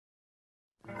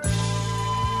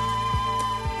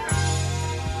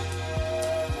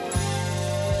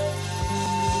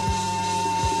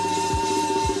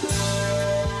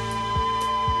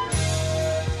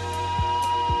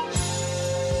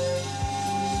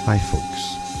Hi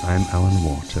folks, I'm Alan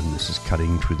Watt and this is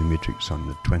Cutting Through the Matrix on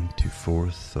the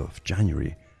 24th of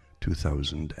January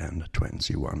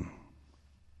 2021.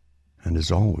 And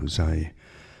as always, I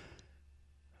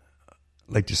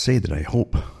like to say that I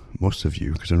hope most of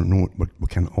you, because I don't know we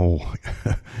can all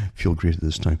feel great at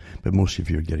this time, but most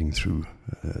of you are getting through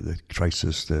the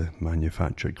crisis, the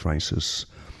manufactured crisis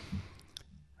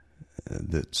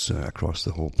that's across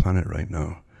the whole planet right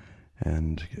now,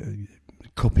 and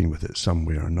coping with it some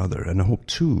way or another. And I hope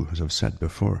too, as I've said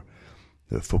before,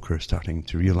 that folk are starting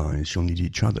to realize you'll need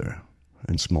each other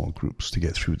in small groups to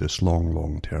get through this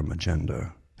long-term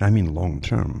agenda. I mean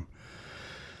long-term,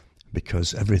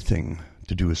 because everything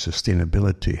to do with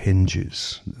sustainability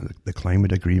hinges. The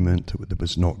climate agreement that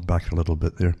was knocked back a little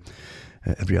bit there.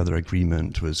 Every other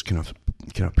agreement was kind of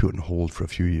put on hold for a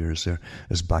few years there,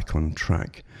 is back on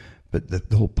track. But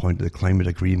the whole point of the climate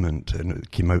agreement, and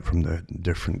it came out from the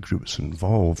different groups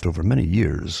involved over many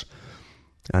years,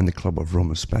 and the Club of Rome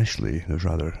especially, was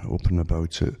rather open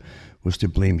about it, was to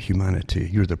blame humanity.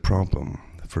 You're the problem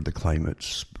for the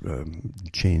climate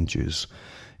changes,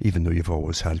 even though you've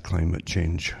always had climate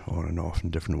change on and off in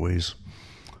different ways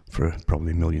for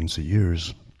probably millions of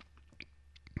years.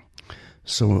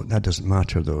 So that doesn't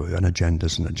matter though. An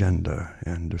agenda's an agenda,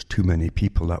 and there's too many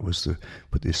people. That was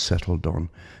what they settled on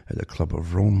at the Club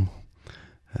of Rome,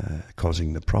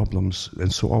 causing the problems.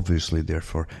 And so obviously,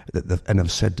 therefore, and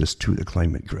I've said this to the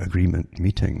climate agreement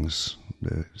meetings,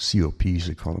 the COPs,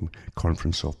 they call them,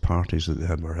 Conference of Parties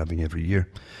that we're having every year,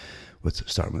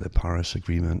 starting with the Paris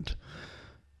Agreement.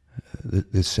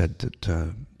 They said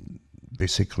that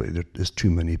basically there's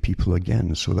too many people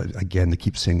again. So that, again, they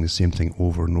keep saying the same thing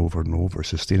over and over and over.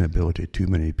 Sustainability, too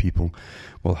many people.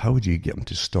 Well, how do you get them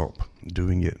to stop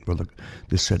doing it? Well, look,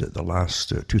 they said at the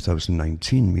last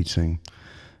 2019 meeting,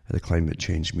 the climate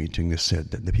change meeting, they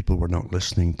said that the people were not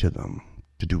listening to them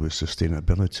to do with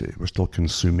sustainability. We're still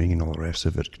consuming and all the rest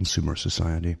of it, consumer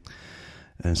society,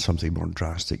 and something more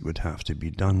drastic would have to be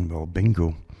done. Well,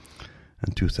 bingo.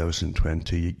 In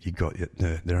 2020, you got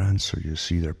their answer. You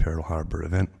see their Pearl Harbor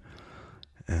event,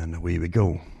 and away we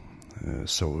go.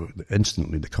 So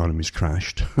instantly the economy's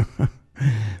crashed,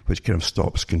 which kind of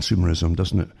stops consumerism,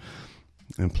 doesn't it?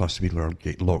 And plus people are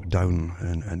get locked down,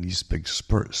 and these big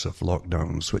spurts of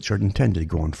lockdowns, which are intended to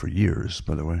go on for years,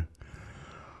 by the way.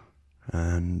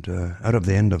 And out of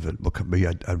the end of it will be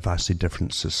a vastly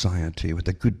different society with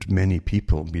a good many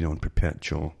people being on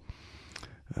perpetual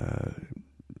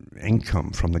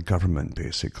income from the government,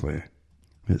 basically.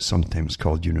 It's sometimes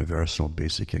called universal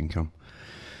basic income.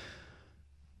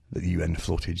 The UN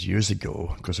floated years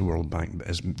ago because the World Bank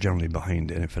is generally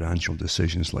behind any financial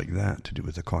decisions like that to do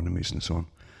with economies and so on,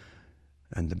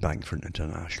 and the Bank for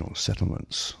International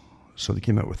Settlements. So they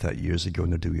came out with that years ago,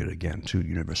 and they're doing it again too.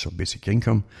 Universal basic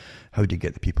income. How do you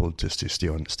get the people to stay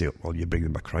up? Well, you bring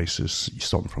them a crisis, you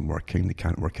stop them from working, they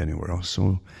can't work anywhere else.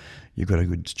 So you've got a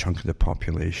good chunk of the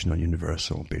population on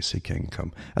universal basic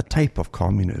income. A type of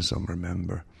communism,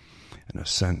 remember, in a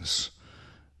sense,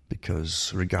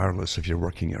 because regardless if you're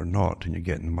working or not and you're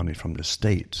getting money from the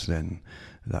state, then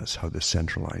that's how the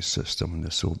centralized system in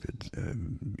the Soviet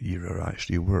era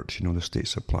actually worked. You know, the state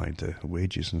supplied the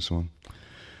wages and so on,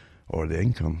 or the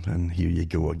income, and here you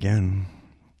go again.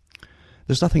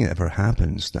 There's nothing that ever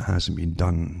happens that hasn't been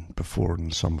done before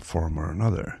in some form or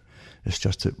another. It's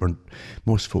just that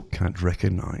most folk can't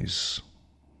recognize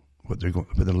what they're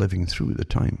living through at the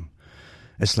time.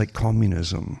 It's like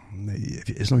communism.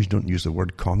 As long as you don't use the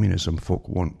word communism, folk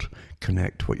won't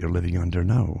connect what you're living under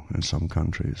now in some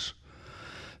countries.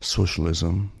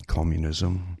 Socialism,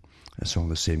 communism, it's all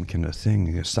the same kind of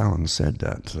thing. Stalin said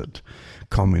that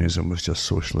communism was just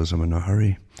socialism in a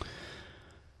hurry.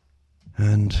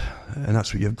 And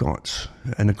that's what you've got.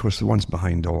 And of course the ones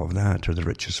behind all of that are the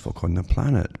richest folk on the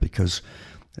planet, because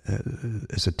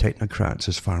as a technocrats,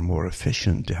 it's far more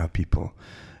efficient to have people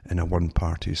in a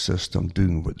one-party system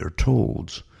doing what they're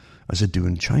told, as they do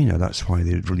in China. That's why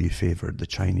they really favoured the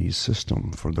Chinese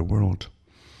system for the world.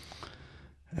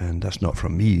 And that's not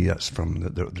from me, that's from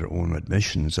their own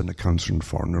admissions and the Council on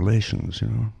Foreign Relations, you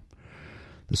know.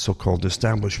 The so-called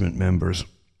establishment members.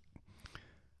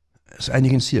 And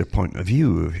you can see their point of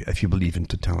view if you believe in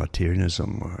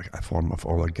totalitarianism or a form of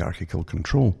oligarchical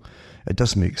control. It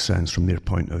does make sense from their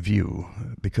point of view,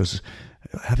 because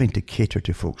having to cater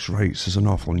to folks' rights is an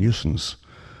awful nuisance.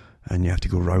 And you have to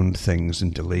go round things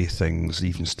and delay things,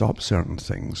 even stop certain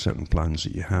things, certain plans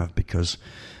that you have, because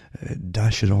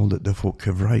dash it all that the folk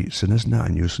have rights, and isn't that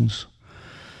a nuisance?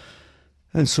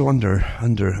 And so under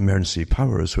emergency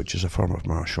powers, which is a form of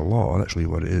martial law, that's really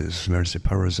what it is, Emergency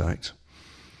Powers Act,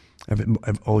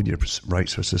 all your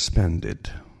rights are suspended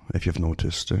if you've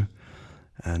noticed.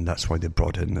 And that's why they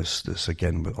brought in this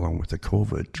again, along with the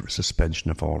COVID,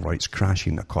 suspension of all rights,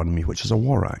 crashing the economy, which is a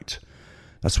war act.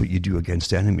 That's what you do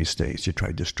against enemy states. You try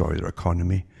to destroy their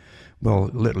economy. Well,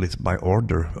 literally by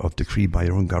order of decree by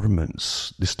your own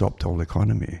governments, they stopped all the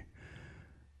economy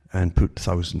and put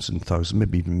thousands and thousands,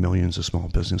 maybe even millions of small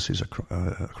businesses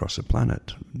across the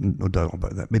planet, no doubt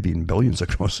about that, maybe even billions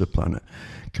across the planet,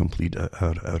 complete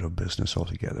out of business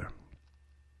altogether.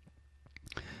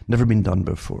 Never been done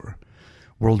before.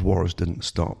 World wars didn't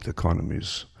stop the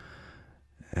economies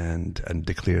and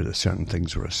declare that certain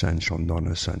things were essential,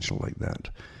 non-essential like that.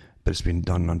 But it's been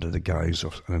done under the guise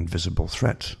of an invisible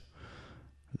threat.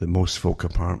 That most folk,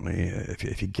 apparently,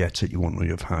 if you get it, you won't know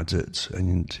you've had it,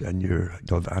 and you'll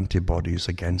have antibodies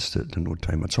against it in no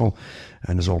time at all.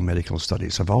 And as all medical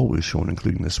studies have always shown,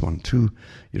 including this one too,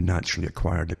 your naturally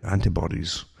acquired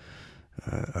antibodies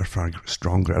are far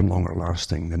stronger and longer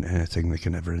lasting than anything they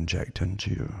can ever inject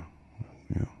into you.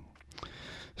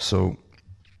 So,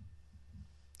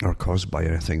 or caused by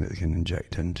anything that they can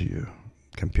inject into you,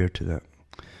 compared to that.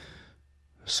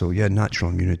 So yeah, natural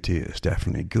immunity is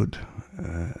definitely good.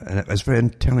 And it was very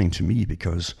telling to me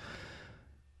because,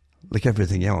 like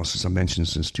everything else, as I mentioned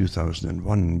since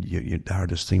 2001, the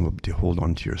hardest thing will be to hold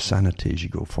on to your sanity as you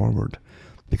go forward.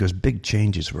 Because big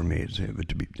changes were made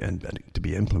to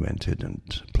be implemented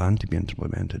and planned to be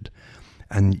implemented.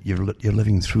 And you're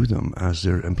living through them as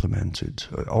they're implemented.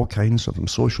 All kinds of them,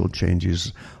 social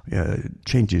changes,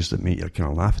 changes that make you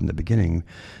kind of laugh in the beginning,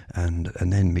 and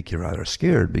then make you rather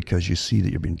scared because you see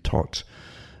that you're being taught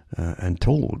and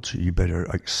told you better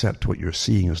accept what you're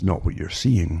seeing is not what you're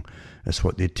seeing. It's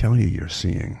what they tell you you're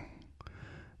seeing.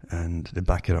 And they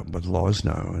back it up with laws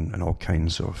now and all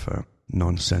kinds of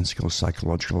nonsensical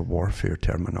psychological warfare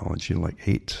terminology like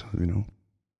hate,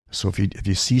 So if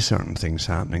you see certain things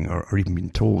happening, or even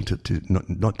being told to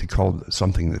not to call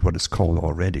something what it's called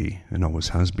already, and always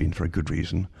has been for a good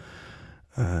reason,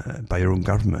 by your own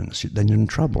governments, then you're in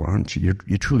trouble, aren't you?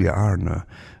 You truly are in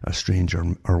a strange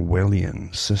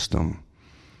Orwellian system,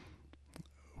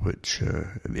 which,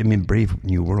 Brave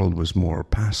New World was more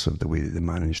passive the way they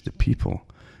managed the people,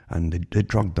 and they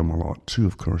drugged them a lot too,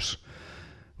 of course,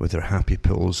 with their happy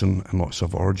pills and lots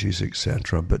of orgies,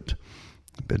 etc.,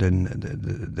 But in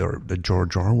the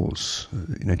George Orwell's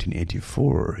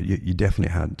 1984, you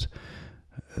definitely had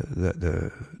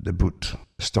the boot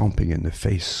stomping in the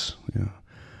face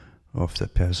of the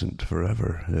peasant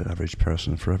forever, the average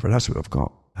person forever. That's what we've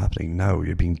got happening now.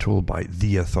 You're being told by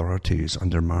the authorities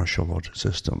under martial law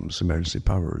systems, emergency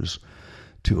powers,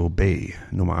 to obey,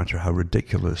 no matter how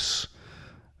ridiculous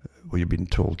what you're being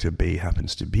told to obey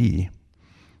happens to be,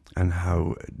 and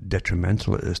how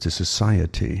detrimental it is to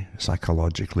society,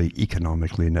 psychologically,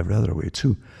 economically, and every other way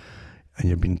too. And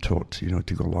you're being taught,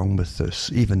 to go along with this,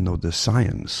 even though the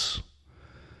science,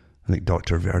 I think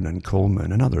Dr. Vernon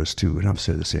Coleman and others too, and I've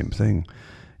said the same thing,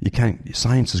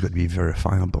 science has got to be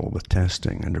verifiable with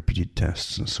testing and repeated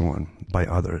tests and so on by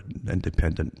other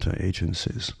independent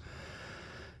agencies.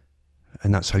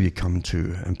 And that's how you come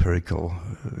to empirical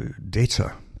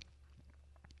data,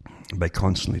 by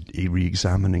constantly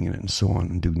re-examining it and so on,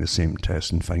 and doing the same tests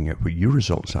and finding out what your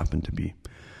results happen to be,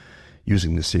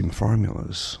 using the same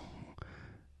formulas.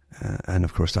 And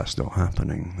of course that's not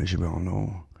happening, as you well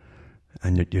know.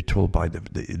 And you're told by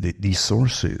these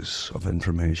sources of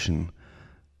information,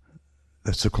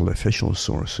 the so-called official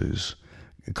sources,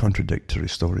 contradictory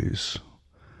stories,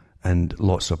 and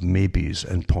lots of maybes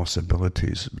and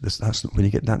possibilities. When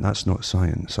you get that, that's not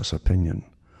science, that's opinion.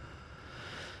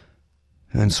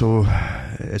 And so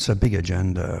it's a big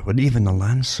agenda. But even the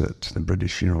Lancet, the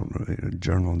British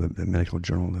journal, the medical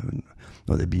journal,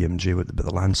 not the BMJ, but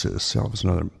the Lancet itself is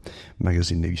another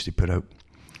magazine they used to put out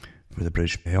for the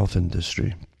British health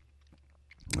industry,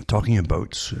 talking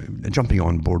about jumping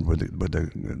on board with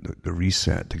the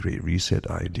reset, the Great Reset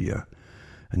idea,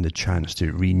 and the chance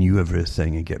to renew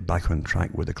everything and get back on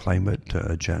track with the climate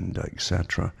agenda,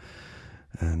 etc.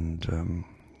 And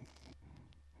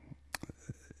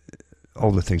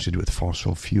all the things to do with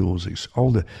fossil fuels,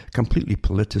 all the completely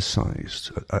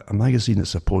politicized. A magazine that's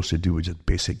supposed to do with just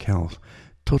basic health,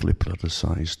 totally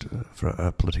politicized for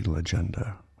a political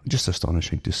agenda. Just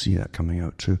astonishing to see that coming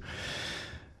out too.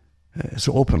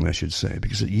 So openly, I should say,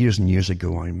 because years and years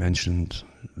ago I mentioned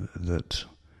that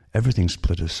everything's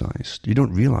politicized. You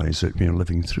don't realize it when you're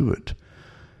living through it.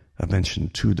 I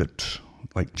mentioned too that,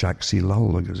 like Jack C.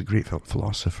 Lowell, who was a great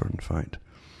philosopher, in fact,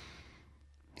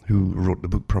 who wrote the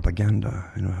book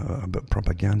Propaganda, about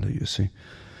propaganda, you see,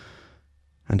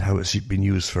 and how it's been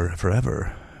used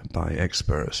forever by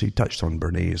experts. He touched on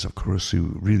Bernays, of course,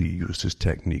 who really used his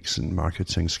techniques and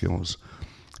marketing skills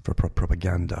for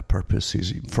propaganda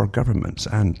purposes, for governments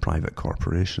and private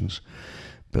corporations.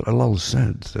 But Ellul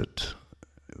said that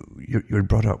you're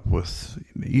brought up with,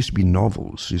 it used to be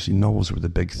novels. You see, novels were the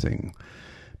big thing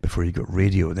before you got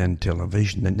radio, then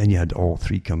television, and then you had all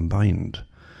three combined.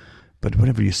 But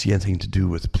whenever you see anything to do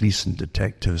with police and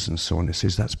detectives and so on, it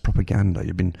says that's propaganda.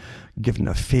 You've been given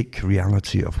a fake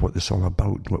reality of what it's all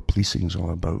about, what policing's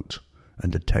all about,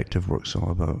 and detective work's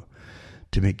all about,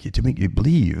 to make you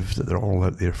believe that they're all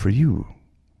out there for you,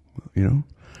 you know.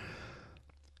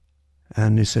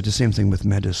 And he said the same thing with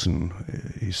medicine.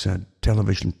 He said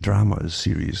television drama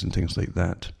series and things like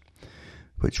that,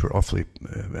 which were awfully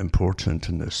important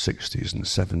in the 60s and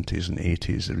 70s and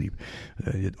 80s.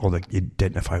 They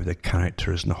identify with the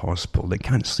characters in the hospital. They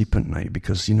can't sleep at night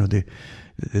because, you know, they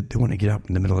want to get up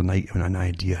in the middle of the night when an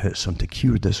idea hits them to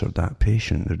cure this or that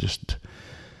patient.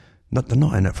 They're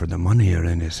not in it for the money or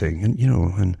anything, and you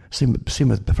know, and same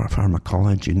with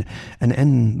pharmacology, and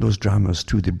in those dramas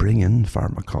too, they bring in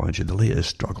pharmacology, the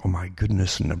latest drug. Oh my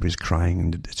goodness! And everybody's crying,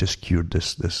 and it just cured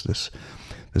this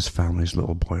family's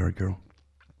little boy or girl.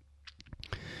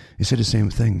 He said the same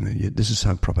thing. This is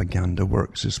how propaganda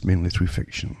works. It's mainly through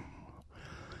fiction,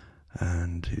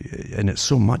 and it's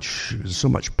so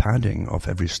much padding of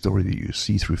every story that you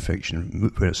see through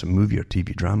fiction, whether it's a movie or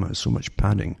TV drama. It's so much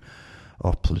padding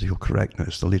of political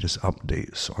correctness, the latest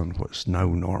updates on what's now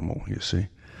normal, you see,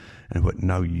 and what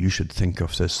now you should think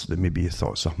of this that maybe you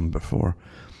thought something before.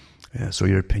 So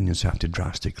your opinions have to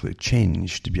drastically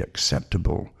change to be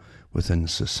acceptable within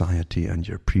society and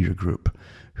your peer group,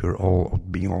 who are all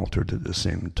being altered at the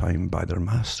same time by their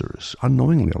masters,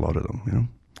 unknowingly, a lot of them, you know.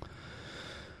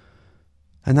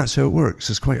 And that's how it works.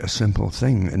 It's quite a simple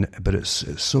thing, but it's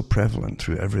so prevalent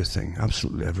through everything,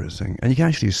 absolutely everything. And you can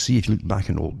actually see, if you look back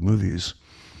in old movies,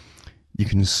 you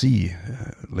can see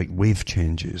like wave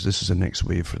changes. This is the next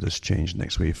wave for this change,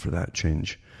 next wave for that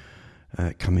change,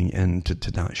 coming into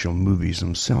the actual movies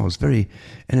themselves, very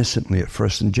innocently at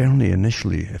first, and generally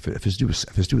initially, if it's due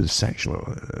with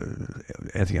sexual,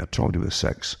 anything at all to do with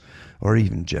sex, or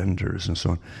even genders and so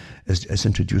on, is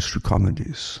introduced through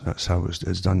comedies. That's how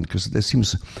it's done, because it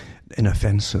seems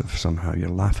inoffensive somehow. You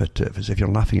laugh at it as if you're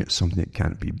laughing at something that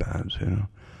can't be bad, you know.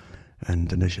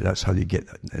 And initially, that's how you get.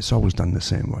 It's always done the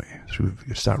same way, through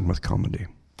starting with comedy.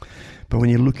 But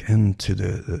when you look into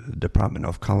the Department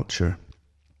of Culture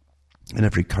in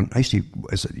every country, actually,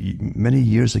 many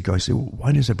years ago, I said, well,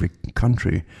 why does every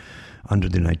country under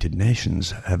the United Nations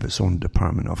have its own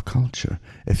Department of Culture?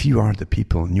 If you are the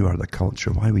people and you are the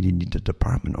culture, why would you need a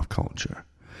Department of Culture?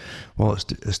 Well, it's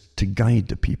to guide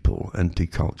the people into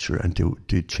culture and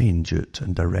to change it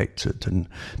and direct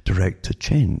to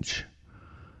change.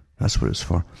 That's what it's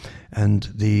for. And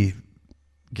they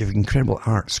give incredible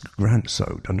arts grants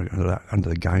out under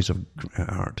the guise of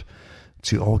art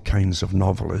to all kinds of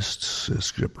novelists,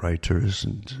 script writers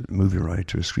and movie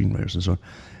writers, screenwriters and so on.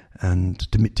 And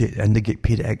they get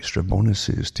paid extra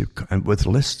bonuses and with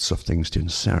lists of things to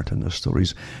insert in their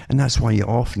stories. And that's why you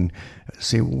often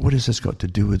say, well, what has this got to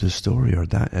do with the story or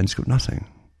that? And it's got nothing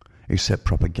except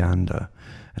propaganda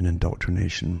and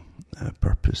indoctrination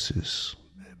purposes.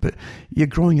 But you're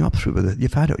growing up through it.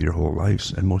 You've had it your whole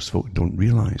lives, and most folk don't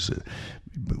realise it.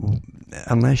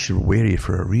 Unless you're wary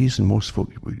for a reason, most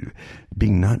folk,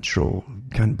 being natural,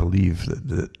 can't believe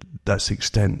that's the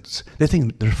extent. They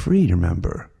think they're free,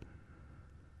 remember.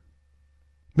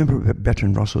 Remember what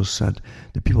Bertrand Russell said,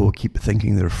 that people will keep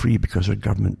thinking they're free because their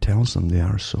government tells them they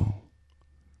are so.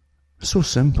 It's so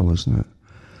simple, isn't it?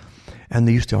 And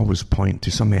they used to always point to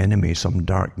some enemy, some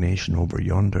dark nation over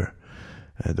yonder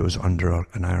that was under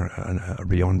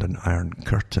beyond an iron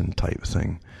curtain type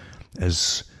thing,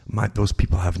 as those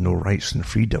people have no rights and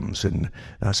freedoms, and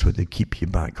that's what they keep you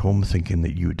back home thinking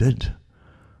that you did,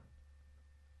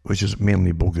 which is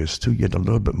mainly bogus too. You had a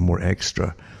little bit more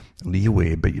extra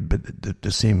leeway, but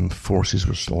the same forces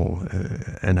were still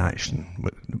in action,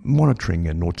 monitoring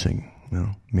and noting, you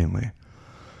know, mainly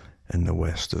in the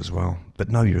West as well. But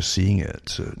now you're seeing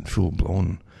it full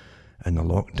blown in the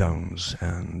lockdowns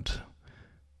and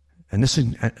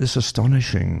this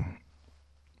astonishing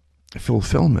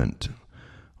fulfillment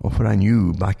of what I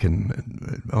knew back in,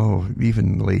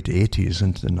 even the late 80s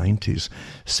into the 90s,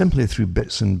 simply through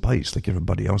bits and bytes, like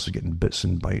everybody else is getting bits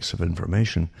and bytes of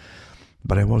information.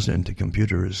 But I wasn't into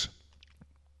computers.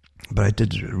 But I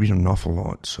did read an awful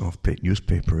lot of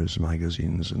newspapers,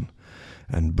 magazines,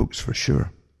 and books for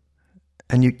sure.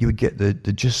 And you would get the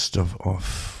gist of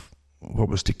what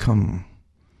was to come,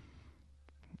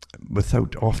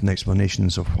 without often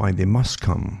explanations of why they must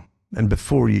come. And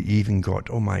before you even got,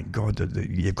 oh my God,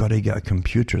 you've got to get a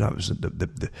computer. That was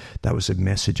that was a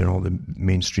message in all the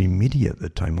mainstream media at the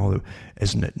time.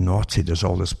 Isn't it naughty? There's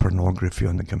all this pornography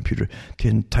on the computer to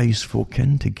entice folk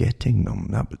into getting them.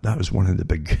 That was one of the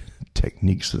big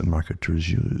techniques that the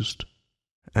marketers used.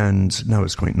 And now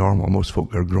it's quite normal. Most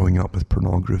folk are growing up with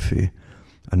pornography,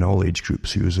 and all age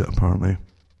groups use it apparently.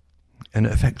 And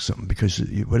it affects them because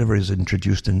whatever is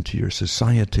introduced into your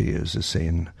society, as they say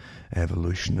in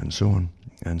evolution and so on,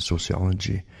 and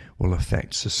sociology, will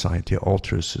affect society,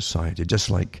 alters society, just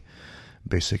like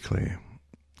basically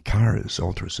cars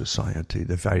alter society.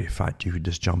 The very fact you could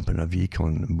just jump in a vehicle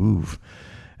and move,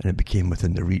 and it became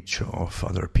within the reach of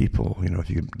other people. You know, if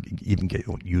you could even get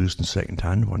used and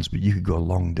second-hand ones, but you could go a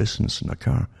long distance in a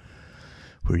car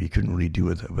where you couldn't really do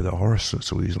it with a horse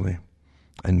so easily.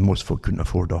 And most folk couldn't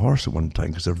afford a horse at one time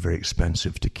because they're very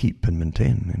expensive to keep and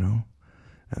maintain, you know,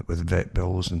 with vet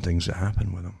bills and things that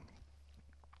happen with them.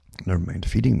 Never mind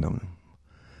feeding them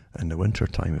in the winter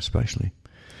time especially.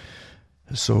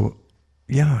 So,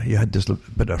 yeah, you had this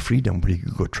bit of freedom where you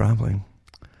could go travelling.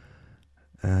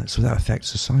 So that affects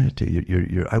society.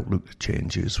 Your outlook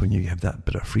changes when you have that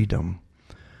bit of freedom.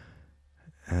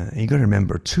 And you got to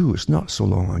remember too, it's not so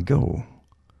long ago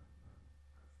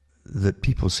that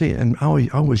people say, and I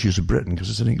always use Britain because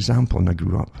it's an example, and I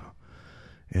grew up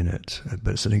in it,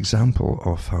 but it's an example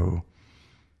of how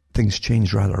things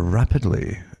change rather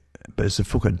rapidly, but as the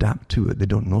folk adapt to it, they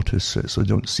don't notice it, so they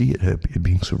don't see it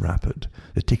being so rapid.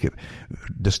 They take it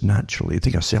just naturally. They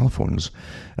think of cell phones.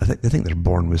 They think they're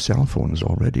born with cell phones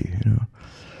already, you know.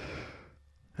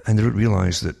 And they don't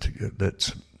realise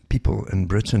that people in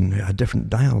Britain had different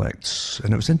dialects,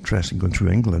 and it was interesting going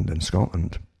through England and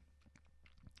Scotland.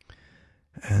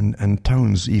 And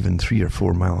towns even 3 or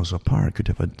 4 miles apart could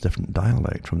have a different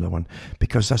dialect from the one,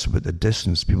 because that's about the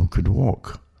distance people could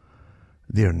walk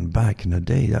there and back in a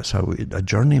day. That's how a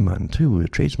journeyman too, a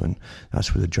tradesman,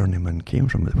 that's where the journeyman came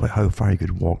from, how far you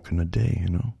could walk in a day, you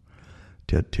know,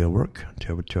 to a work,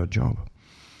 to a job.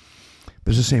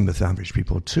 But it's the same with average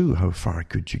people too. How far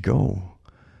could you go?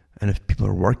 And if people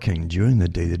are working during the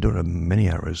day, they don't have many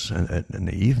hours in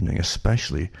the evening,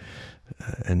 especially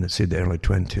in, say, the early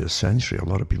 20th century. A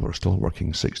lot of people are still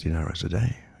working 16 hours a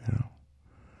day, you know.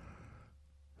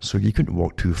 So you couldn't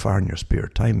walk too far in your spare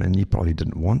time, and you probably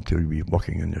didn't want to be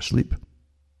walking in your sleep.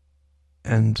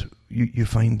 And you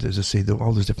find, as I say,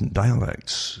 all these different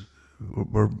dialects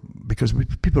were, because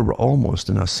people were almost,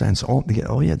 in a sense, they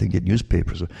get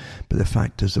newspapers, but the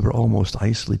fact is they were almost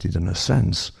isolated in a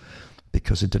sense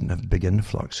because they didn't have big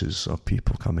influxes of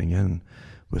people coming in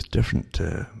with different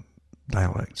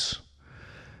dialects.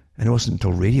 And it wasn't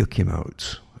until radio came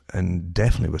out, and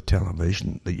definitely with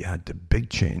television, that you had the big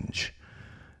change.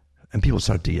 And people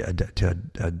started to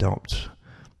adopt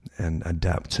and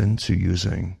adapt into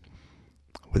using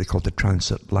what they called the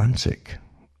transatlantic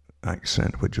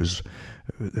accent, which was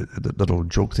the little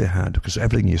joke they had, because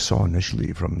everything you saw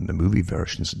initially from the movie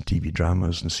versions and TV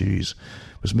dramas and series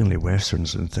was mainly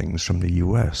westerns and things from the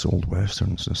US, old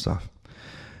westerns and stuff.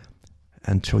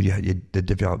 Until they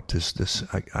developed this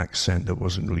accent that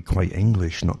wasn't really quite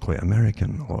English, not quite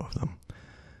American, a lot of them.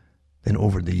 Then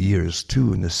over the years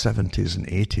too, in the 70s and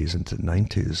 80s into the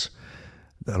 90s,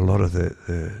 a lot of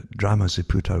the dramas they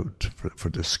put out for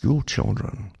the school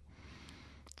children,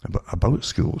 about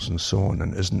schools and so on,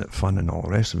 and isn't it fun and all the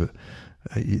rest of it,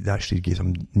 it actually gave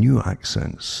them new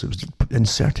accents. It was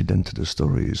inserted into the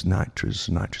stories, and actors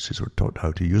and actresses were taught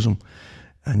how to use them.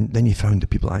 And then you found the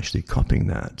people actually copying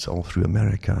that all through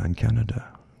America and Canada.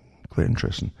 Quite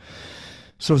interesting.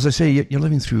 So as I say, you're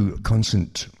living through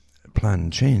constant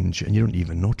planned change, and you don't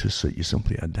even notice it. You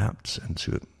simply adapt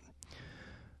into it.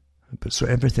 But so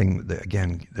everything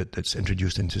that's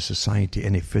introduced into society,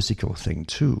 any physical thing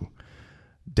too,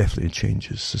 definitely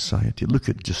changes society. Look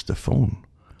at just the phone.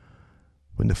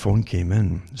 When the phone came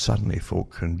in, suddenly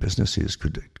folk and businesses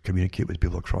could communicate with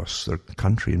people across their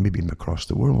country and maybe even across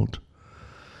the world.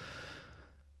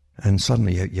 And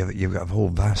suddenly you've got a whole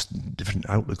vast different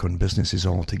outlook on businesses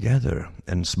altogether,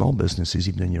 and small businesses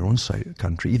even in your own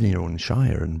country, even in your own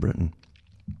shire in Britain.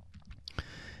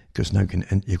 Because now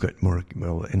you've got more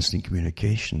instant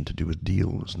communication to do with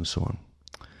deals and so on.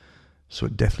 So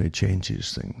it definitely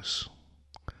changes things.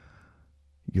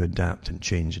 You adapt and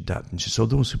change. So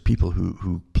those people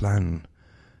who plan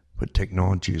what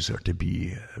technologies are to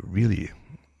be really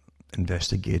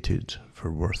investigated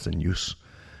for worth and use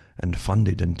and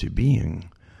funded into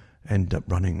being, end up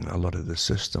running a lot of the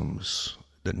systems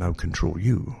that now control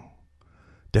you,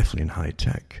 definitely in high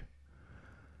tech.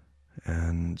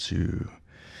 And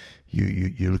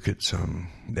You look at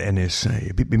the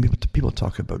NSA. People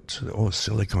talk about,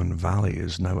 Silicon Valley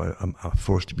is now a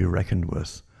force to be reckoned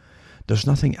with. There's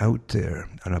nothing out there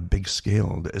on a big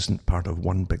scale that isn't part of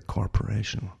one big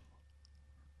corporation.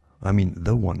 I mean,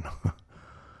 the one.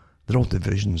 They're all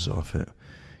divisions of it.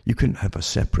 You couldn't have a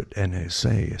separate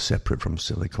NSA, separate from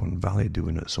Silicon Valley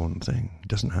doing its own thing. It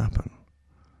doesn't happen.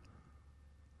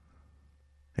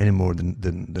 Any more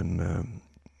than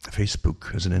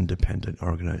Facebook as an independent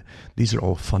organization. These are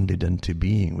all funded into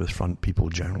being with front people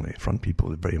generally. Front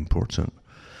people are very important.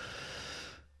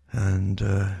 And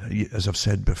as I've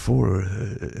said before,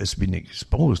 it's been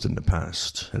exposed in the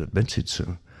past and admitted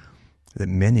so, that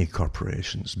many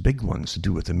corporations, big ones to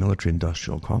do with the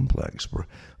military-industrial complex, were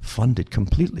funded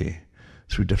completely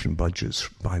through different budgets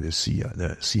by the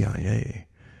CIA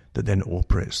that then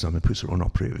operates them and puts their own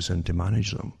operators in to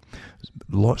manage them.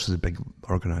 Lots of the big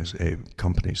organized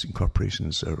companies and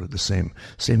corporations are the same.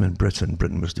 Same in Britain.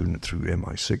 Britain was doing it through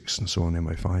MI6 and so on,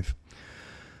 MI5.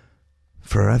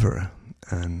 Forever.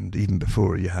 And even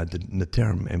before you had the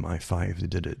term MI5, they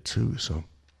did it too. So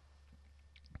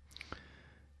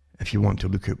if you want to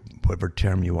look at whatever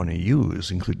term you want to use,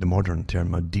 include the modern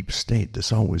term of deep state,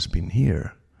 that's always been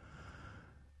here.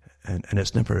 And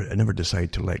it never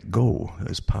decided to let go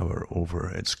its power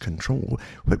over its control.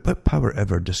 What power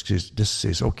ever just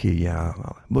says, okay, yeah,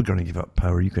 we're going to give up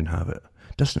power, you can have it.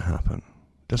 Doesn't happen.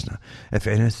 If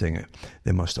anything,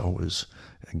 they must always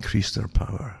increase their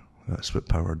power. That's what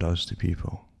power does to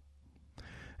people.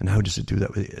 And how does it do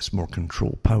that? It's more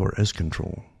control. Power is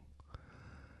control.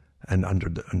 And under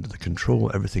the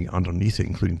control, everything underneath it,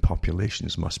 including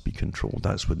populations, must be controlled.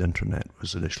 That's what the internet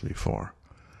was initially for.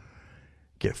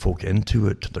 Get folk into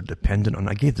it, they're dependent on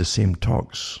it. I gave the same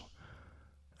talks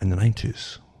in the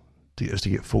 90s to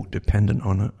get folk dependent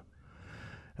on it.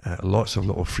 Lots of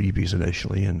little freebies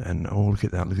initially, and look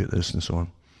at that, look at this, and so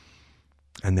on.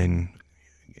 And then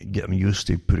get them used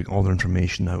to putting all their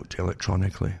information out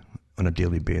electronically on a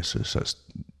daily basis. That's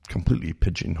completely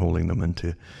pigeonholing them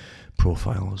into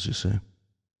profiles, you see.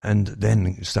 And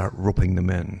then start roping them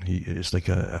in. It's like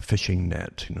a fishing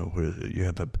net, where you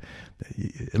have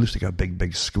it looks like a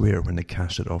big square when they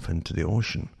cast it off into the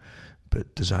ocean.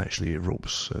 But there's actually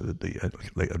ropes,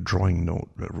 like a drawing note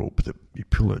rope that you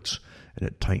pull it and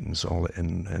it tightens all it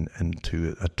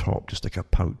into a top, just like a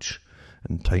pouch,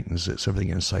 and tightens it. So everything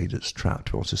inside it's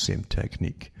trapped. Well, it's the same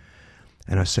technique.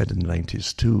 And I said in the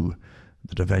 90s too,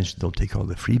 that eventually they'll take all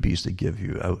the freebies they give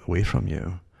you away from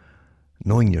you,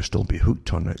 knowing you'll still be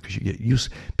hooked on it because you get used.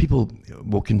 People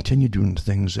will continue doing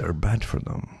things that are bad for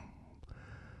them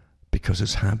because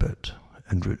it's habit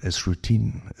and it's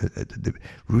routine. The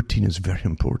routine is very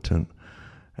important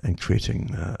in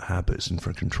creating habits and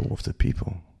for control of the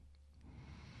people.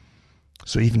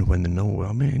 So even when they know,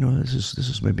 well, this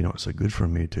is maybe not so good for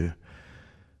me to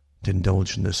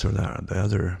indulge in this or that or the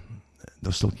other,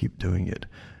 they'll still keep doing it.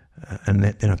 And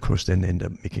then, of course, then they end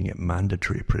up making it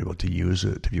mandatory for people to use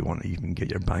it if you want to even get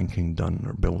your banking done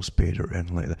or bills paid or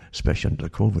anything like that, especially under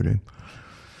COVID.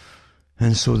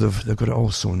 And so they've got it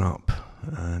all sewn up,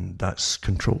 and that's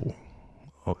control.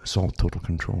 It's all total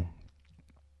control.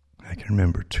 I can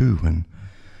remember, too, when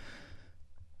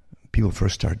people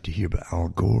first started to hear about Al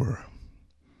Gore,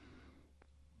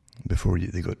 before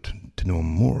they got to know him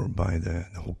more by the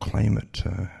whole climate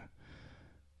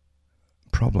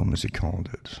problem, as he called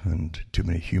it, and too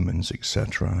many humans,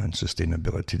 etc., and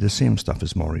sustainability. The same stuff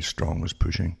as Maurice Strong was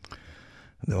pushing.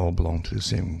 They all belong to the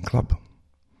same club.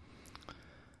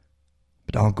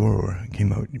 But Al Gore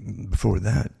came out before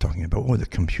that talking about, the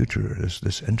computer,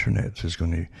 this internet is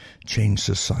going to change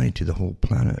society, the whole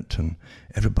planet, and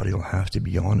everybody will have to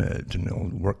be on it, and it'll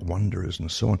work wonders, and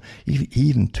so on. He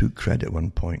even took credit at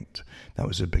one point. That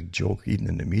was a big joke, even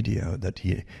in the media, that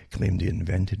he claimed he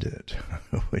invented it,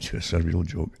 which was a real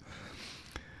joke.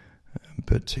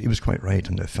 But he was quite right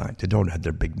in the fact they'd all had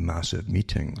their big, massive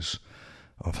meetings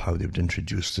of how they would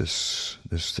introduce this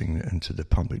thing into the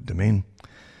public domain,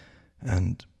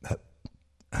 and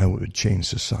how it would change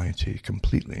society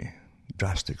completely,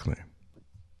 drastically.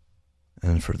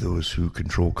 And for those who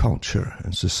control culture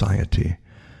and society,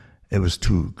 it was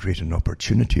too great an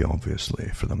opportunity, obviously,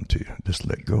 for them to just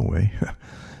let go,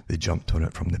 They jumped on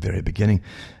it from the very beginning.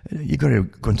 You've got to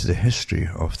go into the history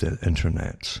of the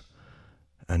internet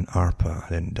and ARPA,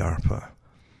 then DARPA,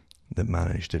 that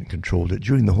managed and controlled it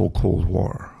during the whole Cold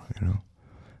War,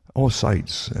 All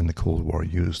sides in the Cold War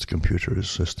used computers,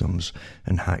 systems,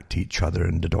 and hacked each other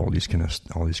and did all these kind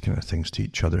of things to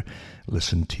each other,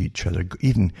 listened to each other,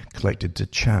 even collected the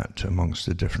chat amongst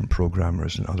the different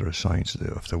programmers and other sides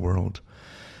of the world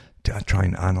to try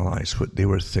and analyze what they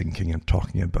were thinking and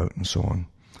talking about and so on.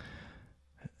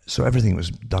 So everything was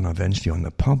done eventually on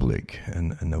the public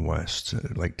in the West,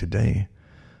 like today,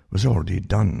 was already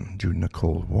done during the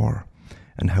Cold War,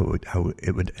 and how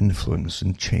it would influence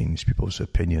and change people's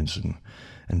opinions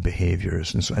and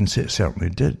behaviours, and so it certainly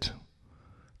did.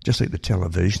 Just like the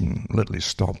television literally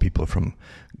stopped people from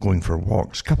going for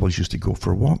walks. Couples used to go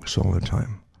for walks all the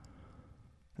time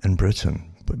in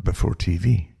Britain, but before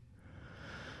TV.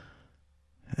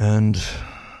 And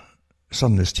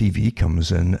suddenly this TV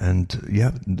comes in, and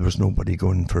there was nobody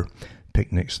going for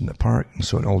picnics in the park, and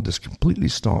so it all just completely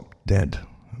stopped dead,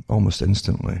 almost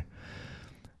instantly.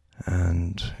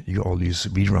 And you got all these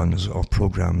reruns of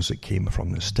programs that came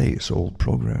from the States, old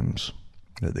programs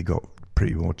that they got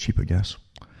pretty well cheap, I guess,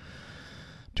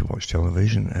 to watch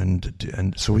television.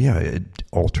 And so it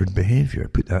altered behaviour.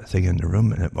 Put that thing in the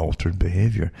room and it altered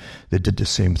behaviour. They did the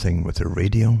same thing with the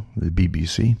radio, the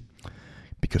BBC,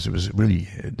 because it was really,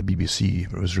 the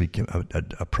BBC was really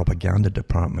a propaganda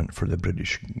department for the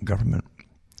British government.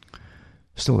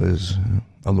 Still is,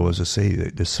 although, as I say,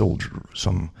 they sold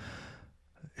some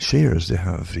shares. They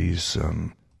have these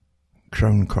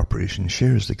Crown Corporation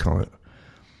shares, they call it,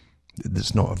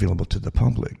 that's not available to the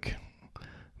public.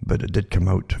 But it did come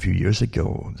out a few years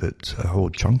ago that a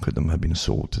whole chunk of them had been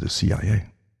sold to the CIA.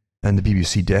 And the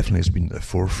BBC definitely has been at the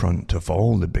forefront of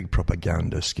all the big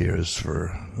propaganda scares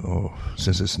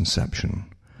since its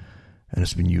inception. And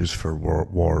it's been used for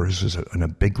wars in a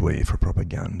big way for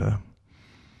propaganda.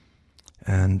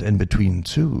 And in between,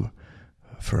 too,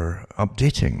 for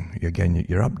updating, again,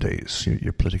 your updates,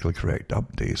 your politically correct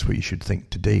updates, what you should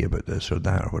think today about this or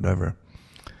that or whatever,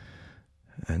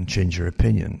 and change your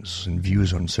opinions and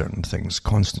views on certain things,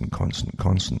 constant.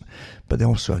 But they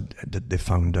also they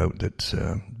found out that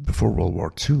before World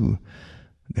War II,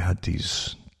 they had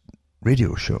these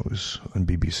radio shows on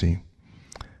BBC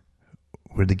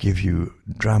where they give you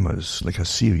dramas, like a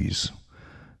series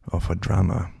of a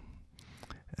drama.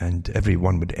 And every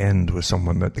one would end with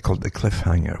someone that they called the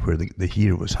cliffhanger, where the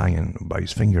hero was hanging by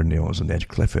his fingernails on the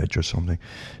cliff edge or something,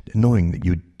 knowing that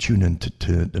you'd tune in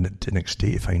to the next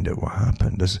day to find out what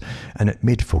happened. And it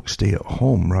made folks stay at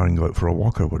home rather than go out for a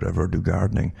walk or whatever, or do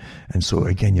gardening. And so,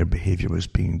 again, your behaviour was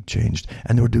being changed.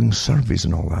 And they were doing surveys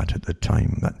and all that at the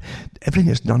time. That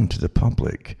everything is done to the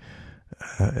public.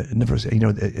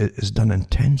 It is done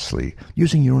intensely,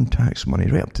 using your own tax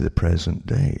money right up to the present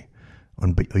day,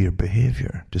 on your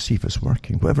behaviour to see if it's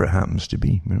working, whatever it happens to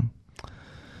be,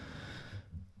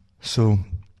 So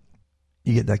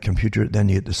you get that computer, then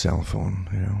you get the cell phone,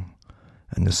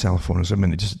 and the cell phone is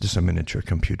just a miniature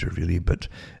computer, really.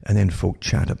 And then folk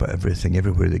chat about everything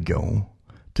everywhere they go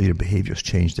till your behaviour's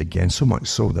changed again. So much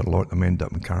so that a lot of them end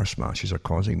up in car smashes, are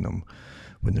causing them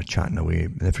when they're chatting away,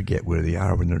 and they forget where they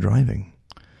are when they're driving.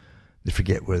 They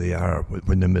forget where they are when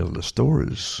they're in the middle of the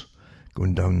stores,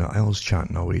 going down the aisles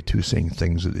chatting away too, saying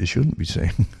things that they shouldn't be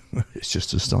saying. It's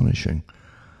just astonishing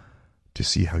to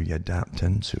see how you adapt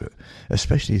into it,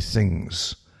 especially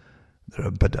things that are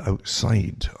a bit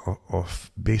outside of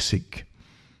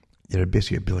your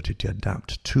basic ability to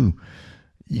adapt to.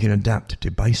 You can adapt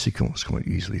to bicycles quite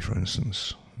easily, for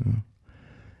instance.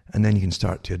 And then you can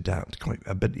start to adapt quite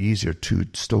a bit easier to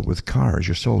still with cars.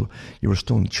 You were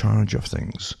still in charge of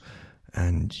things,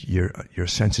 and your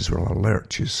senses were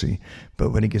alert, you see.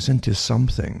 But when it gets into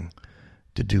something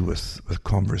to do with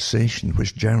conversation,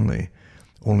 which generally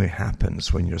only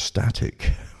happens when you're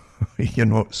static, you're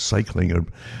not cycling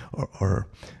or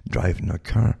driving a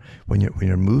car. When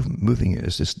you're moving it,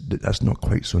 that's not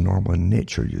quite so normal in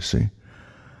nature, you see.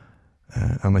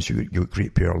 Unless you've got a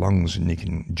great pair of lungs and you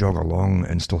can jog along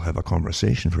and still have a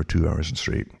conversation for 2 hours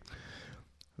straight.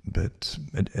 But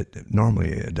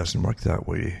normally it doesn't work that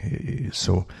way.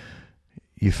 So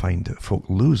you find that folk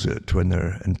lose it when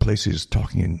they're in places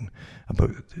talking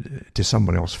to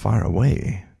someone else far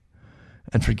away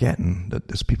and forgetting that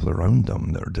there's people around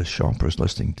them that are just shoppers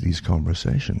listening to these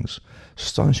conversations.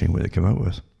 Astonishing what they come out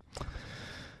with.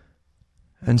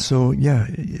 And so,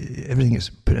 everything that's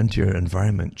put into your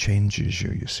environment changes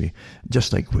you see.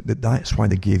 Just like that's why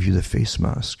they gave you the face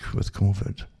mask with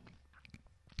COVID.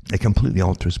 It completely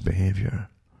alters behaviour,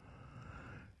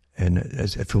 and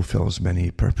it fulfills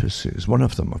many purposes. One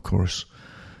of them, of course,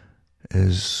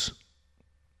 is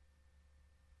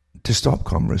to stop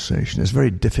conversation. It's very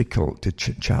difficult to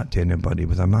chat to anybody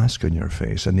with a mask on your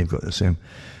face, and they've got the same.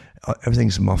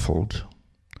 Everything's muffled.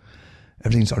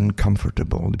 Everything's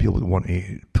uncomfortable. The people that want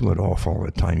to pull it off all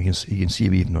the time. You can see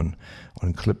even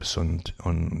on clips on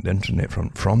the internet from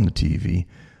the TV.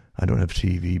 I don't have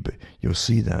TV, but you'll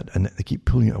see that. And they keep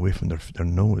pulling it away from their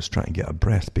nose, trying to get a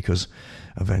breath, because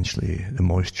eventually the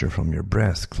moisture from your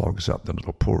breath clogs up the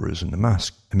little pores in the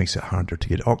mask. It makes it harder to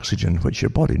get oxygen, which your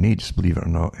body needs, believe it or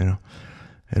not. It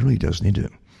really does need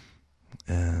it.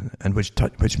 And which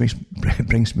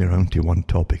brings me around to one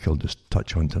topic I'll just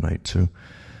touch on tonight too,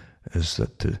 is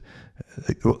that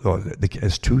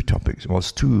it's two topics. Well,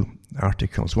 it's two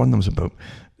articles. One of them's about,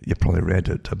 you probably read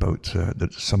it, about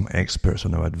that some experts are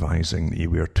now advising that you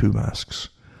wear two masks,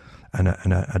 and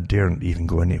I daren't even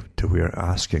go any to where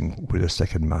asking where the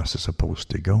second mask is supposed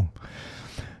to go.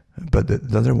 But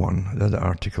the other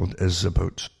article is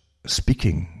about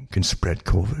speaking can spread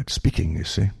COVID. Speaking, you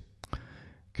see,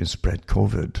 can spread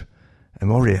COVID. And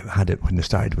we already had it when they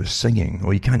started with singing.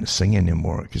 Well, you can't sing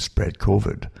anymore. It can spread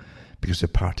COVID because the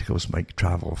particles might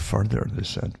travel further, they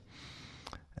said.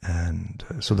 And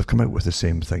so they've come out with the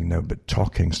same thing now, but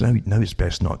talking. So now it's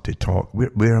best not to talk.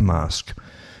 Wear a mask.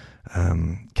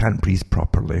 Can't breathe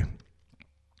properly.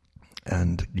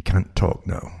 And you can't talk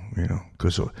now,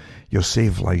 because you'll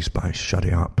save lives by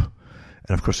shutting up.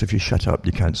 And of course, if you shut up,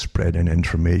 you can't spread any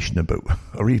information about,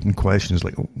 or even questions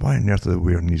like, why on earth are they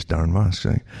wearing these darn masks,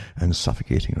 and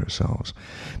suffocating ourselves?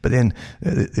 But then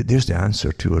there's the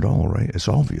answer to it all, right? It's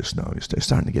obvious now. It's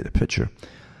starting to get the picture.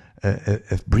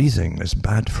 If breathing is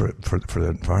bad for the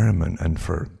environment and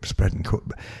for spreading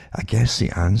COVID, I guess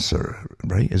the answer,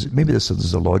 right, is maybe there's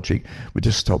a logic. We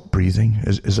just stop breathing.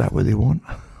 Is that what they want?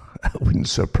 It wouldn't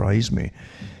surprise me,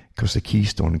 because the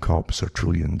Keystone Cops are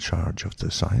truly in charge of the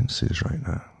sciences right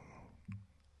now.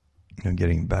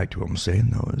 Getting back to what I'm saying,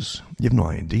 though, is you have no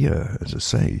idea, as I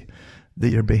say,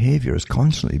 that your behavior is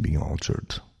constantly being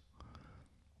altered.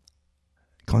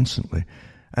 Constantly.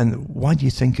 And why do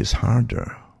you think it's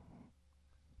harder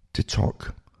to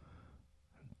talk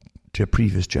to a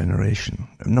previous generation?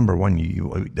 Number one,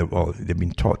 they've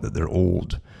been taught that they're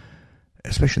old.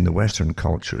 Especially in the Western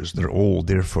cultures, they're old,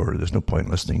 therefore there's no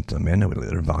point listening to them anyway.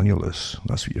 They're valueless.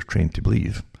 That's what you're trained to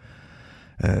believe.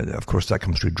 Of course, that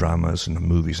comes through dramas and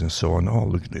movies and so on.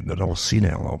 They're all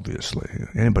senile, obviously.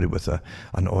 Anybody with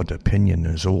an odd opinion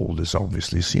is old is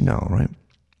obviously senile, right?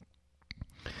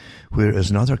 Whereas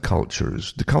in other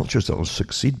cultures, the cultures that will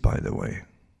succeed, by the way,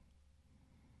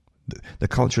 the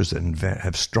cultures that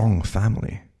have strong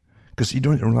family, because you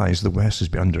don't realize the West has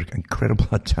been under incredible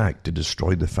attack to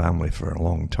destroy the family for a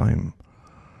long time.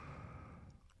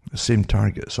 The same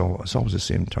targets, it's always the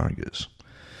same targets.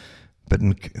 But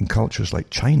in cultures like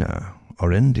China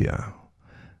or India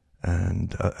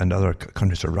and other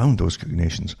countries around those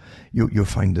nations, you'll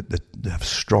find that they have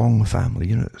strong family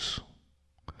units.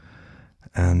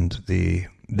 And they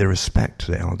respect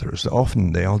the elders.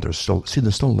 Often the elders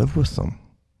they still live with them.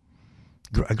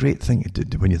 A great thing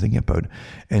when you think about it,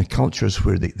 in cultures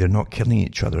where they're not killing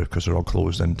each other because they're all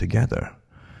closed in together,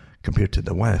 compared to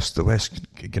the West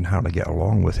can hardly get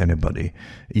along with anybody,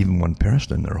 even one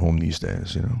person in their home these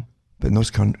days, But in those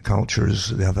cultures,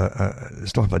 they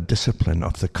still have a discipline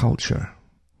of the culture,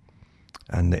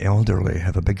 and the elderly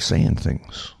have a big say in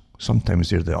things. Sometimes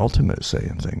they're the ultimate say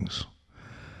in things.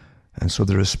 And so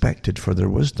they're respected for their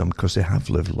wisdom because they have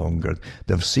lived longer.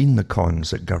 They've seen the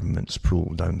cons that governments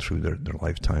pull down through their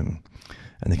lifetime,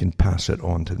 and they can pass it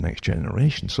on to the next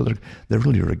generation. So they're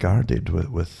really regarded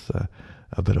with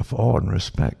a bit of awe and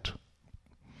respect.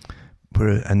 But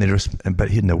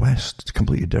here in the West, it's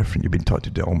completely different. You've been taught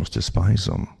to almost despise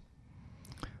them,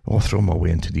 or throw them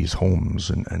away into these homes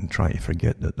and try to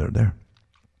forget that they're there.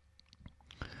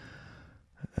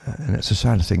 And it's a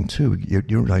sad thing too. You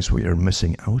realize what you're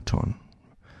missing out on.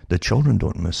 The children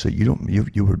don't miss it.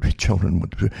 You were children.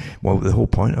 Well, the whole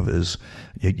point of it is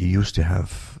you used to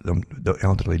have the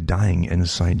elderly dying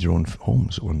inside your own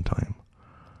homes at one time.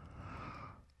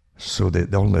 So they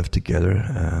all lived together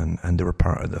and they were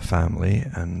part of the family,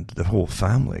 and the whole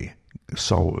family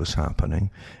saw what was happening.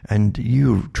 And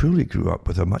you truly grew up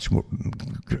with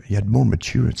you had more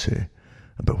maturity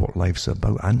about what life's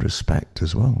about, and respect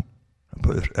as well.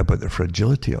 About the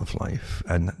fragility of life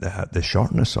and the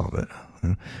shortness of it.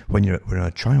 When you're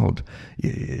a child,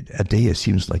 a day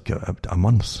seems like a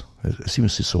month. It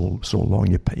seems so long.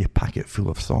 You pack it full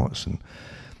of thoughts,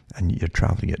 and you're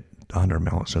traveling at 100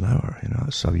 miles an hour.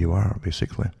 That's how you are,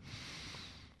 basically,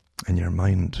 in your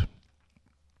mind.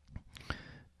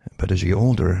 But as you get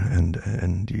older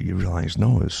and you realize,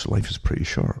 life is pretty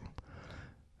short.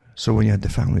 So when you had the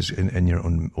families in your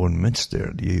own midst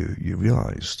there, you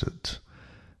realized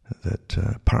that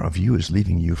part of you is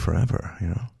leaving you forever,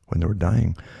 when they were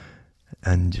dying.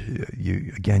 And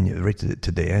you right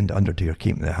to the end, Undertaker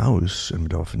came to the house and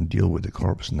would often deal with the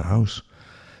corpse in the house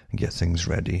and get things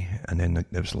ready. And then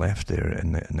it was left there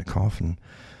in the coffin.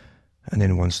 And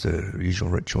then once the usual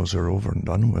rituals are over and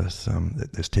done with,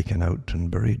 it's taken out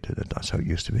and buried. That's how it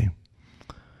used to be.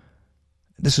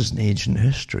 This is an ancient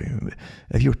history.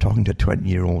 If you were talking to a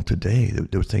 20-year-old today,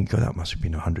 they would think, oh, that must have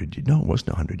been 100 years. No, it wasn't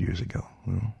 100 years ago.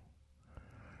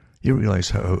 You realize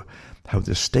how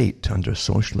the state under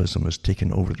socialism has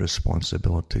taken over the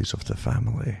responsibilities of the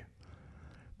family,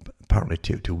 partly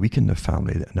to weaken the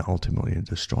family and ultimately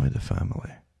destroy the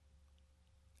family.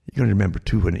 You got to remember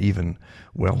too, when even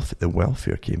the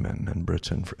welfare came in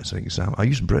Britain, as an example. I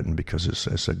use Britain because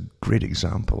it's a great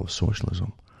example of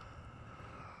socialism.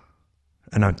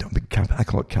 And I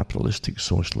call it capitalistic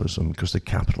socialism because the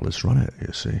capitalists run it,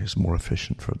 you see. It's more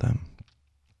efficient for them.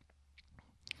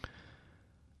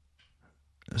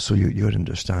 So you would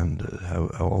understand how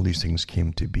all these things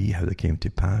came to be, how they came to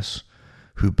pass,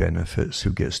 who benefits,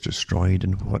 who gets destroyed,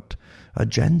 and what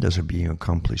agendas are being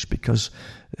accomplished, because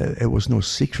it was no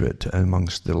secret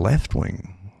amongst the left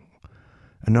wing.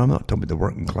 And now I'm not talking about the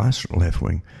working class left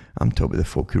wing, I'm talking about the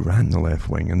folk who ran the left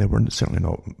wing, and they were certainly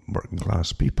not working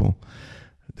class people.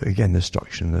 Again, the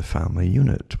destruction of the family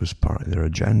unit was part of their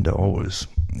agenda always.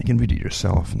 You can read it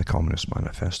yourself in the Communist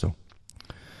Manifesto.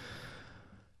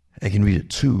 I can read it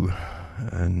too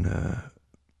in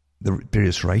the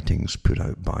various writings put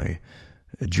out by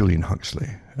Julian Huxley,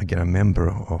 again a member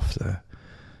of the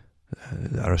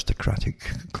aristocratic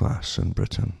class in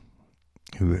Britain,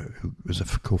 who was a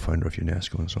co-founder of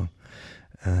UNESCO and so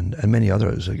on, and many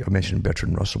others. I mentioned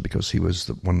Bertrand Russell because he was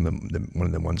one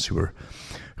of the ones who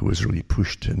was really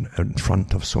pushed in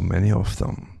front of so many of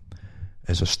them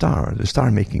as a star. The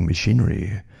star-making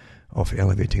machinery of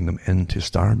elevating them into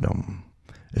stardom.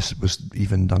 This was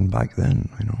even done back then,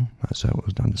 that's how it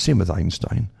was done. Same with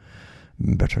Einstein,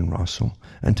 Bertrand Russell.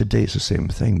 And today it's the same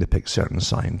thing. They pick certain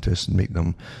scientists and make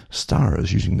them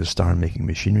stars using the star-making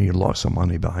machinery, lots of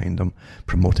money behind them,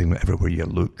 promoting them everywhere you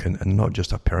look, and not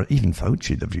just a person. Even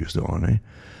Fauci they've used it on,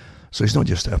 So he's not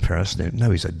just a person,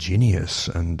 now he's a genius,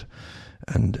 and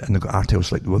they've got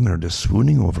artists like the women are just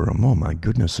swooning over him. Oh my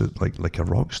goodness, like a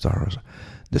rock star.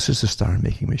 This is the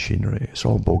star-making machinery. It's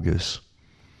all bogus.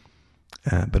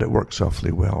 But it works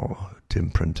awfully well to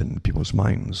imprint in people's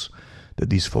minds that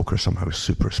these folk are somehow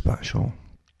super special.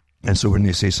 And so when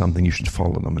they say something, you should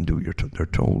follow them and do what they're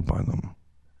told by them.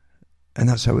 And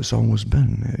that's how it's always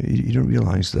been. You don't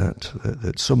realize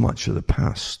that so much of the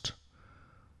past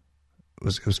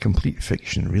was complete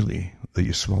fiction, really, that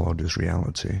you swallowed as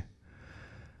reality,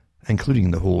 including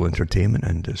the whole entertainment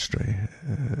industry.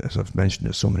 As I've mentioned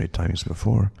it so many times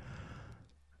before,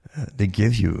 they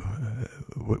give you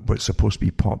what's supposed to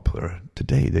be popular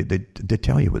today. They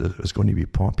tell you what is going to be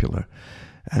popular.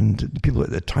 And the people at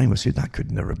the time would say that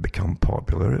could never become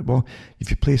popular. Well, if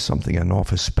you play something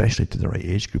enough, especially to the right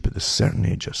age group, at a certain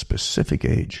age, a specific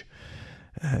age,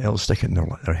 it'll stick in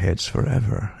their heads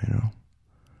forever,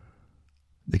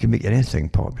 They can make anything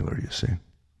popular, you see.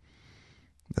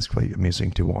 It's quite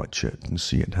amazing to watch it and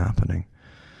see it happening.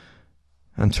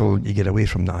 Until you get away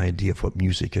from the idea of what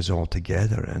music is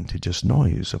altogether into just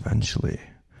noise eventually.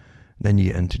 Then you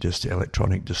get into just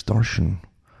electronic distortion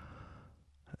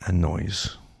and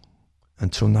noise.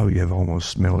 Until now you have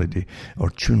almost melody or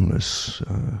tuneless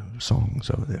songs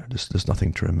out there. There's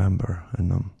nothing to remember in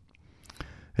them.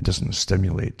 It doesn't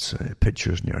stimulate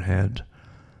pictures in your head.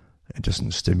 It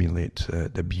doesn't stimulate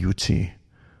the beauty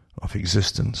of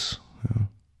existence.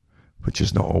 Which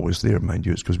is not always there, mind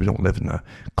you. It's because we don't live in a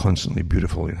constantly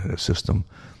beautiful system.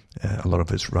 A lot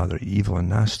of it's rather evil and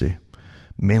nasty,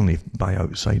 mainly by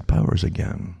outside powers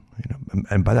again.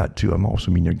 And by that too, I'm also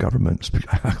mean your governments.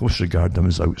 I always regard them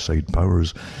as outside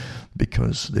powers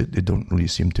because they don't really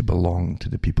seem to belong to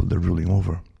the people they're ruling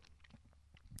over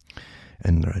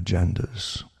in their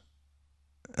agendas.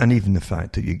 And even the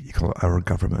fact that you call it our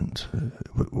government,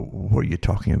 what are you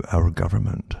talking about, our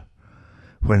government?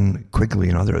 When Quigley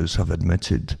and others have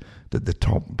admitted that the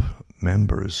top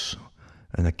members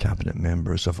and the cabinet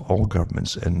members of all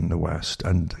governments in the West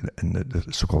and in the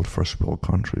so-called first world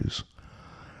countries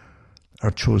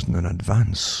are chosen in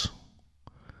advance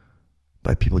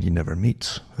by people you never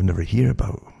meet and never hear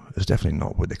about. It's definitely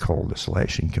not what they call the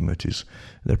selection committees.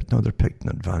 They're picked in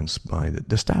advance by the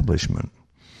establishment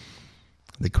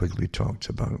that Quigley talked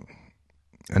about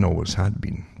and always had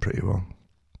been pretty well.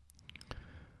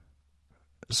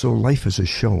 So life is a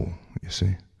show, you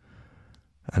see.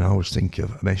 And I always think I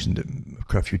mentioned it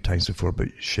quite a few times before about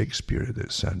Shakespeare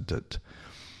that said that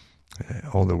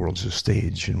all the world's a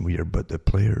stage and we are but the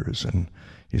players. And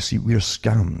you see, we are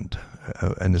scammed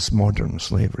in this modern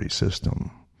slavery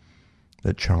system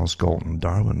that Charles Galton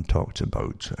Darwin talked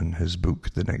about in his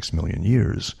book, The Next Million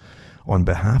Years, on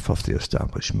behalf of the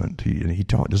establishment. He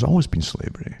taught there's always been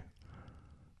slavery.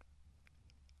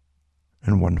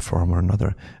 in one form or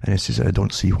another. And he says, I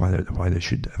don't see why they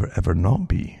should ever not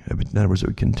be. In other words, it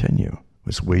would continue.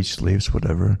 It's wage slaves,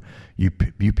 whatever. You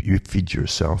feed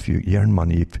yourself, you earn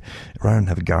money. Rather than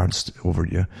have guards over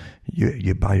you,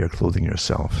 you buy your clothing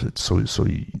yourself. So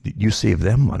you save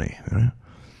them money,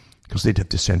 because they'd have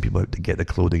to send people out to get the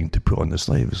clothing to put on the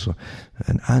slaves,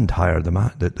 and hire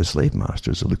the slave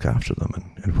masters to look after them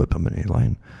and whip them in a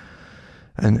line.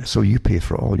 And so you pay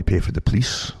for all. You pay for the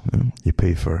police. You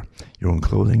pay for your own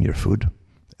clothing, your food,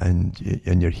 and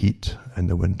your heat in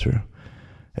the winter.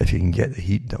 If you can get the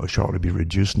heat, that will shortly be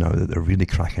reduced now that they're really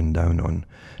cracking down on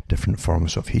different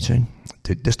forms of heating,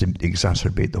 just to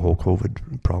exacerbate the whole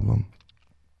COVID problem.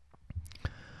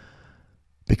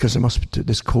 Because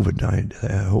this COVID,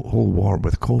 the whole war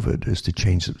with COVID is to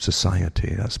change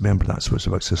society. Remember, that's what's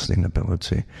about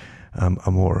sustainability.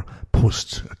 A more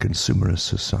post-consumerist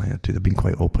society. They've been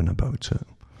quite open about it.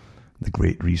 The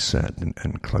Great Reset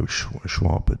and Klaus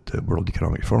Schwab at the World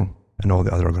Economic Forum and all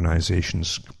the other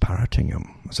organisations parroting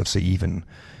him. As I say, even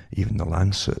the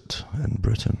Lancet in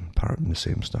Britain parroting the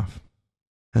same stuff.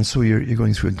 And so you're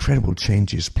going through incredible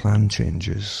changes, plan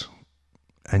changes,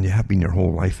 and you have been your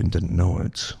whole life and didn't know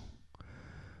it.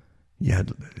 You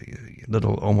had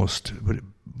little, almost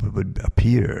would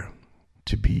appear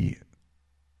to be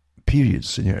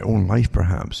periods in your own life,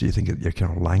 perhaps. You think that you're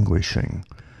kind of languishing,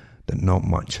 that not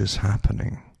much is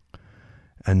happening.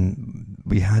 And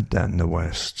we had that in the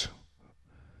West.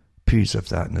 Periods of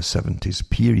that in the 70s,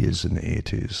 periods in the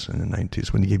 80s and the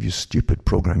 90s, when they gave you stupid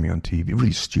programming on TV,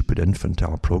 really stupid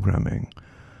infantile programming.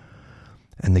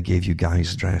 And they gave you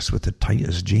guys dressed with the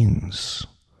tightest jeans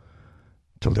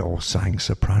till they all sang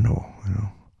soprano,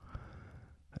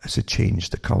 As it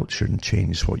changed the culture and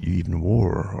changed what you even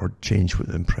wore, or changed what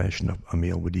the impression of a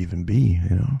male would even be,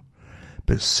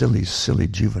 But silly, silly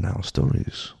juvenile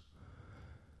stories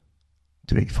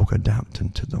to make folk adapt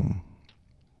into them.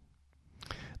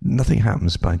 Nothing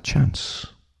happens by chance,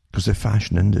 because the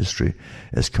fashion industry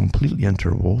is completely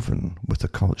interwoven with the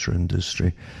culture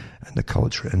industry, and the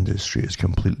culture industry is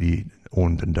completely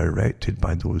owned and directed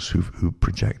by those who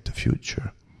project the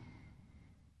future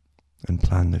and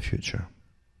plan the future.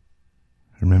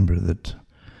 Remember that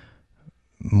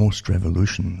most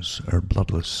revolutions are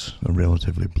bloodless, or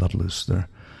relatively bloodless.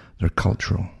 They're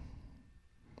cultural.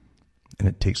 And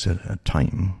it takes a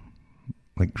time,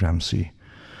 like Gramsci,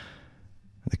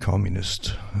 the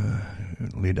communist,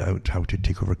 laid out how to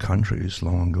take over countries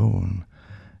long ago. And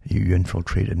you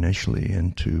infiltrate initially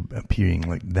into appearing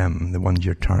like them. The ones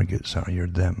your targets are, you're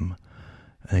them.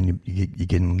 And you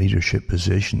get in leadership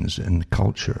positions in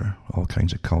culture, all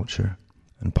kinds of culture,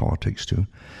 and politics too.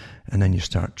 And then you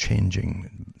start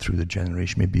changing through the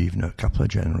generation, maybe even a couple of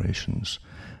generations,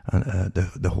 and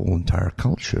the whole entire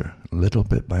culture, little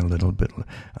bit by little bit,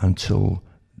 until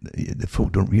the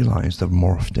folk don't realize they've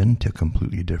morphed into a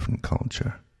completely different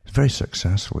culture. It's very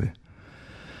successfully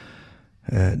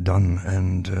done,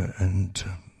 and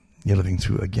you're living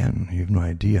through it again. You have no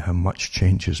idea how much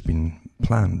change has been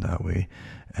planned that way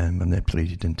and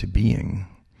manipulated into being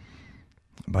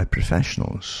by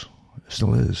professionals. It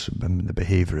still is, the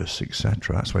behaviorists,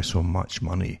 etc. That's why so much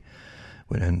money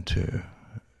went into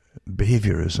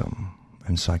behaviorism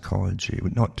and psychology,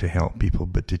 not to help people,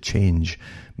 but to change,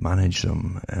 manage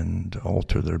them, and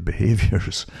alter their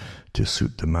behaviors to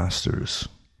suit the masters,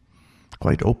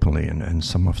 quite openly, and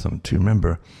some of them too.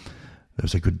 Remember, there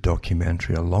was a good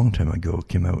documentary a long time ago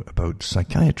came out about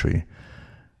psychiatry,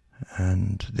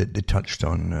 and they touched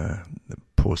on the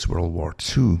post-World War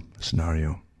II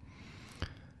scenario,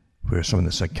 where some of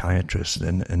the psychiatrists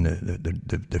in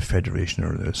the federation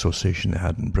or the association they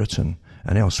had in Britain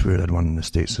and elsewhere, they had one in the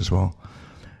States as well,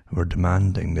 were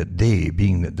demanding that they,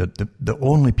 being the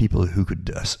only people who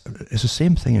could, it's the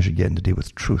same thing as you're getting to do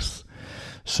with truth.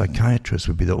 Psychiatrists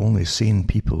would be the only sane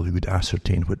people who could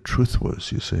ascertain what truth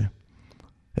was, you see.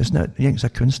 Isn't that, is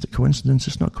that coincidence?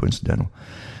 It's not coincidental.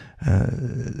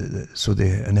 So they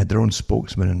had their own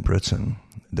spokesman in Britain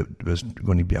that was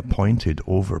going to be appointed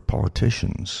over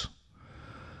politicians,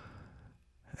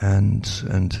 and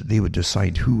they would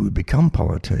decide who would become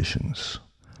politicians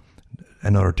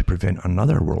in order to prevent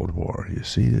another world war. You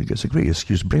see, it's a great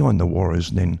excuse. Bring on the wars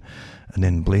and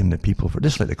then blame the people for,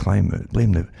 just like the climate,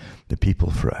 blame the people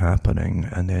for it happening,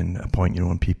 and then appoint your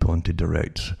own people and to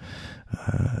direct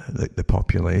the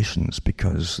populations,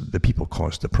 because the people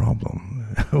caused the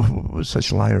problem.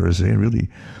 Such liars, really.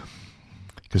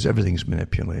 Because everything's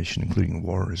manipulation, including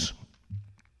wars.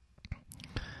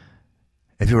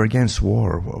 If you were against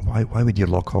war, why would you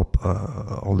lock up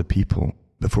all the people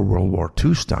before World War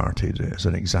II started, as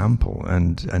an example,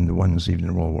 and the ones even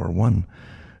in World War I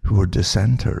who were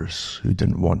dissenters, who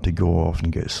didn't want to go off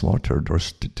and get slaughtered or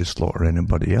to slaughter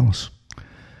anybody else.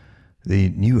 They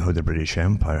knew how the British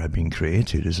Empire had been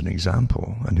created as an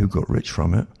example, and who got rich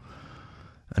from it,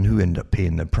 and who ended up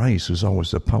paying the price was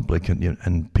always the public,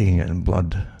 and paying it in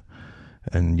blood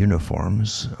and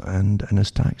uniforms and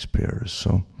as taxpayers.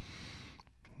 So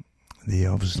they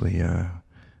obviously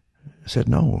said,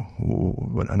 no,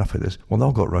 enough of this. Well, they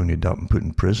all got rounded up and put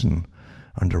in prison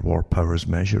under War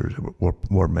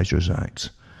Measures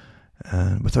Act,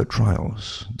 without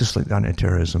trials, just like the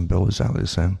anti-terrorism bill, exactly the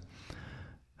same,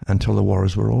 until the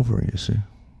wars were over, you see.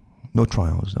 No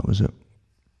trials, that was it.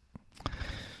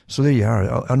 So there you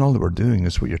are, and all that we're doing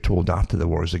is what you're told after the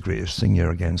war is the greatest thing,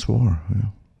 you're against war. You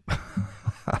know?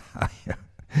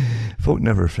 Folk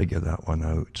never figure that one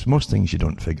out. Most things you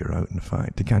don't figure out, in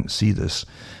fact. They can't see this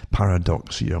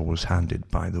paradox you're always handed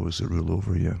by those that rule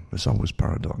over you. It's always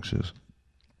paradoxes.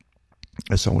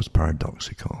 It's always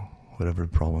paradoxical, whatever the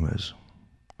problem is.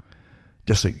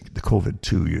 Just like the COVID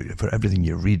too, for everything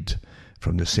you read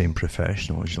from the same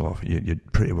professionals, you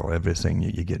pretty well everything,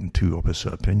 you're getting two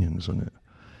opposite opinions on it.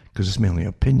 Because it's mainly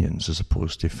opinions as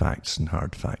opposed to facts and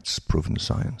hard facts, proven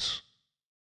science.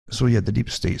 So yeah, the deep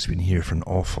state's been here for an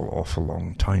awful, awful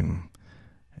long time,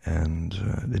 and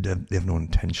they have no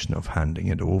intention of handing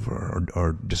it over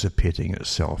or dissipating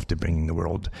itself to bringing the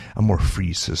world a more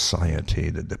free society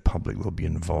that the public will be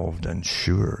involved in.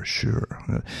 Sure.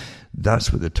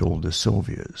 That's what they told the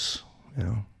Soviets, you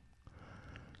know.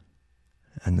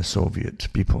 And the Soviet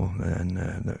people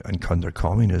and under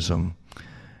communism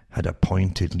had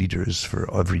appointed leaders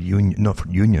for every union, not for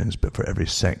unions, but for every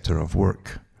sector of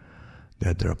work. They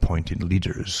had their appointed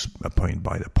leaders, appointed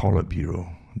by the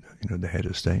Politburo, you know, the head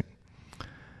of state.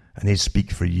 And they'd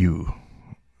speak for you.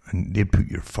 And they'd put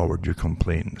forward your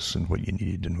complaints and what you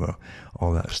need and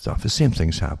all that stuff. The same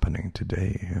thing's happening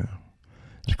today. Yeah.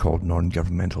 They're called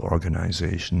non-governmental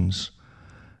organizations.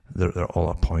 They're all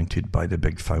appointed by the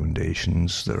big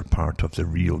foundations that are part of the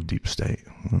real deep state.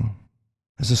 You know.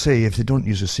 As I say, if they don't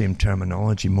use the same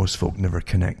terminology, most folk never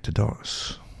connect the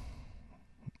dots.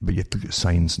 But you have to look at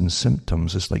signs and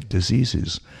symptoms. It's like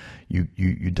diseases. You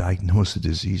diagnose the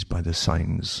disease by the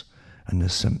signs and the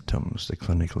symptoms, the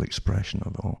clinical expression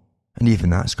of it all. And even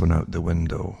that's gone out the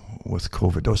window with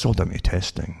COVID. It's all done to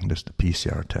testing, just the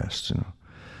PCR tests, you know.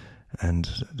 And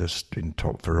this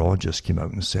top virologist came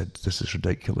out and said, this is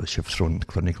ridiculous. You've thrown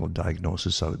clinical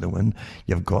diagnosis out the window.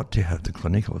 You've got to have the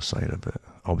clinical side of it,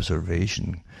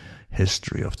 observation,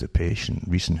 history of the patient,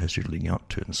 recent history leading up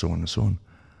to it, and so on and so on.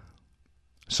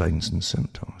 Signs and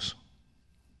symptoms.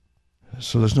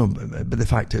 So there's no, but the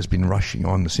fact it's been rushing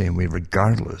on the same way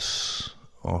regardless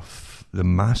of the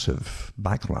massive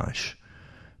backlash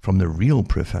from the real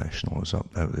professionals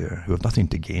out there who have nothing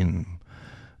to gain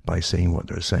by saying what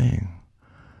they're saying.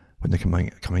 When they're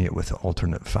coming out with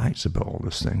alternate facts about all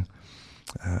this thing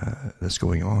that's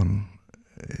going on,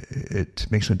 it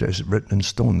makes no difference. It's written in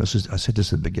stone. I said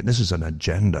this at the beginning, this is an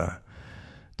agenda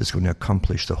that's going to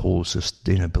accomplish the whole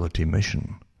sustainability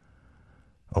mission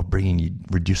of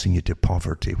reducing you to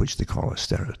poverty, which they call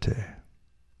austerity.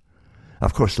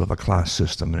 Of course, they'll have a class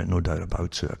system in it, no doubt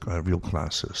about it, a real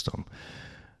class system.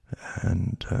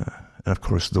 And of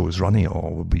course, those running it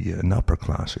all will be in the upper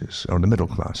classes, or the middle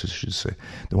classes, I should say.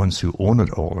 The ones who own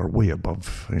it all are way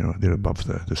above, you know, they're above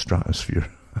the stratosphere,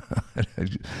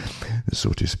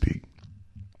 so to speak.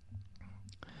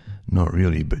 Not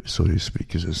really, but so to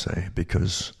speak, as I say,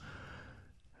 because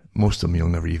most of them you'll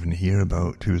never even hear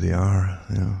about who they are.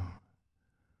 You know.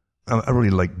 I really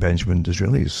like Benjamin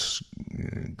Disraeli's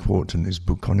quote in his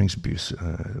book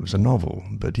Coningsby. It was a novel,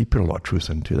 but he put a lot of truth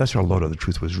into it. That's where a lot of the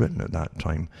truth was written at that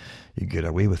time. You get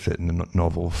away with it in a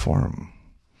novel form.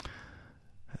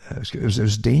 It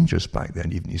was dangerous back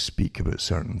then, even to speak about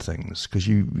certain things, because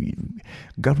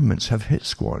governments have hit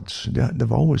squads.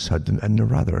 They've always had them, and they're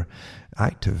rather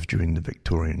active during the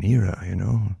Victorian era, you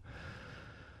know.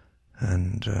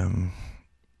 And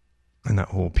in that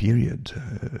whole period,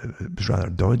 it was rather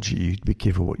dodgy. You'd be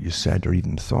careful what you said or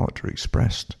even thought or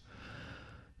expressed.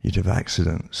 You'd have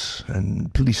accidents,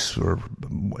 and police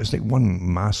it's like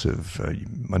one massive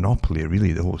monopoly,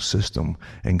 really, the whole system,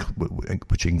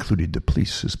 which included the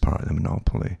police as part of the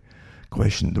monopoly.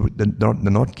 The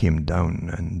nod came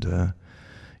down, and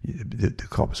the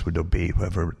cops would obey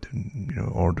whatever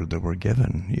order they were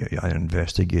given. You either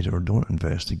investigate it or don't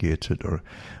investigate it,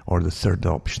 or the third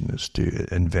option is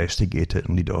to investigate it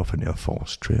and lead off into a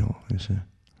false trail, you see,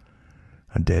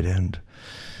 a dead end,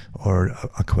 or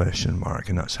a question mark,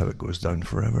 and that's how it goes down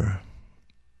forever.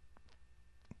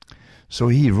 So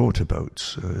he wrote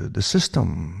about the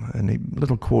system, and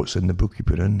little quotes in the book he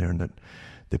put in there,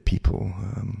 that the people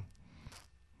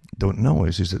don't know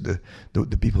is that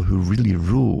the people who really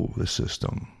rule the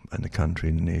system and the country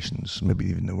and the nations, maybe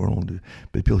even the world,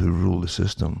 but the people who rule the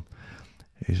system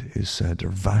they're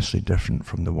vastly different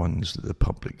from the ones that the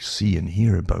public see and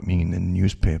hear about, meaning in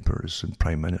newspapers and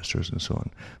prime ministers and so on.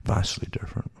 Vastly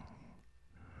different.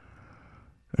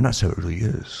 And that's how it really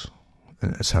is.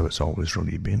 And that's how it's always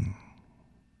really been.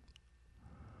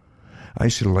 I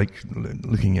used to like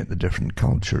looking at the different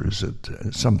cultures.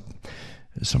 That some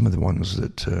of the ones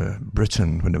that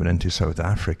Britain, when they went into South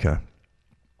Africa,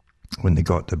 when they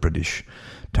got the British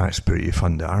taxpayer to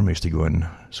fund the armies to go in,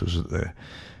 so that the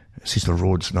Cecil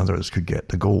Rhodes and others could get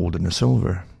the gold and the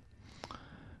silver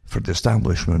for the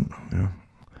establishment,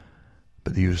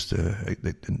 But they used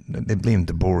they blamed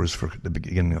the Boers for the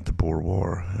beginning of the Boer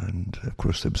War, and of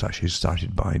course it was actually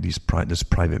started by this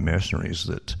private mercenaries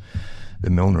that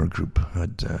the Milner Group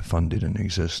had funded in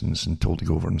existence and told to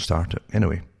go over and start it.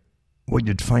 Anyway, what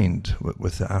you'd find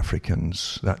with the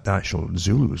Africans, the actual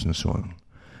Zulus and so on,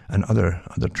 and other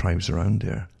tribes around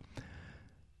there,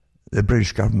 the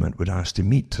British government would ask to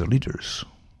meet the leaders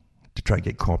to try to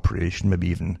get cooperation, maybe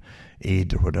even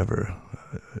aid or whatever,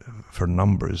 for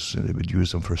numbers. They would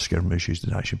use them for skirmishes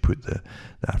to actually put the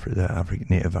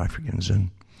native Africans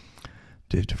in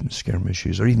to different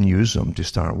skirmishes, or even use them to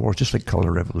start wars, just like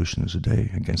colour revolutions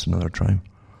today against another tribe,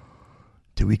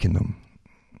 to weaken them.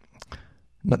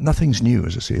 Nothing's new,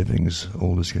 as I say, everything's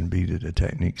old as can be, the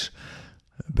techniques.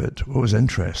 But what was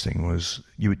interesting was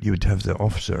you would have the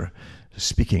officer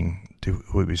speaking to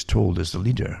who he was told is the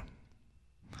leader.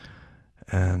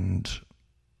 And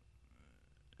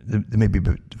there may be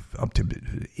up to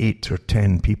 8 or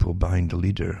 10 people behind the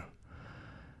leader.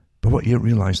 But what you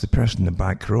realise, the person in the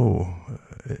back row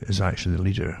is actually the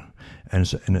leader.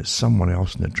 And it's someone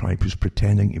else in the tribe who's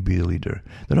pretending to be the leader.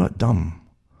 They're not dumb.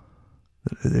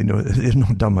 They're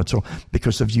not dumb at all,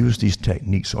 because they've used these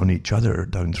techniques on each other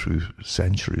down through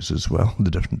centuries as well,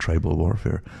 the different tribal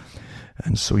warfare.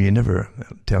 And so you never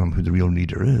tell them who the real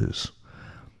leader is.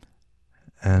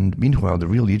 And meanwhile, the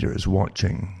real leader is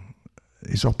watching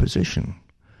his opposition.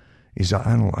 He's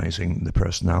analysing the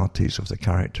personalities of the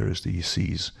characters that he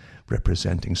sees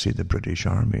representing, say, the British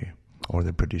Army or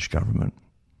the British government,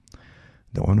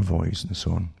 the envoys and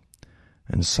so on,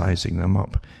 and sizing them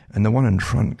up. And the one in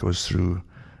front goes through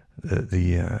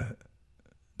the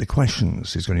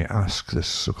questions he's going to ask this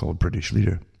so-called British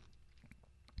leader.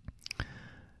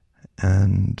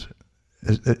 And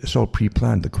it's all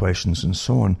pre-planned, the questions and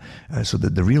so on, so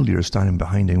that the real leader is standing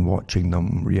behind him watching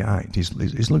them react.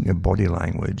 He's looking at body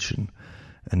language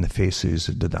and the faces,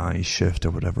 did the eyes shift or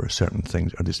whatever, certain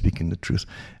things, are they speaking the truth?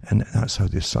 And that's how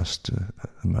they sussed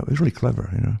them out. It was really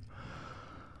clever,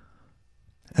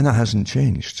 And that hasn't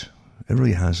changed. It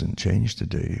really hasn't changed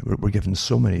today. We're given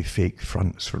so many fake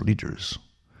fronts for leaders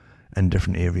in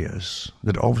different areas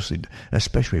that obviously,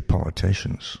 especially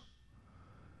politicians,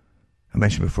 I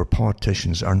mentioned before,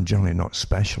 politicians are generally not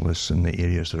specialists in the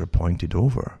areas they're appointed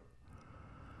over.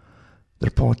 They're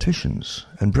politicians.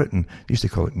 In Britain, they used to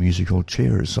call it musical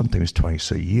chairs. Sometimes twice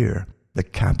a year, the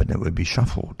cabinet would be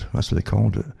shuffled. That's what they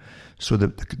called it. So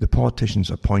the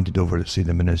politicians appointed over, say,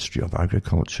 the Ministry of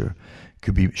Agriculture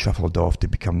could be shuffled off to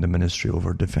become the Ministry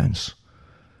over Defence.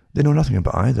 They know nothing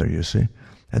about either, you see.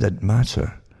 It didn't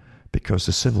matter, because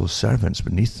the civil servants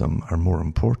beneath them are more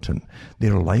important.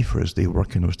 They're lifers. They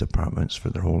work in those departments for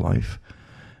their whole life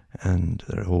and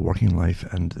their whole working life,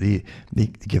 and they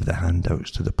give the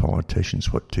handouts to the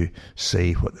politicians what to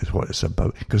say, what it's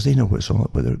about, because they know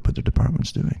what their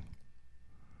department's doing.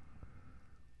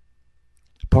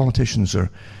 Politicians are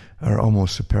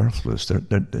almost superfluous. They're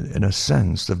in a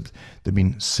sense, they've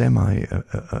been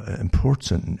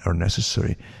semi-important or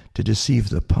necessary to deceive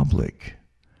the public,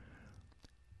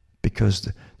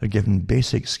 because they're given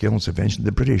basic skills eventually.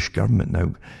 The British government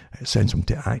now sends them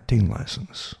to acting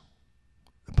lessons.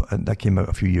 And that came out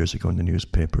a few years ago in the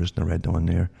newspapers, and I read on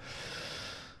there.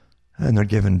 And they're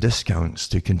given discounts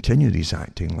to continue these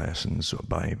acting lessons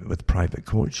with private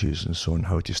coaches and so on,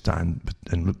 how to stand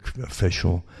and look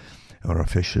official or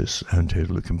officious, and to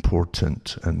look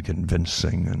important and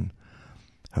convincing, and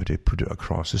how to put it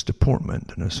across. It's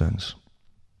deportment, in a sense,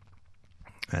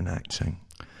 and acting.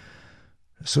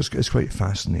 So it's quite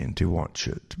fascinating to watch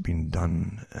it being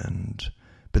done,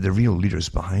 but the real leaders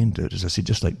behind it, as I say,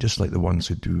 just like the ones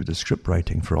who do the script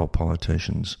writing for all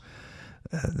politicians,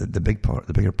 the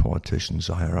bigger politicians,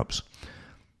 the higher ups,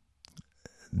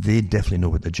 they definitely know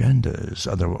what the agenda is.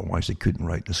 Otherwise, they couldn't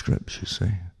write the scripts, you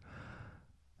see.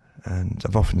 And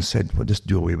I've often said, well, just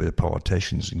do away with the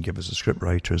politicians and give us the script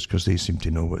writers, because they seem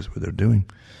to know what they're doing.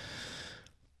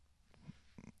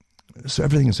 So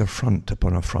everything is a front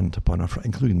upon a front upon a front,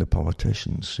 including the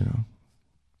politicians, you know.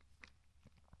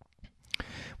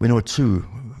 We know too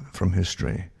from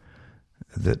history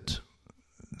that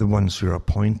the ones who are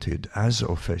appointed as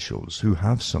officials, who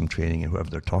have some training in whoever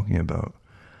they're talking about,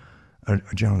 are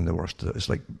generally the worst. It's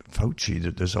like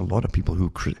Fauci. There's a lot of people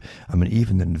who,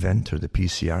 even the inventor of the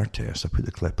PCR test, I put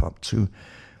the clip up too,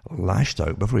 lashed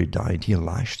out. Before he died, he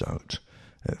lashed out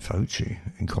at Fauci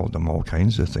and called him all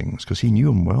kinds of things because he knew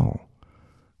him well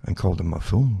and called him a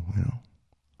fool, you know,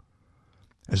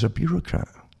 as a bureaucrat.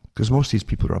 Because most of these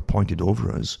people who are appointed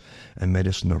over us in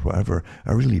medicine or whatever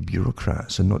are really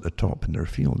bureaucrats and not the top in their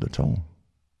field at all.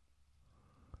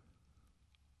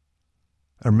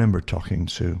 I remember talking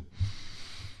to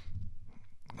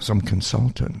some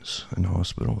consultants in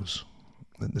hospitals,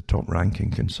 the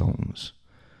top-ranking consultants,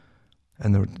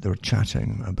 and they were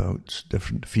chatting about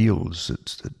different fields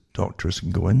that doctors can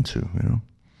go into, you know.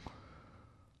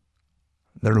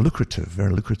 They're lucrative,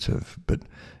 very lucrative, but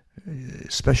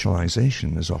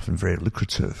specialization is often very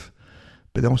lucrative.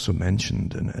 But they also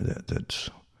mentioned that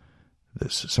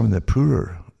some of the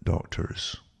poorer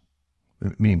doctors,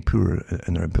 meaning poorer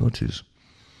in their abilities,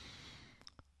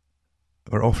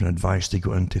 are often advised to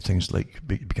go into things like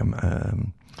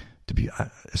become to be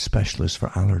a specialist for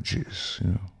allergies,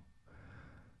 you know,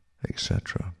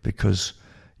 etc. Because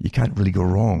you can't really go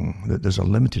wrong. There's a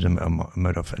limited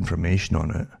amount of information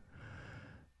on it.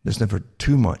 There's never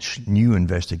too much new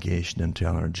investigation into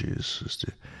allergies as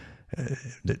to,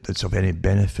 that's of any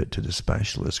benefit to the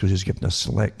specialist, because he's given a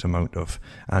select amount of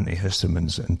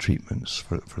antihistamines and treatments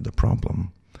for the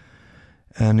problem.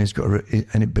 And it's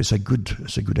a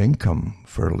good income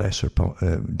for a lesser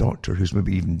doctor who's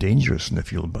maybe even dangerous in the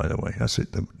field, by the way. That's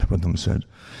what one of them said.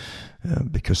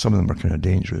 Because some of them are kind of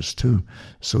dangerous too.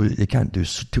 So they can't do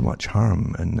too much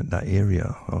harm in that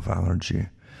area of allergy.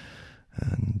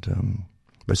 And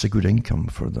but it's a good income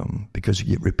for them because you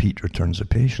get repeat returns of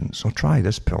patients. I'll try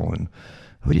this pill, and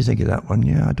what do you think of that one?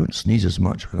 Yeah, I don't sneeze as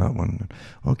much with that one.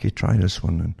 Okay, try this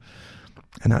one.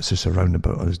 And that's just a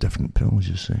roundabout of those different pills,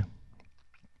 you see.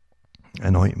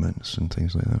 And ointments and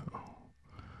things like that.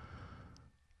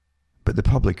 But the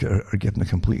public are given a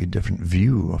completely different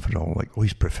view of it all. Like, oh,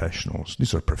 he's professionals.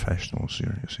 These are professionals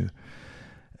here, you see.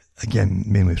 Again,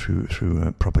 mainly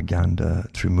through propaganda,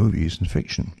 through movies and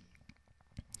fiction.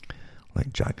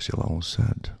 Like Jacques Ellul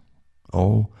said,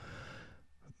 all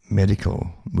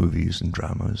medical movies and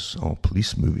dramas, all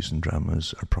police movies and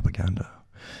dramas are propaganda.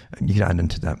 And you can add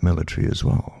into that military as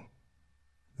well.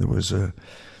 There was the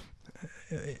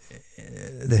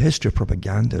history of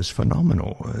propaganda is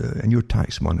phenomenal, and your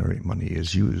tax money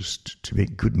is used to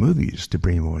make good movies to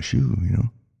brainwash you, you know.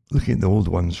 Looking at the old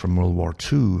ones from World War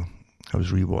II, I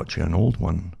was rewatching an old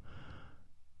one.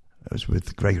 It was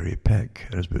with Gregory Peck.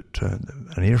 It was about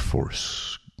an Air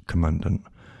Force commandant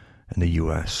in the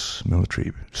US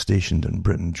military stationed in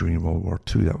Britain during World War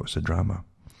II. That was a drama.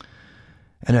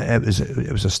 And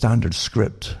it was a standard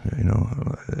script, you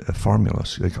know, a formula.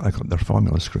 They're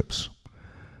formula scripts.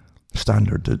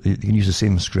 Standard. You can use the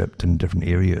same script in different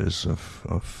areas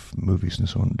of movies and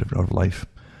so on, different of life.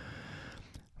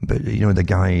 But, you know, the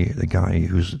guy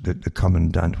who's the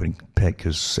commandant when Peck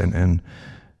is sent in,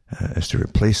 is to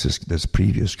replace this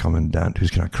previous commandant who's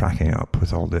kind of cracking up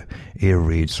with all the air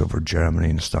raids over Germany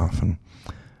and stuff, and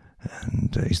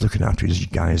he's looking after these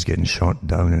guys getting shot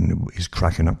down, and he's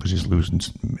cracking up because he's losing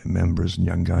members and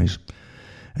young guys,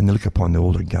 and they look upon the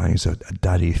older guy as a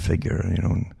daddy figure, you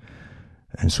know,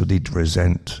 and so they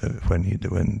resent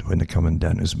when the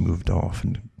commandant has moved off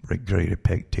and Gregory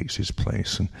Peck takes his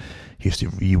place, and he has to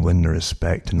re-win their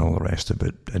respect and all the rest of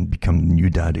it and become the new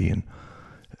daddy. And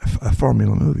a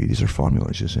formula movie. These are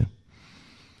formulas, you see.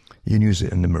 You can use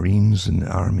it in the Marines, in the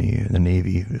Army, in the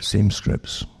Navy, same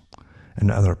scripts, and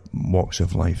other walks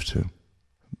of life too.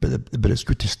 But it's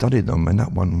good to study them, and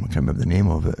that one, I can't remember the name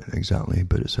of it exactly,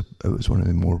 but it was one of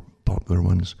the more popular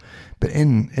ones. But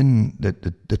in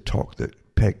the talk that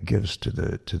Peck gives to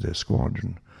the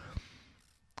squadron,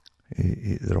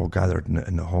 they're all gathered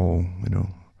in the hall, you know,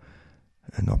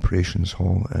 in the operations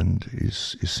hall, and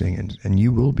he's saying, and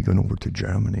you will be going over to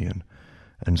Germany,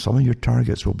 and some of your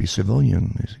targets will be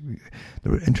civilian. They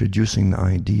were introducing the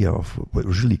idea of what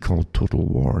was really called total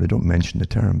war. They don't mention the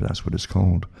term, but that's what it's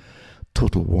called.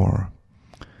 Total war,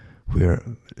 where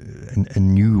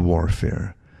in new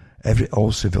warfare,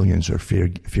 all civilians are fair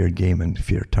game and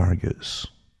fair targets.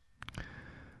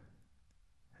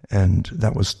 And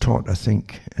that was taught, I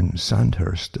think, in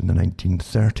Sandhurst in the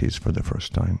 1930s for the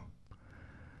first time.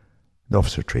 The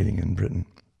officer training in Britain.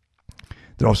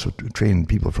 They also trained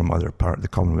people from other part of the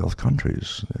Commonwealth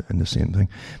countries in the same thing.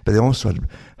 But they also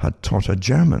had taught a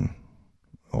German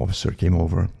officer came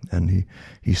over, and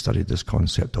he studied this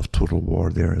concept of total war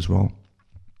there as well,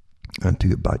 and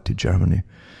took it back to Germany.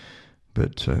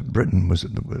 But Britain was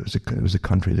a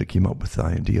country that came up with the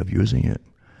idea of using it,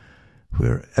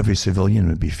 where every civilian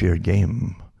would be fair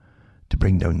game to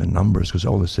bring down the numbers, because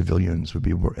all the civilians would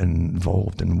be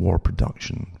involved in war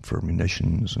production for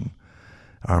munitions and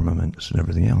armaments and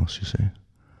everything else, you see.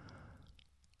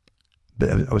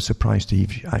 But I was surprised to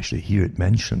actually hear it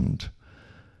mentioned,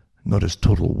 not as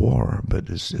total war, but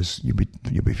as you'd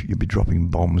be dropping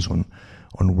bombs on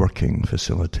working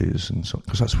facilities, and so,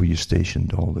 because that's where you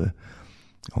stationed all the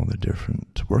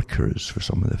different workers for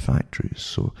some of the factories.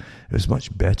 So it was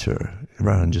much better,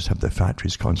 rather than just have the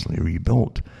factories constantly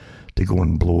rebuilt, to go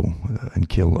and blow and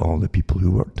kill all the people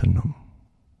who worked in them,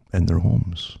 in their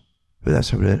homes. But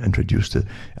that's how they introduced it,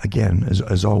 again,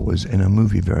 as always, in a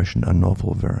movie version, a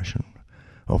novel version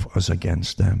of us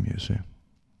against them, you see.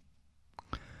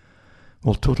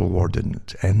 Well, total war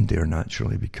didn't end there,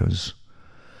 naturally, because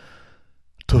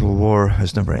total war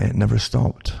has never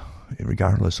stopped,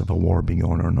 regardless of a war being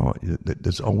on or not.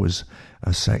 There's always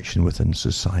a section within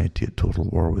society at total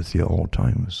war with you at all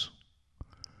times.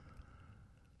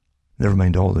 Never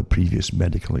mind all the previous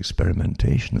medical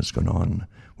experimentation that's gone on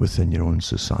within your own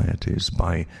societies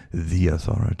by the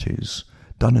authorities,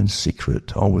 done in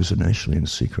secret, always initially in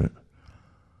secret,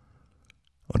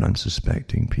 on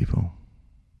unsuspecting people.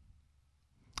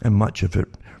 And much of it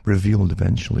revealed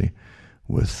eventually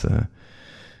with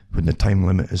when the time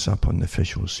limit is up on the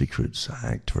Official Secrets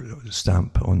Act, for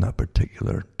stamp on that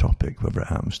particular topic, whatever it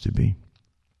happens to be.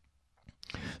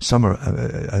 Some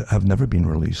have never been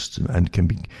released and can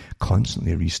be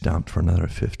constantly restamped for another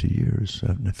 50 years,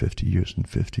 50 years and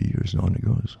 50 years, and on it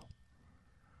goes.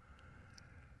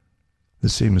 The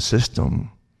same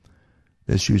system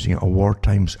is using a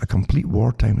complete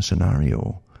wartime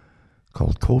scenario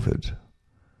called COVID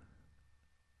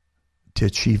to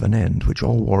achieve an end, which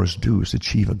all wars do, is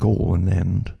achieve a goal and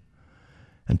end,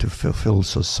 and to fulfill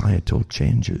societal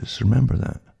changes. Remember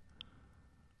that.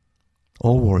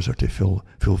 All wars are to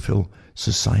fulfill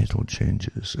societal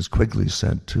changes. As Quigley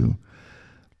said too,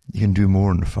 you can do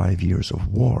more in 5 years of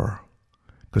war,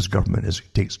 because government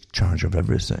takes charge of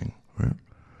everything, right?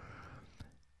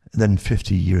 Then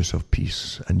 50 years of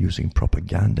peace and using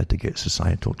propaganda to get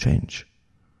societal change.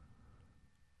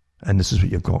 And this is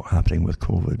what you've got happening with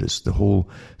COVID. It's the whole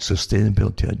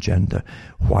sustainability agenda.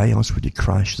 Why else would you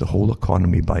crash the whole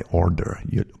economy by order,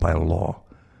 by law?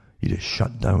 You just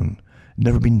shut down.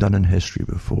 Never been done in history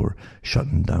before,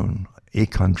 shutting down a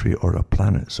country or a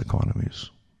planet's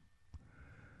economies.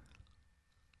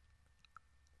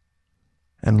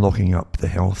 And locking up the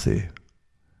healthy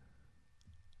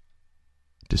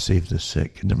to save the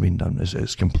sick. Never been done.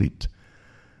 It's complete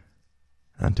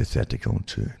antithetical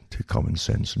to common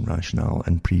sense and rationale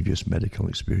and previous medical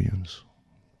experience.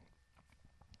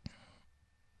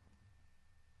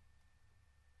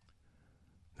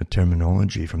 The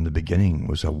terminology from the beginning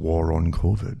was a war on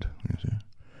COVID, you see.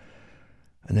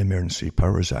 And the Emergency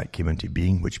Powers Act came into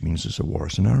being, which means it's a war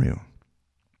scenario.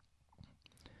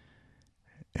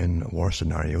 In a war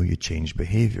scenario, you change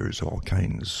behaviors of all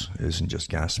kinds. It isn't just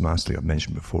gas masks, like I've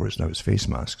mentioned before, it's face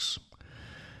masks.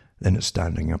 Then it's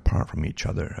standing apart from each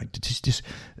other.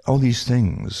 All these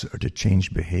things are to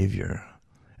change behavior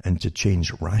and to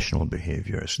change rational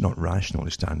behavior. It's not rational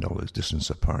to stand all this distance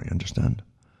apart, you understand?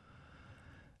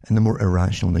 And the more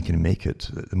irrational they can make it,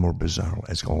 the more bizarre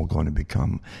it's all going to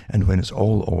become. And when it's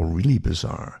all really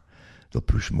bizarre, they'll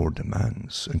push more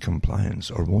demands and compliance,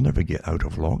 or we'll never get out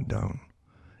of lockdown.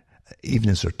 Even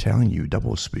as they're telling you,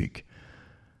 doublespeak.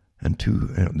 And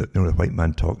the white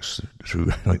man talks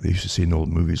through, like they used to say in old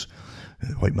movies,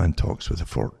 the white man talks with a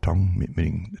forked tongue,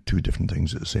 meaning two different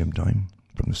things at the same time,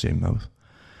 from the same mouth.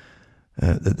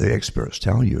 The experts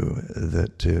tell you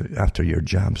that after your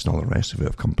jabs and all the rest of it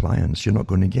of compliance, you're not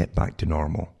going to get back to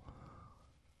normal.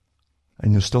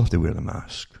 And you'll still have to wear the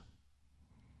mask.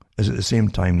 As at the same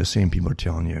time, the same people are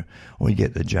telling you, oh, you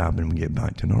get the jab and we get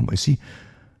back to normal. You see,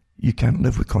 you can't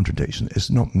live with contradiction. It's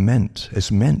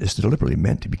deliberately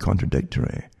meant to be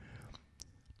contradictory,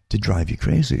 to drive you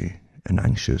crazy and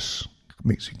anxious,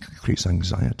 creates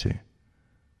anxiety.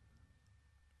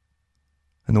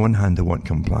 On the one hand, they want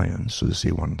compliance, so they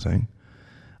say one thing.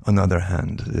 On the other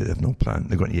hand, they have no plan.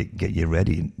 They're going to get you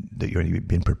ready that you're going to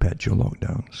be in perpetual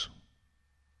lockdowns.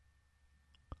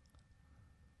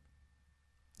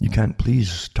 You can't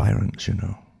please tyrants,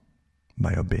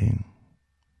 by obeying.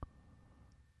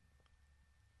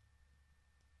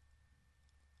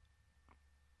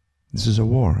 This is a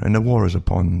war, and the war is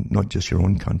upon not just your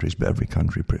own countries, but every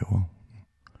country pretty well.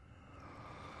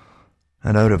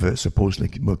 And out of it,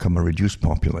 supposedly, will come a reduced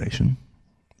population,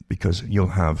 because you'll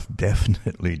have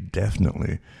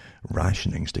definitely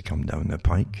rationings to come down the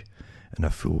pike in a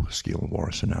full-scale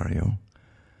war scenario.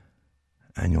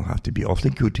 And you'll have to be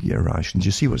awfully good to get rations.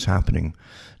 You see what's happening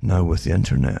now with the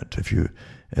internet.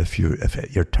 If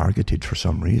you're targeted for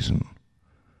some reason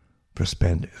for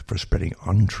spreading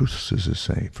untruths, as they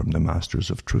say, from the masters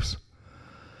of truth,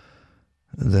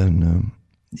 then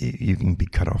you can be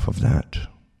cut off of that,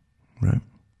 right?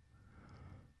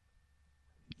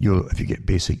 If you get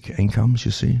basic incomes,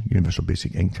 you see, universal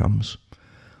basic incomes,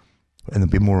 and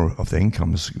there'll be more of the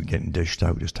incomes getting dished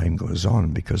out as time goes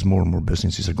on, because more and more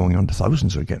businesses are going under.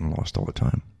 Thousands are getting lost all the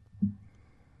time.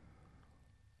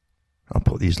 I'll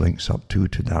put these links up too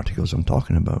to the articles I'm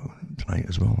talking about tonight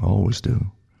as well. I always do.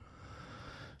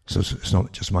 So it's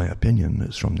not just my opinion,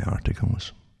 it's from the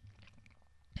articles.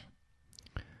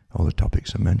 All the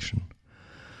topics I mentioned.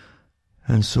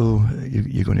 And so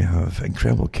you're going to have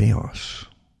incredible chaos.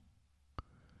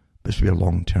 This will be a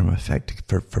long-term effect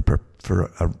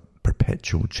for a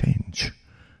perpetual change,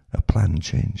 a planned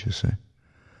change, you see.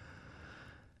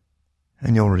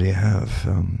 And you already have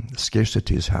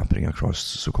scarcities happening across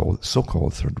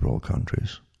so-called third world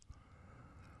countries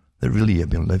that really have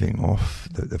been living off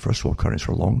the first world countries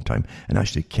for a long time and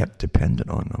actually kept dependent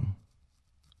on them.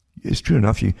 It's true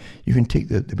enough, you can take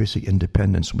the basic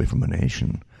independence away from a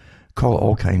nation, call it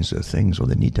all kinds of things, or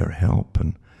they need their help,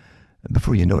 and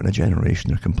before you know it, in a generation,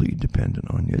 they're completely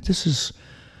dependent on you.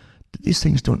 These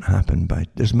things don't happen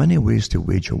there's many ways to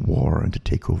wage a war and to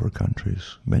take over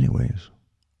countries, many ways.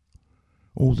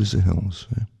 Old as the hills.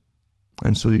 Yeah.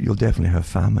 And so you'll definitely have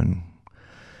famine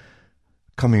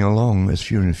coming along as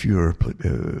fewer and fewer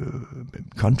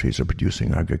countries are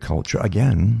producing agriculture,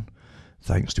 again,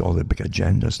 thanks to all the big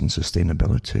agendas and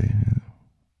sustainability. Yeah.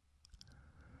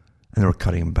 And they were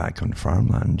cutting back on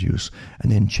farmland use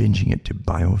and then changing it to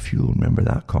biofuel. Remember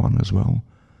that, Con, as well?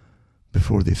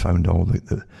 Before they found all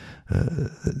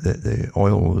the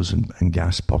oils and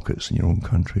gas pockets in your own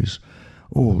countries.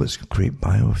 Oh, let's create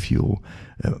biofuel.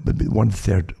 But one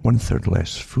third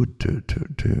less food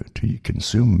to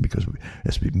consume because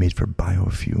it's been made for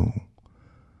biofuel.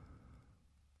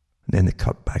 And then they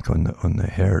cut back on the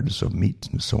herds of meat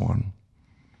and so on,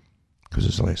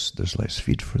 because there's less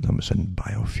feed for them. It's in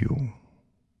biofuel.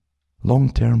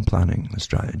 Long-term planning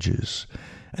strategies.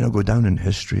 And it'll go down in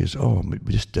history as,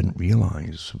 we just didn't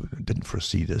realize, didn't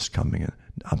foresee this coming.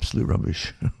 Absolute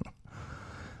rubbish.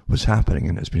 What's happening,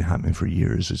 and it's been happening for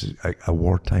years, is a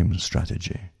wartime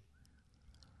strategy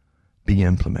being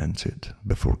implemented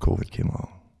before COVID came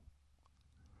along.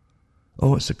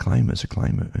 Oh, it's a climate,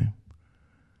 eh?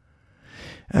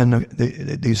 And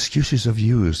the excuses I've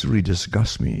used really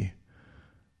disgust me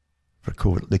for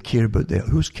COVID. They care about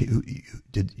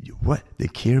they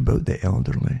care about the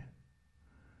elderly.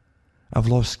 I've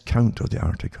lost count of the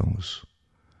articles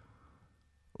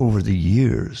over the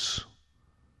years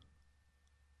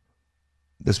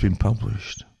that's been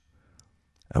published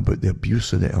about the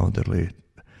abuse of the elderly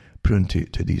put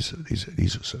into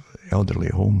these elderly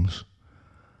homes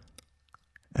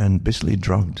and basically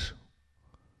drugged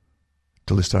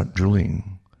till they start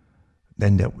drooling,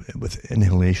 then end up with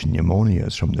inhalation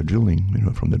pneumonias from the drooling,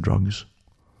 from the drugs.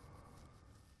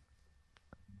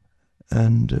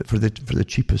 And for the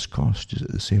cheapest cost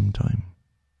at the same time.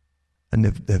 And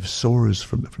they have sores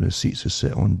from the seats they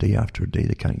sit on day after day.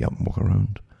 They can't get up and walk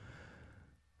around.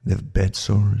 They have bed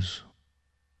sores.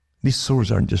 These sores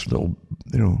aren't just little,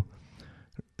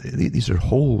 these are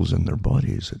holes in their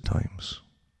bodies at times.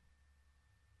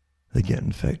 They get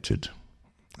infected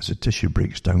as the tissue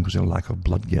breaks down because of a lack of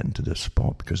blood getting to the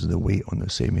spot because of the weight on the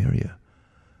same area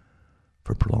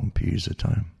for prolonged periods of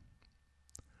time.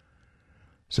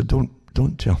 So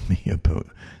don't tell me about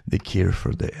the care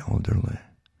for the elderly.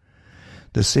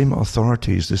 The same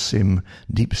authorities, the same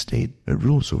deep state that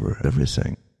rules over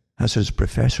everything. As there's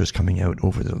professors coming out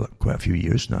over quite a few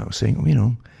years now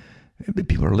saying,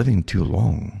 people are living too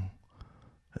long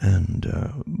and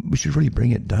we should really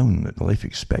bring it down at the life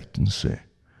expectancy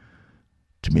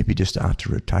to maybe just after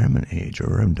retirement age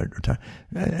or around retirement.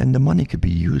 And the money could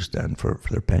be used then for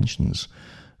their pensions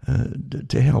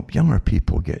to help younger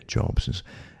people get jobs.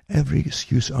 Every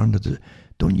excuse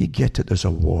don't you get it? There's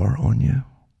a war on you.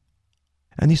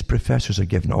 And these professors are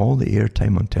given all the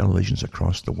airtime on televisions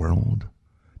across the world.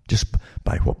 Just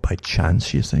by what? By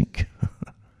chance, you think?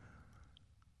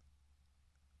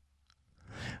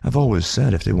 I've always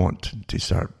said if they want to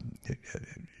start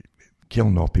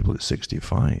killing off people at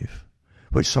 65,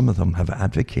 which some of them have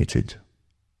advocated,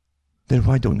 then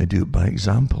why don't they do it by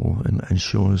example and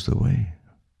show us the way?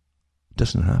 It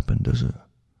doesn't happen, does it?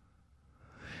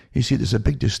 You see, there's a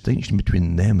big distinction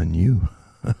between them and you.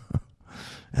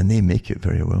 And they make it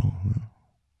very well.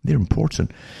 They're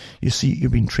important. You see, you're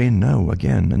being trained now,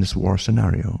 again, in this war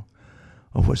scenario,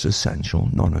 of what's essential,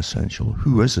 non-essential,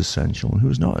 who is essential and who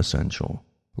is not essential.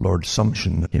 Lord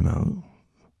Sumption came out.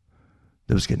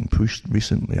 That was getting pushed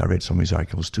recently. I read some of his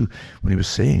articles too, when he was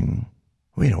saying,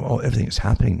 well, everything that's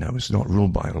happening now is not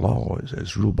ruled by law,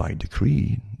 it's ruled by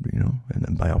decree,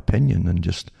 and by opinion, and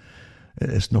just,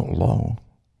 it's not law,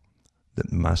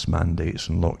 that mass mandates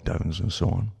and lockdowns and so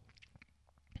on.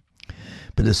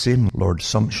 But the same Lord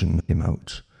Sumption came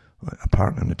out,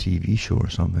 apparently on a TV show or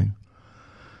something,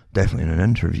 definitely in an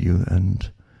interview,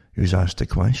 and he was asked a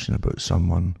question about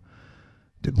someone.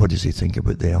 What does he think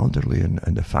about the elderly and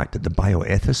the fact that the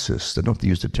bioethicists, they don't have to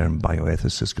use the term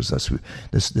bioethicist because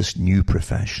that's this new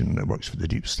profession that works for the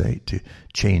deep state to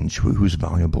change who's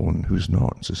valuable and who's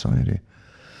not in society.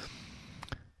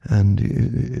 And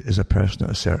is a person at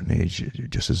a certain age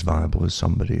just as valuable as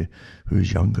somebody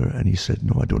who's younger? And he said,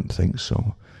 no, I don't think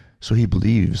so. So he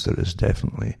believes that it's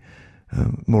definitely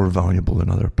more valuable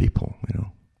than other people,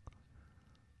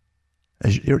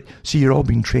 You're all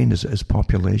being trained as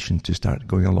population to start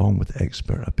going along with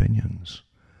expert opinions.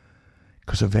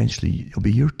 Because eventually it'll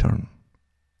be your turn.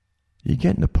 You're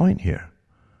getting the point here.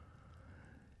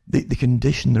 They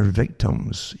condition their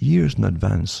victims years in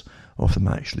advance of them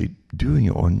actually doing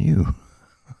it on you.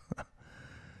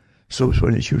 So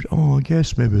when it's yours, I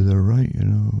guess maybe they're right,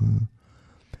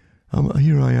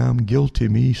 Here I am, guilty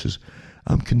me, he says,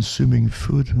 I'm consuming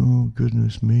food, oh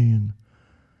goodness me, and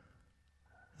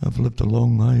I've lived a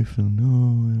long life,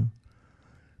 and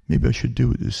maybe I should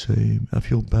do it the same. I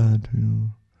feel bad,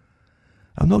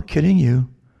 I'm not kidding you.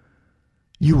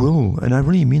 You will, and I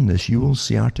really mean this, you will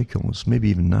see articles, maybe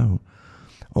even now,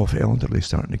 of elderly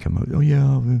starting to come out. Oh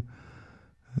yeah,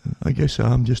 I guess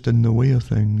I'm just in the way of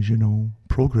things,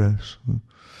 progress.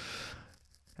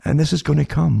 And this is going to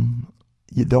come.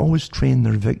 They always train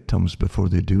their victims before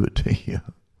they do it to you.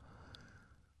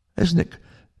 Isn't it?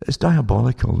 It's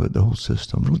diabolical, that the whole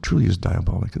system really truly is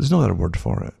diabolical. There's no other word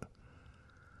for it.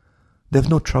 They have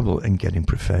no trouble in getting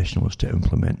professionals to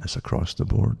implement this across the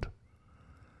board.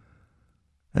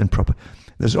 And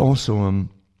there's also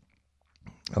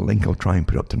a link I'll try and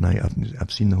put up tonight.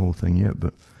 I've seen the whole thing yet,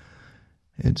 but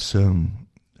it's a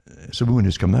woman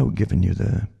who's come out giving you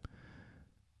the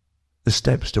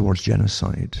steps towards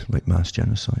genocide, like mass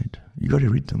genocide. You got to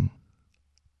read them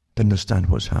to understand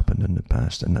what's happened in the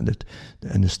past and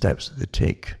the steps that they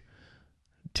take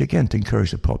to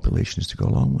encourage the populations to go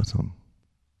along with them.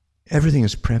 Everything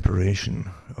is preparation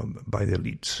by the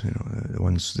elites, the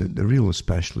ones, the real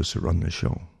specialists that run the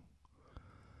show.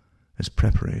 It's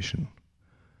preparation.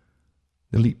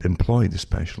 The elite employ the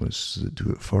specialists that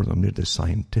do it for them. They're the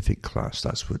scientific class.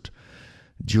 That's what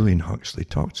Julian Huxley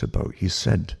talks about. He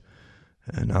said,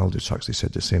 and Aldous Huxley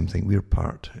said the same thing.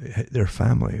 Their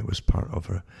family was part of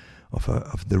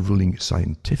the ruling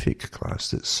scientific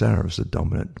class that serves the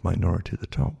dominant minority at the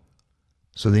top.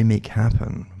 So they make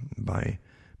happen by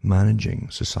managing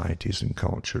societies and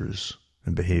cultures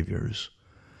and behaviors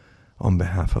on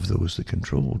behalf of those that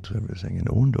controlled everything and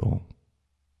owned all.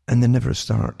 And they never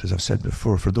start, as I've said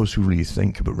before, for those who really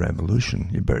think about revolution,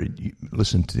 you better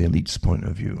listen to the elite's point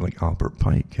of view, like Albert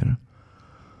Pike, And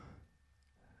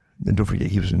don't forget,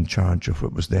 he was in charge of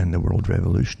what was then the World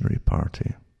Revolutionary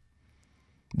Party.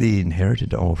 They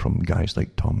inherited it all from guys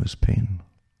like Thomas Paine,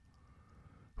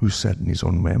 who said in his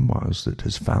own memoirs that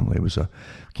his family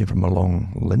came from a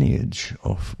long lineage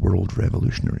of world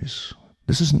revolutionaries.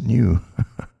 This isn't new.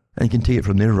 And you can take it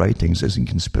from their writings as in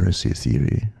conspiracy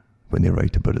theory when they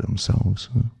write about it themselves.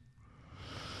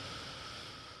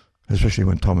 Especially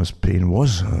when Thomas Paine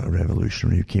was a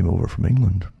revolutionary who came over from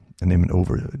England and then went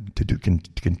over to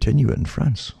continue it in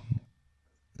France.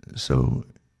 So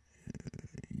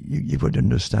you've got to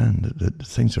understand that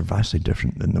things are vastly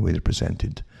different than the way they're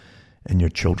presented in your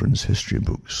children's history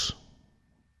books.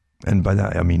 And by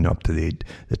that I mean up to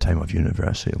the time of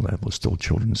university level, still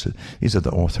children's. These are the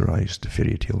authorized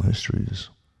fairy tale histories.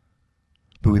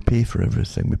 But we pay for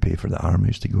everything. We pay for the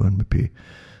armies to go in. We pay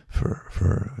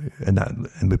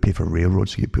and we pay for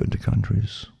railroads to get put into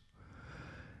countries,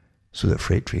 so that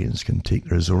freight trains can take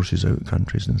the resources out of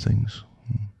countries and things.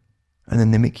 And then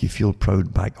they make you feel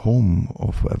proud back home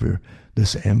of whatever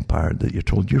this empire that you're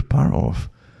told you're part of.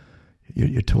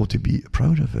 You're told to be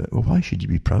proud of it. Well, why should you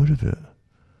be proud of it?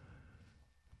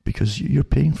 Because you're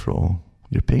paying for all.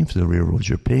 You're paying for the railroads.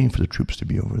 You're paying for the troops to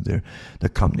be over there. The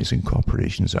companies and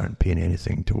corporations aren't paying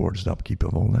anything towards the upkeep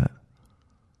of all that.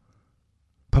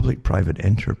 Public-private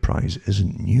enterprise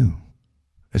isn't new.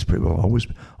 It's pretty well always,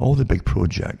 all the big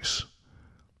projects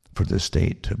for the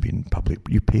state to be in public.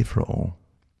 You pay for it all.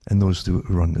 And those who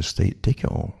run the state take it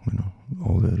all,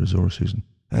 all the resources.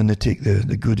 And they take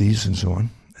the goodies and so on,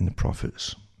 and the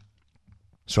profits.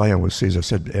 So I always say, as I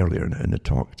said earlier in the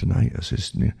talk tonight, I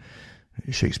says,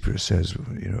 Shakespeare says,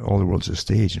 all the world's a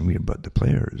stage and we are but the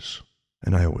players.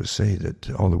 And I always say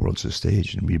that all the world's a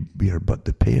stage and we are but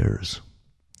the payers,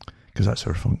 because that's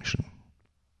our function.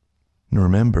 Now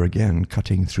remember, again,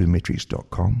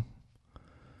 cuttingthroughmatrix.com.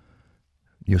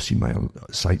 You'll see my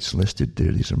sites listed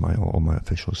there. These are all my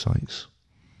official sites.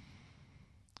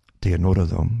 Take a note of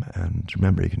them, and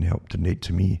remember, you can help donate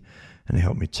to me and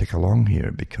help me tick along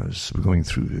here, because we're going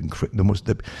through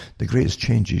the greatest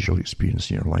changes you'll experience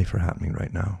in your life are happening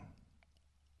right now.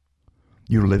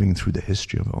 You're living through the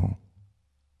history of it all.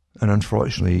 And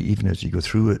unfortunately, even as you go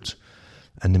through it,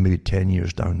 and then maybe 10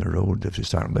 years down the road, if they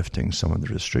start lifting some of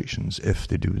the restrictions, if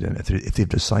they do, then if they've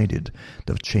decided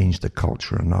they've changed the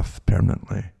culture enough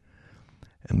permanently,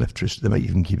 and they might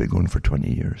even keep it going for 20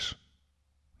 years.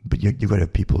 But you've got to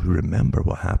have people who remember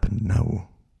what happened now,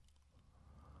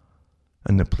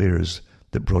 and the players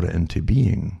that brought it into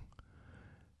being,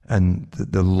 and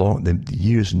the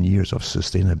years and years of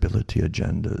sustainability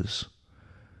agendas,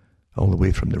 all the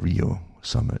way from the Rio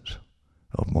summit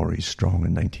of Maurice Strong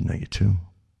in 1992.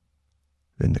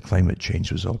 Then the climate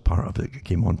change was all part of it. It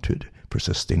came onto it for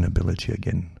sustainability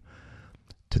again.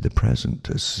 To the present,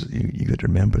 you got to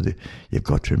remember you've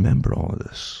got to remember all of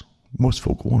this. Most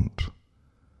folk won't.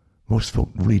 Most folk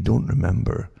really don't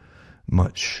remember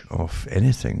much of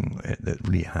anything that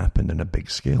really happened on a big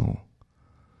scale.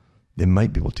 They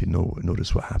might be able to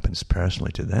notice what happens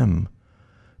personally to them,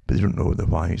 but they don't know the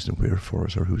whys and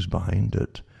wherefores or who's behind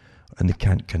it. And they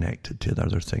can't connect it to the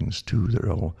other things too.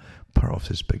 They're all part of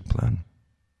this big plan.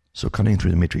 So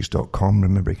cuttingthroughthematrix.com,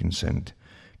 remember you can send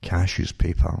cash, use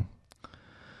PayPal,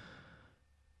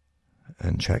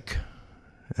 and check.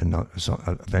 And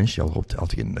eventually I'll hope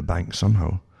to get in the bank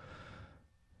somehow.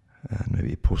 And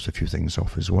maybe post a few things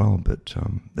off as well. But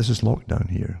this is lockdown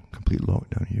here, complete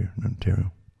lockdown here in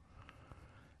Ontario.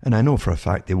 And I know for a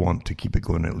fact they want to keep it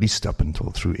going at least up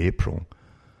until through April.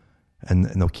 And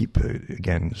they'll keep,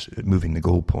 again, moving the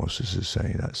goalposts, as they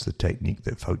say. That's the technique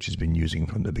that Fauci's been using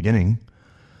from the beginning.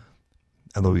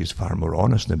 Although he's far more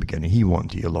honest in the beginning. He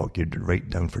wanted to lock you right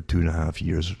down for 2.5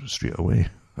 years straight away,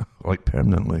 like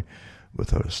permanently,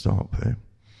 without a stop. Then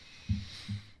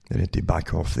he had to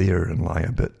back off there and lie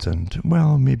a bit. And,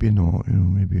 well, maybe not.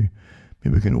 Maybe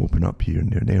we can open up here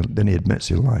and there. Then he admits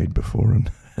he lied before,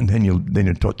 and then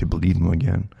you're taught to believe him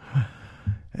again.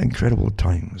 Incredible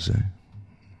times,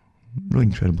 Really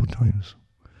incredible times.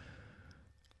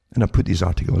 And I put these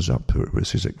articles up where it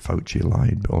says that Fauci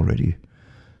lied already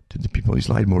to the people. He's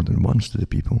lied more than once to the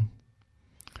people.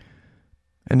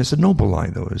 And it's a noble lie,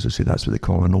 though. As I say, that's what they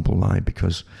call a noble lie,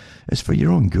 because it's for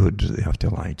your own good that they have to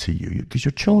lie to you. Because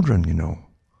you're children,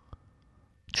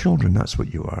 Children, that's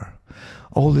what you are.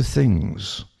 All the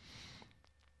things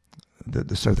that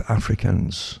the South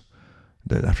Africans,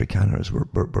 the Afrikaners were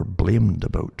blamed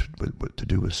about what to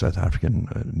do with South African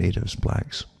natives,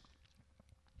 blacks.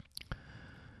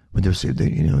 When they say they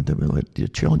were like, your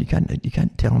children, you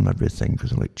can't tell them everything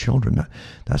because they're like children.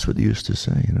 That's what they used to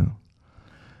say,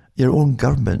 Your own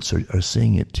governments are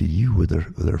saying it to you with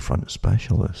their front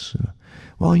specialists.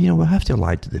 Well, we have to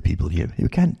lie to the people here. We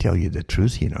can't tell you the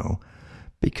truth,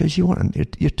 because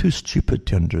you're too stupid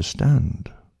to understand.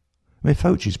 I mean,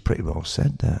 Fauci's pretty well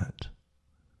said that.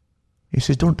 He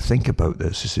says, don't think about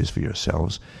this, he says, for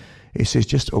yourselves. He says,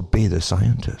 just obey the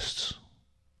scientists.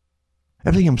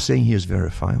 Everything I'm saying here is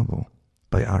verifiable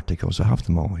by articles. I have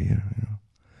them all here.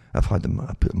 I've had them,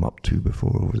 I put them up too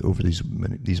before over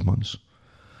these months.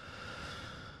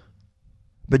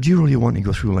 But do you really want to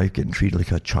go through life getting treated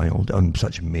like a child on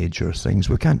such major things?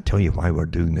 We can't tell you why we're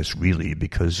doing this really,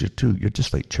 because you're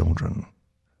just like children.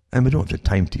 And we don't have the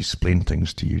time to explain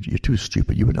things to you. You're too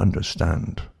stupid. You would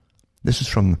understand. This is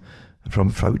from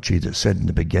Fauci that said in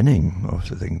the beginning of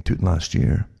the thing last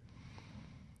year,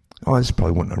 this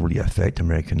probably won't really affect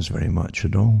Americans very much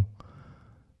at all.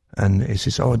 And he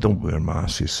says, don't wear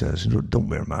masks, he says. Don't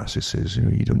wear masks, he says.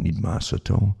 You don't need masks at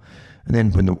all. And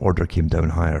then when the order came down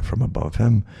higher from above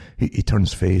him, he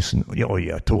turns face and,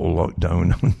 total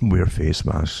lockdown, wear face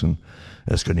masks, and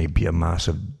it's going to be a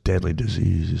massive deadly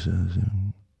disease, he says.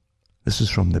 This is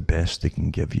from the best they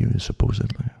can give you,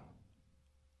 supposedly.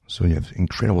 So you have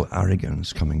incredible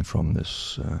arrogance coming from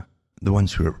this, the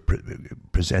ones who are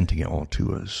presenting it all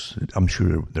to us. I'm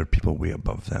sure there are people way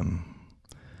above them.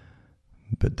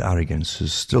 But the arrogance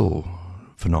is still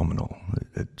phenomenal.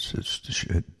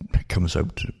 It comes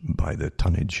out by the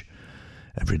tonnage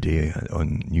every day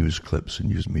on news clips and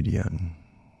news media. And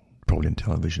probably on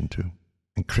television too.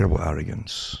 Incredible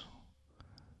arrogance,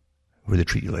 where they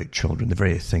treat you like children. The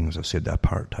very things I've said, the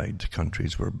apartheid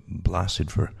countries were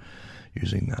blasted for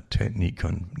using that technique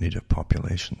on native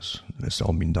populations. And it's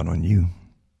all been done on you.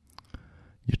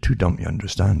 You're too dumb to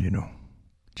understand,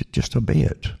 Just obey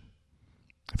it.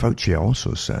 Fauci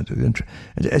also said,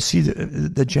 see,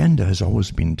 the agenda has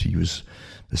always been to use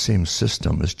the same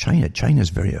system as China. China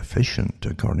is very efficient,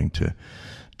 according to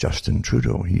Justin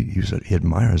Trudeau. He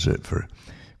admires it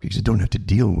because you don't have to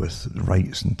deal with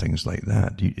rights and things like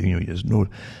that.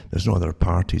 There's no other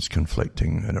parties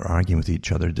conflicting and arguing with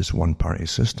each other. Just one party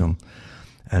system,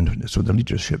 and so the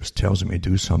leadership tells them to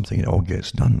do something, it all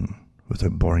gets done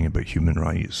without boring about human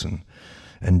rights and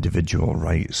individual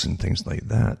rights and things like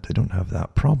that. They don't have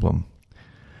that problem.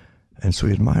 And so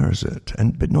he admires it.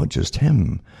 But not just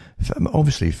him.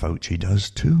 Obviously Fauci does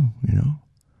too,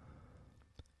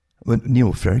 When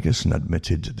Neil Ferguson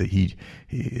admitted that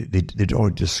they'd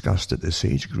already discussed at the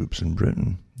SAGE groups in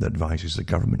Britain that advises the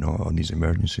government on these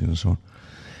emergencies and so on,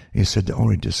 he said they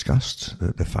already discussed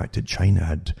the fact that China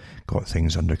had got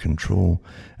things under control,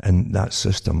 and that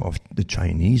system of the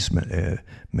Chinese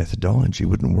methodology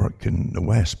wouldn't work in the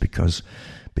West because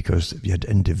you had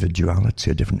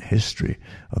individuality, a different history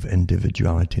of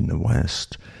individuality in the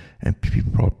West, and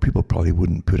people probably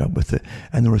wouldn't put up with it.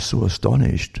 And they were so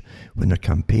astonished when their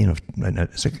campaign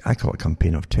I call it a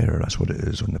campaign of terror, that's what it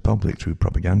is on the public through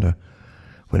propaganda,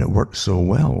 when it worked so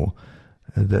well,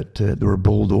 that they were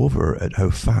bowled over at how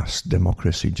fast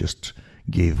democracy just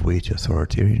gave way to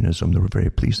authoritarianism. They were very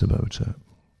pleased about it.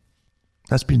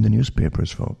 That's been in the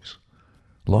newspapers, folks.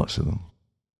 Lots of them.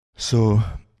 So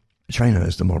China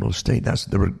is the model state.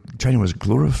 China was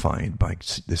glorified by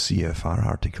the CFR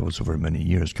articles over many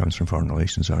years, comes from Foreign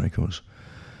Relations articles,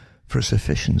 for its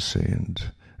efficiency.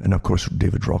 And of course,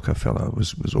 David Rockefeller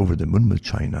was over the moon with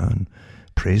China and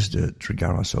praised it,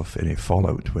 regardless of any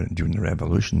fallout during the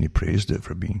revolution. He praised it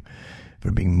for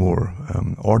being more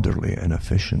orderly and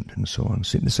efficient and so on.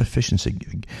 See, this efficiency,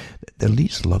 the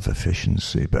elites love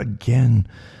efficiency, but again,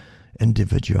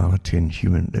 individuality and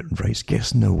human rights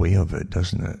gets in the way of it,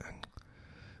 doesn't it?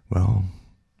 Well,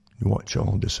 you watch it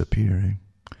all disappear,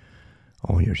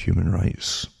 all your human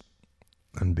rights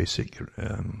and basic,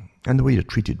 and the way you're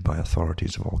treated by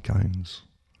authorities of all kinds.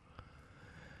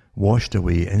 Washed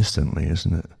away instantly,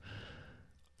 isn't it?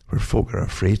 Where folk are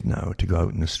afraid now to go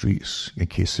out in the streets in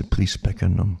case the police pick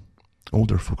on them.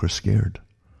 Older folk are scared.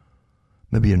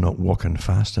 Maybe you're not walking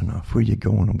fast enough. Where are you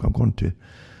going?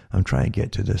 I'm trying to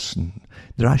get to this. And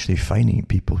they're actually fining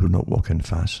people who are not walking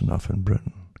fast enough in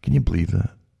Britain. Can you believe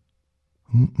that?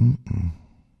 Can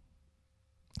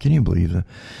you believe that?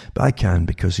 But I can,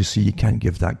 because you see, you can't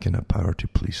give that kind of power to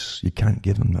police. You can't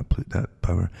give them that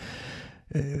power.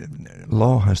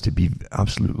 Law has to be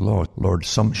absolute law. Lord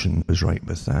Sumption was right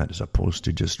with that, as opposed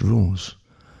to just rules,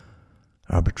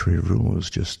 arbitrary rules,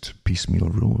 just piecemeal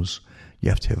rules. You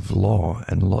have to have law,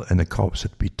 and the cops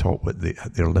have to be taught what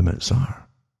their limits are.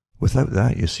 Without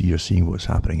that, you're seeing what's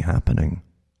happening.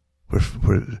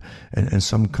 In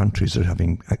some countries, they're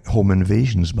having home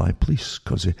invasions by police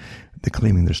because they're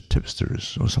claiming there's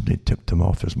tipsters, or somebody tipped them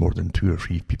off. There's more than 2 or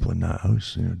 3 people in that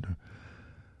house.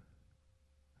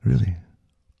 Really.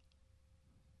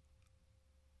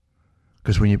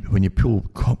 Because when you pull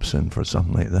cops in for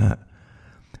something like that,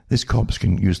 these cops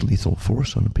can use lethal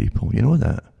force on people. You know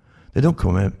that. They don't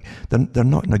come in. They're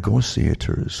not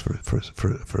negotiators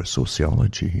for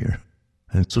sociology here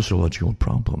and sociological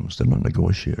problems. They're not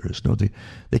negotiators. No,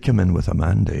 they come in with a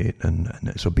mandate, and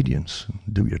it's obedience.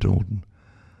 Do what you're told.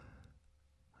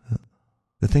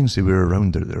 The things they wear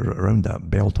around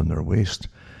that belt on their waist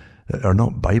are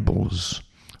not Bibles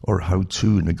or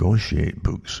how-to negotiate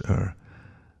books,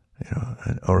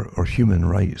 or human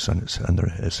rights and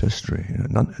its history.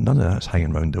 None of that's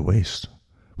hanging around the waist.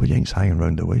 What do you think's hanging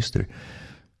around the waist there?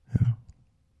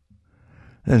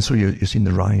 And so you've seen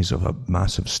the rise of a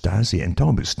massive Stasi. And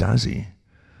talking about Stasi,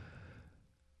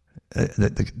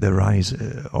 the rise,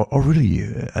 or really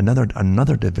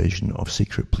another division of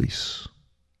secret police,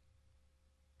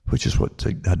 which is what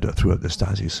they had throughout the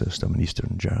Stasi system in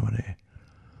Eastern Germany.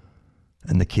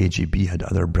 And the KGB had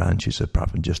other branches apart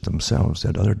from just themselves. They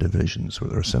had other divisions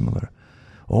that were similar,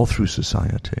 all through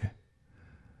society.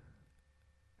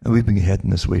 And we've been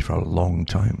heading this way for a long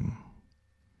time.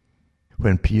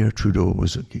 When Pierre Trudeau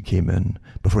came in,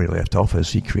 before he left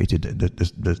office, he created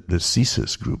the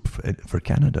CSIS group for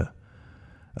Canada,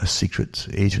 a secret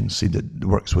agency that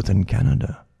works within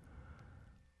Canada.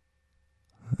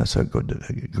 That's how it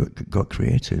got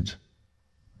created.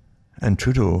 And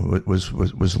Trudeau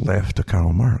was left to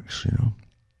Karl Marx,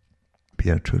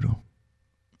 Pierre Trudeau.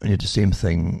 And you had the same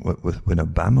thing with when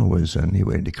Obama was in. He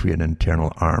wanted to create an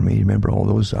internal army. Remember all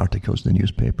those articles in the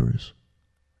newspapers?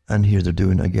 And here they're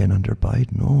doing it again under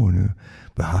Biden. Oh, no,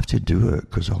 we have to do it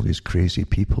because all these crazy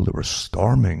people that were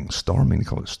storming, they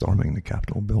call it storming the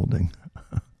Capitol building.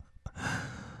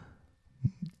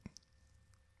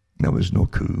 That was no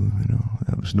coup,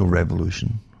 that was no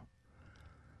revolution.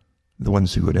 The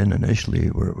ones who got in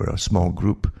initially were a small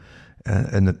group,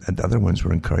 and the other ones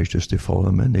were encouraged just to follow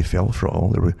them in. They fell for it all.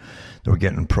 They were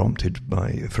getting prompted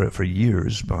for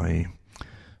years by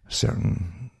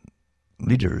certain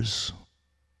leaders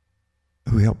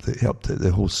who helped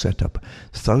the whole setup.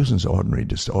 Thousands of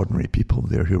ordinary people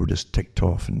there who were just ticked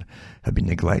off and had been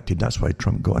neglected. That's why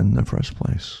Trump got in the first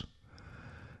place.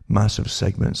 Massive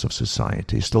segments of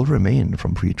society still remain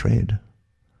from free trade.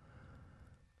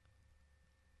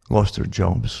 Lost their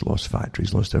jobs, lost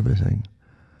factories, lost everything.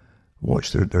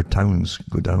 Watched their towns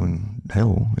go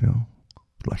downhill,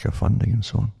 lack of funding and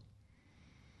so on.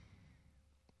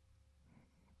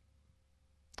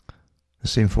 The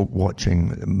same folk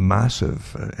watching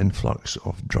massive influx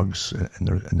of drugs in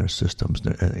their systems,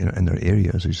 in their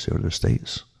areas, as you say, or their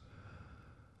states.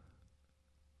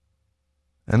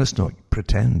 And let's not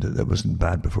pretend that it wasn't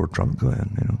bad before Trump got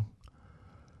in,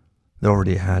 They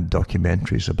already had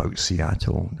documentaries about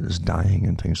Seattle that's dying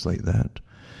and things like that.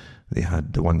 They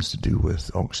had the ones to do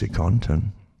with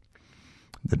OxyContin,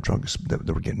 the drugs that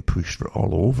were getting pushed for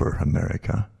all over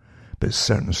America, but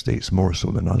certain states more so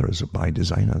than others by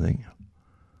design, I think.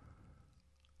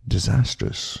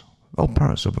 Disastrous. All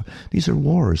parts of it. These are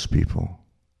wars, people.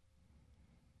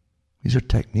 These are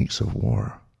techniques of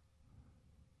war.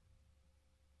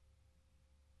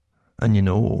 And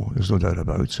there's no doubt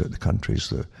about it, the countries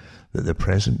that the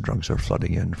present drugs are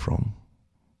flooding in from.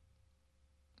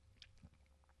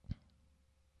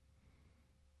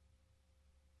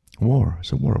 War.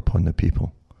 It's a war upon the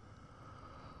people.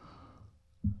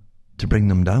 To bring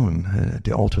them down,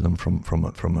 to alter them from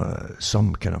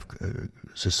some kind of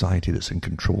society that's in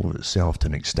control of itself to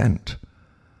an extent,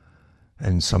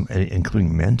 and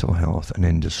including mental health, and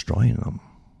then destroying them.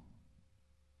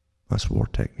 That's war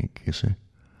technique, you see.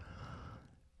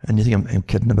 And you think I'm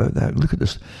kidding about that? Look at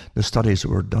this, the studies that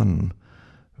were done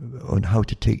on how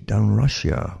to take down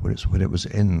Russia when it was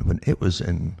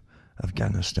in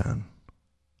Afghanistan.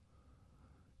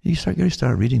 You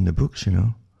start reading the books,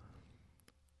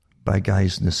 by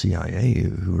guys in the CIA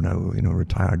who are now,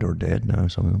 retired or dead now,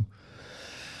 some of them,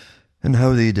 and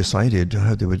how they decided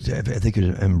how they would, if they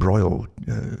could embroil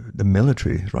the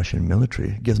military, Russian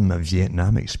military, give them a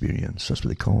Vietnam experience. That's what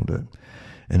they called it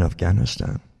in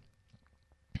Afghanistan.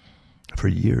 For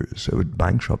years, it would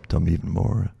bankrupt them even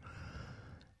more.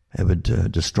 It would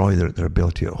destroy their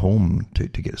ability at home to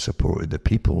get support of the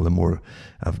people. The more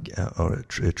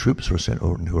troops were sent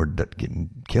over who were getting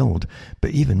killed,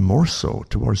 but even more so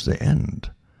towards the end.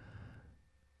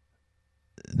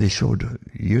 They showed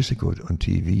years ago on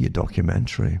TV a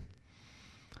documentary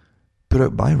put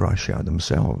out by Russia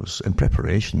themselves in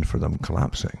preparation for them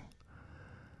collapsing.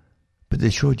 But they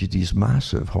showed you these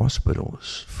massive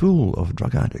hospitals full of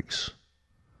drug addicts.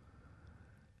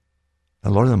 A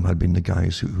lot of them had been the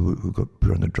guys who got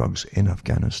put on the drugs in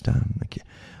Afghanistan.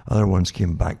 Other ones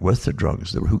came back with the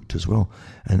drugs. They were hooked as well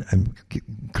and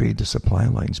created the supply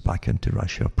lines back into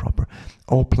Russia proper.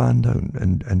 All planned out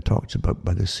and talked about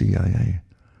by the CIA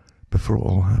before it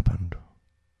all happened.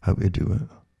 How to do it.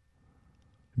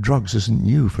 Drugs isn't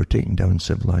new for taking down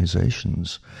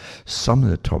civilizations. Some of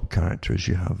the top characters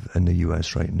you have in the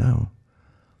US right now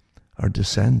are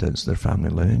descendants, their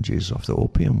family lineages of the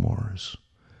Opium Wars,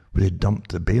 where they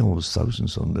dumped the bales,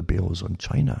 thousands of the bales on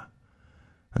China,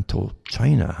 until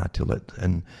China had to let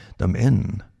them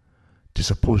in to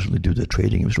supposedly do the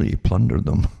trading. It was really plunder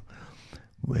them.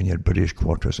 When you had British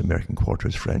quarters, American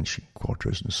quarters, French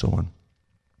quarters, and so on.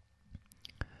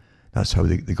 That's how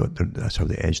that's how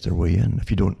they edged their way in. If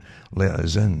you don't let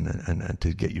us in and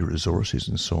to get your resources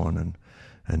and so on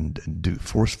and do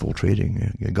forceful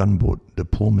trading, gunboat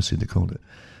diplomacy they called it,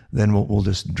 then we'll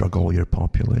just drug all your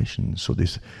population. So they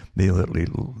literally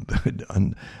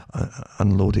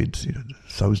unloaded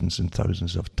thousands and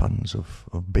thousands of tons of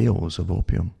bales of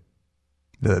opium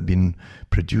that had been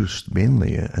produced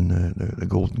mainly in the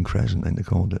Golden Crescent, I think they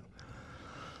called it,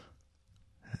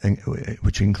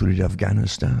 which included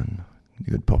Afghanistan.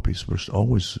 The good poppies were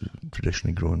always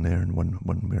traditionally grown there in one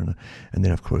way or another. And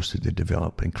then, of course, they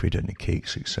develop and create it into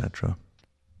cakes, etc.,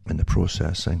 and the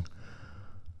processing.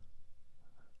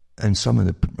 And some of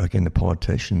the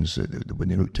politicians, when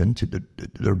they looked into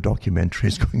their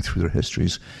documentaries going through their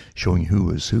histories, showing who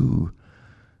was who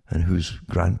and whose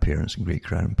grandparents and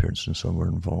great-grandparents and so on were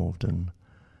involved in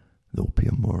The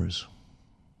Opium Wars.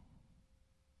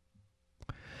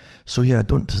 So yeah,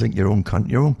 don't think your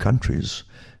own countries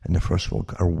in the First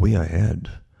World are way ahead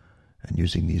in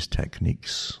using these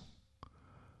techniques.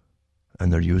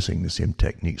 And they're using the same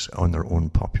techniques on their own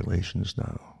populations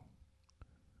now.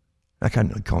 I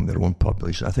can't call them their own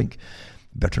population. I think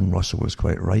Bertrand Russell was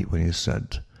quite right when he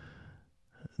said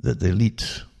that the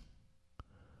elite,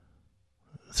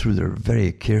 through their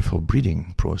very careful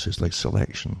breeding process, like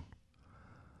selection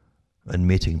and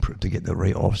mating to get the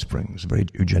right offspring, is very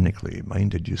eugenically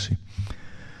minded, you see.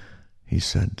 He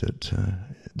said that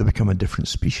they become a different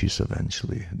species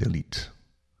eventually, the elite.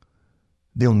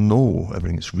 They'll know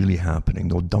everything that's really happening.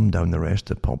 They'll dumb down the rest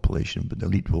of the population, but the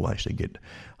elite will actually get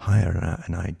higher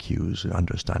in IQs and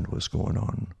understand what's going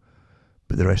on.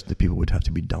 But the rest of the people would have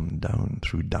to be dumbed down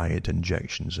through diet,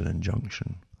 injections, and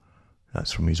injunction.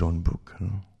 That's from his own book. You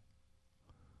know?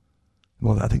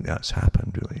 Well, I think that's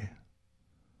happened, really.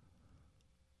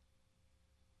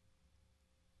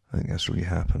 I think that's really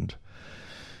happened.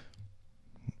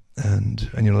 And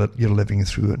you're living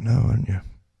through it now, aren't you?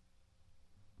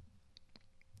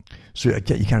 So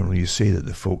you can't really say that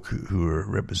the folk who are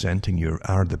representing you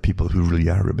are the people who really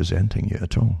are representing you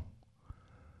at all.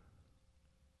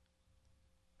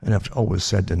 And I've always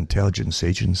said intelligence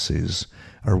agencies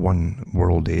are one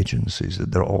world agencies,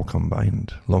 that they're all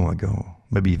combined long ago,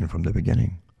 maybe even from the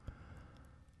beginning.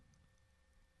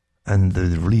 And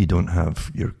they really don't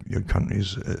have your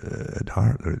countries at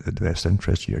heart, or the best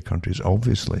interest of your countries,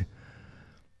 obviously.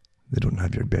 They don't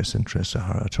have your best interests at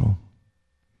heart at all,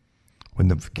 when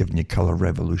they've given you colour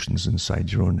revolutions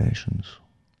inside your own nations.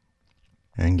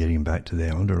 And getting back to the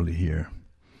elderly here,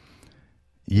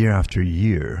 year after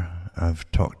year, I've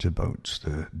talked about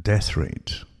the death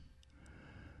rate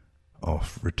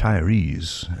of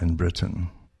retirees in Britain,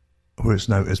 where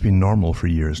it's been normal for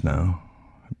years now.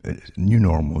 New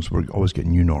normals, we're always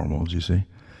getting new normals, you see.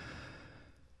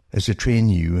 As they train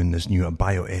you in this new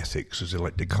bioethics, as they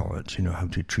like to call it, how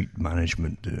to treat manage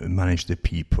the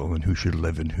people, and who should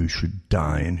live and who should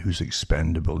die, and who's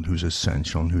expendable and who's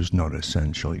essential and who's not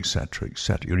essential, etc.,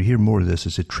 etc. You'll hear more of this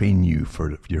as they train you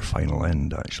for your final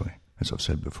end, actually, as I've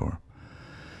said before.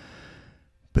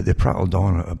 But they prattled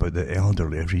on about the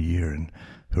elderly every year and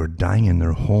who are dying in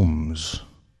their homes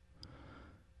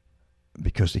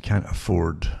because they can't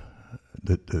afford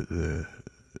the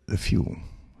fuel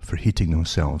for heating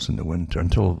themselves in the winter,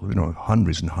 until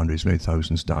hundreds and hundreds, maybe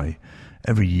thousands die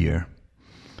every year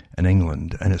in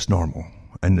England, and it's normal.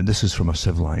 And this is from a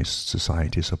civilized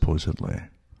society, supposedly.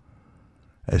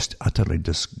 It's utterly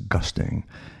disgusting.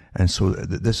 And so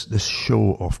this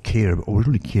show of care, we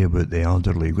really care about the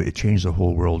elderly. We're going to change the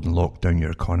whole world and lock down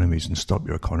your economies and stop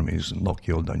your economies and lock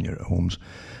you all down your homes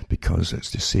because it's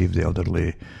to save the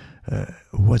elderly.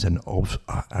 What an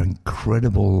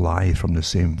incredible lie from the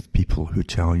same people who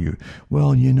tell you,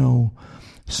 well,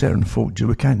 certain folk,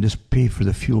 we can't just pay for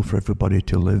the fuel for everybody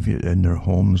to live in their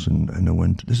homes in the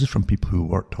winter. This is from people who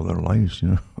worked all their lives,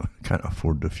 can't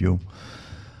afford the fuel.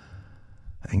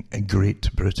 And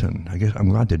Great Britain, I guess I'm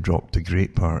glad they dropped the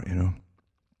great part,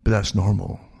 but that's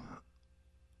normal.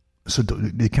 So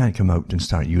they can't come out and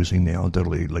start using the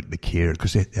elderly like they care,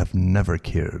 because they have never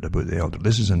cared about the elderly.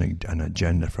 This is an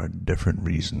agenda for a different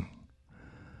reason.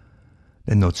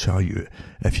 Then they'll tell you,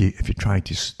 if you try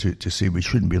to say we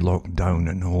shouldn't be locked down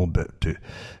and all bit,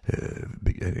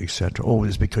 etc. Oh,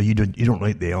 it's because you don't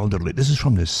like the elderly. This is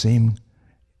from the same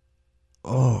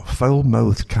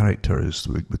foul-mouthed characters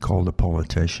we call the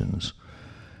politicians,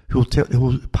 who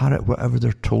will parrot whatever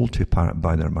they're told to parrot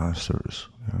by their masters.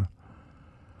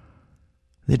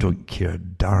 They don't care a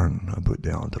darn about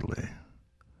the elderly.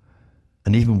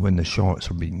 And even when the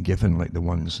shots are being given, like the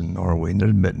ones in Norway, and they're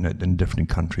admitting it in different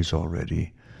countries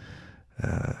already,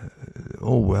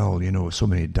 so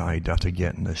many died after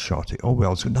getting the shot. Oh,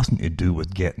 well, it's got nothing to do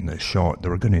with getting the shot. They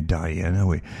were going to die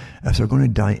anyway. If they're going to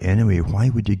die anyway, why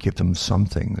would you give them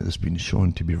something that's been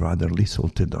shown to be rather lethal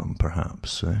to them,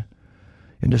 perhaps?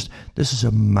 And this is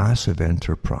a massive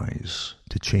enterprise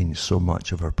to change so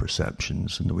much of our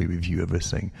perceptions and the way we view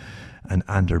everything and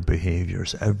our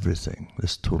behaviours, everything,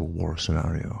 this total war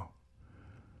scenario.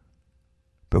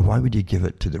 But why would you give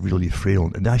it to the really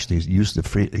frail, and actually use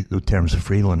the terms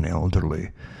frail and elderly,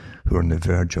 who are on the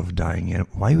verge of dying?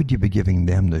 Why would you be giving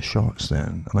them the shots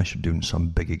then, unless you're doing some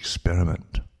big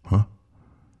experiment, huh?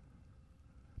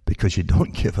 Because you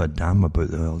don't give a damn about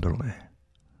the elderly.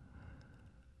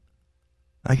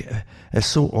 It's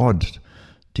so odd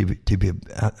to be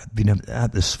been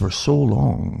at this for so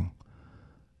long.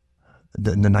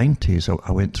 In the 90s,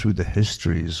 I went through the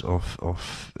histories of I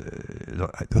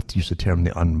have to use the term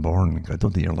the unborn. I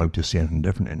don't think you're allowed to say anything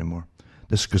different anymore.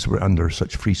 This because we're under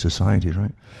such free society,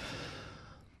 right?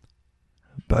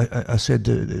 But I said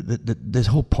the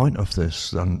whole point of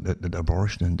this, that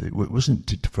abortion, it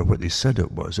wasn't for what they said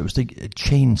it was. It was to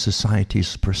change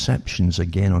society's perceptions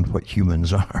again on what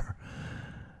humans are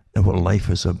and what life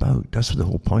is about. That's the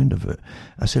whole point of it.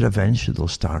 I said eventually they'll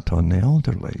start on the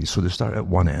elderly. So they start at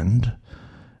one end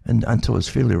and until it's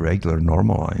fairly regular,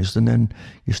 normalized, and then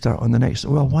you start on the next.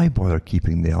 Well, why bother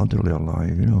keeping the elderly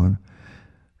alive, you know?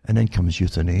 And then comes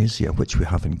euthanasia, which we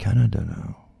have in Canada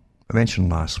now. I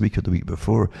mentioned last week or the week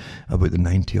before about the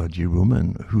 90-odd-year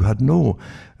woman who had no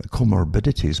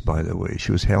comorbidities, by the way.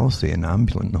 She was healthy and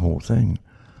ambulant, the whole thing,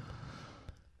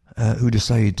 who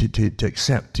decided to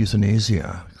accept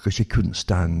euthanasia because she couldn't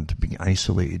stand being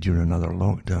isolated during another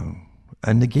lockdown.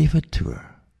 And they gave it to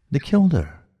her. They killed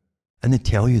her. And they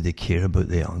tell you they care about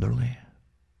the elderly.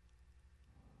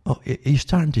 Oh, you're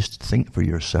starting to think for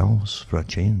yourselves for a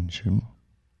change. You know?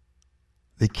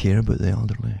 They care about the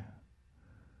elderly.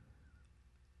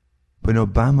 When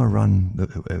Obama ran,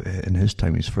 in his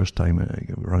time, his first time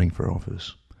running for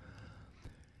office,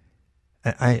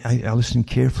 I listened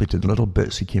carefully to the little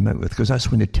bits he came out with, because that's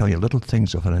when they tell you little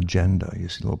things of an agenda, you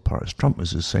see, little parts. Trump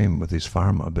was the same with his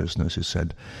pharma business. He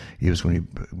said he was going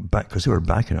to back, because they were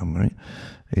backing him, right?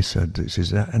 He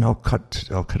says, and I'll cut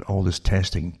all this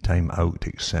testing time out,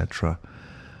 etc.,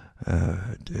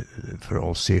 for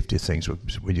all safety things,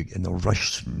 and they'll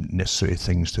rush necessary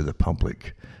things to the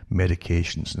public,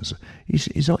 medications and so.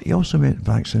 He also meant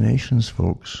vaccinations,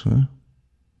 folks. Huh?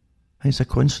 It's a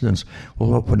coincidence.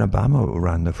 Well, when Obama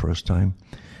ran the first time,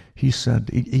 he said,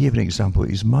 he gave an example of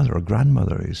his mother or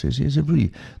grandmother. He says, is it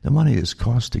really, the money it's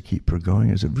cost to keep her going,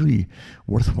 is it really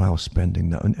worthwhile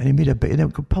spending that? And he made a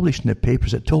big, published in the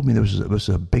papers, it told me it was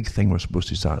a big thing we're supposed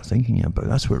to start thinking about.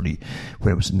 That's what really,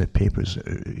 when it was in the papers,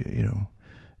 you know,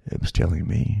 it was telling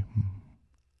me.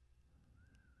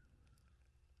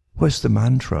 What's the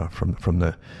mantra from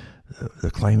the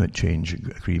climate change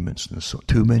agreements and so?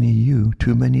 Too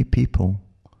many people.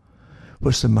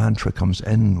 What's the mantra comes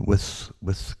in with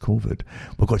COVID?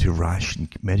 We've got to ration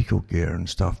medical care and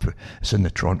stuff. It's in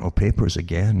the Toronto papers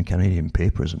again, Canadian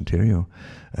papers, Ontario,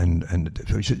 and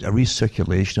a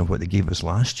recirculation of what they gave us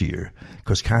last year,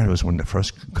 because Canada was one of the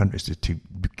first countries to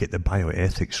get the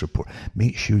bioethics report.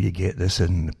 Make sure you get this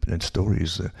in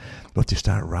stories. We'll have to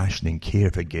start rationing care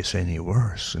if it gets any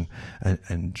worse,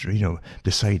 and you know,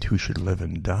 decide who should live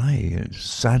and die. It's a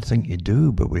sad thing to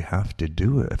do, but we have to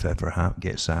do it if it ever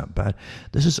gets that bad.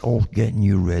 This is all getting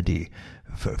you ready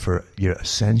for your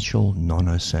essential,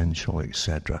 non-essential,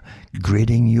 etc.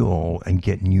 Grading you all and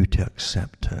getting you to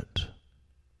accept it.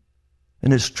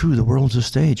 And it's true, the world's a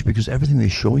stage, because everything they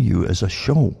show you is a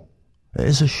show. It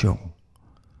is a show.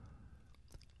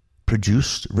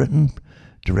 Produced, written,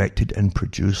 directed, and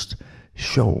produced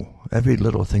show. Every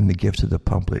little thing they give to the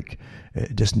public,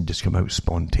 it doesn't just come out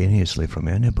spontaneously from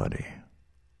anybody.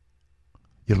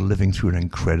 You're living through an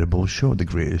incredible show, the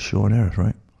greatest show on earth,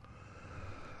 right?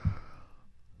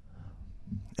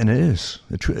 And it is.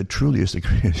 It truly is the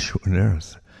greatest show on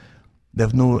earth. They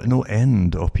have no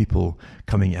end of people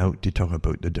coming out to talk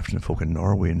about the different folk in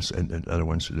Norway and other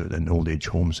ones in old age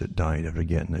homes that died after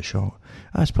getting the shot.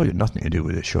 That's probably got nothing to do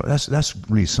with the shot. That's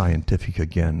really scientific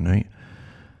again, right?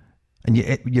 And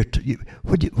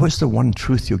what's the one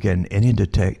truth you get in any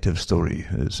detective story?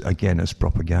 It's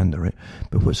propaganda, right?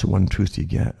 But what's the one truth you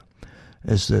get?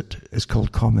 Is that it's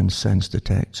called common sense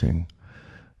detecting,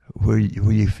 where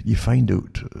you find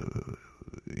out,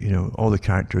 you know, all the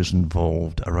characters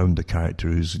involved around the character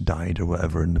who's died or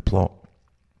whatever in the plot.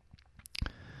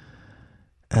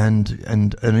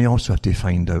 And you also have to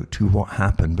find out too what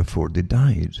happened before they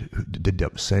died. Did they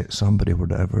upset somebody or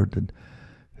whatever?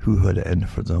 Who had it in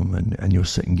for them, and you'll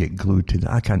sit and get glued to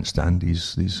that. I can't stand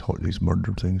these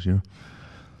murder things, you know.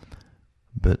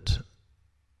 But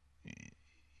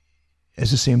it's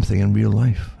the same thing in real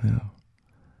life, you know.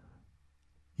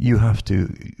 You have to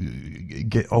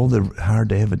get all the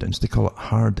hard evidence. They call it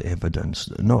hard evidence,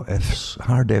 not ifs.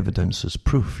 Hard evidence is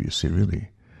proof, you see, really.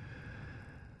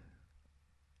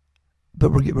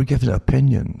 But we're given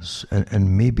opinions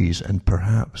and maybes and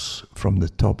perhaps from the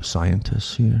top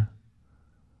scientists here.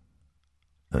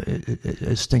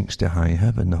 It stinks to high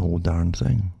heaven, the whole darn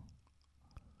thing.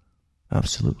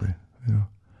 Absolutely, you know.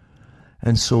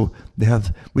 And so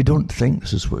we don't think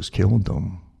this is what's killed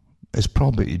them. It's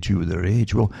probably due to their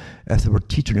age. Well, if they were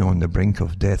teetering on the brink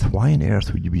of death, why on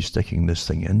earth would you be sticking this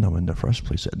thing in them in the first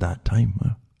place at that time?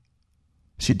 Huh?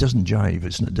 See, it doesn't jive.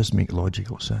 It doesn't make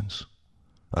logical sense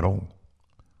at all.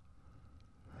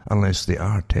 unless they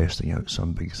are testing out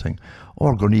some big thing.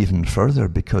 Or going even further,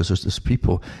 because there's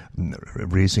people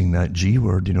raising that G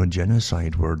word,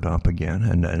 genocide word up again,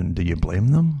 and do you blame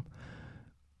them?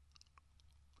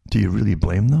 Do you really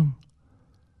blame them?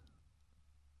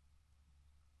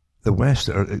 The West,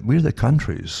 we're the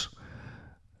countries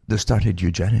that started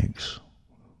eugenics.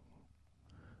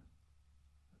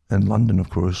 And London, of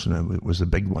course, was the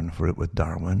big one for it with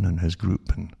Darwin and his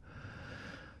group, and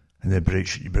the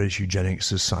British Eugenics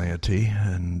Society,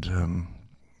 and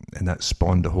that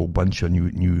spawned a whole bunch of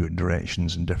new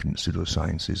directions in different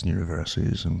pseudosciences and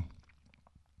universities, and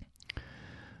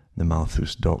the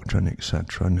Malthus doctrine,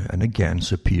 etc. And again,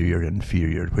 superior,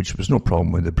 inferior, which was no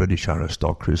problem with the British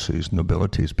aristocracies,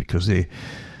 nobilities, because they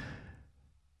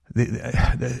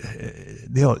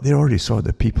already saw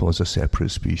the people as a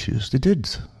separate species. They did.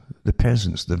 The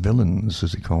peasants, the villains,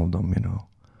 as they called them,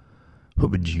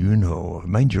 What would you know?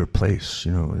 Mind your place,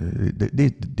 They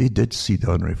did see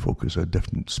the ordinary folk as a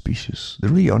different species. They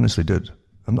really honestly did.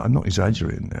 I'm not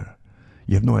exaggerating there.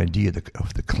 You have no idea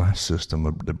of the class system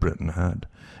that Britain had.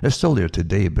 It's still there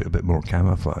today, but a bit more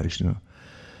camouflaged,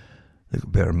 They've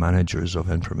got better managers of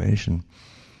information.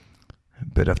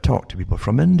 But I've talked to people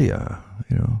from India,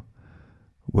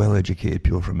 well-educated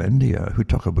people from India who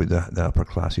talk about the upper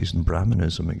classes and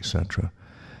Brahmanism, etc.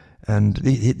 And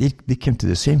they came to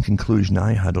the same conclusion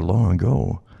I had long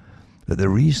ago, that the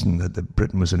reason that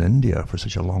Britain was in India for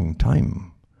such a long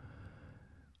time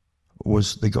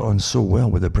was they got on so well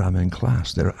with the Brahmin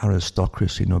class. Their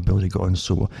aristocracy, nobility got on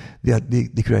so well. They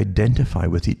could identify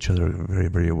with each other very,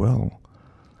 very well.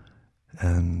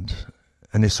 And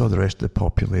they saw the rest of the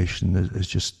population as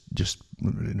just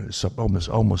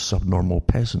almost subnormal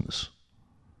peasants.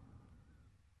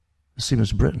 The same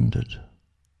as Britain did.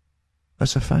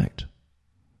 That's a fact.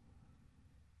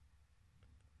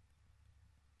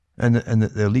 And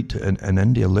the elite in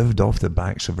India lived off the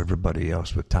backs of everybody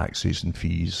else with taxes and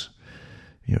fees,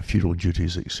 feudal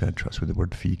duties, etc. That's where the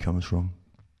word fee comes from.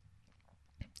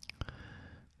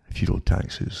 Feudal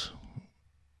taxes,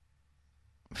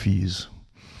 fees.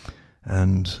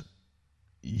 And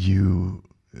the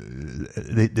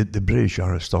British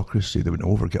aristocracy, they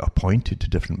would get appointed to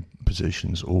different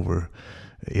positions over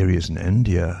areas in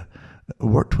India,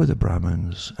 worked with the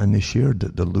Brahmins, and they shared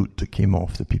the loot that came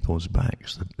off the people's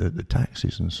backs, the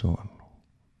taxes and so on.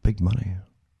 Big money.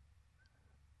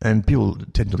 And people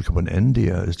tend to look upon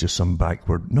India as just some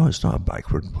backward. No, it's not a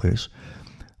backward place.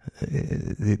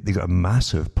 They got a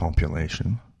massive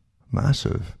population,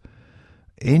 massive,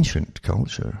 ancient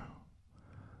culture.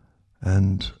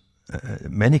 And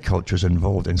many cultures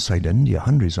involved inside India,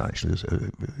 hundreds actually,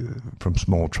 from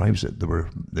small tribes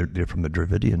they're from the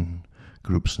Dravidian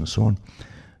groups and so on.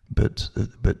 But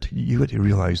you got to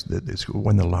realize that it's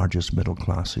one of the largest middle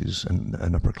classes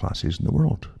and upper classes in the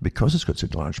world because it's got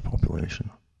such a large population.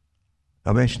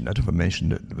 I don't know if I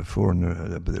mentioned it before on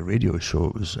the radio show.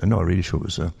 It was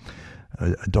a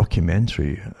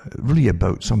documentary really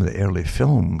about some of the early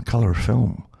color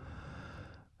film,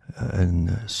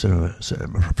 and cinema,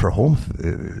 for home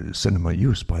cinema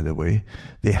use, by the way.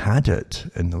 They had it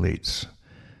in the late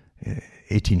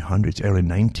 1800s, early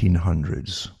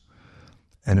 1900s,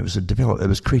 and it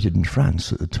was created in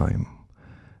France at the time.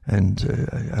 And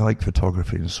I like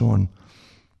photography and so on,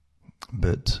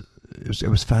 but it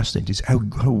was fascinating.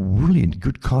 How really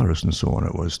good colours and so on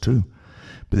it was too.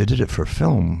 But they did it for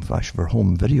film, for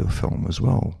home video film as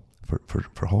well,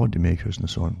 for holiday makers and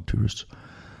so on, tourists.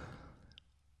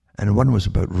 And one was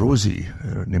about Rosie.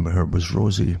 Her name of her was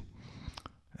Rosie,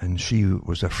 and she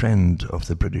was a friend of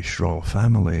the British royal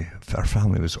family. Her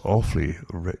family was awfully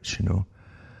rich,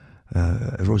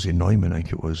 Rosie Neumann, I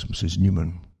think it was, Mrs.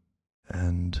 Newman,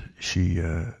 and she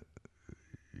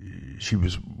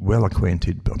was well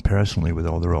acquainted personally with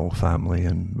all the royal family,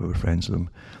 and we were friends with them.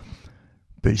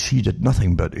 But she did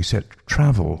nothing but except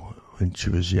travel when she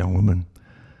was a young woman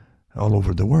all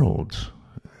over the world,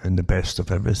 and the best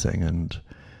of everything.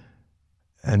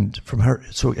 And from her,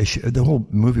 so the whole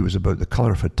movie was about the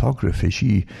colour photography.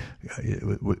 She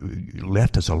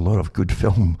left us a lot of good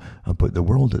film about the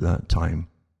world at that time.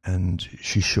 And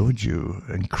she showed you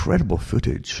incredible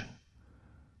footage,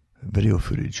 video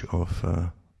footage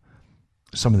of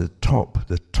some of the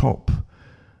top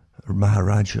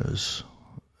Maharajas,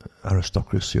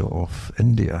 aristocracy of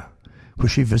India, where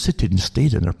she visited and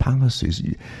stayed in their palaces.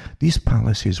 These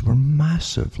palaces were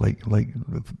massive, like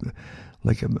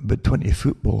about 20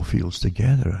 football fields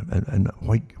together, and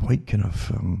white kind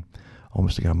of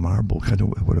almost like a marble, kind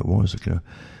of what it was.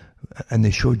 And they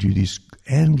showed you these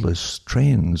endless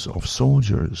trains of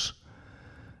soldiers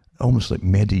almost like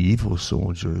medieval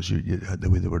soldiers, the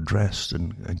way they were dressed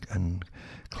and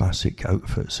classic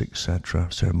outfits, etc.,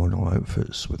 ceremonial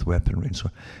outfits with weaponry and so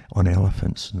on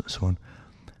elephants and so on.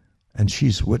 And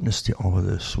she's witnessed to all of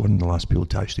this, one of the last people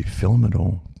to actually film it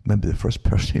all, maybe the first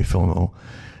person to film it all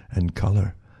in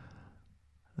colour.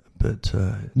 But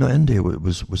no, India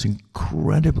was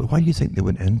incredible. Why do you think they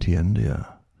went into India?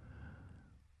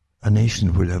 A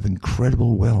nation would have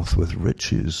incredible wealth with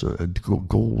riches,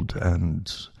 gold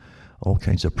and all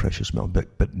kinds of precious metal,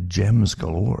 but gems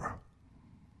galore.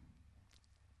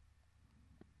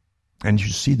 And you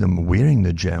see them wearing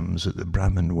the gems at the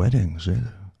Brahmin weddings.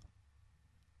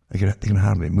 They can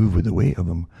hardly move with the weight of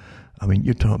them. I mean,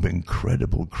 you're talking about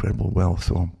incredible wealth.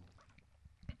 Well,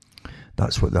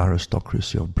 that's what the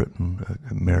aristocracy of Britain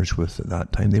merged with at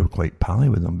that time. They were quite pally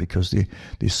with them because they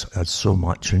had so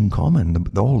much in common.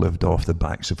 They all lived off the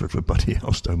backs of everybody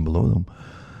else down below them.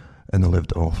 And they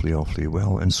lived awfully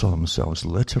well and saw themselves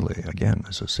literally, again,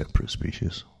 as a separate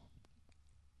species.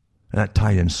 And that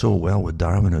tied in so well with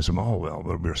Darwinism. Oh, well,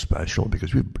 we're special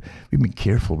because we've been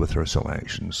careful with our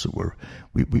selections. So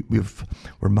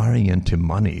we're marrying into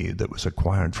money that was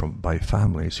acquired by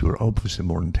families who are obviously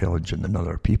more intelligent than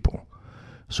other people.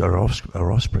 So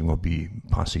our offspring will be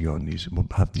passing on will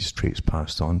have these traits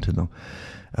passed on to them.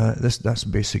 That's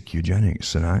basic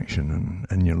eugenics in action,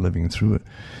 and you're living through it.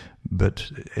 But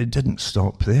it didn't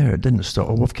stop there. It didn't stop.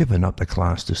 Oh, we've given up the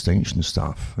class distinction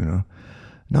stuff, No,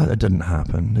 that didn't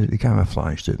happen. They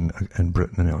camouflaged it in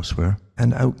Britain and elsewhere.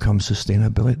 And out comes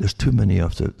sustainability. There's too many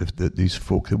of these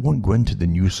folk that won't go into the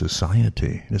new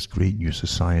society, this great new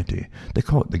society. They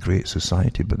call it the Great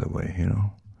Society, by the way,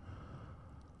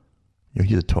 You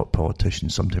hear the top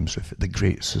politicians sometimes refer to the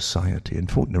Great Society,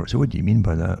 and folk never say, what do you mean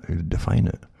by that? Define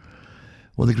it.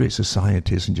 Well, the Great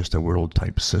Society isn't just a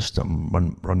world-type system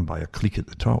run by a clique at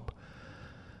the top.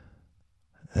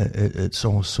 It's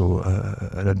also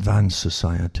an advanced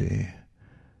society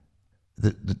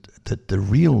that the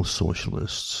real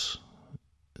socialists,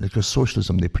 because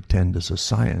socialism they pretend is a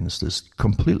science that's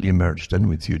completely merged in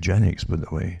with eugenics, by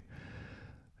the way.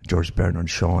 George Bernard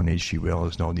Shaw and H.G.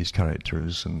 Wells and all these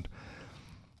characters and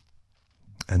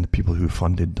the people who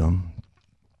funded them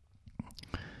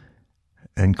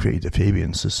and created the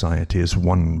Fabian Society as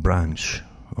one branch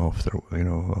of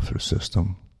their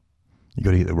system. You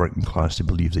got to get the working class to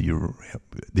believe that you're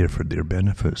there for their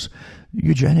benefits.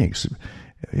 Eugenics,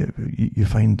 you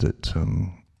find that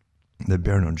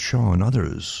Bernard Shaw and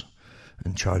others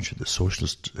in charge of the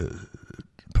Socialist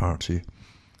Party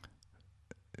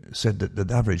said that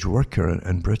the average worker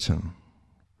in Britain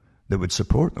that would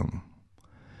support them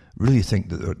really think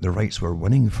that the rights we're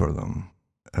winning for them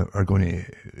are going to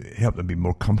help them be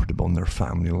more comfortable in their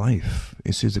family life.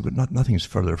 He says that nothing's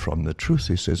further from the truth.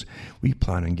 He says, we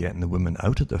plan on getting the women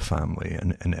out of the family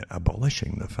and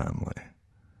abolishing the family.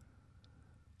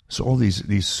 So all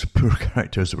these poor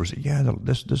characters that were saying, yeah,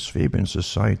 this Fabian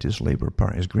Society, this Labour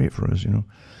Party is great for us, I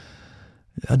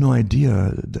had no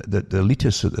idea that the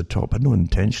elitists at the top had no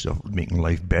intention of making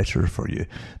life better for you.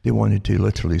 They wanted to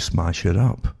literally smash it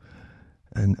up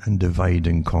and divide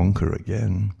and conquer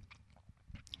again.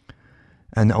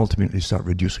 And ultimately start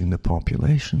reducing the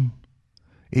population.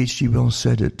 H.G. Wells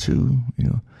said it too,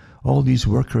 all these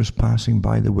workers passing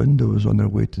by the windows on their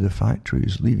way to the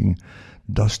factories, leaving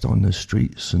dust on the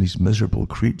streets, and these miserable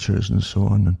creatures and so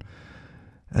on.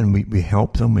 And we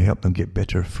help them get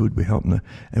better food, we help them.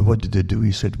 And what did they do?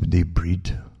 He said, they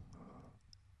breed.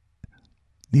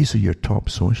 These are your top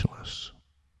socialists.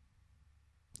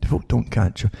 The folk don't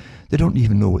catch up. They don't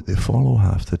even know what they follow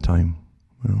half the time,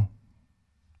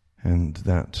 And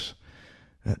that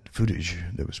footage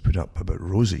that was put up about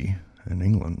Rosie in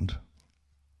England,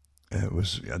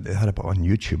 they had it up on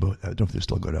YouTube. I don't know if they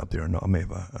still got it up there or not. I may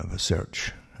have a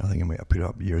search. I think I might have put it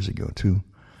up years ago too,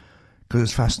 because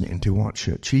it's fascinating to watch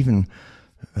it. She even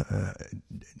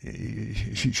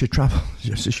she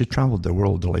traveled the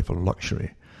world, the life of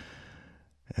luxury,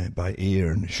 by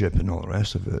air and ship and all the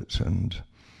rest of it,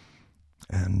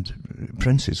 and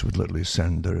princes would literally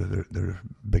send their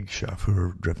big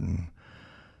chauffeur-driven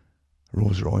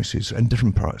Rolls Royces in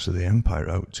different parts of the empire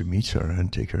out to meet her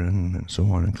and take her in and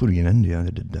so on, including in India.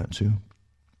 They did that too.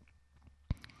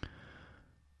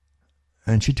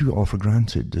 And she took it all for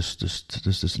granted,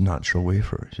 this natural way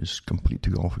for her. She just completely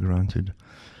took it all for granted.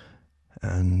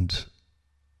 And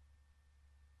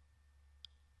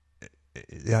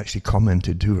they actually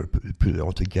commented to her, put it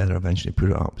all together, eventually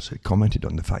put it up. So it commented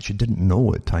on the fact she didn't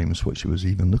know at times what she was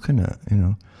even looking at,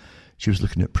 She was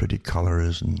looking at pretty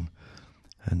colours and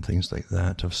things like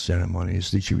that of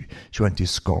ceremonies. She went to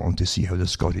Scotland to see how the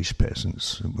Scottish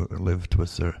peasants lived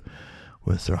with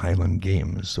with their Highland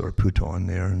games that were put on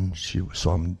there, and she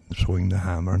saw them throwing the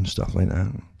hammer and stuff like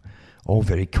that. All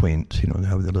very quaint,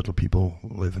 how the little people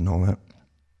live and all that.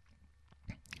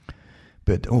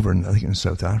 But over I think in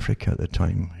South Africa at the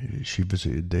time, she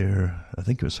visited there, I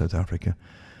think it was South Africa,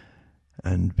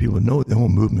 and people know the whole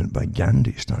movement by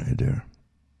Gandhi started there.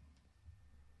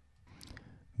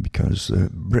 Because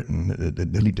Britain,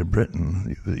 the elite of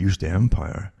Britain, that used the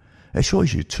empire, it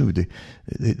shows you too, they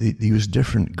used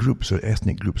different groups or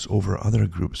ethnic groups over other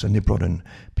groups, and they brought in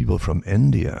people from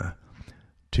India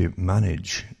to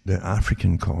manage the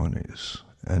African colonies,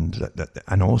 and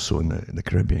also in the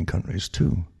Caribbean countries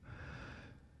too.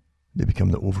 They become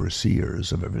the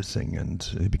overseers of everything, and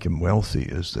they become wealthy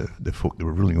as the folk they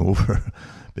were ruling over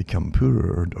become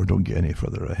poorer or don't get any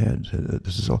further ahead.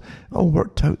 This is all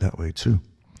worked out that way too.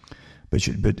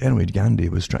 But anyway, Gandhi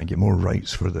was trying to get more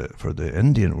rights for the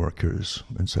Indian workers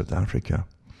in South Africa.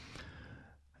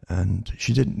 And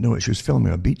she didn't know it. She was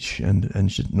filming a beach,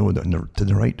 and she didn't know that to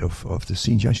the right of the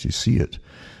scene, you actually see it.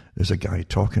 There's a guy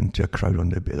talking to a crowd on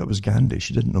the beach. That was Gandhi.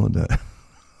 She didn't know that.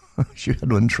 She had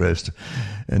no interest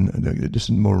in just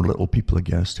more little people, I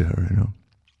guess, to her,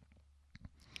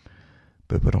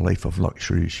 But what a life of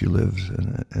luxury she lived,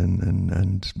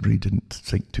 and really didn't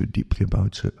think too deeply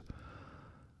about it.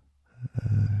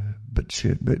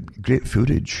 But great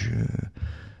footage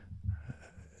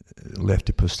left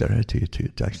to posterity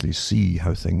to actually see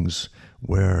how things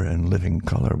were in living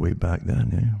colour way back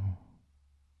then.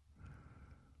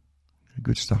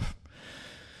 Good stuff.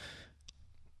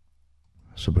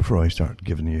 So before I start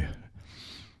giving you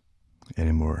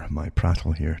any more of my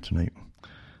prattle here tonight,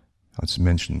 I'll just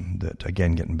mention that,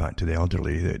 again, getting back to the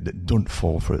elderly, they don't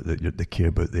fall for it, they care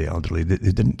about the elderly. They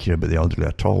didn't care about the elderly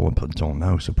at all up until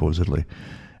now, supposedly.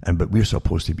 But we're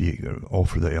supposed to be all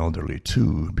for the elderly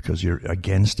too, because you're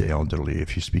against the elderly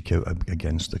if you speak out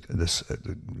against this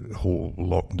whole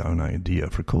lockdown idea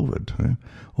for COVID.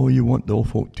 Oh, you want the old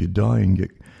folk to die and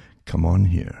get... Come on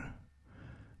here.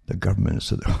 The government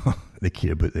said they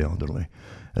care about the elderly.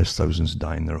 There's thousands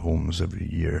die in their homes every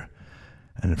year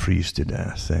and freeze to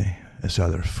death. It's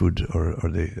either food or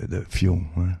the fuel.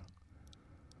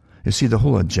 You see, the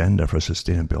whole agenda for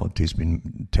sustainability has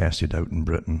been tested out in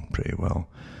Britain pretty well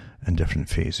in different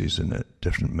phases, and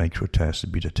different micro tests,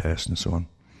 beta tests, and so on.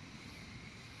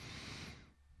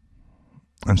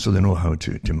 And so they know how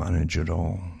to manage it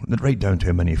all. Right down to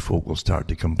how many folk will start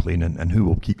to complain and who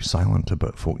will keep silent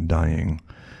about folk dying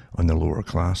on the lower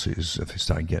classes if they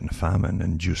start getting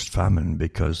induced famine,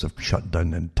 because they've shut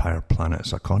down the entire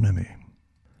planet's economy.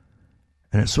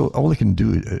 And it's so all they can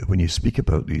do when you speak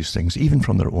about these things, even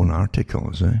from their own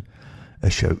articles,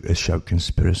 is shout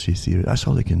conspiracy theory. That's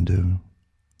all they can do.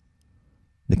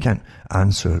 They can't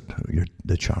answer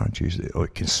the charges. Or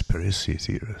conspiracy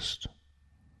theorist.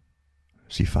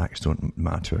 See, facts don't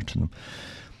matter to them.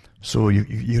 So you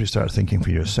got to start thinking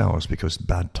for yourselves, because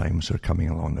bad times are coming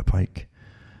along the pike.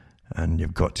 And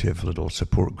you've got to have little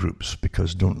support groups,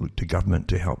 because don't look to government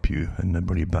to help you in the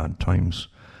really bad times.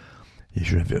 You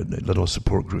should have little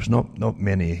support groups, not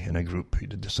many in a group,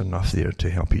 just enough there to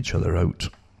help each other out.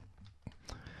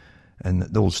 And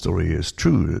the old story is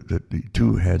true, that the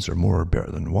two heads are more or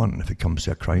better than one if it comes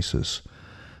to a crisis.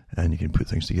 And you can put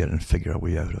things together and figure a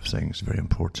way out of things. Very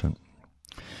important.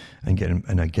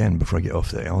 And again, before I get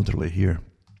off the elderly here,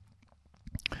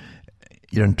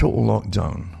 you're in total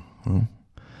lockdown.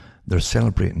 They're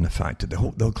celebrating the fact that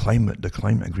the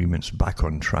climate agreement's back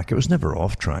on track. It was never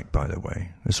off track, by the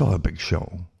way. It's all a big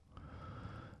show.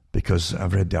 Because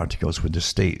I've read the articles with the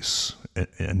states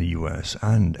in the US,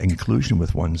 and inclusion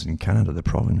with ones in Canada, the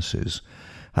provinces,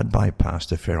 had bypassed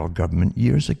the federal government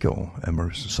years ago and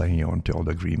were signing on to all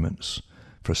the agreements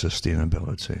for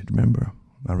sustainability. Remember?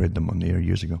 I read them on the air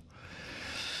years ago.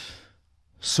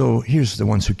 So here's the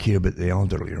ones who care about the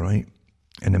elderly, right?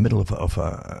 In the middle of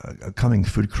a coming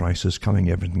food crisis, coming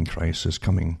everything crisis,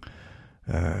 coming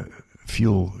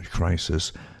fuel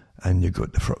crisis, and you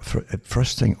got the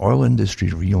first thing, oil industry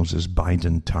reels as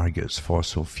Biden targets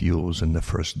fossil fuels in the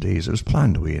first days. It was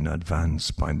planned way in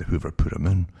advance by whoever put them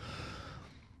in.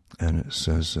 And it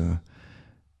says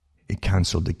it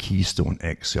cancelled the Keystone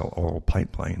XL oil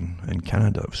pipeline in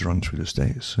Canada. It was run through the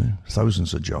States.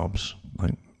 Thousands of jobs.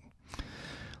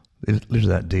 Later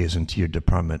that day, his Interior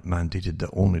Department mandated that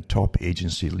only top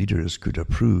agency leaders could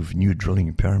approve new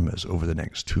drilling permits over the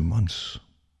next 2 months.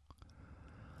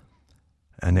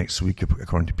 And next week,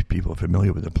 according to people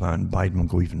familiar with the plan, Biden will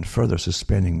go even further,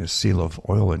 suspending the sale of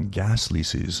oil and gas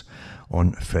leases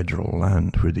on federal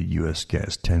land where the U.S.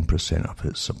 gets 10% of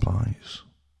its supplies.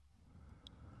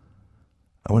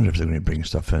 I wonder if they're going to bring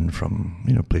stuff in from,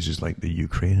 places like the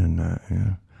Ukraine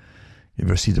and You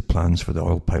ever see the plans for the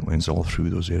oil pipelines all through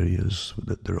those areas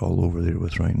that they're all over there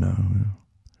with right now? Yeah.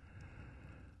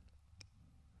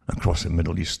 Across the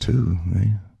Middle East too.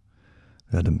 They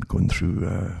had them going through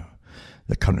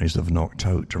the countries they've knocked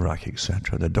out, Iraq,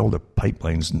 etc. They had all the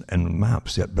pipelines and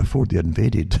maps yet before they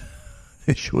invaded.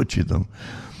 They showed you them.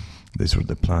 These were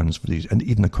the plans for these, and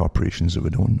even the corporations that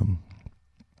would own them.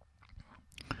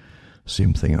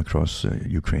 Same thing across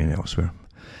Ukraine and elsewhere.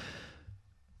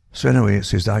 So anyway, it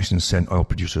says the actions sent oil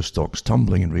producer stocks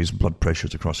tumbling and raised blood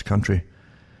pressures across the country.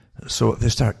 So if they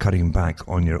start cutting back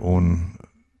on your own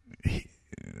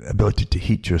ability to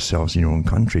heat yourselves in your own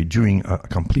country during a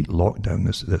complete lockdown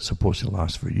that's supposed to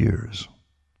last for years,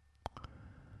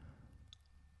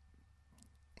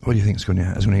 what do you think is going to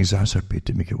exacerbate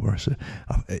to make it worse?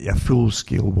 A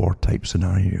full-scale war-type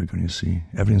scenario you're going to see.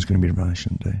 Everything's going to be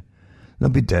rationed.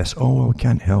 There'll be deaths. Oh, well, we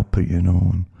can't help it, you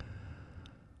know.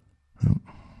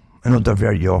 And I'll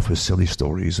divert you off with silly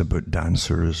stories about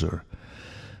dancers or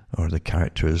the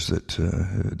characters that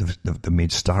the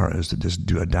made stars that just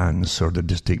do a dance or that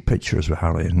just take pictures with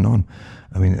Harley and none.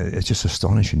 I mean, it's just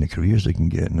astonishing the careers they can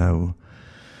get now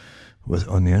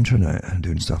on the internet and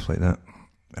doing stuff like that.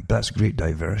 But that's great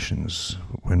diversions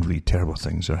when really terrible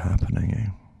things are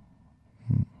happening.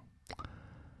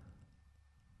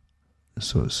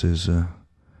 So it says...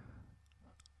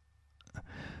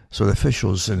 So the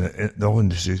officials in the oil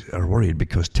industry are worried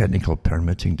because technical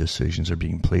permitting decisions are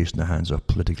being placed in the hands of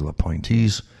political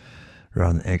appointees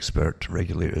rather than expert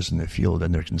regulators in the field,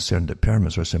 and they're concerned that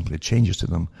permits or simply changes to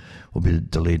them will be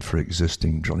delayed for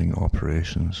existing drilling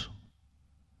operations.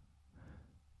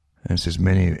 And it says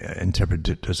many interpret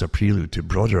it as a prelude to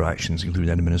broader actions, including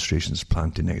the administration's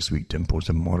plan to next week to impose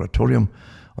a moratorium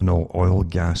on all oil,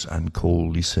 gas and coal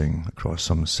leasing across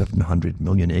some 700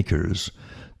 million acres,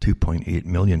 2.8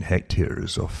 million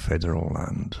hectares of federal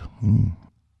land.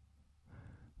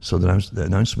 So the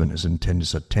announcement is intended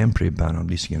as a temporary ban on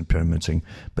leasing and permitting,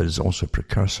 but is also a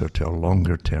precursor to a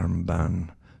longer-term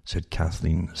ban, said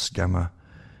Kathleen Scamma,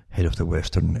 head of the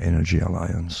Western Energy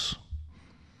Alliance.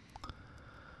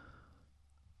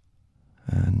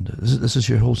 And this is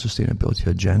your whole sustainability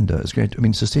agenda. It's great. I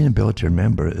mean, sustainability,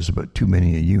 remember, is about too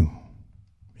many of you.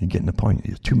 You're getting the point.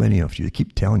 There's too many of you. They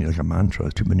keep telling you like a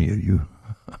mantra, too many of you.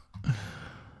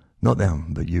 Not them,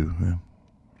 but you. Yeah.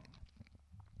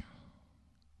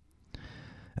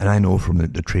 And I know from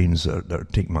the trains that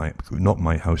take not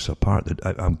my house apart,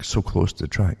 that I'm so close to the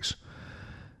tracks.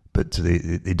 But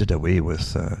they did away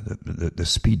with the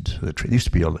speed of the train. It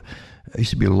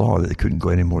used to be a law that they couldn't go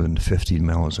any more than 15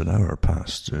 miles an hour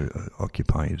past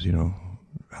occupied,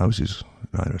 houses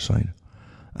on either side.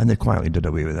 And they quietly did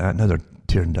away with that. Now they're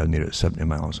tearing down there at 70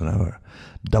 miles an hour.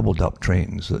 Doubled up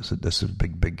trains. This is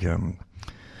big.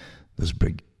 Those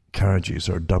big carriages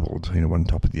are doubled, one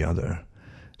top of the other.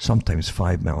 Sometimes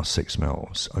 5 miles, 6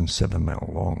 miles, and 7 mile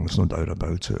long. There's no doubt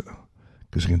about it.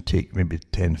 Because it can take maybe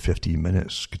 10, 15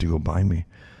 minutes to go by me.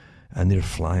 And they're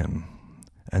flying.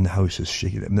 And the house is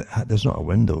shaking. There's not a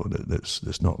window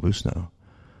that's not loose now.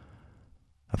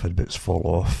 I've had bits fall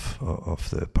off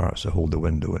of the parts that hold the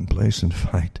window in place, in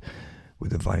fact,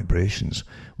 with the vibrations.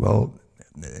 Well,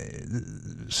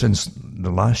 since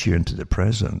the last year into the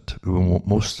present,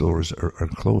 most stores are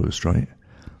closed, right?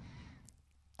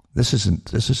 This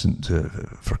isn't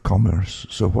for commerce.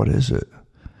 So what is it?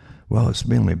 Well, it's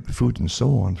mainly food and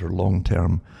so on for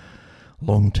long-term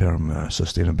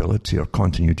sustainability or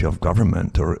continuity of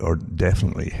government, or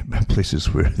definitely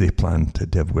places where they plan to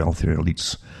have wealthier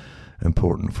elites,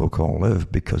 important folk all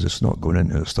live, because it's not going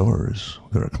into the stores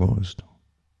that are closed.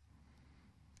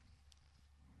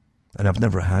 And I've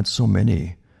never had so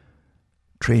many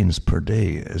trains per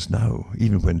day as now,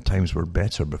 even when times were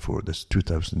better before this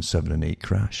 2007 and 8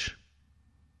 crash.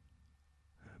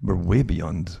 We're way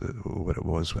beyond what it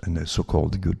was in the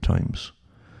so-called good times.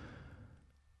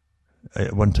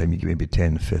 At one time you get maybe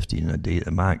 10, 15 a day at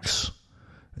the max.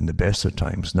 In the best of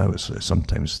times, now it's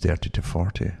sometimes 30 to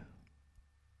 40.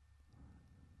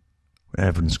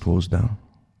 Everything's closed down.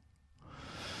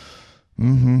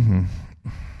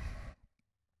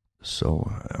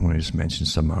 So I'm going to just mention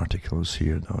some articles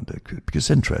here now, because it's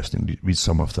interesting. Read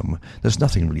some of them. There's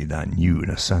nothing really that new in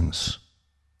a sense.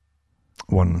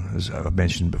 One, as I've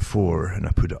mentioned before, and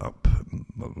I put it up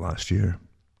last year.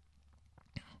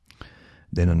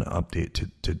 Then an update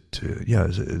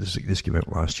this came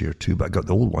out last year too, but I got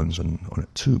the old ones on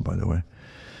it too, by the way.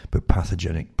 But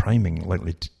pathogenic priming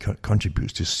likely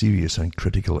contributes to serious and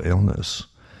critical illness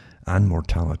and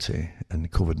mortality in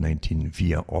COVID-19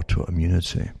 via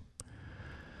autoimmunity.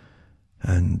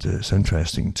 And it's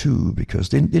interesting too, because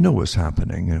they know what's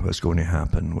happening and what's going to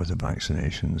happen with the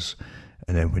vaccinations.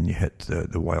 And then when you hit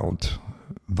the wild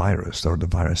virus, or the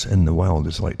virus in the wild,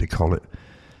 as I like to call it,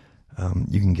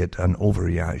 you can get an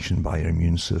overreaction by your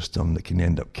immune system that can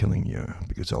end up killing you,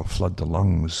 because it'll flood the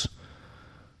lungs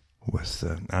with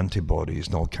antibodies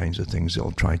and all kinds of things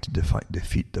that'll try to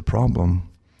defeat the problem,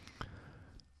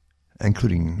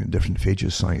 including different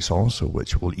phagocytes also,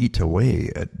 which will eat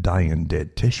away at dying and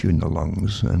dead tissue in the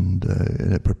lungs, and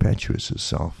it perpetuates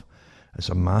itself. It's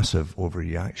a massive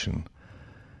overreaction.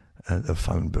 They've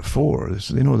found before.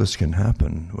 So they know this can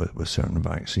happen with certain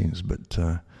vaccines, but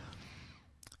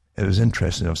it was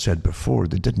interesting. I've said before,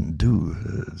 they didn't do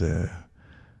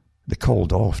they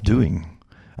called off doing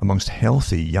amongst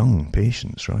healthy young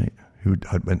patients, right, who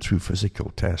had went through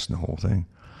physical tests and the whole thing,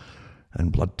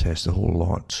 and blood tests, the whole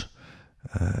lot.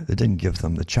 They didn't give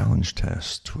them the challenge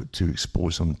test to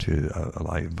expose them to a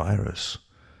live virus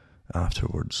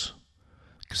afterwards,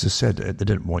 because they said they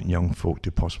didn't want young folk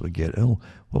to possibly get ill.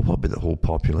 Well, what about the whole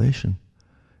population?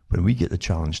 When we get the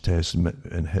challenge test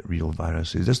and hit real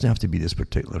viruses, it doesn't have to be this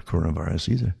particular coronavirus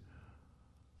either.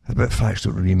 But facts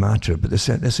don't really matter. But this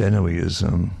anyway is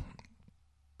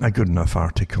a good enough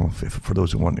article for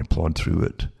those who want to plod through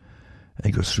it.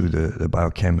 It goes through the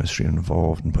biochemistry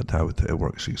involved and how it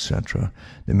works, etc.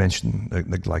 They mention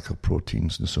the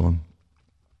glycoproteins and so on,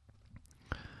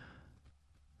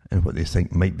 and what they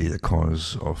think might be the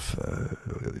cause of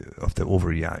the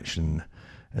overreaction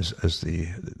is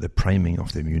the priming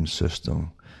of the immune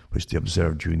system, which they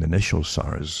observed during the initial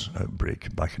SARS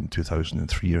outbreak back in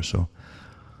 2003 or so.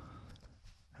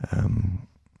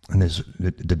 And they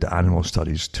did the animal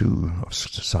studies too of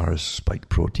SARS spike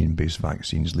protein-based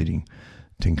vaccines, leading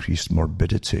to increased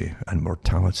morbidity and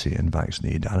mortality in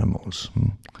vaccinated animals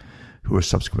who were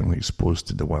subsequently exposed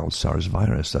to the wild SARS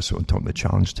virus. That's what I'm talking about. The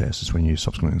challenge test is when you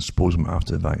subsequently expose them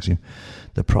after the vaccine.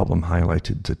 The problem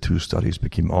highlighted the two studies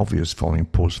became obvious following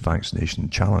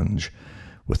post-vaccination challenge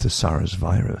with the SARS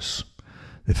virus.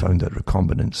 They found that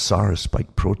recombinant SARS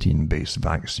spike protein-based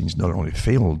vaccines not only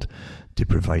failed to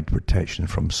provide protection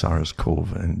from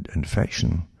SARS-CoV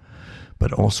infection,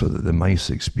 but also that the mice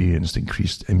experienced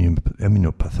increased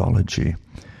immunopathology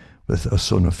with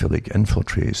eosinophilic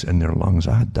infiltrates in their lungs.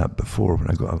 I had that before when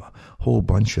I got a whole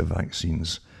bunch of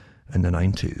vaccines in the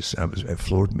 90s. It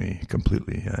floored me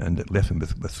completely, and it left me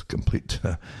with complete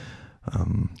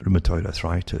rheumatoid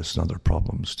arthritis and other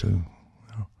problems too,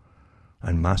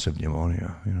 and massive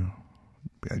pneumonia.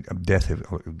 Death of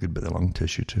a good bit of lung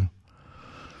tissue too.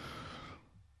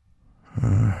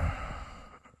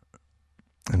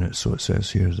 And so it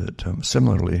says here that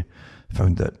similarly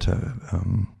found that,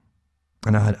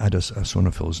 and I had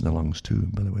eosinophils in the lungs too,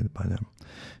 by the way, by them.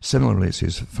 Similarly, it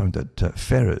says found that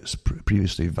ferrets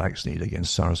previously vaccinated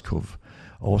against SARS-CoV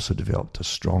also developed a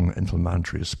strong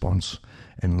inflammatory response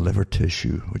in liver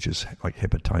tissue, which is like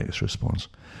hepatitis response.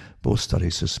 Both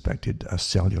studies suspected a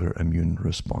cellular immune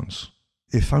response.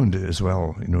 They found it as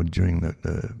well, during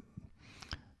the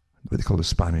what they call the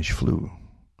Spanish flu.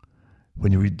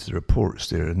 When you read the reports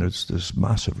there, and there's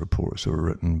massive reports that were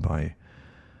written by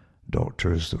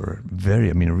doctors that were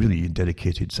really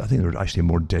dedicated. I think they were actually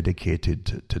more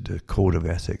dedicated to the code of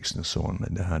ethics and so on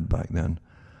that they had back then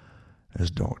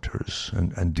as doctors,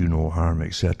 and do no harm,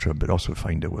 etc., but also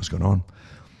find out what's going on.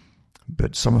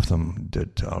 But some of them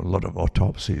did a lot of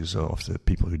autopsies of the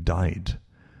people who died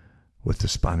with the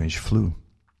Spanish flu.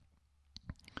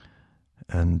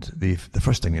 And the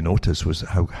first thing they noticed was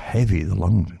how heavy the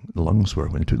lungs were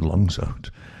when they took the lungs out.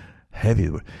 Heavy, they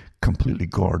were completely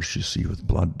gorged, you see, with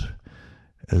blood,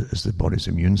 as the body's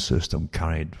immune system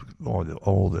carried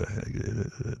all the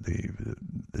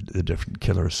different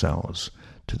killer cells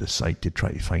to the site to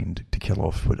try to kill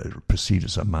off what it perceived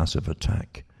as a massive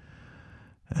attack.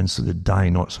 And so they die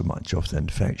not so much of the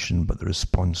infection, but the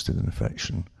response to the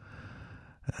infection.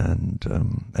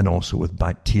 And also with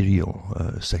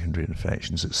bacterial secondary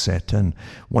infections that set in.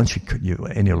 Once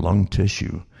any lung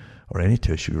tissue or any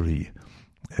tissue really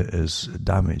is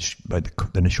damaged by the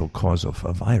initial cause of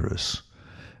a virus,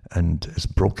 and it's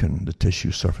broken, the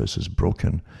tissue surface is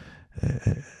broken,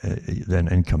 then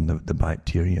in come the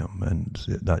bacterium, and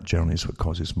that generally is what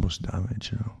causes most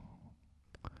damage.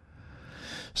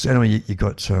 So anyway, you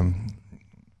got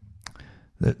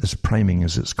this priming,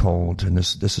 as it's called, and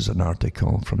this is an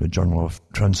article from the Journal of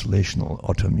Translational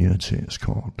Autoimmunity, it's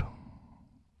called.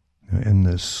 In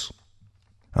this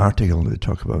article, they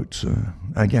talk about,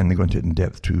 again, they go into it in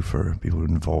depth too for people who are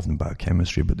involved in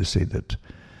biochemistry, but they say that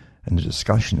in the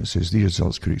discussion, it says these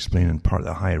results could explain in part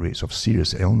the high rates of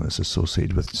serious illness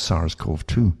associated with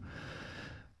SARS-CoV-2.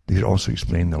 They could also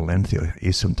explain the lengthy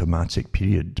asymptomatic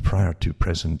period prior to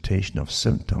presentation of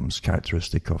symptoms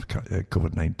characteristic of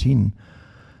COVID-19,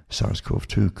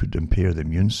 SARS-CoV-2 could impair the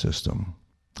immune system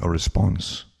or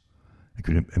response. It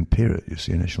could impair it, you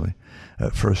see, initially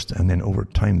at first, and then over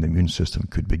time the immune system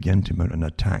could begin to mount an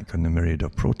attack on the myriad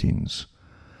of proteins.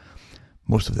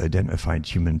 Most of the identified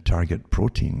human target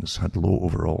proteins had low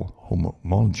overall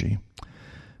homology,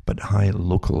 but high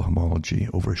local homology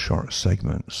over short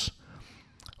segments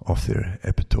of their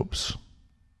epitopes.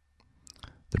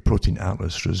 The protein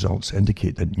atlas results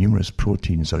indicate that numerous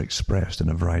proteins are expressed in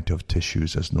a variety of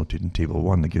tissues, as noted in Table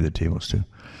 1. They give the tables too.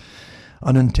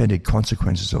 Unintended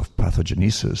consequences of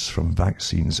pathogenesis from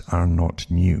vaccines are not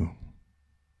new.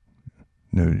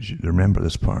 Now, remember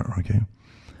this part, okay?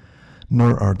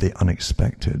 Nor are they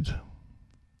unexpected.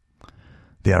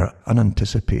 They are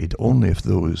unanticipated only if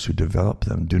those who develop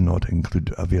them do not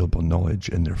include available knowledge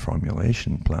in their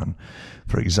formulation plan.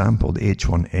 For example, the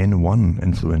H1N1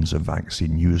 influenza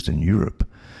vaccine used in Europe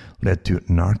led to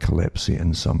narcolepsy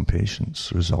in some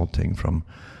patients, resulting from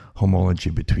homology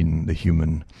between the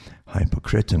human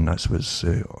hypocretin, that was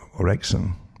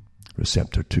orexin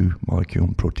receptor 2 molecule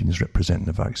and proteins representing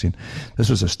the vaccine. This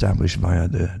was established via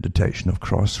the detection of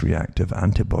cross-reactive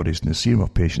antibodies in the serum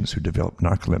of patients who developed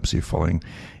narcolepsy following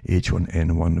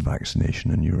H1N1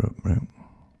 vaccination in Europe. Right?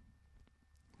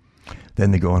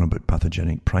 Then they go on about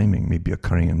pathogenic priming may be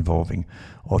occurring involving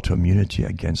autoimmunity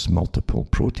against multiple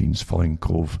proteins following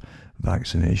COVID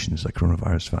vaccinations, like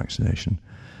coronavirus vaccination,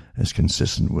 is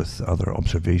consistent with other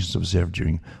observations observed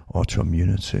during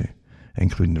autoimmunity,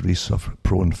 including the release of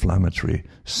pro-inflammatory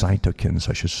cytokines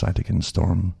such as cytokine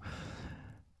storm.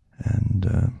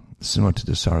 And similar to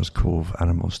the SARS-CoV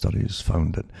animal studies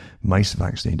found that mice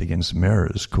vaccinated against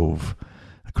MERS-CoV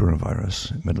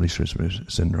coronavirus, Middle East Respiratory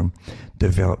Syndrome,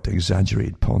 developed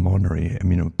exaggerated pulmonary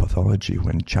immunopathology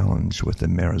when challenged with the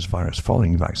MERS virus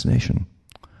following vaccination.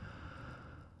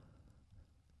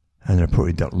 And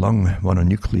reported that lung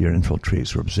mononuclear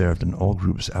infiltrates were observed in all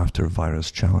groups after virus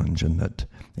challenge, and that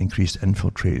increased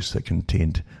infiltrates that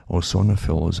contained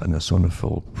eosinophils and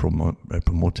eosinophil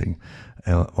promoting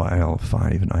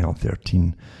IL-5 and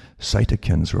IL-13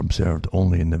 cytokines were observed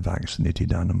only in the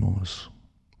vaccinated animals.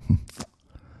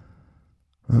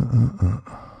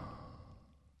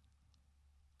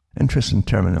 Interesting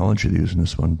terminology they use in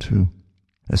this one too.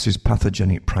 It says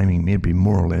pathogenic priming may be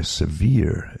more or less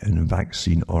severe in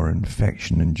vaccine or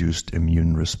infection-induced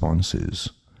immune responses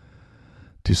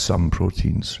to some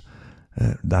proteins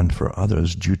than for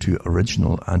others due to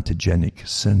original antigenic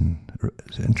sin.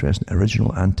 It's interesting,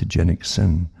 original antigenic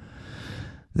sin.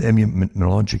 The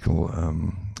immunological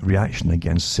reaction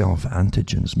against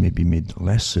self-antigens may be made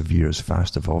less severe as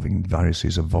fast-evolving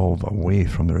viruses evolve away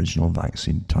from the original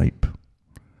vaccine type.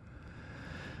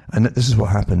 And this is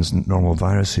what happens in normal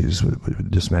viruses, we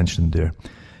just mentioned there.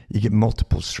 You get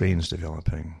multiple strains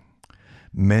developing.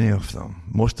 Many of them,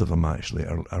 most of them actually,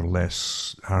 are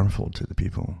less harmful to the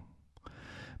people.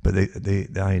 But the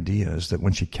idea is that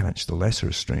once you catch the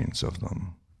lesser strains of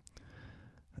them,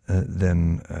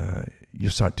 then you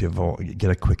start to evolve, you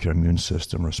get a quicker immune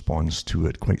system response to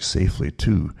it quite safely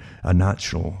too. A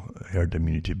natural herd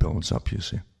immunity builds up, you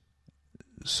see.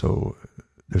 So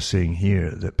they're saying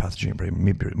here that pathogenic priming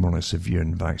may be more or less severe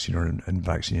in vaccine or in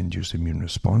vaccine-induced immune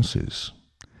responses.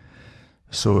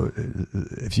 So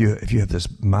if you have this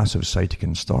massive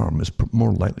cytokine storm, it's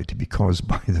more likely to be caused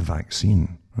by the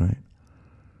vaccine, right?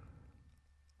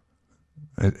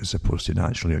 As opposed to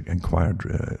naturally acquired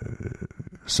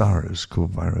SARS-CoV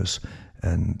virus,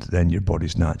 and then your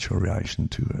body's natural reaction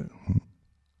to it.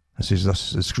 It says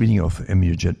thus the screening of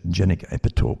immunogenic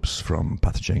epitopes from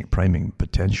pathogenic priming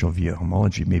potential via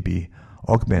homology may be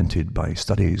augmented by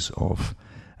studies of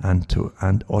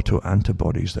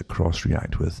autoantibodies that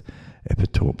cross-react with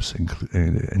epitopes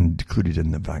included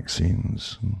in the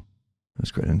vaccines.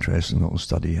 It's quite an interesting little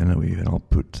study anyway, and I'll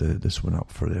put this one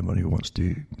up for anybody who wants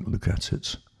to look at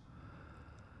it.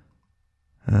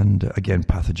 And again,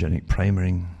 pathogenic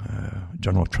priming,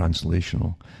 Journal of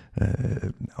Translational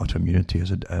Autoimmunity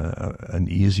is an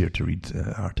easier to read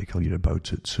article here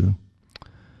about it, so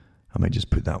I might just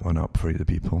put that one up for the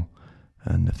people,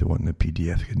 and if they want the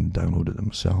PDF, they can download it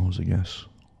themselves, I guess.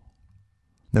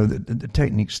 Now, the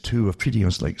techniques too of treating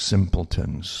us like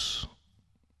simpletons,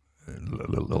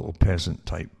 little peasant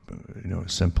type,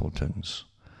 simpletons.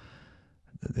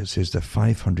 It says the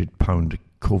 £500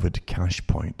 COVID cash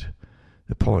point.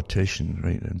 The politician,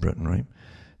 right, in Britain, right,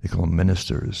 they call them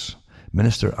ministers.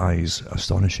 Minister eyes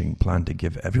astonishing plan to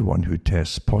give everyone who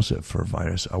tests positive for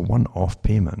virus a one-off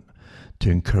payment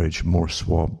to encourage more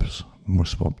swab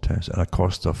tests at a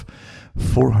cost of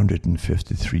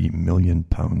 £453 million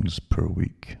per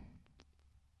week.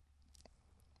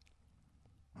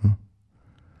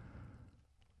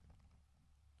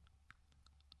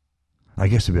 I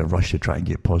guess there'd be a rush to try and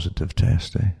get a positive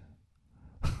test, eh?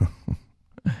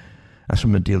 That's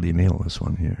from the Daily Mail, this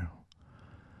one here.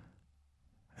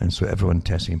 And so everyone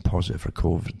testing positive for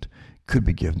COVID could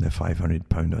be given the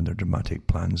 £500 under dramatic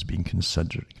plans being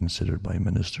considered by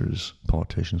ministers,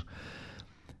 politicians.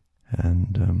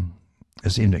 And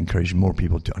it's aimed at encouraging more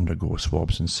people to undergo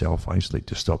swabs and self-isolate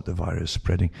to stop the virus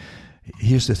spreading.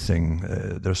 Here's the thing.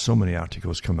 There's so many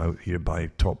articles come out here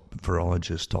by top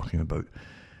virologists talking about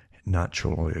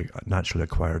naturally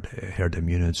acquired herd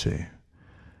immunity,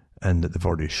 and that they've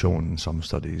already shown in some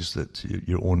studies that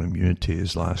your own immunity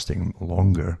is lasting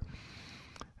longer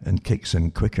and kicks in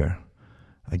quicker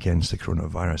against the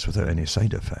coronavirus without any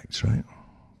side effects, right,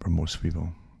 for most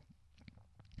people.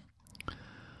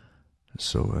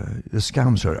 So the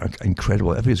scams are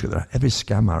incredible. Every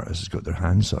scam artist has got their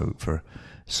hands out for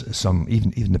some,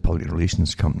 even the public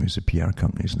relations companies, the PR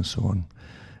companies and so on,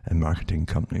 and marketing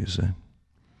companies.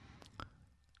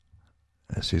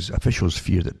 It says, officials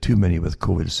fear that too many with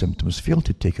COVID symptoms fail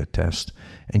to take a test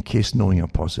in case knowing a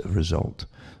positive result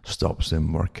stops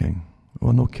them working.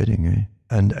 Well, no kidding, eh?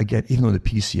 And again, even though the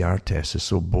PCR test is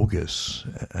so bogus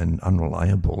and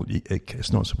unreliable,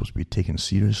 it's not supposed to be taken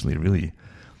seriously, really,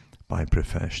 by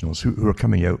professionals who are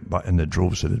coming out in the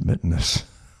droves and admitting this.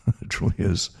 It truly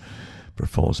is for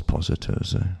false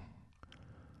positives.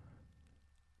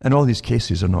 And all these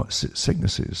cases are not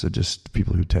sicknesses, they're just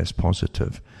people who test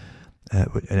positive.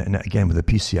 And again, with the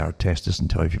PCR test, doesn't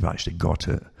tell you if you've actually got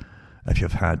it, if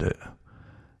you've had it,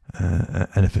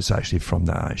 and if it's actually from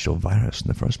that actual virus in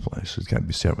the first place. You can't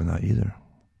be certain of that either.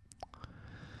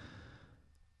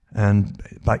 And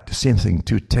back to the same thing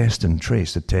too, test and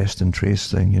trace. The test and trace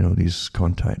thing, these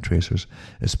contact tracers,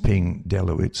 is paying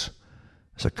Deloitte,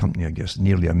 it's a company, I guess,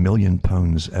 nearly £1 million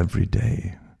every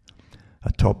day.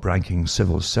 A top-ranking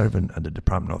civil servant at the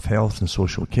Department of Health and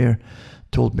Social Care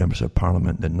told members of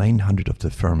Parliament that 900 of the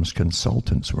firm's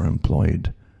consultants were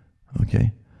employed,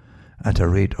 okay, at a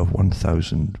rate of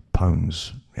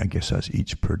 £1,000. I guess that's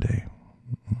each per day.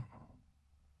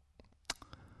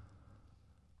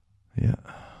 Yeah.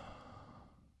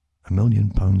 £1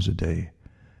 million a day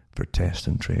for test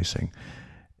and tracing.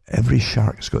 Every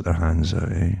shark's got their hands out,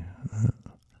 eh?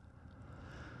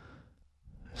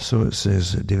 So it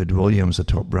says David Williams, a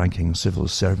top-ranking civil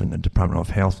servant at the Department of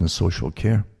Health and Social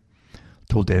Care,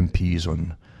 told MPs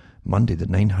on Monday that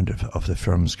 900 of the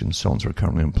firm's consultants are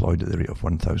currently employed at the rate of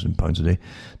 £1,000 a day.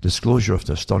 Disclosure of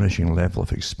the astonishing level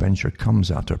of expenditure comes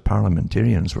after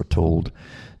parliamentarians were told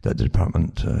that the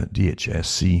department,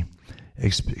 DHSC,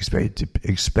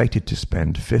 expected to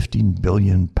spend £15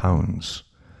 billion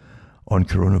on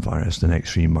coronavirus the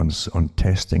next 3 months on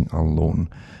testing alone.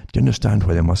 Do you understand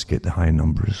why they must get the high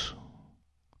numbers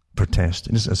for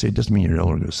testing? As I say, it doesn't mean you're ill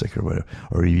or got sick or whatever,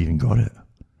 or you even got it.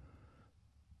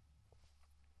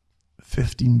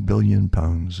 £15 billion,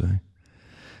 eh?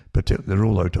 Particularly the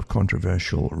rollout of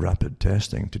controversial rapid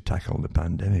testing to tackle the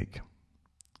pandemic.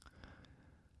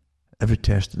 Every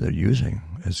test that they're using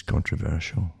is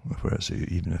controversial, whether it's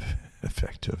even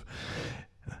effective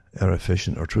or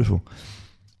efficient or truthful.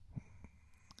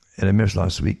 It emerged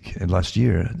last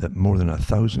year, that more than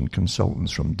 1,000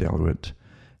 consultants from Deloitte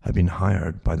had been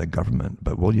hired by the government,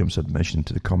 but Williams' admission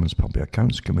to the Commons Public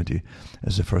Accounts Committee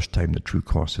is the first time the true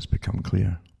cost has become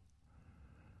clear.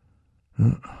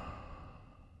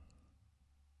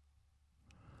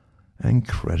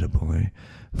 Incredible, eh?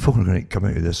 Folk are going to come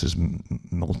out of this as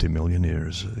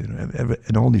multi-millionaires,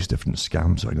 and all these different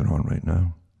scams are going on right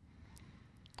now.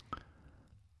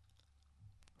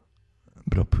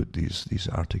 But I'll put these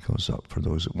articles up for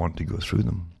those that want to go through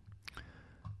them.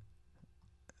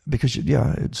 Because,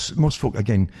 yeah, it's most folk,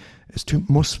 again,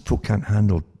 most folk can't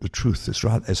handle the truth.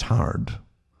 It's hard.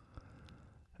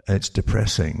 It's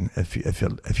depressing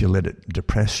if you let it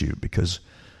depress you, because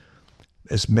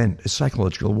it's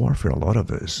psychological warfare. A lot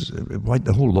of it is,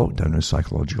 the whole lockdown is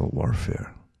psychological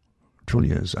warfare. It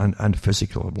truly is. And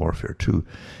physical warfare too,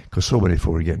 because so many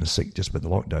folk are getting sick just by the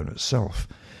lockdown itself.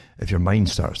 If your mind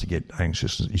starts to get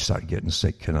anxious, you start getting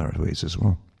sick in other ways as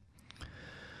well.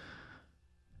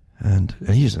 And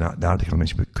here's the article I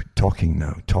mentioned about talking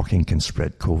now. Talking can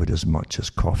spread COVID as much as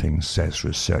coughing, says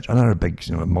research. Another big,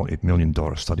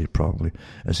 multi-million-dollar study probably,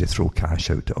 as they throw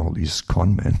cash out to all these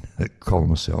con men that call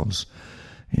themselves,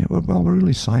 we're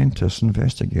really scientists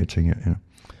investigating it.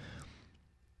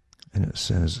 And it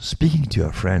says, speaking to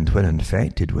a friend when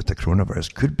infected with the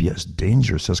coronavirus could be as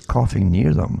dangerous as coughing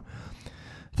near them,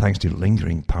 thanks to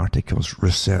lingering particles,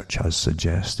 research has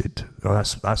suggested. Oh,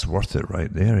 that's worth it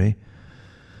right there, eh?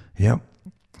 Yep.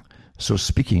 So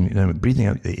speaking, breathing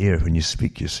out the air when you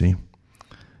speak, you see,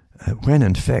 when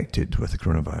infected with the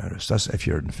coronavirus, that's if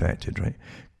you're infected, right?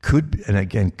 Could, and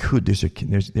again, could,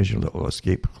 there's your little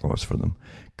escape clause for them,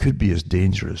 could be as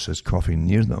dangerous as coughing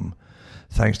near them,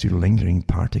 thanks to lingering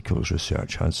particles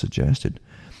research has suggested,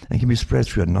 and can be spread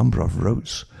through a number of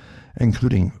routes,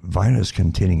 including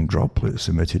virus-containing droplets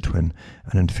emitted when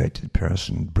an infected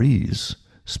person breathes,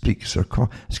 speaks, or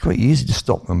coughs. It's quite easy to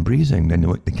stop them breathing, then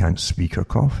they can't speak or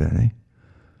cough, eh?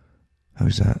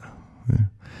 How's that? Yeah.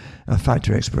 A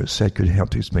factor experts said could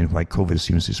help to explain why COVID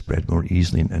seems to spread more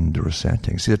easily in indoor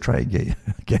settings. See, they're trying to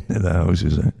get into the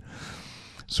houses, eh?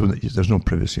 So that there's no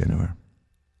privacy anywhere.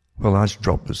 Well, large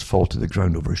droplets fall to the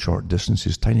ground over short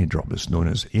distances. Tiny droplets, known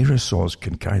as aerosols,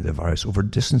 can carry the virus over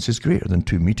distances greater than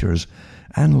 2 meters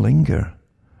and linger.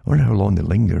 I wonder how long they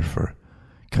linger for.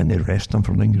 Can't they rest them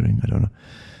for lingering? I don't know.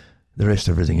 The rest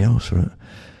of everything else, right?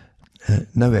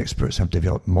 Now experts have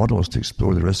developed models to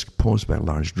explore the risk posed by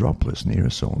large droplets and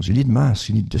aerosols. You need masks,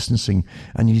 you need distancing,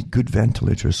 and you need good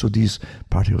ventilators so these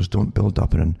particles don't build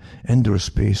up in an indoor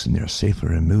space and they're safely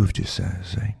removed, he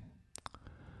says.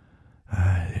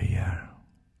 There you are.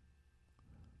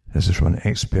 This is from an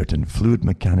expert in fluid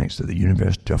mechanics at the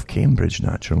University of Cambridge,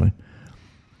 naturally.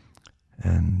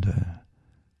 And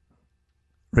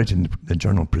written in the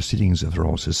journal Proceedings of the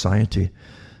Royal Society,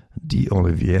 De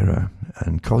Oliveira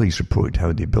and colleagues reported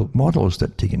how they built models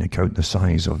that take into account the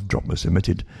size of droplets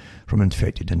emitted from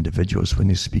infected individuals when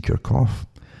they speak or cough,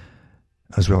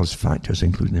 as well as factors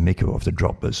including the makeup of the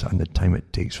droplets and the time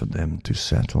it takes for them to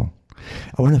settle.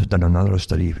 I wonder if they've done another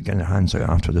study, if we get our hands out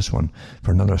after this one,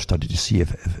 for another study to see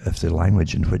if the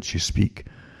language in which you speak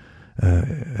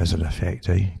has an effect,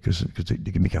 eh? Because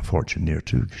they can make a fortune there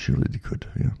too, surely they could,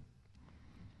 yeah.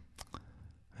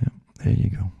 Yeah, there you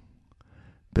go.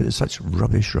 But it's such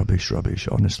rubbish,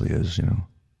 honestly is,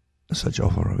 It's such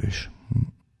awful rubbish.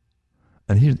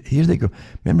 And here they go.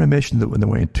 Remember I mentioned that when they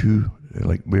went to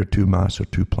wear 2 masks or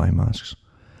 2-ply masks?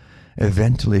 If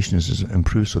ventilation is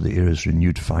improved so the air is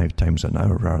renewed 5 times an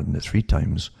hour rather than 3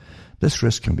 times, this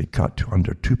risk can be cut to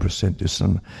under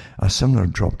 2%. A similar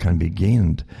drop can be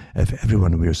gained if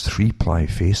everyone wears 3-ply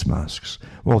face masks.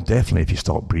 Well, definitely if you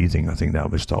stop breathing, I think that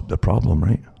would stop the problem,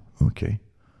 right? Okay.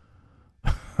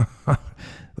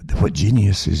 What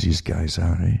geniuses these guys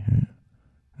are, eh?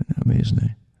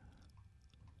 Amazing,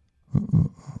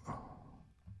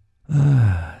 eh?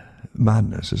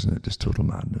 Madness, isn't it? Just total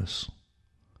madness.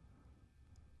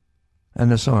 And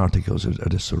there's some articles that are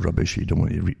just so rubbish you don't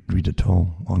want to read at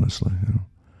all, honestly.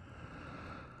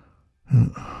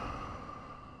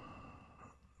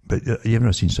 But you've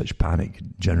never seen such panic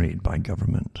generated by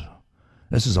government.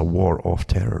 This is a war of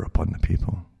terror upon the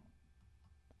people.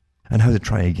 And how they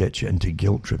try to get you into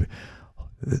guilt tripping.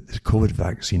 The COVID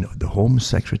vaccine, the Home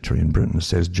Secretary in Britain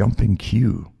says jumping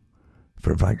queue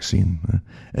for vaccine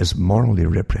is morally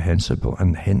reprehensible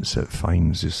and hence it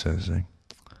fines, he says.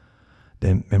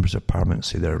 Then members of Parliament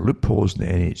say there are loopholes in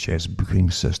the NHS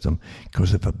booking system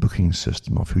because of a booking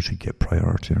system of who should get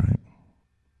priority, right?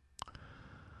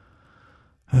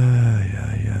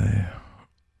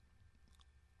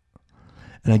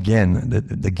 And again,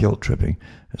 the guilt tripping.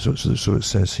 So it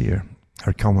says here,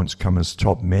 her comments come as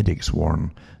top medics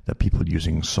warn that people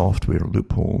using software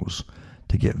loopholes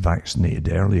to get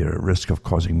vaccinated earlier are at risk of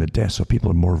causing the death. So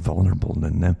people are more vulnerable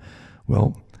than them.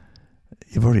 Well,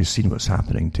 you've already seen what's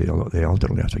happening to a lot of the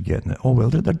elderly after getting it. Oh, well,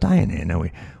 they're dying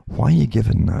anyway. Why are you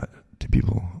giving that to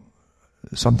people?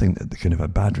 Something that kind of a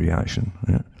bad reaction,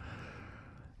 yeah?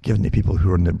 Given to people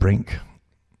who are on the brink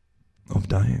of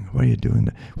dying. Why are you doing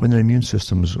that? When their immune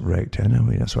system's wrecked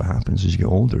anyway, that's what happens. As you get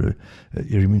older,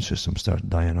 your immune system starts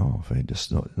dying off, right?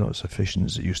 It's not as efficient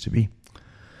as it used to be.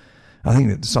 I think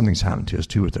that something's happened to us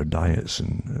too with our diets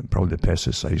and probably the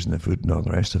pesticides in the food and all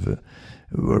the rest of it.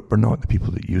 We're not the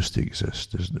people that used to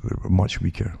exist. We're much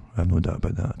weaker. I have no doubt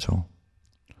about that at all.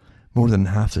 More than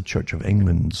half the Church of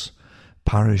England's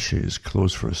parishes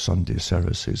closed for Sunday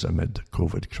services amid the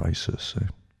COVID crisis.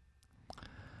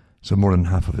 So more than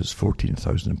half of its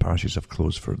 14,000 parishes have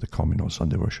closed for the communal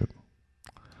Sunday worship.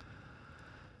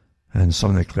 And some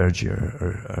of the clergy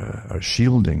are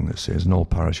shielding, that says, and all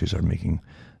parishes are making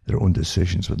their own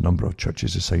decisions, with a number of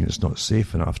churches deciding it's not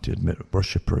safe enough to admit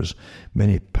worshippers.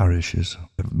 Many parishes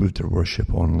have moved their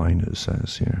worship online, it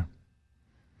says here.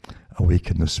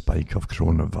 Awaken the spike of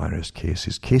coronavirus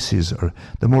cases. Cases are,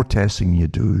 the more testing you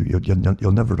do,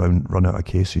 you'll never run out of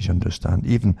cases, you understand.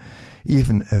 Even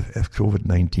if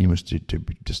COVID-19 was to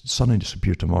just suddenly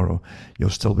disappear tomorrow, you'll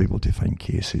still be able to find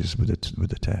cases with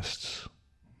the tests.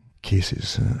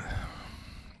 Cases.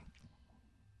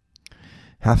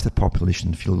 Half the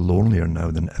population feel lonelier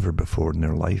now than ever before in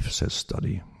their life, says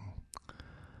study.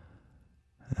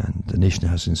 And the nation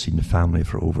hasn't seen the family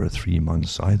for over 3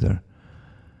 months either,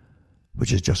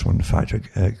 which is just one factor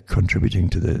contributing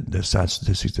to the sad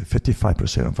statistics that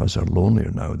 55% of us are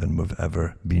lonelier now than we've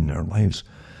ever been in our lives.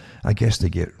 I guess they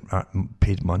get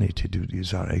paid money to do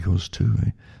these articles too,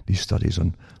 these studies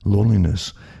on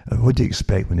loneliness. What do you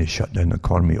expect when they shut down the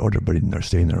economy, or they're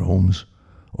staying in their homes,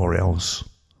 or else?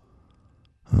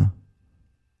 Huh?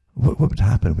 What would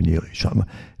happen when you shut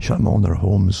them all in their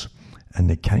homes and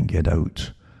they can't get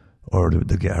out, or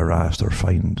they get harassed or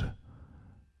fined?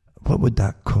 What would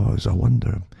that cause? I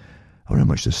wonder how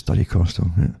much the study cost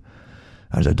them. Yeah.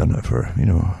 I'd have done it for,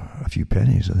 a few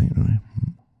pennies, I think, really.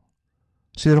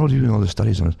 See, they're all doing all the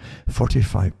studies on it.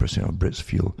 45% of Brits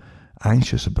feel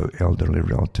anxious about elderly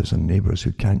relatives and neighbours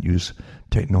who can't use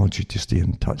technology to stay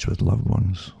in touch with loved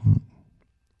ones.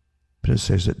 But it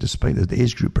says that despite that the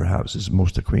age group perhaps is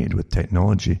most acquainted with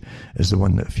technology is the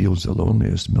one that feels the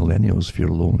loneliest, millennials feel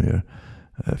lonelier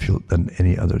than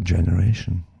any other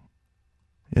generation.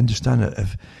 You understand that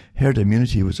if herd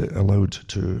immunity was allowed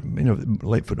to,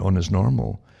 Lightfoot on as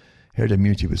normal, herd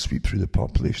immunity would sweep through the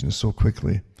population so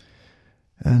quickly,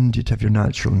 and you'd have your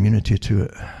natural immunity to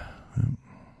it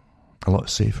a lot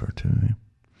safer too.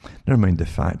 Never mind the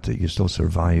fact that you still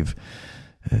survive,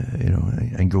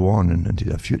 and go on into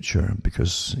the future,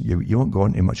 because you won't go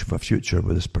into much of a future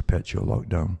with this perpetual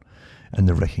lockdown and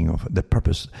the wrecking of it. The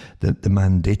purpose, the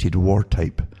mandated war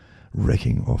type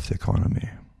wrecking of the economy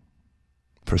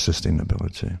for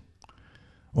sustainability.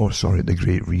 The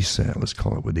Great Reset. Let's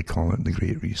call it what they call it, the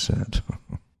Great Reset.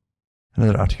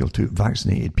 Another article too,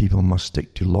 vaccinated people must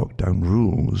stick to lockdown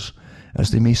rules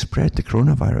as they may spread the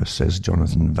coronavirus, says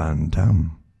Jonathan Van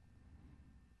Dam.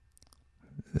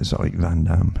 It's not like Van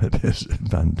Damme, it is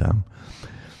Van Dam.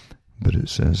 But it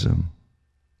says,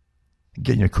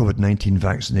 getting your COVID-19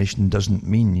 vaccination doesn't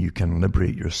mean you can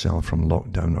liberate yourself from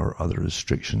lockdown or other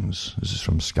restrictions. This is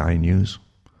from Sky News.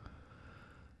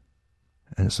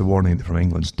 And it's a warning from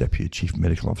England's Deputy Chief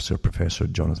Medical Officer, Professor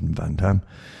Jonathan Van Dam,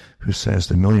 who says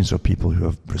the millions of people who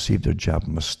have received their jab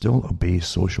must still obey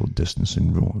social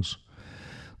distancing rules.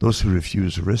 Those who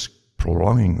refuse risk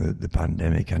prolonging the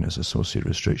pandemic and its associated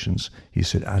restrictions, he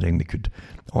said, adding they could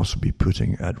also be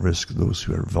putting at risk those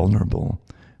who are vulnerable,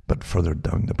 but further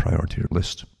down the priority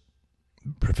list.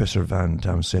 Professor Van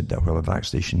Dam said that while a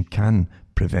vaccination can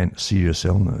prevent serious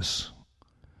illness,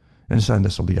 understand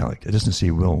this legality, it doesn't say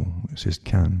will, it says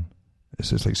can. It's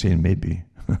just like saying maybe.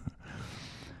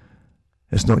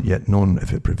 It's not yet known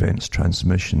if it prevents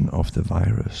transmission of the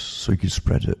virus, so you could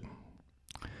spread it.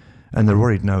 And they're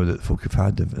worried now that folk who've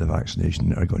had the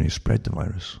vaccination are going to spread the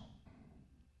virus.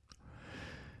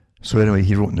 So anyway,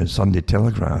 he wrote in the Sunday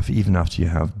Telegraph, even after you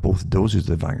have both doses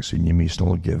of the vaccine, you may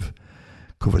still give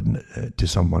COVID to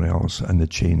someone else, and the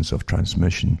chains of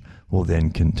transmission will then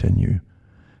continue.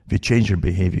 If you change your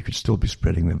behaviour, you could still be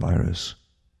spreading the virus,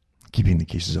 keeping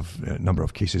the number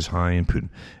of cases high, and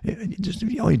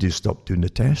all you do is stop doing the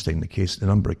testing. The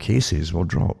number of cases will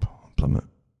plummet.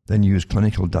 Then use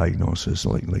clinical diagnosis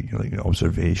like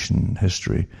observation,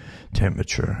 history,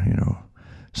 temperature,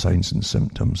 signs and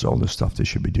symptoms, all the stuff they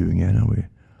should be doing anyway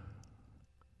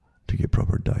to get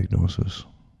proper diagnosis.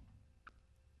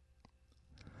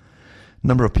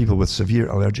 Number of people with severe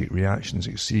allergic reactions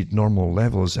exceeded normal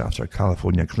levels after a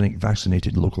California clinic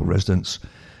vaccinated local residents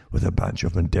with a batch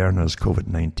of Moderna's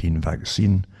COVID-19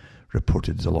 vaccine,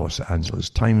 reported the Los Angeles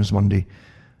Times Monday.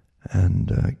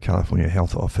 And California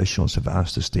health officials have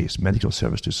asked the state's medical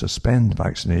service to suspend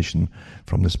vaccination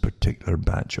from this particular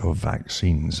batch of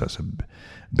vaccines. That's a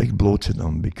big blow to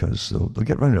them, because they'll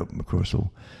get round it. Of course,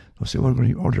 they'll say, well, we're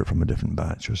going to order it from a different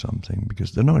batch or something,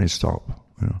 because they're not going to stop,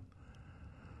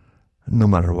 no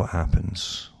matter what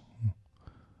happens.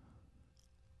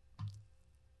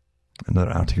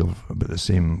 Another article about the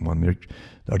same one, there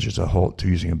urges a halt to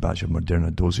using a batch of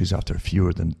Moderna doses after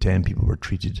fewer than 10 people were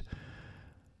treated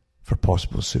for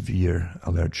possible severe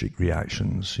allergic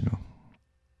reactions,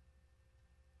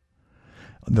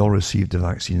 They all received the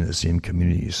vaccine at the same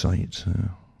community site.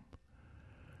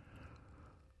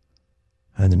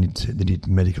 And they need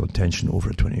medical attention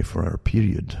over a 24-hour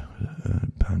period.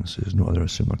 Pan says no other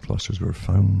similar clusters were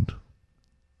found.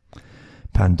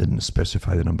 Pan didn't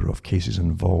specify the number of cases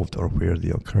involved or where they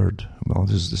occurred. Well,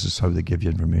 this is how they give you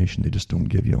information. They just don't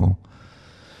give you all.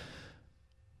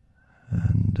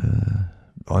 And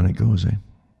on it goes,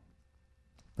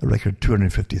 A record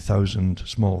 250,000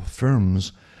 small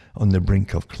firms on the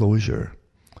brink of closure.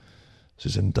 This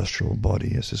is Industrial Body.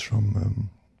 This is from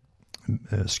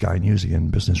Sky News again,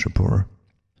 Business Reporter.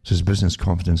 It says business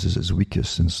confidence is its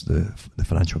weakest since the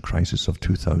financial crisis of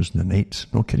 2008.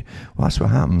 No kidding. Well, that's what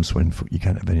happens when you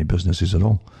can't have any businesses at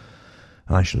all.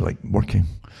 actually like working.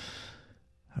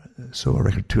 So a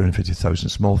record 250,000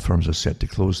 small firms are set to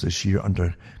close this year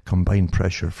under combined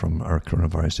pressure from our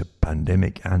coronavirus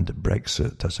pandemic and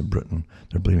Brexit. That's in Britain.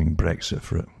 They're blaming Brexit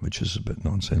for it, which is a bit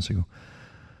nonsensical.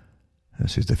 It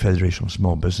says the Federation of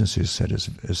Small Businesses said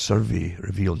its survey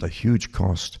revealed a huge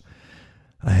cost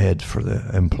ahead for the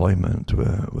employment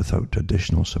without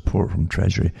additional support from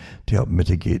Treasury to help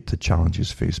mitigate the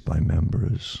challenges faced by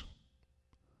members.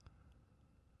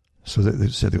 So they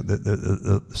said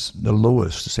the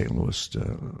lowest, the second lowest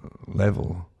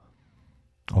level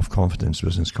of confidence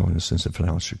business confidence since the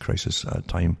financial crisis at a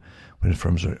time when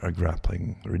firms are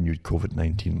grappling renewed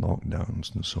COVID-19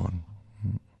 lockdowns and so on.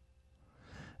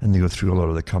 And they go through a lot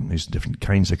of the companies, different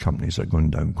kinds of companies are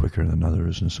going down quicker than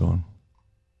others and so on.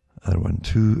 Other one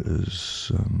too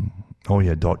is,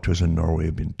 doctors in Norway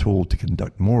have been told to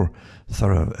conduct more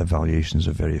thorough evaluations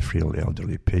of very frail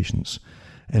elderly patients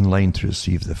in line to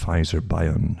receive the Pfizer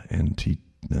BioNTech,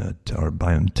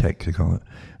 they call it,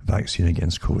 vaccine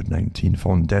against COVID-19.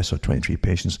 Following deaths of 23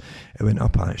 patients, it went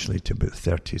up actually to about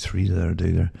 33 the other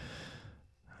day there.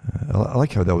 I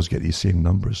like how they always get these same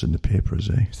numbers in the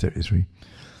papers, 33.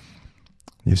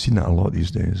 You've seen that a lot these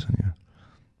days. Yeah.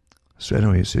 So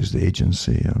anyway, it says the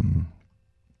agency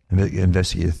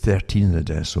investigated 13 of the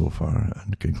deaths so far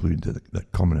and concluded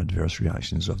that common adverse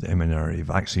reactions of the mRNA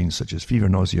vaccines, such as fever,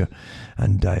 nausea,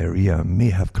 and diarrhea,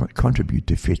 may have contributed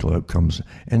to fatal outcomes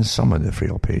in some of the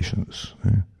frail patients.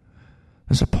 Yeah.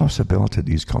 There's a possibility that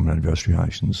these common adverse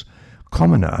reactions,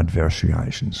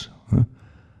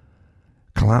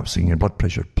 collapsing your blood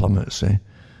pressure plummets,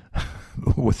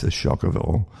 with the shock of it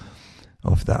all,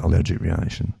 of that allergic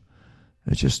reaction.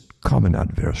 It's just common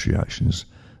adverse reactions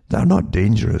that are not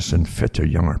dangerous in fitter,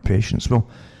 younger patients. Well,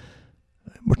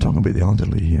 we're talking about the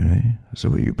elderly here, So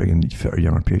we bring in fitter,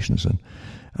 younger patients in.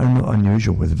 And not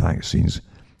unusual with vaccines.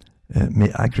 It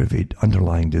may aggravate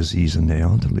underlying disease in the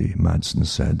elderly, Madsen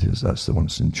said. That's the one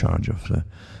that's in charge of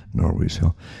Norway's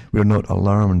Health. We're not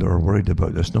alarmed or worried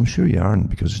about this, and I'm sure you aren't,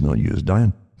 because it's not you as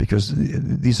dying. Because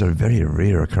these are very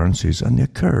rare occurrences, and they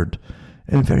occurred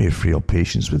in very frail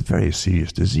patients with very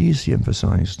serious disease, he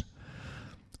emphasised.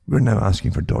 We're now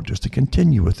asking for doctors to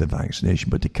continue with the vaccination,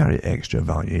 but to carry extra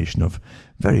evaluation of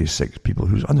very sick people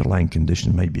whose underlying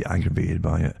condition might be aggravated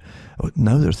by it. Oh,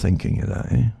 now they're thinking of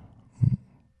that,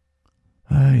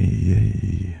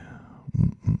 I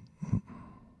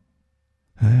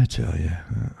tell you.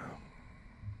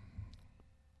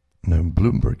 Now,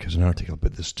 Bloomberg has an article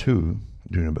about this too,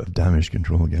 doing a bit of damage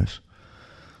control, I guess.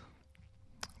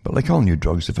 But like all new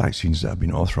drugs, the vaccines that have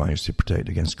been authorised to protect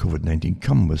against COVID-19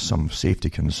 come with some safety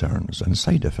concerns and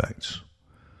side effects.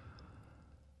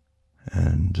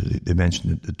 And they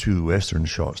mentioned that the two Western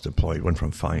shots deployed, one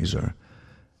from Pfizer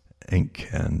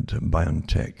Inc. and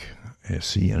BioNTech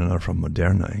SC, and another from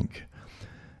Moderna Inc.,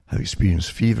 have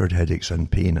experienced fever, headaches and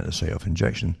pain at the site of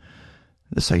injection.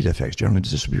 The side effects generally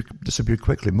disappear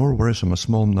quickly. More worrisome, a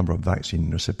small number of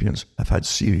vaccine recipients have had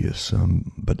serious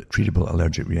but treatable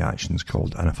allergic reactions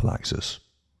called anaphylaxis.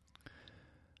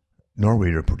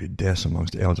 Norway reported deaths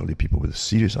amongst elderly people with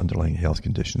serious underlying health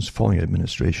conditions following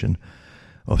administration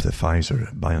of the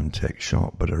Pfizer-BioNTech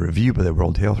shot, but a review by the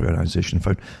World Health Organization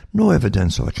found no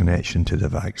evidence of a connection to the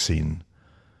vaccine.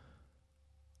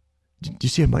 Do you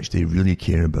see how much they really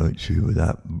care about you with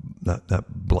that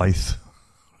blithe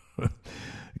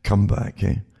comeback,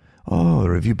 Oh, a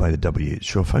review by the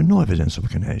WHO found no evidence of a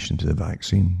connection to the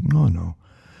vaccine. No.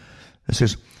 It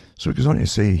says, so it goes on to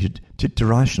say, to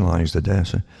rationalise the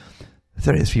deaths,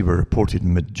 33 were reported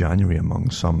in mid-January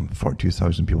among some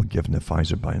 42,000 people given the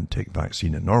Pfizer-BioNTech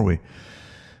vaccine in Norway,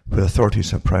 where authorities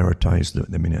have prioritised the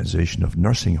immunisation of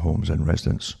nursing homes and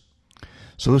residents.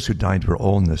 So those who died were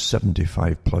all in the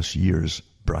 75-plus years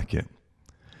bracket,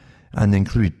 and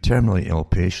include terminally ill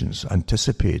patients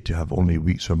anticipated to have only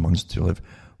weeks or months to live.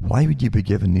 Why would you be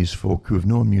giving these folk who have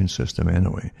no immune system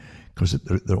anyway, because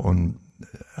they're on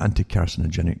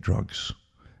anti-carcinogenic drugs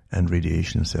and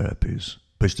radiation therapies,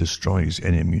 which destroys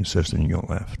any immune system you got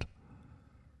left?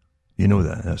 You know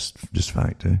that. That's just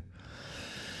fact,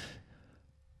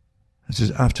 This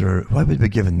is why would we be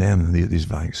giving them these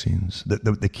vaccines?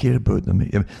 They care about them.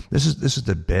 This is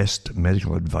the best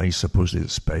medical advice, supposedly, that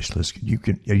specialists.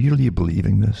 Are you really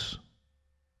believing this?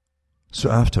 So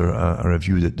after a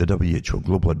review, the WHO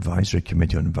Global Advisory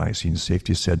Committee on Vaccine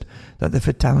Safety said that the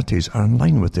fatalities are in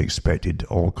line with the expected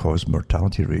all-cause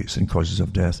mortality rates and causes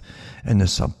of death in the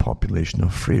subpopulation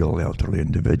of frail elderly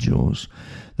individuals.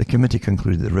 The committee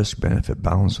concluded the risk-benefit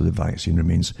balance of the vaccine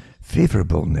remains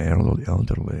favourable in the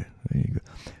elderly. There you go.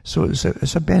 So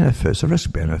it's a benefit, it's a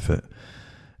risk-benefit,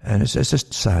 and it's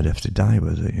just sad if they die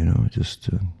with it,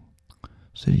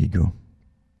 So there you go.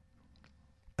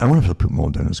 I wonder if they'll put them all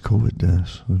down as COVID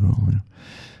deaths as well. Yeah.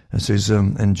 It says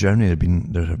in Germany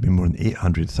there have been more than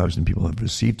 800,000 people have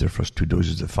received their first 2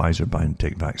 doses of the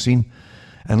Pfizer-BioNTech vaccine.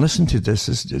 And listen to this.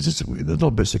 The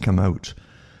little bits that come out.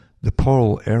 The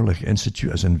Paul Ehrlich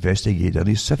Institute has investigated at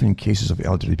least 7 cases of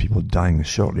elderly people dying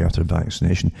shortly after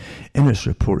vaccination. In its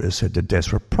report, it said the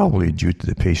deaths were probably due to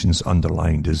the patient's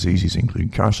underlying diseases, including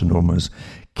carcinomas,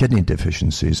 kidney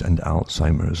deficiencies, and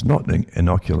Alzheimer's, not the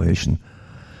inoculation.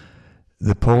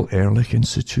 The Paul Ehrlich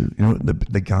Institute, you know,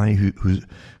 the guy who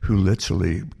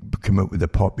literally came out with the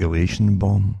population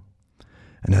bomb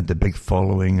and had the big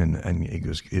following, and he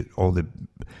goes, all the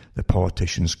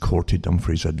politicians courted him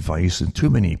for his advice, and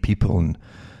too many people, and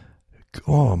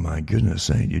oh my goodness,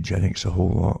 eugenics a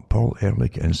whole lot. Paul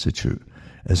Ehrlich Institute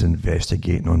is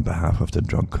investigating on behalf of the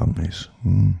drug companies.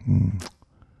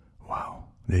 Wow,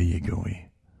 there you go.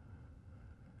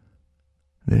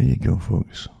 There you go,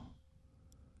 folks.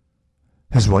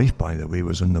 His wife, by the way,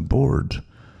 was on the board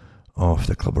of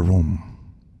the Club of Rome.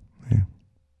 Yeah.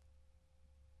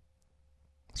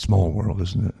 Small world,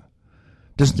 isn't it?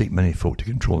 Doesn't take many folk to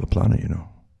control the planet, you know.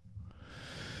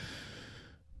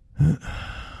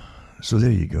 So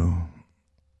there you go.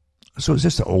 So it's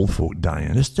just the old folk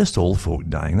dying. It's just old folk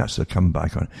dying. That's the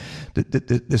comeback on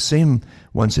it. The same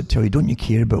ones that tell you, don't you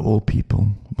care about old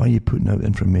people? Why are you putting out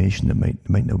information that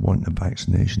might not want the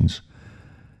vaccinations?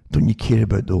 Don't you care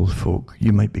about the old folk?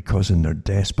 You might be causing their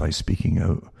deaths by speaking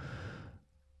out.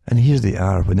 And here they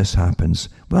are when this happens.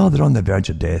 Well, they're on the verge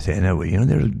of death anyway. You know,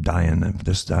 they're dying of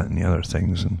this, that, and the other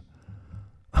things. And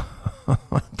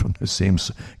from the same,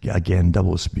 again,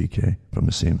 double speak, from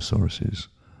the same sources.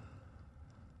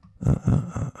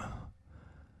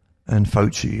 And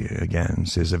Fauci, again,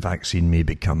 says the vaccine may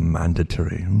become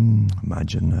mandatory.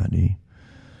 Imagine that,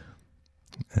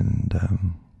 And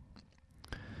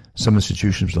some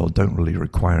institutions don't really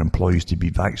require employees to be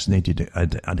vaccinated,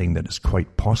 adding that it's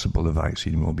quite possible the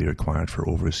vaccine will be required for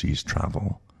overseas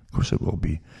travel. Of course it will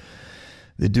be.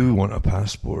 They do want a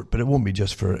passport, but it won't be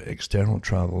just for external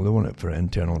travel. They want it for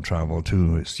internal travel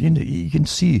too. It's, you can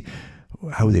see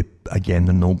how they, again,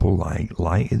 the noble lie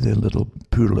to the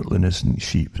poor little innocent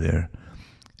sheep there.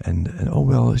 And oh,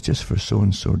 well, it's just for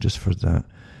so-and-so, just for that.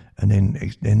 And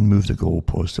then move the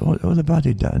goalpost. Oh, they've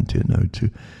added that into it now too.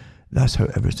 That's how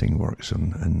everything works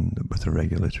and with the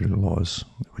regulatory laws,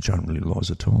 which aren't really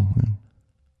laws at all.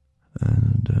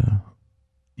 And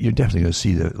you're definitely going to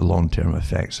see the long-term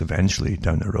effects eventually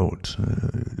down the road,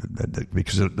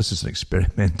 because this is an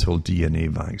experimental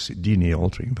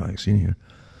DNA-altering vaccine here.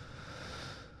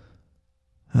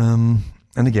 And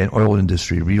again, oil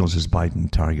industry reels as Biden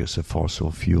targets the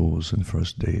fossil fuels in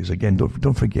first days. Again,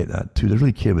 don't forget that too. They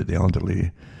really care about the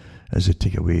elderly, as they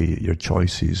take away your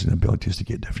choices and abilities to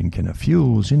get different kind of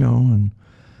fuels, you know.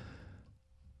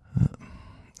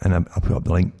 And I'll put up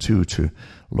the link too to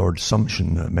Lord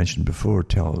Sumption that I mentioned before,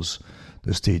 tells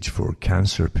the stage 4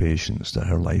 cancer patients that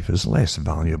her life is less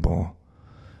valuable.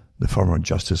 The former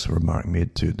justice remark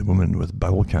made to the woman with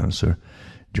bowel cancer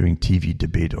during TV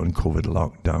debate on COVID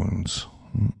lockdowns.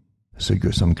 So he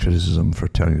got some criticism for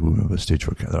telling the woman with stage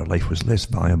 4 cancer that her life was less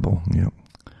valuable. Yeah.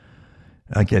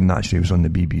 Again, naturally, it was on the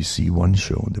BBC One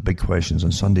show, The Big Questions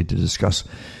on Sunday, to discuss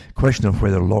question of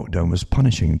whether lockdown was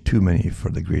punishing too many for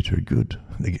the greater good.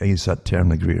 I use that term,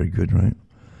 the greater good, right?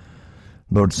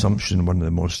 Lord Sumption, one of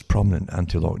the most prominent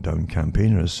anti-lockdown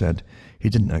campaigners, said he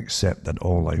didn't accept that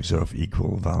all lives are of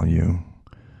equal value.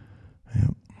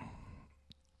 Yeah.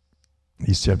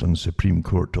 He served on the Supreme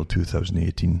Court till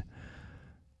 2018.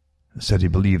 Said he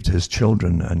believed his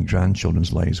children and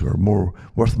grandchildren's lives were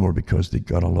worth more because they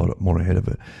got a lot more ahead of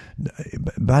it.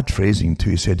 Bad phrasing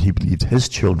too. He said he believed his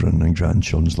children and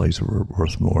grandchildren's lives were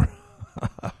worth more.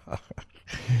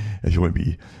 If you want to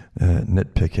be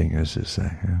nitpicking, as they say.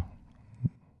 Yeah.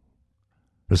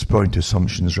 Responding to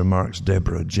Sumption's remarks,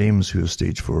 Deborah James, who has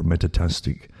stage 4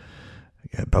 metastatic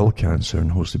bowel cancer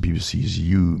and hosts the BBC's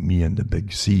You, Me and the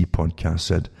Big C podcast,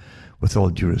 said, "With all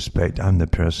due respect, I'm the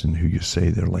person who you say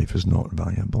their life is not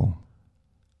valuable."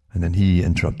 And then he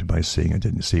interrupted by saying, I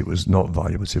didn't say it was not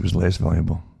valuable, I said it was less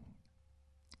valuable.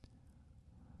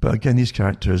 But again, these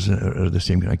characters are the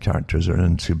same kind of characters that are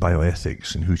into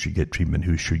bioethics and who should get treatment,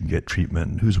 who shouldn't get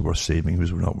treatment, who's worth saving,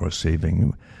 who's not worth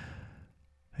saving.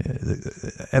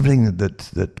 Everything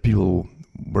that people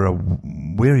were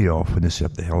wary of when they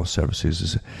set up the health services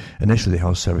is initially the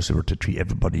health services were to treat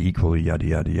everybody equally, yada,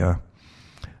 yada, yada.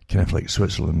 Kind of like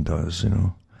Switzerland does, you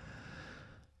know.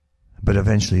 But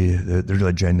eventually the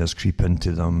real agendas creep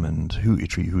into them and who to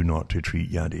treat, who not to treat,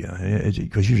 yada, yada.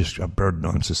 Because you're just a burden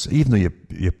on society. Even though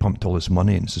you pumped all this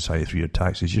money in society through your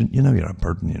taxes, you're a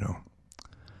burden, you know.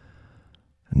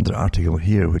 And the article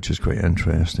here, which is quite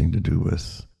interesting, to do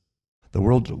with the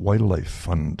World Wildlife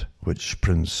Fund, which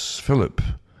Prince Philip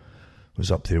was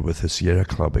up there with the Sierra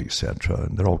Club, etc.,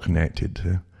 and they're all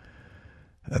connected.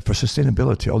 For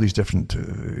sustainability, all these different,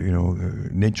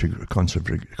 nature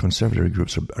conservatory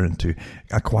groups are into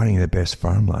acquiring the best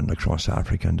farmland across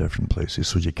Africa and different places,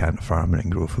 so you can't farm it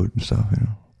and grow food and stuff,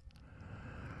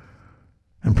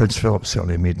 And Prince Philip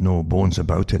certainly made no bones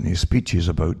about it in his speeches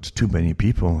about too many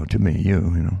people, or too many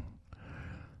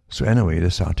So anyway,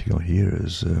 this article here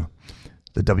is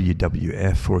the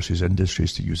WWF forces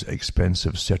industries to use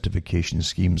expensive certification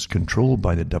schemes controlled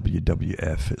by the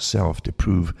WWF itself to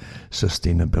prove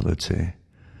sustainability.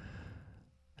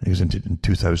 In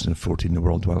 2014, the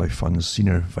World Wildlife Fund's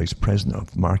Senior Vice President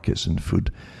of Markets and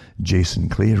Food, Jason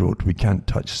Clay, wrote, "We can't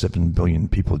touch 7 billion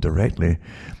people directly,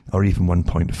 or even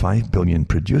 1.5 billion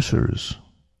producers.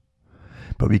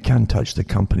 But we can touch the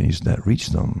companies that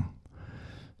reach them."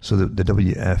 So the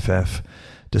WFF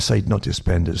decide not to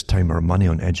spend its time or money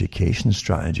on education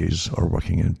strategies or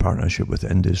working in partnership with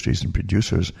industries and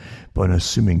producers, but on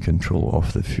assuming control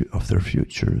of their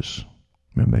futures.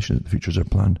 Remember, the futures are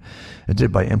planned. It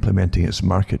did by implementing its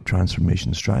market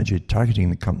transformation strategy, targeting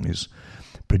the companies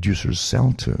producers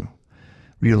sell to,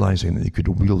 realizing that they could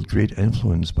wield great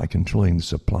influence by controlling the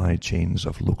supply chains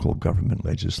of local government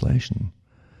legislation.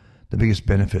 The biggest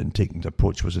benefit in taking the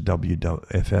approach was the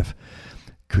WWF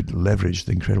could leverage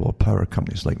the incredible power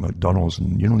companies like McDonald's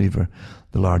and Unilever,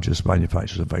 the largest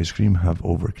manufacturers of ice cream, have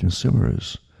over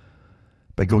consumers.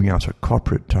 By going after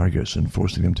corporate targets and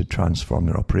forcing them to transform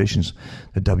their operations,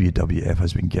 the WWF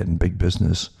has been getting big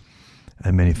business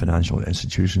and many financial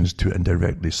institutions to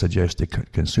indirectly suggest to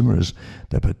consumers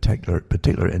that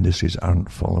particular industries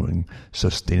aren't following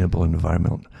sustainable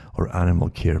environmental or animal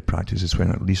care practices, when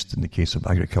at least in the case of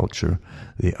agriculture,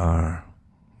 they are.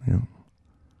 And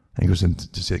it goes into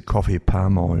to say coffee,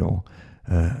 palm oil,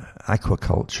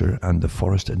 aquaculture and the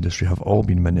forest industry have all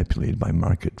been manipulated by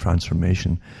market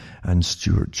transformation and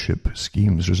stewardship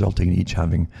schemes, resulting in each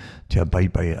having to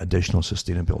abide by additional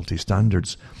sustainability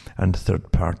standards and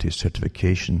third-party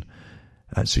certification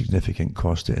at significant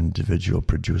cost to individual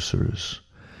producers.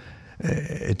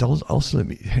 It also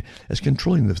it's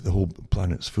controlling the whole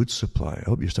planet's food supply. I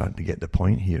hope you're starting to get the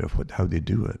point here of how they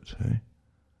do it.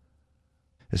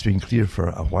 It's been clear for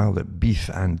a while that beef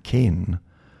and cane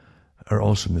are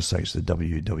also in the sights of the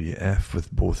WWF,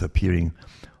 with both appearing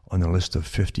on a list of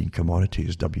 15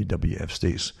 commodities WWF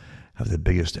states have the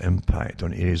biggest impact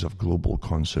on areas of global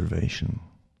conservation.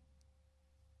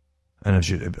 And as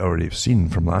you've already seen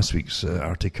from last week's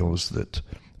articles, that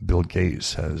Bill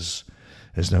Gates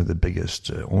is now the biggest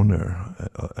owner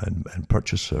and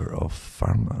purchaser of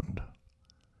farmland,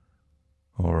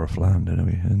 or of land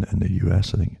anyway, in the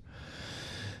US, I think.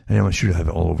 And I'm sure you have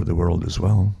it all over the world as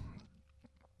well.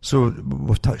 So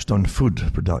we've touched on food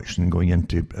production going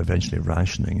into eventually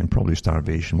rationing, and probably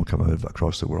starvation will come out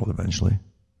across the world eventually,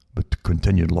 but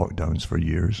continued lockdowns for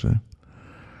years.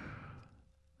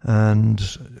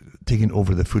 And taking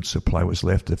over the food supply, what's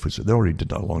left of the food supply. They already did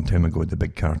that a long time ago with the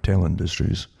big cartel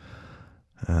industries.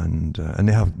 And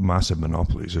they have massive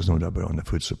monopolies, there's no doubt about it, on the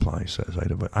food supply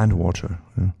side of it, and water.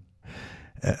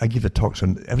 I give the talks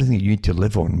on everything you need to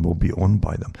live on will be owned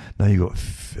by them. Now you've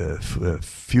got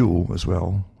fuel as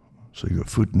well, so you've got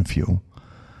food and fuel.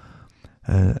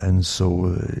 And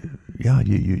so,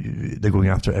 they're going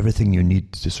after everything you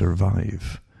need to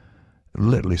survive,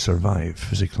 literally survive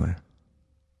physically.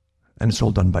 And it's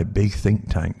all done by big think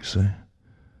tanks,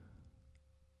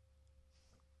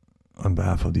 on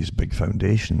behalf of these big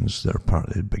foundations that are part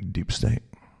of the big deep state.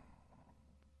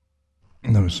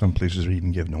 Now, some places are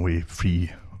even giving away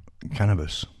free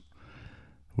cannabis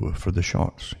for the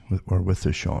shots, or with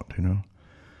the shot, And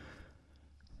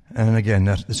again,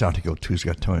 this article too has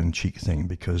got a tongue-in-cheek thing,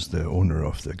 because the owner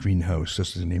of the greenhouse,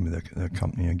 this is the name of the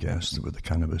company, I guess, with the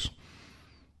cannabis,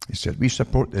 he said, "We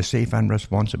support the safe and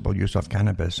responsible use of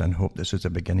cannabis and hope this is the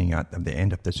beginning of the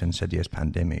end of this insidious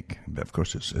pandemic." But of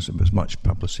course, it's as much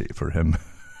publicity for him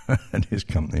and his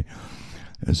company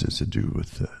as it's to do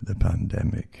with the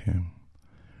pandemic.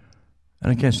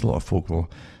 And I guess a lot of folk will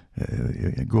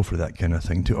go for that kind of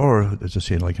thing too. Or, as I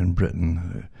say, like in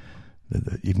Britain,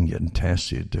 even getting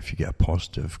tested if you get a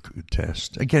positive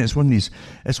test. Again, it's one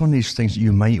of these things that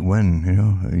you might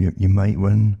win. You might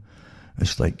win.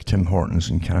 It's like Tim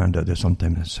Hortons in Canada. They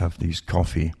sometimes have these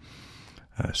coffee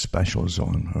specials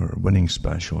on, or winning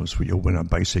specials, where you'll win a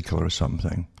bicycle or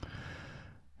something.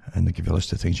 And they give you a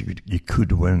list of things you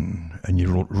could win, and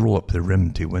you roll up the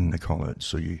rim to win, they call it.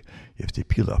 So you have to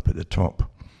peel up at the top,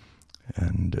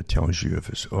 and it tells you if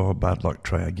it's, bad luck,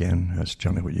 try again. That's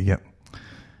generally what you get.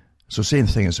 So same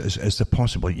thing is the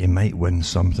possibility you might win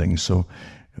something. So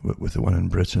with the one in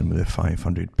Britain, with the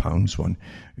 £500 one,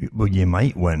 well, you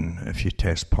might win if you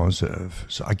test positive.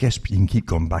 So I guess you can keep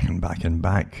going back and back and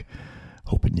back,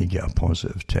 hoping you get a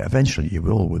positive test. Eventually you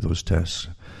will with those tests.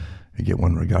 You get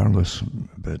one regardless,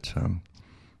 but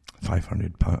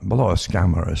 £500. A lot of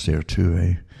scam artists there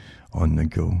too, on the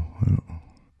go.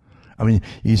 I mean,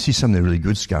 you see some of the really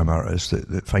good scam artists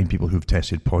that find people who've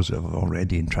tested positive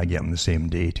already and try to get them the same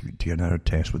day to get another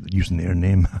test with using their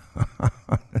name.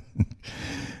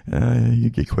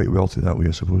 You get quite wealthy that way,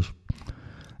 I suppose.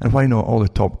 And why not? All the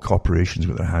top corporations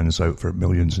got their hands out for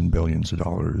millions and billions of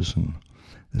dollars, and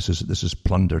this is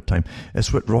plunder time.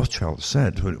 It's what Rothschild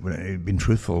said when he'd been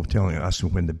truthful,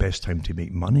 asking when the best time to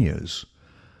make money is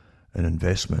in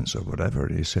investments or whatever.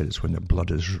 He said it's when the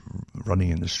blood is running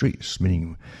in the streets,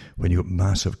 meaning when you've got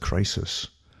massive crisis,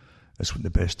 that's when the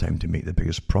best time to make the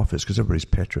biggest profits, because everybody's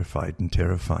petrified and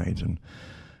terrified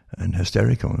and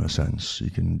hysterical in a sense.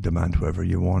 You can demand whatever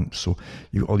you want. So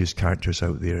you've got all these characters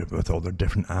out there with all their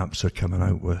different apps they're coming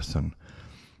out with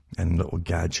and little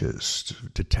gadgets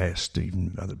to test,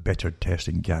 even better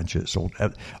testing gadgets, all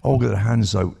got their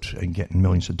hands out and getting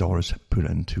millions of dollars put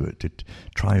into it to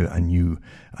try out a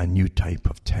new type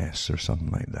of test or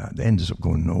something like that. It ends up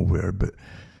going nowhere, but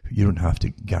you don't have to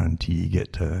guarantee you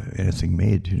get anything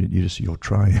made. You'll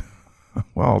try.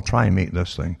 Well, I'll try and make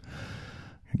this thing.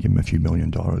 Give them a few $1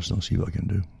 million and I'll see what I can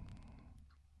do.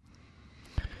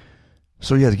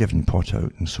 So yeah, they're giving pot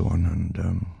out and so on,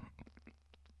 and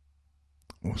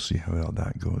we'll see how well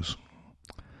that goes.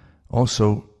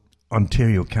 Also,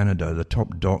 Ontario, Canada, the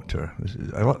top doctor,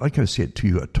 like I say it to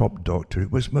you, a top doctor.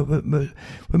 What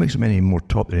makes them any more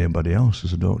top than anybody else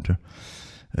as a doctor?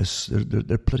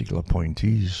 They're political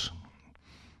appointees.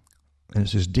 And it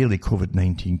says daily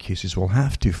COVID-19 cases will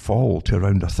have to fall to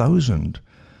around 1,000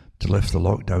 to lift the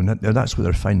lockdown. Now that's what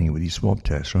they're finding with these swab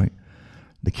tests, right?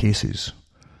 The cases.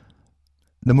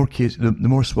 The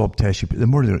more swab tests you put, the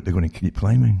more they're going to keep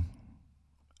climbing.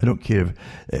 I don't care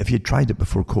if you tried it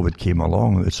before COVID came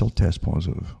along, it'd still test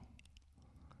positive.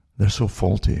 They're so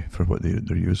faulty for what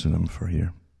they're using them for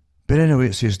here. But anyway,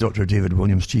 it says Dr. David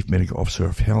Williams, Chief Medical Officer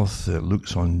of Health,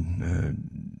 looks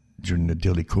on during the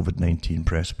daily COVID-19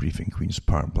 press briefing, Queen's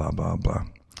Park, blah, blah, blah.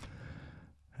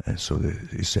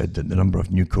 He said that the number of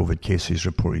new COVID cases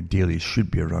reported daily should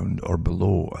be around or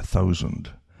below 1,000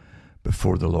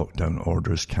 before the lockdown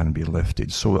orders can be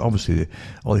lifted. So obviously,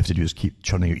 all they have to do is keep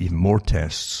churning out even more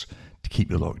tests to keep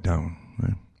the lockdown.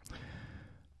 Right?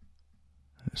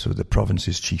 So the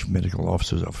province's Chief Medical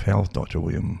Officer of Health, Dr.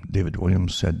 David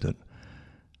Williams, said that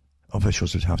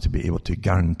officials would have to be able to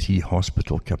guarantee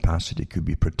hospital capacity could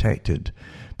be protected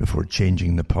before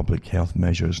changing the public health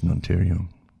measures in Ontario.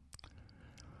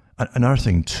 Another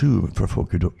thing too, for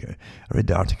folk who don't, I read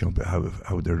the article about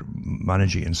how they're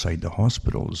managing inside the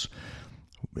hospitals,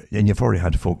 and you've already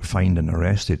had folk fined and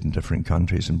arrested in different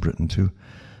countries, in Britain too,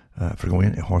 for going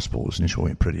into hospitals and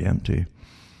showing it pretty empty.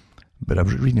 But I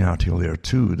was reading an article there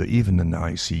too, that even in the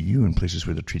ICU, in places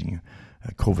where they're treating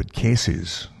COVID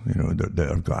cases, that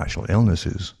have got actual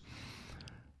illnesses,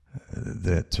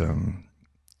 that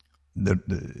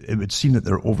it would seem that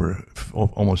they're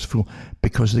almost full,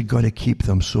 because they've got to keep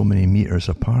them so many meters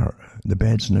apart, the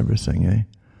beds and everything,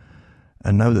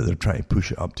 And now that they're trying to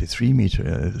push it up to 3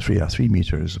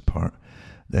 meters apart,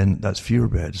 then that's fewer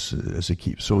beds as they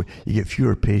keep. So you get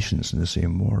fewer patients in the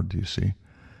same ward, you see,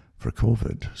 for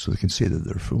COVID. So they can say that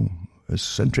they're full.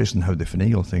 It's interesting how they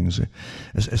finagle things.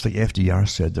 It's like FDR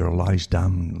said, there are lies,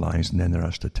 damn lies, and then there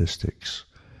are statistics.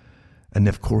 And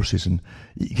of course,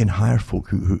 you can hire folk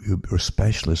who are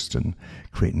specialists in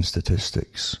creating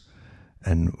statistics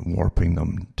and warping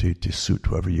them to suit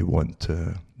whoever you want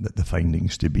the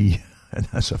findings to be. And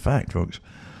that's a fact, folks.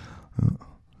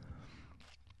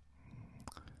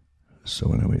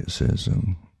 So anyway, it says,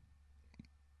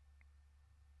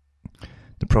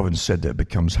 the province said that it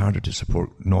becomes harder to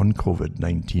support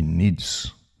non-COVID-19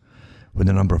 needs when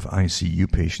the number of ICU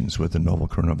patients with the novel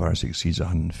coronavirus exceeds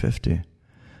 150.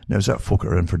 Now, is that folk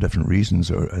are in for different reasons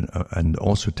and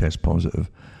also test positive?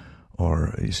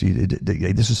 Or, you see,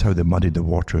 this is how they muddied the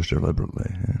waters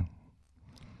deliberately.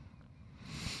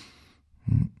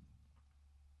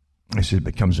 It says it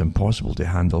becomes impossible to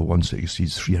handle once it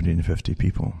exceeds 350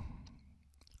 people.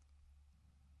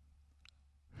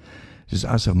 It says,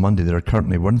 as of Monday, there are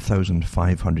currently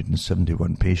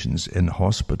 1,571 patients in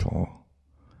hospital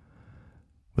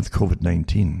with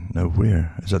COVID-19. Now,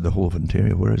 where? Is that the whole of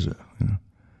Ontario? Where is it?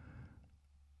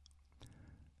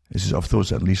 It says, of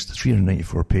those, at least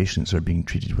 394 patients are being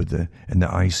treated in the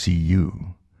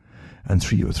ICU, and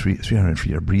 300 for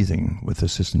your breathing with the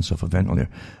assistance of a ventilator.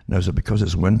 Now, is it because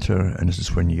it's winter and this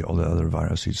is when you get all the other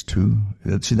viruses too?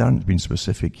 See, they haven't been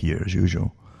specific here as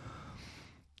usual.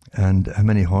 And how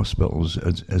many hospitals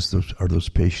are those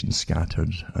patients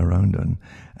scattered around in?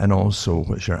 And also,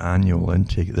 what's your annual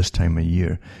intake at this time of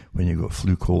year when you got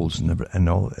flu, colds, and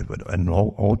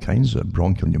all kinds of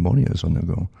bronchial pneumonias on the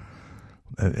go,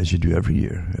 as you do every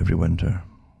year, every winter.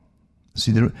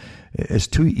 See, it's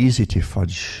too easy to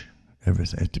fudge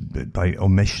everything by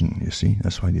omission, you see.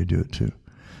 That's why they do it too.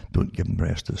 Don't give them the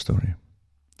rest of the story.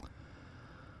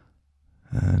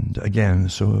 And again,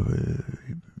 so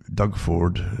Doug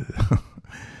Ford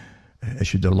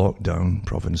issued a lockdown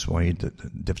province-wide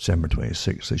December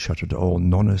 26th. They shuttered all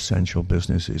non-essential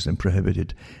businesses and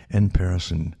prohibited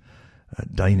in-person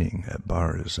dining at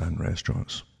bars and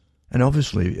restaurants. And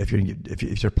obviously, if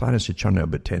your plan is to churn out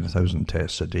about 10,000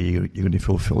 tests a day, you're going to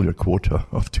fulfill your quota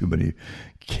of too many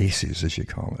cases, as you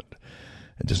call it.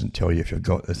 It doesn't tell you if you've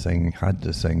got the thing, had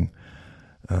the thing,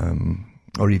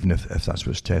 or even if that's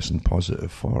what's testing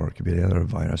positive for. It could be the other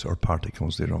virus or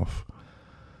particles thereof,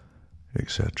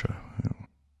 etc.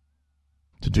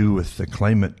 To do with the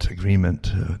climate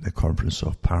agreement, the Conference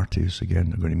of Parties, again,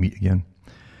 they're going to meet again.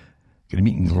 Going to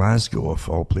meet in Glasgow, of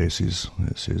all places.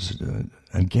 It says,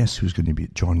 and guess who's going to be?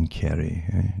 John Kerry.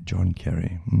 John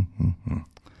Kerry.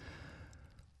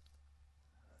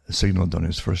 Signalled on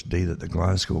his first day that the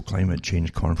Glasgow Climate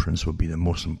Change Conference will be the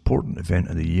most important event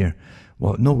of the year.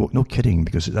 Well, no kidding,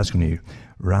 because that's going to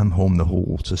ram home the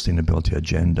whole sustainability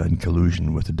agenda in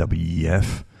collusion with the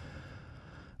WEF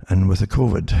and with the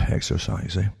COVID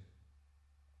exercise.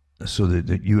 So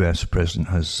the US president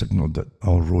has signalled that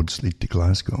all roads lead to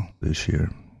Glasgow this year.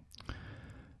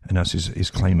 And that's his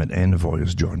climate envoy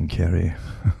is John Kerry.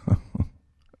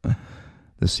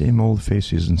 The same old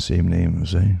faces and same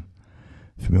names,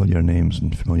 Familiar names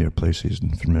and familiar places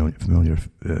and familiar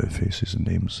faces and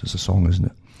names. It's a song,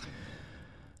 isn't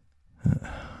it?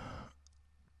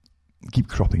 Keep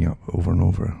cropping up over and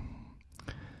over.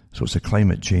 So it's a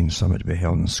climate change summit to be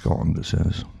held in Scotland, it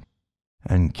says.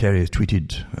 And Kerry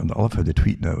tweeted, and I love how they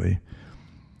tweet now,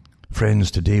 Friends,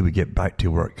 today we get back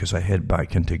to work. As I head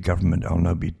back into government, I'll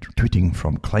now be tweeting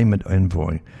from Climate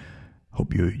Envoy.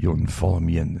 Hope you'll follow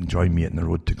me and join me on the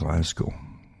road to Glasgow.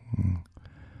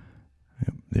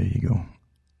 Yep, there you go.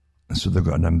 So they've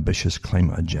got an ambitious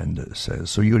climate agenda, it says.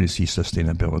 So you're going to see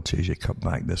sustainability as you cut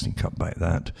back this and cut back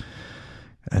that.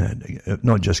 And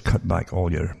not just cut back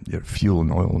all your fuel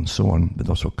and oil and so on, but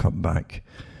also cut back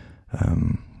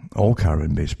all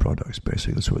carbon-based products,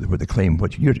 basically. That's what they claim.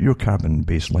 But you're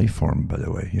carbon-based life form, by the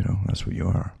way. That's what you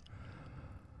are.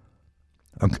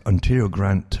 Ontario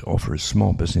grant offers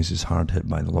small businesses hard hit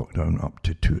by the lockdown up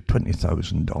to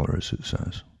 $20,000, it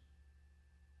says.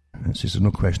 It says there's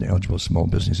no question eligible small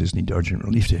businesses need urgent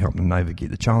relief to help them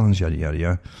navigate the challenge, yada, yada,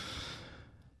 yada.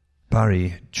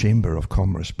 Barrie Chamber of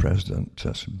Commerce President,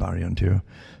 that's Barrie, Ontario,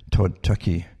 Todd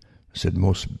Tuckey, said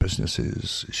most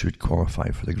businesses should qualify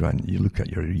for the grant. You look at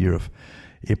your year of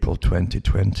April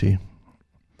 2020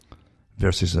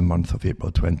 versus the month of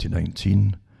April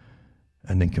 2019,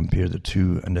 and then compare the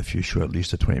two, and if you show at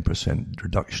least a 20%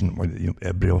 reduction,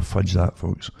 everybody will fudge that,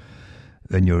 folks,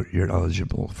 then you're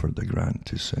eligible for the grant,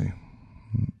 to say.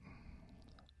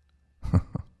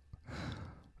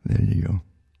 There you go.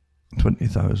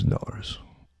 $20,000.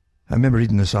 I remember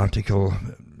reading this article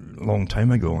a long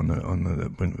time ago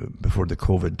before the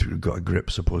COVID got a grip,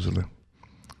 supposedly.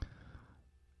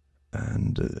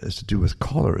 And it's to do with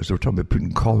collars. They were talking about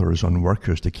putting collars on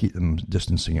workers to keep them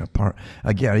distancing apart.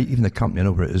 Again, even the company, I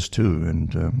know where it is too.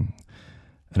 And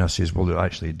I says, will they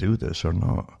actually do this or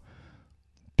not?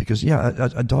 Because,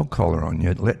 a dog collar on you,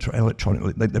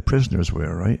 electronic, like the prisoners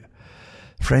wear, right?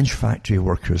 French factory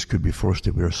workers could be forced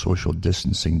to wear social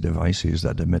distancing devices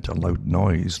that emit a loud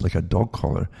noise, like a dog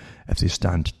collar, if they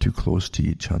stand too close to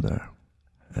each other.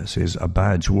 It says a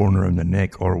badge worn around the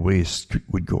neck or waist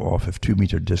would go off if 2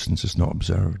 meter distance is not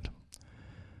observed.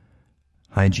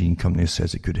 Hygiene company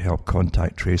says it could help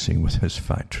contact tracing with his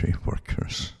factory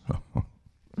workers.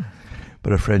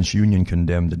 But a French union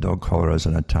condemned the dog collar as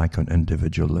an attack on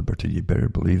individual liberty. You better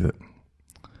believe it.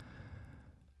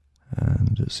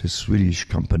 And it's a Swedish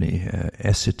company,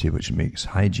 Essity, which makes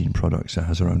hygiene products. It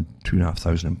has around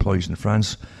 2,500 employees in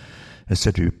France. It's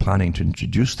said to be planning to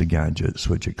introduce the gadgets,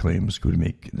 which it claims could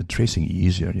make the tracing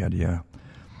easier, yada, yada.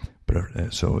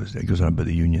 But so it goes on about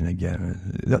the union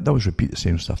again. That was repeat the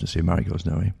same stuff the same articles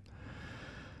now.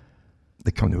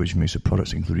 The company which makes the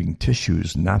products including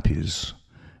tissues, nappies,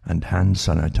 and hand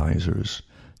sanitizers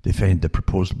defended the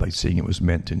proposal by saying it was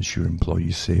meant to ensure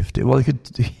employee safety. Well, you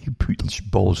could put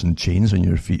balls and chains on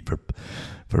your feet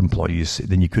for employees.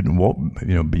 Then you couldn't walk,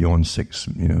 beyond 6,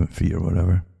 feet or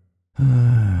whatever.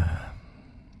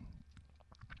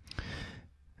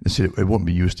 They said it won't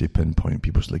be used to pinpoint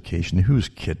people's location. Who's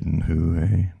kidding who,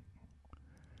 eh?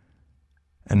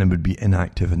 And it would be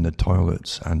inactive in the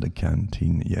toilets and the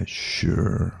canteen. Yeah,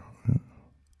 sure.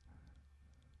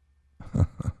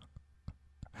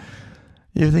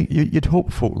 You'd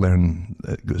hope folk learn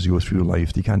as you go through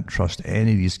life. You can't trust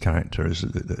any of these characters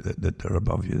that are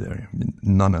above you there.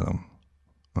 None of them.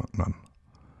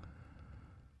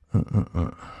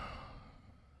 None.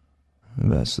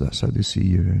 That's how they see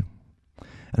you.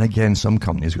 And again, some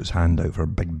companies got hand out for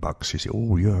big bucks. You say,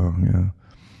 oh, yeah.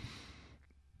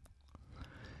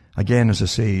 Again, as I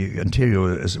say, Ontario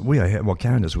is way ahead. Well,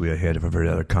 Canada's way ahead of every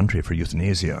other country for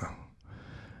euthanasia.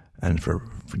 And for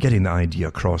getting the idea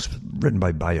across, written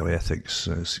by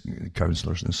bioethics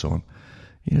counsellors and so on.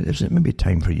 There's maybe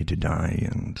time for you to die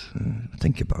and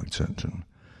think about it.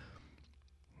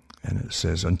 And it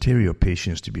says, Ontario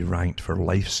patients to be ranked for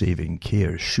life-saving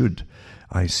care should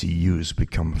ICUs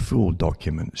become full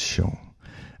documents show.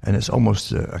 And it's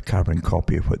almost a carbon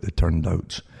copy of what they turned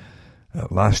out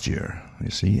last year,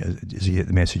 you see, as you get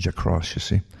the message across, you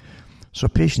see. So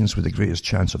patients with the greatest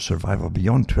chance of survival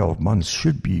beyond 12 months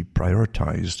should be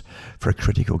prioritised for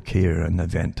critical care in the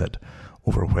event that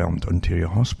overwhelmed Ontario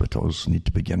hospitals need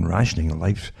to begin rationing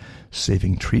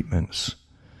life-saving treatments,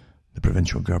 the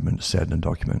provincial government said in a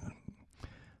document.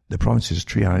 The province's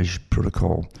triage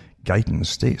protocol guidance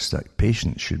states that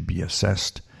patients should be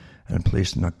assessed and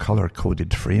placed in a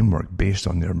colour-coded framework based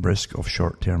on their risk of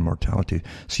short-term mortality.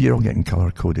 So you're all getting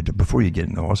colour-coded before you get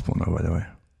in the hospital now, by the way.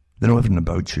 They know everything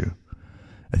about you,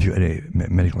 if you have any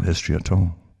medical history at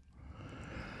all.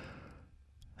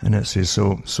 And it says,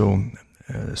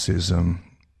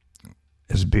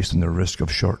 is based on the risk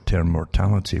of short-term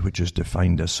mortality, which is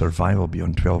defined as survival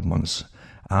beyond 12 months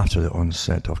after the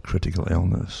onset of critical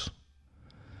illness.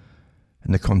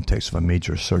 In the context of a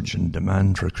major surge in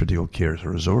demand for critical care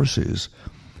resources,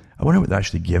 I wonder what they're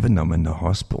actually giving them in the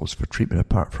hospitals for treatment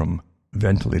apart from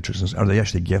ventilators. Are they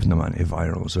actually giving them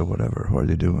antivirals or whatever? What are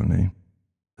they doing, eh?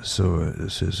 So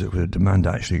it says that where demand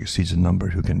actually exceeds the number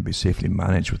who can be safely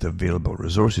managed with available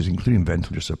resources, including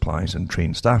ventilator supplies and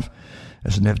trained staff,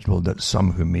 it's inevitable that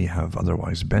some who may have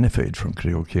otherwise benefited from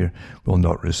critical care will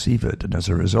not receive it, and as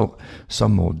a result,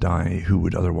 some will die who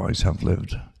would otherwise have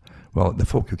lived. Well, the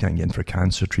folk who can't get in for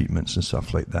cancer treatments and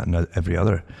stuff like that, and every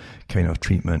other kind of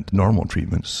treatment, normal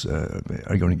treatments,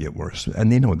 are going to get worse,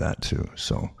 and they know that too.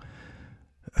 So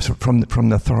from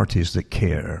the authorities that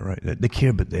care, right? They care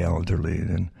about the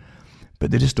elderly,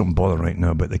 but they just don't bother right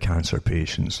now about the cancer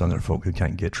patients and other folk who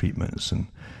can't get treatments. And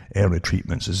early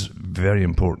treatments is very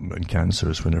important in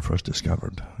cancers when they're first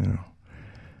discovered,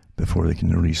 before they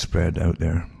can really spread out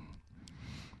there.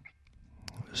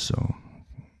 So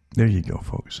there you go,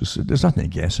 folks. There's nothing to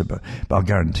guess about. But I'll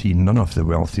guarantee none of the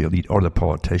wealthy elite or the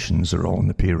politicians are all on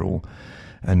the payroll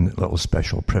and little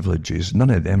special privileges.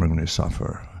 None of them are going to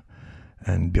suffer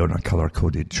and be on a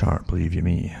colour-coded chart, believe you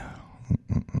me.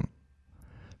 It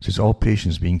says all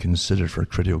patients being considered for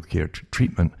critical care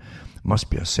treatment must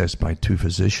be assessed by 2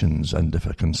 physicians, and if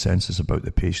a consensus about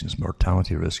the patient's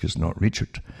mortality risk is not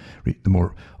reached, the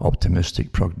more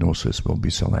optimistic prognosis will be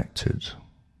selected.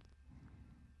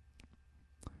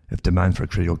 If demand for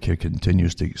critical care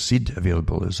continues to exceed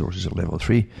available resources at level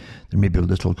 3, there may be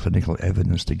little clinical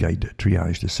evidence to guide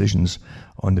triage decisions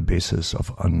on the basis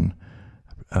of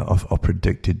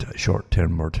predicted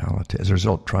short-term mortality. As a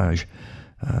result, triage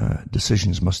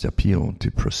decisions must appeal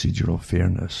to procedural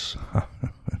fairness.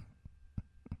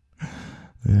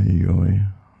 There you go.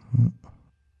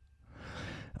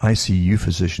 ICU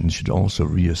physicians should also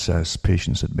reassess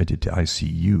patients admitted to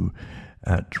ICU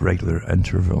at regular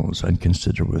intervals and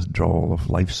consider withdrawal of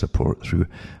life support through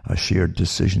a shared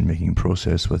decision-making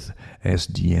process with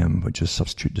SDM, which is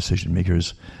substitute decision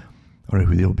makers, or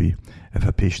who they'll be, if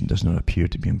a patient does not appear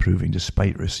to be improving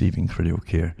despite receiving critical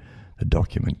care. The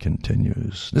document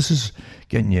continues. This is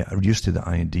getting you used to the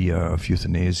idea of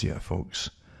euthanasia, folks,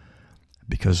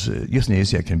 because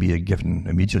euthanasia can be given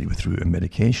immediately through a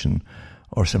medication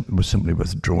or simply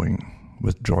withdrawing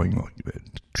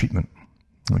treatment,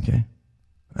 okay?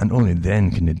 And only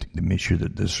then can they make sure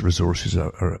that these resources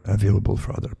are available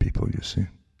for other people, you see.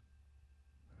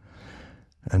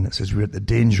 And it says, we're at the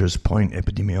dangerous point,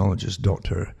 epidemiologist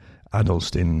Dr.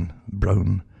 Adelstein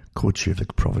Brown, co-chair of the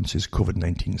province's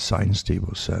COVID-19 science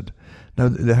table, said. Now,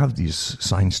 they have these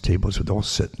science tables where they all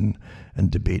sit and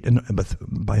debate with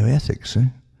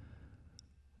bioethics,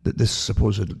 that this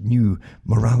supposed new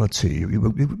morality,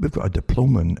 we've got a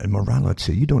diploma in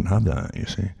morality. You don't have that, you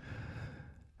see.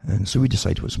 And so we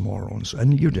decide what's morals.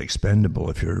 And you're expendable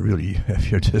if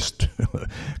you're just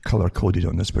color-coded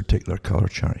on this particular color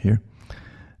chart here.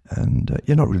 And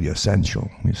you're not really essential,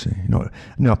 you see.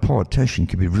 A politician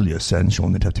could be really essential,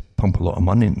 and they'd have to pump a lot of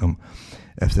money into them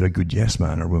if they're a good yes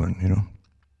man or woman,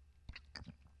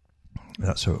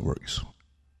 That's how it works.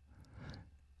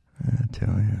 I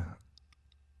tell you.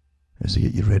 Is to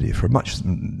get you ready for much,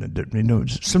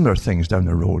 similar things down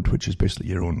the road, which is basically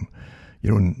your own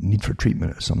need for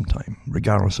treatment at some time,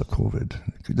 regardless of COVID.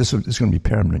 This is going to be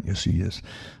permanent, you see, this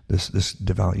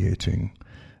devaluating,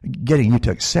 getting you to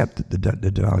accept the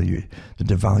devalued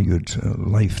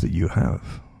life that you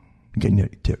have. Getting you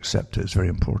to accept it is very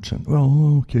important.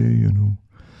 Well, okay,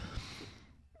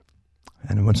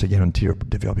 And once again, until you're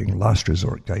developing last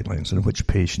resort guidelines on which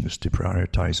patients to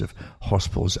prioritise if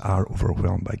hospitals are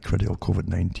overwhelmed by critical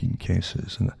COVID-19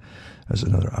 cases. And there's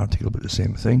another article about the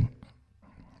same thing.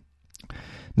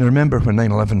 Now remember when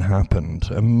 9/11 happened,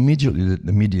 immediately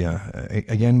the media,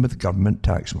 again with government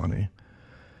tax money,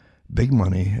 big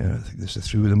money, this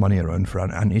threw the money around for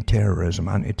anti-terrorism,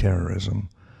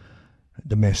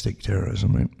 domestic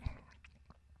terrorism, right?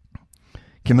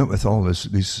 Came out with all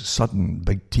these sudden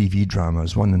big TV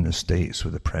dramas, one in the States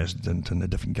with the president and the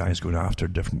different guys going after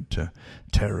different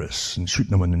terrorists and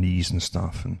shooting them on the knees and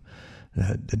stuff, and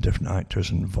the different actors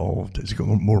involved. It's got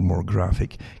more and more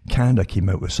graphic. Canada came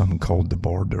out with something called The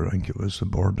Border, I think it was The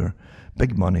Border.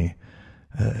 Big money,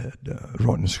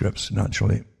 rotten scripts,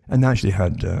 naturally. And they actually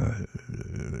had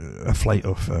a flight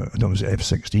of,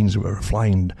 F-16s that were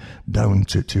flying down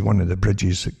to one of the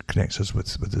bridges that connects us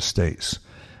with the States.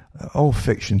 All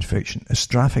fiction.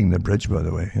 Strafing the bridge, by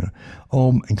the way,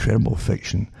 all incredible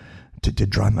fiction to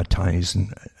dramatise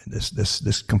and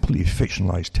this completely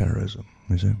fictionalised terrorism.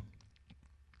 You see,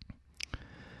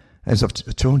 as I've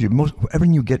told you,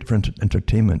 everything you get for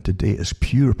entertainment today is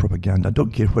pure propaganda. I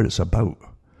don't care what it's about.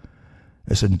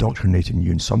 It's indoctrinating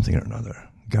you in something or another,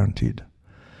 guaranteed.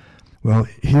 Well,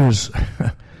 here's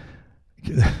I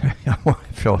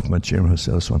fell off my chair when I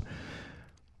said this one.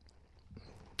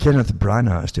 Kenneth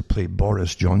Branagh is to play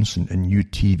Boris Johnson in new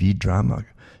TV drama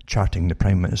charting the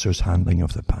Prime Minister's handling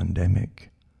of the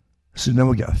pandemic. So now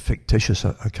we get a fictitious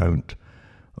account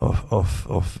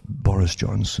of Boris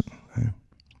Johnson.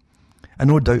 And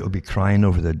no doubt he'll be crying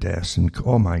over the deaths and,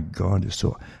 oh my God,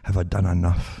 so have I done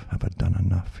enough?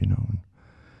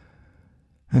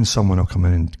 And someone will come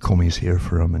in and comb his hair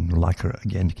for him and lacquer it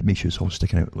again to make sure it's all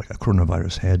sticking out like a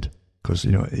coronavirus head. Because,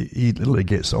 he literally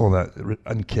gets all that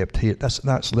unkept hair. That's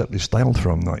literally styled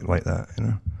for him like that,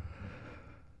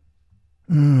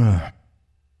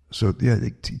 So, yeah,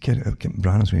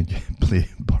 Branagh's going to play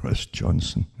Boris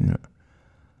Johnson,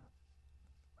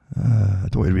 I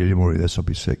don't want to read any more of this, I'll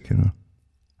be sick,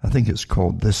 I think it's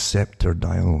called The Scepter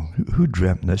Dial. Who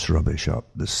dreamt this rubbish up?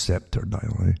 The Scepter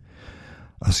Dial, eh?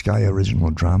 A Sky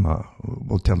original drama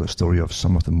will tell the story of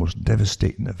some of the most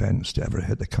devastating events to ever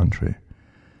hit the country.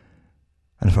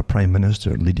 And if a Prime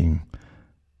Minister leading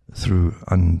through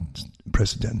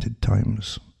unprecedented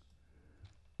times.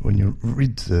 When you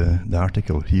read the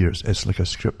article here, it's like a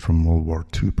script from World War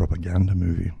II propaganda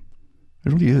movie.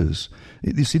 It really is.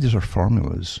 You see, these are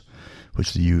formulas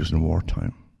which they use in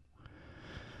wartime.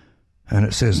 And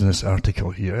it says in this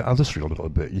article here, I'll just read a little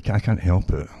bit. I can't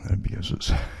help it because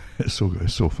it's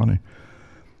so funny.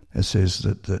 It says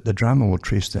that the drama will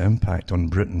trace the impact on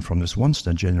Britain from this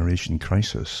once-in-a-generation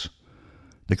crisis.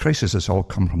 The crisis has all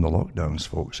come from the lockdowns,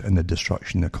 folks, and the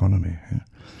destruction of the economy. Yeah.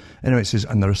 Anyway, it says,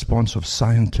 and the response of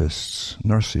scientists,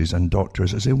 nurses, and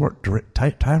doctors as they work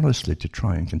tirelessly to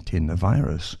try and contain the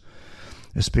virus.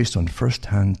 It's based on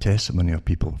first-hand testimony of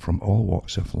people from all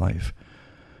walks of life.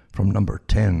 From number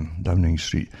 10, Downing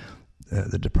Street,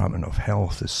 the Department of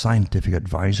Health, the Scientific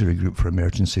Advisory Group for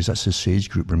Emergencies. That's the SAGE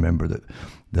group, remember,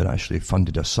 that actually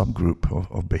funded a subgroup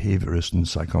of behaviourists and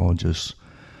psychologists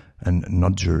and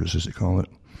nudgers, as they call it,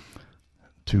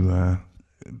 to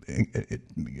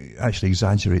actually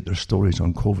exaggerate their stories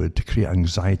on COVID to create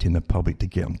anxiety in the public to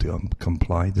get them to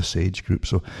comply, the SAGE group.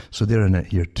 So they're in it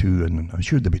here too, and I'm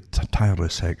sure they'll be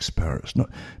tireless experts, not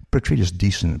portrayed as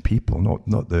decent people,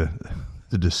 not the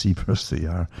deceivers they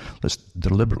are. Let's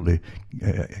deliberately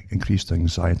increase the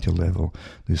anxiety level,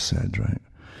 they said, right,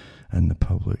 in the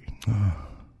public. Oh.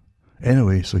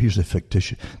 Anyway, so here's the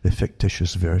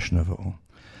fictitious version of it all.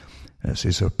 It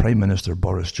says, Prime Minister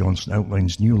Boris Johnson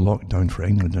outlines new lockdown for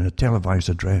England in a televised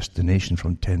address to the nation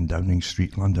from 10 Downing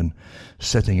Street, London,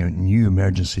 setting out new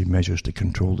emergency measures to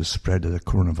control the spread of the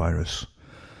coronavirus.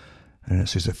 And it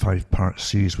says the 5-part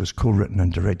series was co-written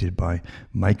and directed by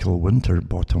Michael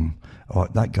Winterbottom. Oh,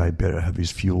 that guy better have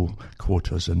his fuel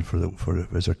quotas in for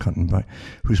as they're cutting back.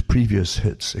 Whose previous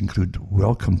hits include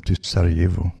Welcome to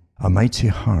Sarajevo, A Mighty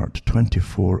Heart,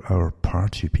 24-Hour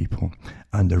Party People,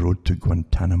 and The Road to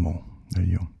Guantanamo. There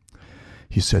you go.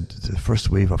 He said the first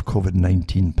wave of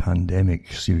COVID-19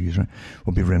 pandemic series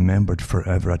will be remembered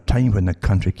forever, a time when the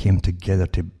country came together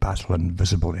to battle an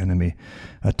invisible enemy,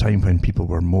 a time when people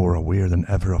were more aware than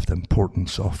ever of the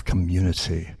importance of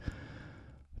community.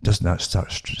 Doesn't that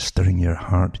start stirring your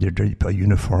heart? You're ready to put a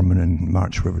uniform on and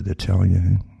march wherever they tell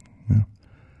you. Yeah.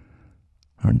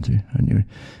 Aren't you? Aren't you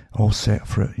all set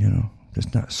for it,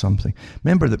 Isn't that something?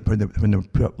 Remember that when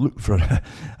they look for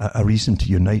a reason to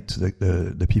unite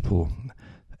the people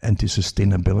into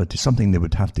sustainability, something they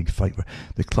would have to fight for.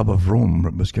 The Club of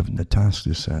Rome was given the task,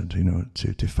 they said,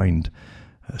 to find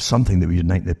something that would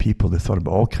unite the people. They thought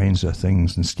about all kinds of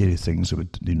things and scary things that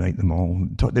would unite them all.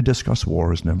 They discussed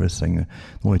wars and everything, the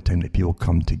only time that people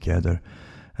come together.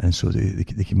 And so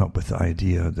they came up with the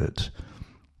idea that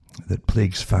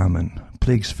plagues, famine,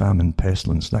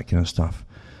 pestilence, that kind of stuff,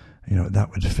 that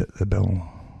would fit the bill.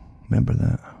 Remember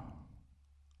that?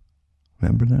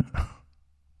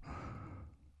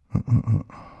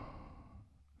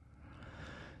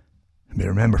 May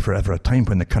remember forever a time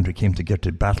when the country came together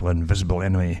to battle an invisible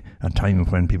enemy, a time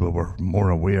when people were more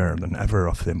aware than ever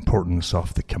of the importance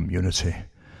of the community.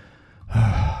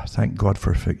 Thank God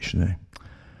for fiction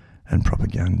and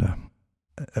propaganda.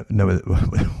 Now,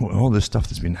 all this stuff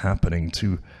that's been happening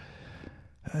too,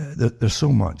 there's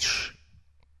so much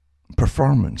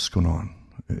performance going on.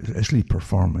 It's really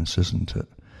performance, isn't it?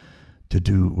 To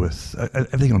do with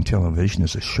everything on television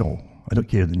is a show. I don't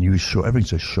care the news show.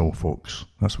 Everything's a show, folks.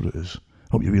 That's what it is.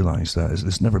 I hope you realise that.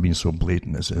 It's never been so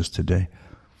blatant as it is today.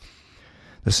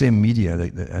 The same media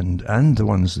and the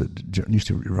ones that used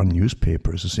to run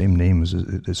newspapers, the same name as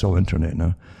it's all internet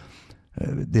now.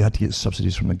 They had to get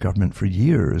subsidies from the government for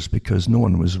years because no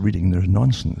one was reading their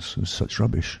nonsense. It was such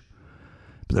rubbish.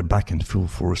 But they're back in full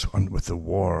force with the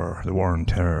war on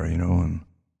terror,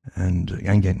 and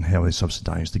getting heavily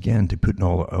subsidised again to put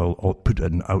out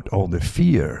all the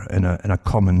fear in a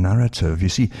common narrative. You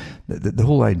see, the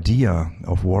whole idea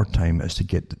of wartime is to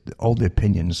get all the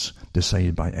opinions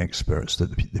decided by experts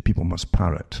that the people must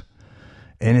parrot.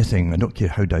 Anything, I don't care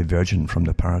how divergent from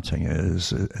the parroting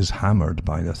is hammered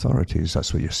by the authorities.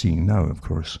 That's what you're seeing now, of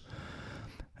course.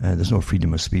 There's no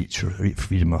freedom of speech or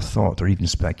freedom of thought or even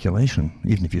speculation.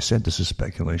 Even if you said this is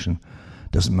speculation,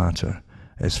 doesn't matter.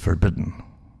 It's forbidden.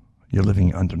 You're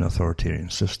living under an authoritarian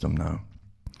system now.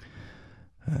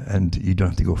 And you don't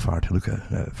have to go far to look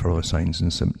at for all the signs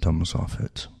and symptoms of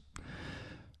it.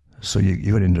 So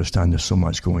you got to understand there's so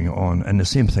much going on. And the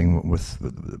same thing with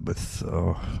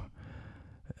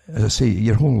as I say,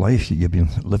 your whole life you've been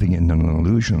living in an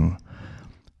illusion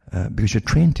because you're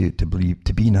trained to believe,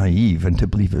 to be naive and to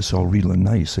believe it's all real and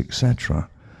nice, etc.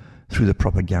 through the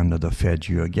propaganda that fed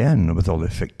you again with all the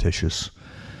fictitious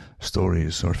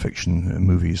stories or fiction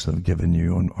movies that have given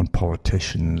you on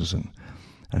politicians and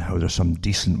how there's some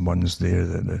decent ones there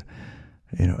that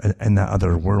in that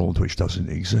other world which doesn't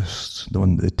exist, the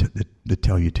one that they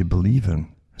tell you to believe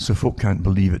in. So folk can't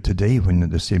believe it today when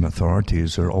the same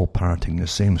authorities are all parroting the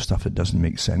same stuff that doesn't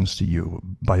make sense to you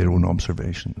by your own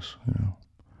observations.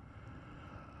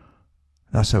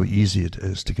 That's how easy it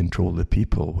is to control the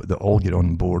people. They all get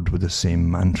on board with the same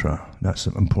mantra. That's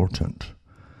important.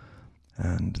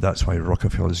 And that's why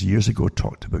Rockefeller years ago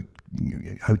talked about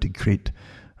how to create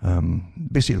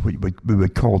basically what we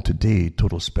would call today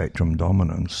total spectrum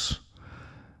dominance,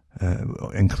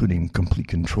 including complete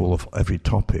control of every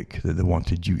topic that they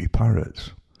wanted you to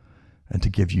parrot and to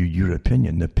give you your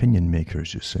opinion, the opinion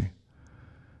makers, you see.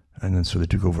 And then so they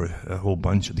took over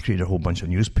they created a whole bunch of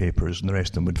newspapers and the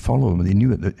rest of them would follow them. They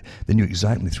knew it. They knew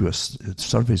exactly through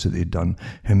surveys that they'd done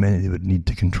how many they would need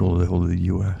to control the whole of the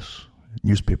US.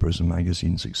 Newspapers and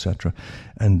magazines, etc.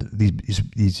 And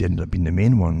these ended up being the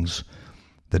main ones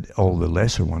that all the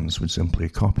lesser ones would simply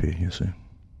copy, you see.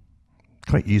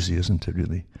 Quite easy, isn't it,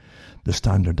 really? The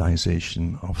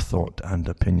standardization of thought and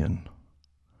opinion.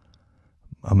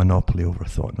 A monopoly over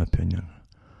thought and opinion.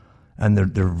 And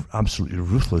they're absolutely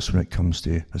ruthless when it comes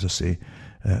to, as I say,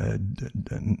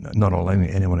 not allowing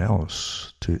anyone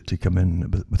else to come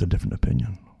in with a different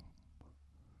opinion.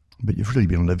 But you've really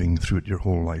been living through it your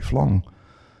whole life long.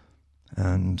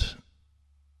 And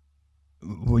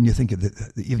when you think of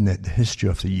even the history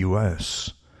of the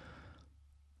US,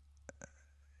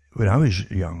 when I was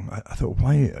young, I thought,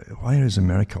 why is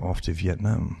America off to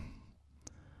Vietnam?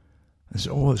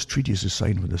 It's treaties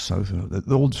signed with the South.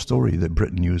 The old story that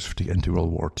Britain used to get into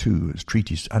World War II is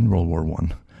treaties and World War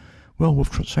I. Well,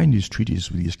 we've signed these treaties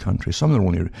with these countries. Some of them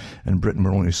only, in Britain,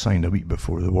 were only signed a week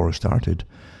before the war started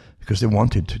because they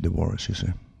wanted the wars, you see.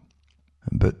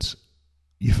 But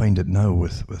you find it now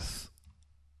with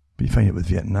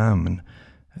Vietnam, and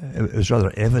it was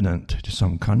rather evident to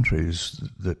some countries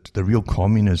that the real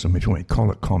communism, if you want to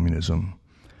call it communism,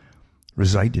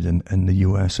 resided in the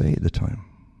USA at the time,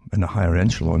 in the higher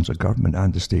echelons of government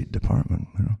and the State Department,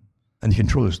 you know. And you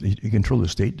control the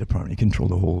State Department, you control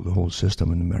the whole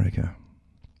system in America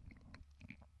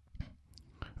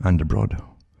and abroad.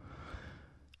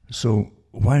 So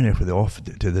why on earth were they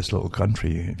offered to this little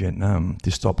country, Vietnam,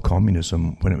 to stop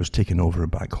communism when it was taken over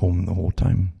back home the whole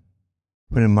time?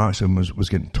 When Marxism was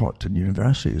getting taught in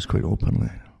universities quite openly,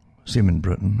 same in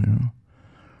Britain, you know,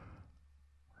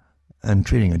 and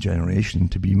training a generation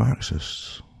to be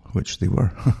Marxists, which they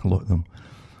were, a lot of them.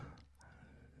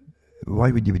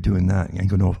 Why would you be doing that and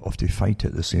going off to fight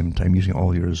at the same time, using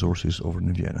all your resources over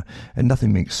in Vienna? And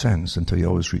nothing makes sense until you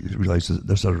always realise that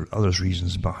there's other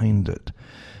reasons behind it.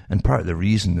 And part of the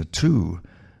reason, too,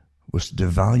 was to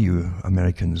devalue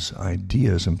Americans'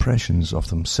 ideas, impressions of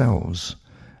themselves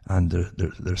and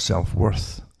their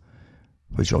self-worth,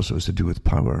 which also has to do with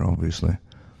power, obviously,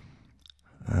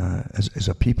 as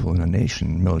a people and a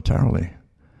nation, militarily.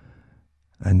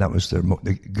 And that was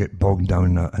they get bogged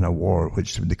down in a war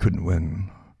which they couldn't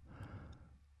win.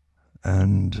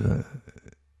 And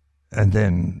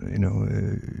then, you know,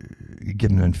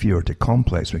 given an inferiority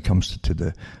complex when it comes to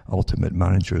the ultimate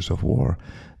managers of war,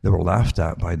 they were laughed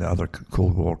at by the other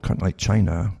Cold War countries like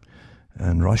China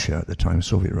and Russia at the time,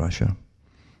 Soviet Russia,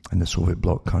 and the Soviet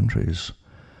bloc countries,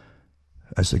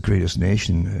 as the greatest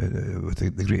nation with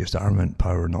the greatest armament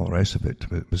power and all the rest of it,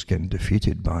 was getting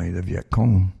defeated by the Viet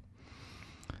Cong.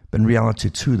 But in reality,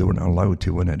 too, they weren't allowed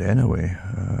to win it anyway,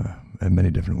 in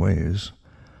many different ways.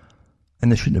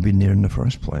 And they shouldn't have been there in the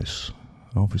first place.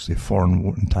 Obviously, foreign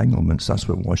entanglements, that's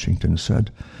what Washington said.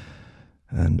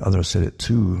 And others said it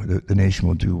too, that the nation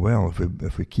will do well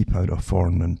if we keep out of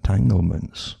foreign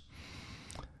entanglements.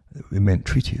 We meant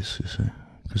treaties, you see,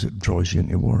 because it draws you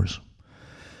into wars.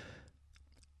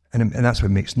 And that's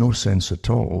what makes no sense at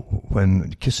all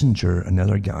when Kissinger and the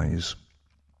other guys,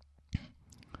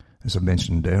 as I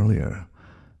mentioned earlier,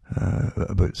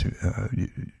 about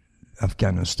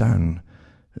Afghanistan,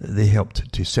 they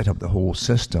helped to set up the whole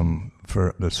system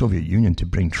for the Soviet Union to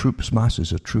bring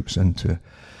masses of troops into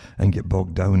and get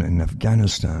bogged down in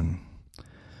Afghanistan.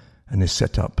 And they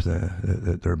set up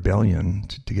the rebellion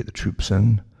to get the troops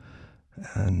in.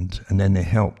 And then they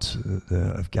helped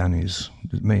the Afghanis,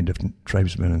 many different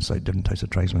tribesmen inside, different types of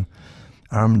tribesmen,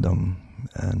 armed them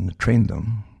and trained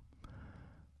them,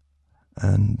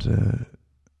 and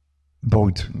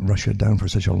bogged Russia down for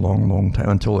such a long, long time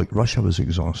until Russia was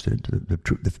exhausted.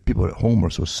 The people at home were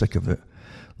so sick of it,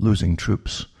 losing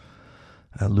troops,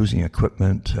 losing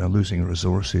equipment, losing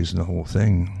resources and the whole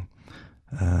thing,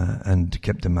 and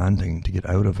kept demanding to get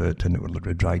out of it, and it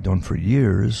would drag on for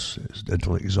years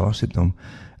until it exhausted them.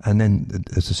 And then,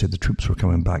 as I said, the troops were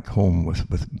coming back home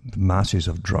with masses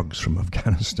of drugs from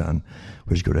Afghanistan,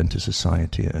 which got into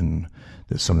society in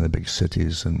some of the big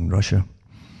cities in Russia.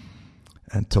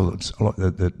 Until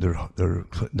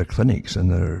their clinics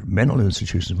and their mental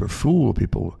institutions were full of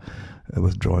people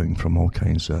withdrawing from all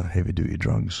kinds of heavy-duty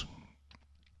drugs.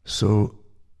 So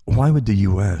why would the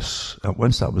US,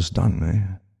 once that was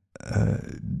done,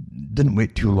 didn't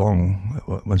wait too long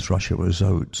once Russia was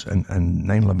out and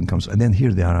 9/11 comes, and then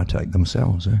here they are attacked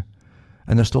themselves, and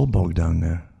they're still bogged down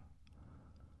there.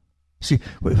 See,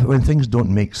 when things don't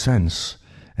make sense,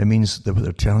 it means that what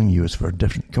they're telling you is for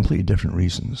completely different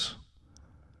reasons.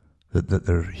 That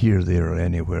they're here, there, or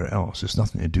anywhere else. It's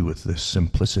nothing to do with the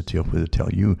simplicity of what they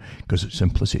tell you, because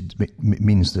simplicity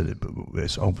means that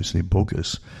it's obviously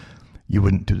bogus. You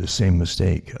wouldn't do the same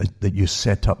mistake that you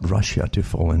set up Russia to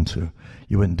fall into.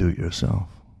 You wouldn't do it yourself,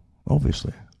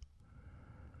 obviously.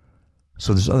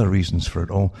 So there's other reasons for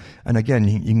it all. And again,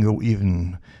 you can go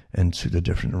even into the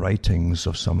different writings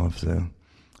of some of the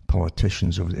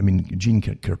politicians. Jean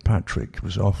Kirkpatrick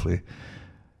was awfully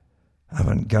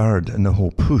avant-garde in the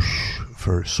whole push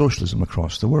for socialism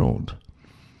across the world.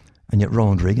 And yet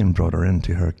Ronald Reagan brought her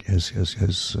into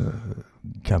his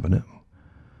cabinet.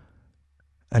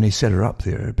 And he set her up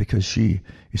there because he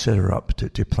set her up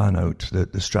to plan out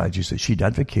the strategies that she'd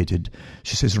advocated.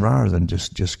 She says, rather than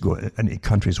just go into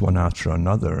countries one after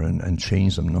another and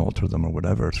change them and alter them or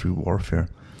whatever through warfare,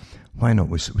 why not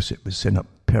we set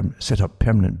up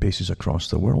permanent bases across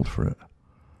the world for it?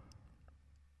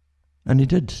 And he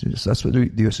did. That's what the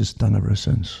US has done ever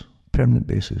since. permanent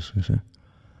basis, you see.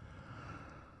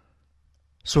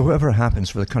 So whatever happens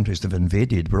for the countries that have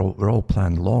invaded, we're all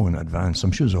planned long in advance.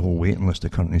 I'm sure there's a whole waiting list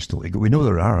of countries still to go. We know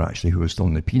there are actually who are still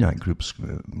in the PNAC groups,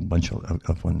 a bunch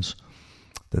of ones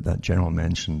that general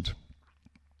mentioned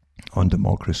on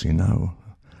Democracy Now.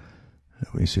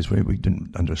 He says, well, we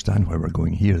didn't understand why we're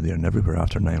going here, there, and everywhere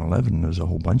after 9/11. There's a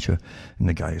whole bunch of, and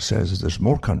the guy says there's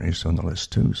more countries on the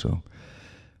list too. So,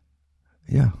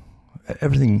 yeah,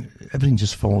 everything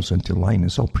just falls into line.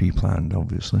 It's all pre-planned,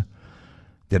 obviously.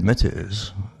 They admit it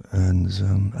is, and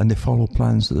they follow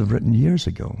plans that they've written years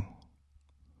ago.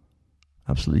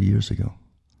 Absolutely years ago.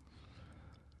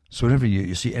 So whenever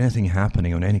you see anything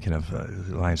happening on any kind of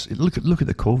lines, look at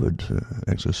the COVID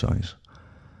exercise.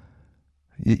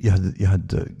 You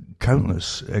had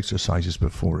countless exercises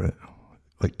before it,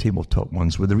 like tabletop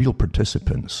ones, with the real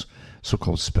participants,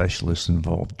 so-called specialists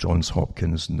involved, Johns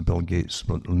Hopkins and the Bill Gates,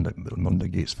 Melinda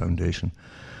Gates Foundation,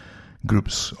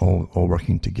 groups all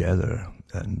working together,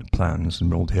 and plans, and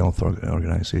World Health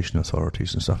Organization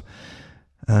authorities and stuff.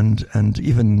 And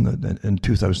even in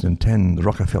 2010, the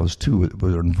Rockefellers too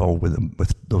were involved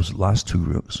with those last two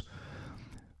groups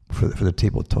for the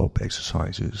tabletop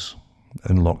exercises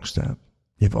in lockstep.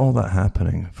 You have all that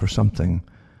happening for something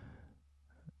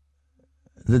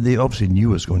that they obviously knew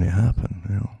was going to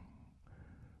happen,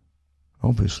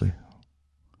 obviously.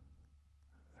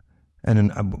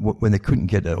 And when they couldn't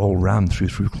get it all rammed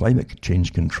through climate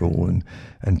change control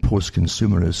and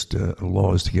post-consumerist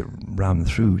laws to get rammed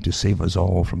through to save us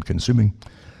all from consuming,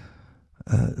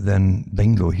 then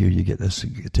bingo, here you get this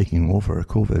taking over a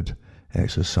COVID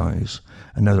exercise.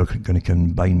 And now they're going to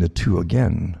combine the two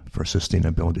again for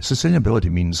sustainability.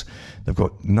 Sustainability means they've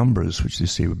got numbers which they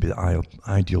say would be the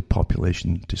ideal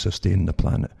population to sustain the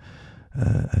planet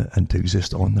and to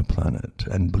exist on the planet.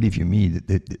 And believe you me,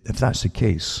 if that's the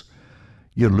case,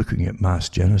 you're looking at mass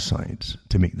genocide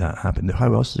to make that happen.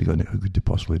 How else who could they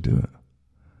possibly do it?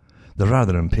 They're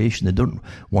rather impatient. They don't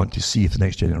want to see if the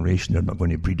next generation they're not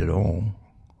going to breed at all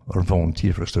or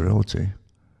volunteer for sterility.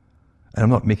 And I'm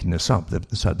not making this up.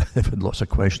 They've had lots of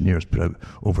questionnaires put out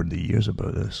over the years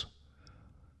about this.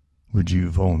 Would you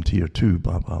volunteer too?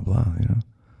 Blah, blah, blah,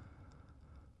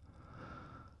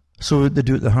 So they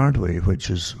do it the hard way, which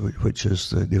is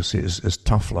they'll say is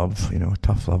tough love,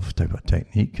 tough love type of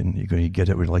technique, and you're going to get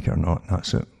it whether you like it or not, and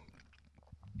that's it.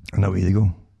 And away they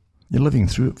go. You're living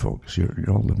through it, folks. You're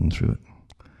all living through it.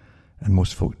 And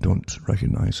most folk don't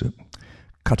recognize it.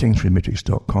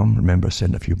 CuttingThroughMatrix.com. Remember,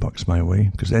 send a few bucks my way,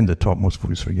 because at the end of the talk, most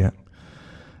folks forget.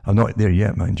 I'm not there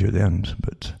yet, mind you, at the end,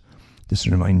 but just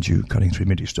to remind you,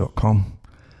 CuttingThroughMatrix.com,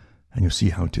 and you'll see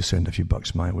how to send a few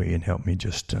bucks my way and help me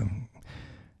just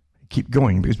keep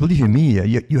going. Because believe you me,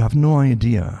 you have no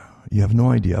idea. You have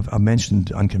no idea. I've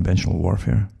mentioned unconventional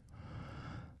warfare.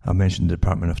 I've mentioned the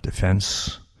Department of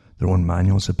Defense, their own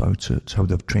manuals about it, how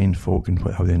they've trained folk and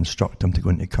how they instruct them to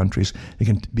go into countries. They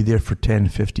can be there for 10,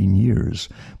 15 years.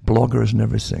 Bloggers and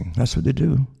everything. That's what they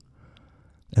do.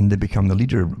 And they become the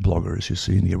leader bloggers, you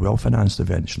see, and they get well-financed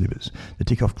eventually, but they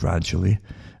take off gradually,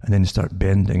 and then they start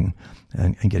bending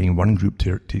and getting one group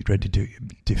ready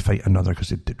to fight another because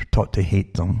they're taught to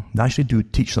hate them. They actually do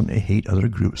teach them to hate other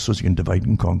groups so you can divide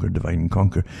and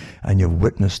conquer, and you've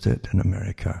witnessed it in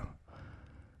America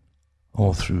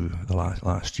all through the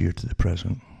last year to the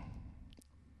present.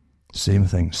 Same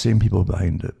thing, same people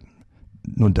behind it,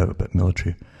 no doubt about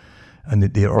military. And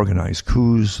they organize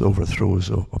coups, overthrows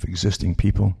of existing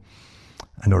people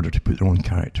in order to put their own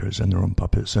characters and their own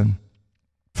puppets in.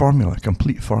 Formula,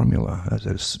 complete formula,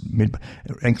 as made,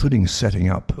 including setting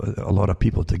up a lot of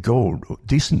people to go.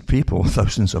 Decent people,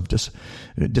 thousands of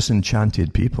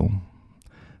disenchanted people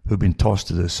who've been tossed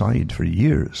to the side for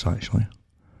years, actually.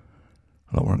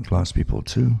 A lot of working-class people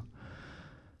too.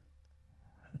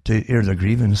 To air their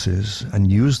grievances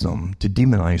and use them to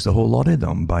demonize the whole lot of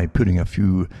them by putting a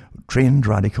few trained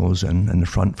radicals in the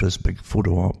front for this big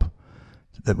photo op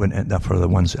that for the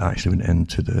ones that actually went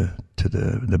into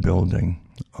the building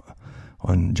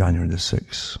on January the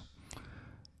 6th.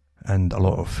 And a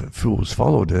lot of fools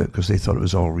followed it because they thought it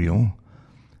was all real.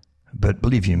 But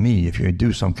believe you me, if you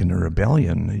do some kind of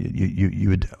rebellion, you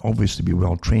would obviously be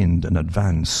well trained in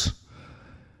advance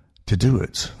to do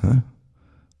it,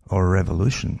 or a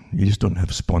revolution. You just don't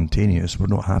have spontaneous, we're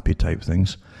not happy type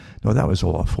things. No, that was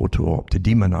all a photo op to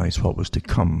demonize what was to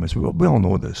come. As we all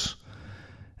know this.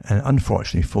 And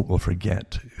unfortunately, folk will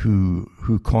forget who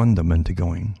conned them into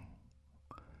going,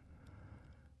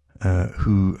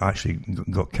 who actually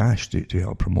got cash to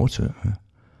help promote it.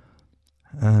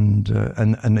 And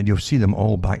you'll see them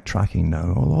all backtracking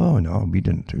now. Oh, no, we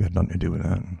had nothing to do with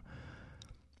that.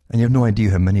 And you have no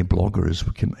idea how many bloggers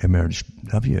emerged,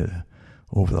 have you?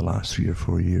 over the last 3 or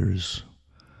 4 years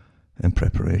in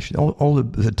preparation. All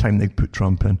the time they put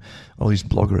Trump in, all these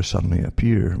bloggers suddenly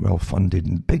appear, well-funded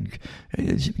and big.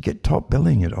 You get top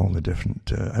billing at all the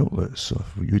different outlets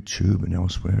of YouTube and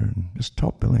elsewhere. And it's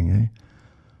top billing,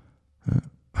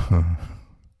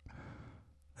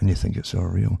 and you think it's all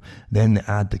real. Then they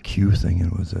add the Q thing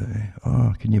in with it.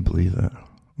 Oh, can you believe that?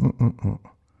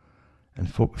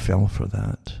 And folk fell for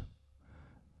that.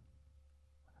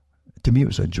 To me, it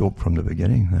was a joke from the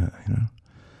beginning, that,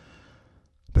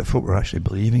 But folk were actually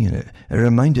believing in it. It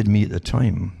reminded me at the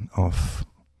time of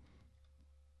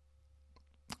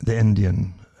the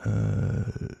Indian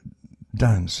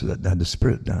dance, that they had the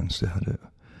spirit dance. They had it.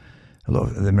 A lot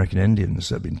of the American Indians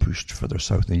that had been pushed further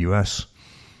south in the US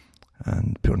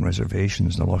and put on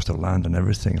reservations and they lost their land and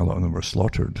everything. A lot of them were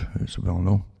slaughtered, as we all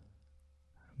know.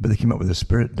 But they came up with the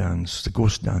spirit dance, the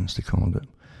ghost dance, they called it.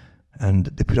 And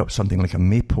they put up something like a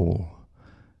maypole,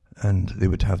 and they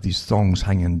would have these thongs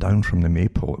hanging down from the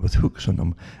maypole with hooks on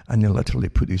them, and they literally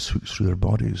put these hooks through their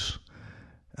bodies.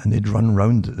 And they'd run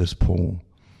round this pole,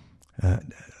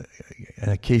 and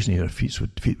occasionally their feet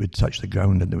would touch the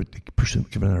ground, and they would push them,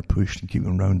 give it another push, and keep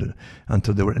them round it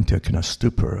until they were into a kind of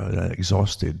stupor,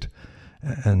 exhausted,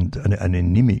 and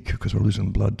anemic, because we're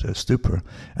losing blood, stupor,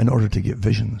 in order to get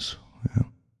visions.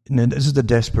 And this is the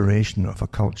desperation of a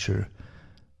culture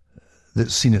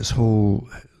that's seen its whole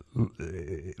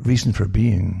reason for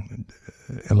being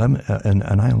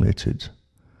annihilated.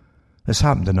 It's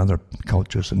happened in other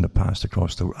cultures in the past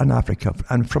across the world, and Africa,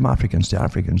 and from Africans to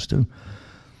Africans too.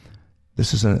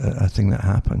 This is a thing that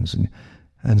happens,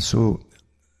 and so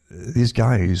these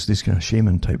guys, these kind of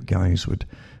shaman type guys, would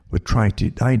try to.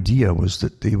 The idea was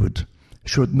that they would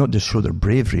not just show their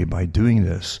bravery by doing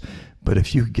this, but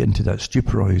if you could get into that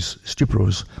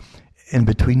stuporose in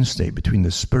between state between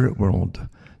the spirit world,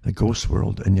 the ghost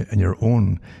world, and your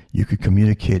own, you could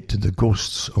communicate to the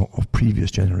ghosts of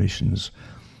previous generations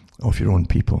of your own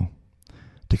people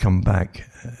to come back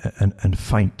and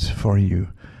fight for you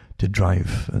to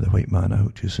drive the white man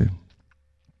out, you see.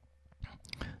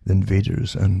 The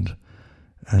invaders, and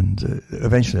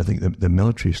eventually I think the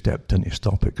military stepped in to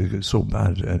stop it because it was so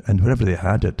bad, and whenever they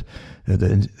had it,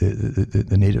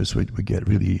 the natives would get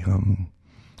really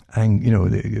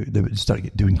they would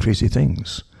start doing crazy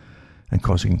things and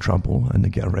causing trouble, and they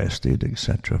get arrested,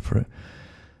 etc. for it.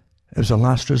 It was a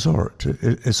last resort.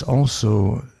 It's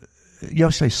also,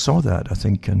 yes, I saw that, I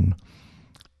think,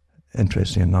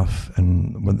 interesting enough,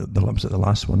 and when was it the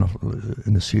last one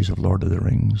in the series of Lord of the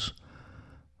Rings,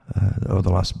 or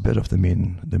the last bit of the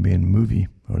main movie,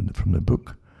 or from the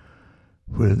book,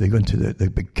 where they go into the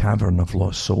big cavern of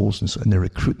lost souls, and they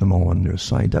recruit them all on their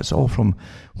side. That's all from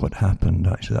what happened,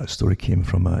 actually. That story came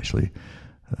from, actually,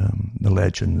 the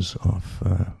legends of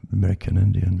American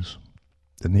Indians,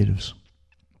 the natives.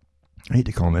 I hate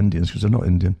to call them Indians because they're not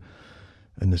Indian.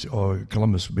 And they say,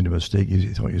 Columbus made a mistake.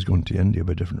 He thought he was going to India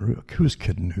by a different route. Who's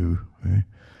kidding who? Eh?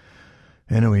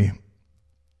 Anyway,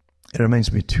 it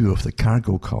reminds me too of the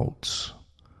cargo cults,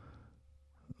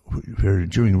 where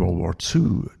during World War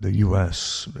II, the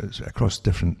US, across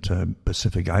different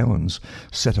Pacific islands,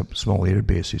 set up small air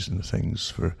bases and things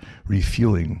for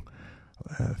refueling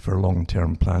for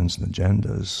long-term plans and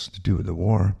agendas to do with the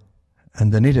war.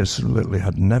 And the natives literally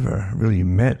had never really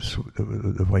met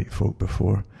the white folk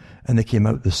before, and they came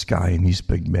out the sky in these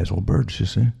big metal birds, you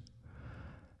see.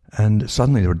 And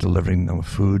suddenly they were delivering them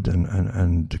food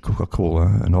and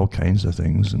Coca-Cola and all kinds of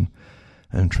things,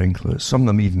 and trinkets. Some of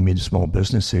them even made small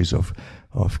businesses of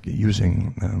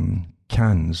using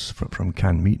cans from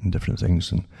canned meat and different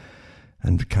things,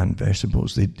 and canned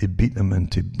vegetables. They beat them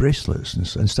into bracelets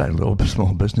and started little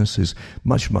small businesses.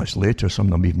 Much later, some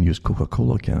of them even used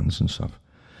Coca-Cola cans and stuff.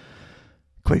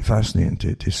 Quite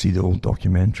fascinating to see the old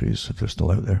documentaries, if they're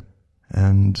still out there.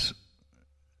 And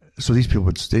so these people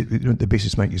would stay, the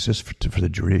bases might exist for the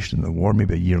duration of the war,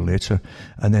 maybe a year later,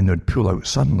 and then they'd pull out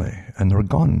suddenly, and they're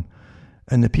gone.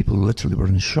 And the people literally were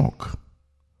in shock.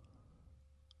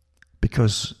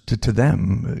 Because to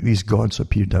them, these gods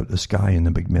appeared out the sky in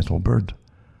a big metal bird.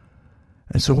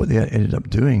 And so what they ended up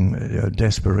doing,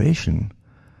 desperation,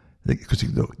 because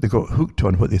they got hooked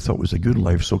on what they thought was a good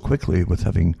life so quickly, with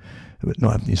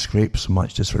not having to scrape so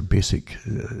much just for basic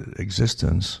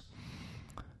existence.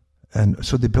 And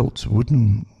so they built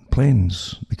wooden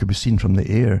planes that could be seen from the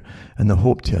air, and they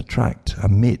hoped to attract a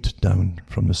mate down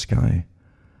from the sky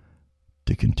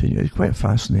to continue. It's quite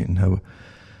fascinating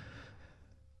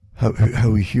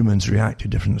how humans react to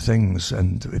different things,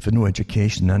 and if there's no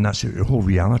education, and that's your whole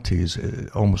reality is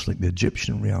almost like the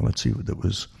Egyptian reality that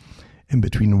was in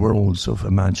between worlds of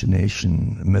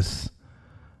imagination, myth,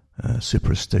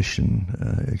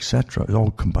 superstition, etc. It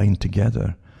all combined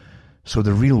together. So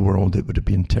the real world, it would have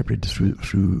been interpreted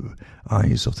through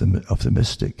eyes of the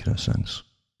mystic, in a sense.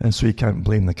 And so you can't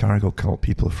blame the Cargill cult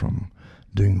people from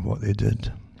doing what they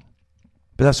did.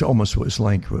 But that's almost what it's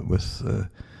like with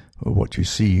what you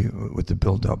see with the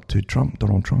build-up to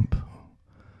Donald Trump,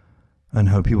 and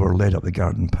how people were led up the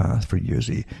garden path for years.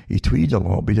 He tweeted a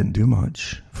lot, but he didn't do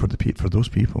much for those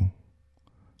people,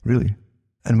 really.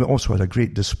 And we also had a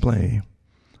great display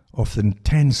of the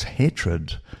intense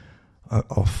hatred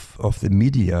of the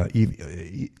media,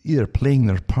 either playing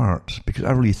their part, because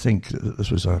I really think that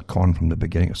this was a con from the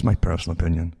beginning. It's my personal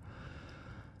opinion,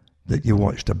 that you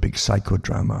watched a big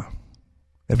psychodrama.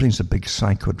 Everything's a big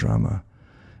psychodrama,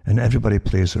 and everybody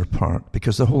plays their part,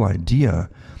 because the whole idea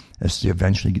is to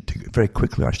eventually very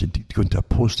quickly actually go into a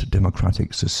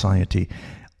post-democratic society,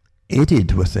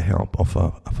 aided with the help of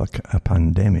a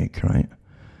pandemic, right?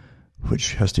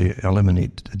 Which has to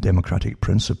eliminate democratic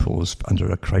principles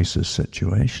under a crisis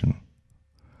situation.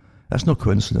 That's no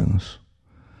coincidence.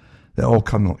 It all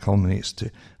culminates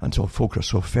until folk are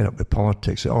so fed up with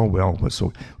politics that,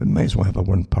 so we might as well have a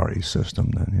one-party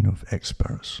system then, of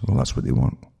experts. Well, that's what they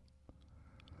want.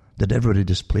 Did everybody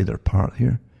just play their part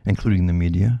here, including the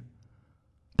media?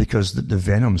 Because the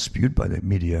venom spewed by the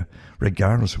media,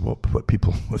 regardless of what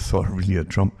people thought really of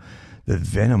Trump, the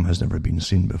venom has never been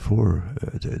seen before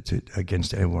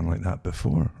against anyone like that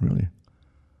before, really.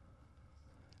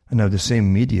 And now the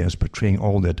same media is portraying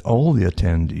all the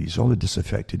attendees, all the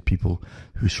disaffected people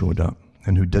who showed up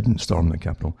and who didn't storm the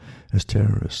Capitol as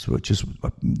terrorists, which is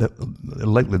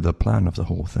likely the plan of the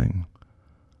whole thing.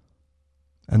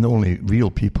 And the only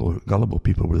real people, gullible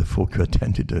people, were the folk who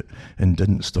attended it and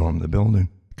didn't storm the building,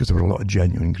 because there were a lot of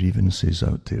genuine grievances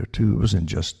out there too. It wasn't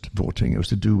just voting; it was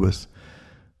to do with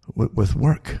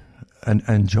work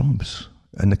and jobs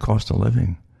and the cost of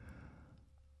living,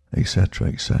 etc.,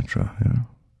 etc.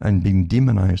 And being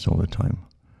demonized all the time.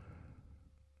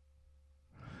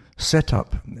 Set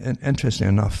up, interesting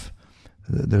enough,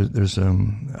 there's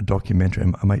a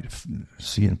documentary I might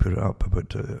see and put it up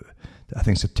about, I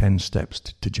think it's the 10 Steps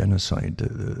to Genocide,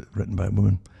 written by a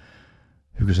woman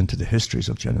who goes into the histories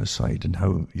of genocide and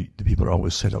how the people are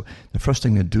always set up. The first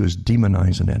thing they do is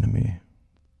demonize an enemy.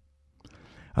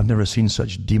 I've never seen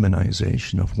such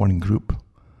demonization of one group.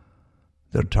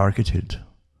 They're targeted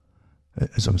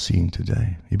as I'm seeing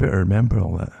today. You better remember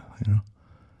all that,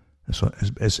 It's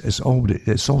all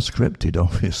scripted,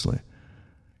 obviously.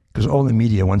 Because all the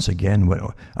media, once again, went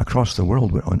across the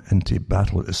world, went on into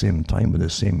battle at the same time with the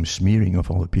same smearing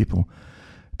of all the people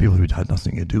who'd had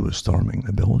nothing to do with storming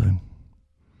the building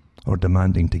or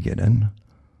demanding to get in.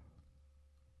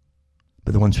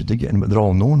 But the ones who did get in, they're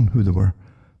all known who they were,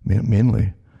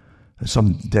 mainly.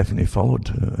 Some definitely followed,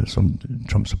 some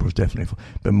Trump supporters definitely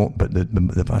followed, but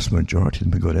the vast majority of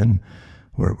them who got in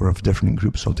were of different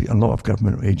groups, and a lot of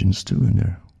government agents too in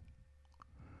there.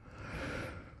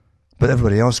 But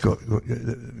everybody else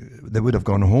they would have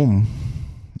gone home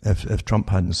if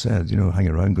Trump hadn't said, hang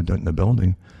around, go down to the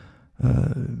building.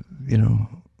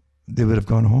 They would have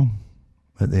gone home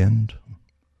at the end.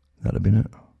 That'd have been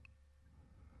it.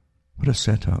 What a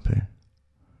setup, eh?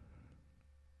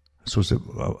 So it's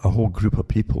a whole group of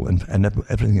people and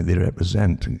everything that they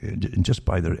represent, and just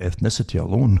by their ethnicity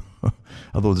alone,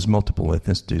 although there's multiple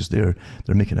ethnicities there,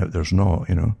 they're making out there's not,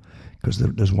 because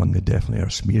there's one they definitely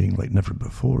are smearing like never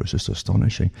before. It's just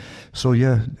astonishing. So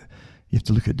yeah, you have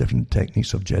to look at different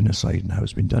techniques of genocide and how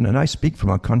it's been done. And I speak from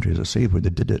a country, as I say, where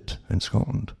they did it in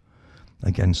Scotland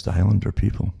against the Highlander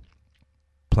people.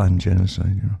 Planned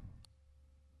genocide,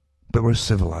 But we're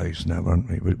civilized now, aren't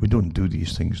we? We don't do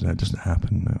these things now. It doesn't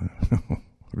happen now,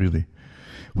 really.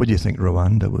 What do you think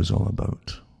Rwanda was all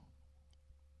about?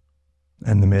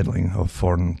 And the meddling of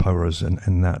foreign powers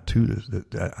in that too,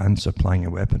 and supplying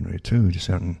of weaponry too to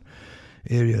certain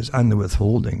areas, and the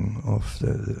withholding of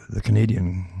the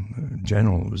Canadian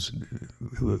general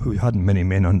who hadn't many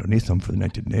men underneath him for the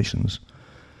United Nations,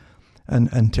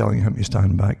 and telling him to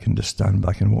stand back and just stand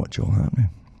back and watch all happening.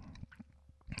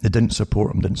 They didn't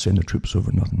support him, didn't send the troops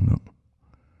over, nothing, no.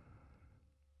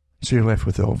 So you're left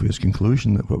with the obvious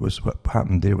conclusion that what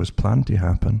happened there was planned to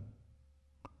happen.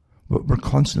 But we're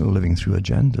constantly living through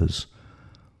agendas.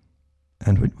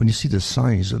 And when you see the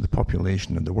size of the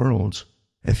population of the world,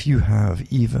 if you have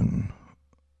even,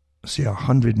 say,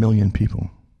 100 million people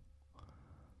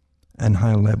in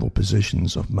high-level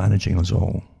positions of managing us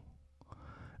all,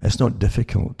 it's not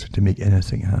difficult to make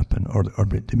anything happen or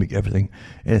to make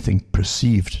anything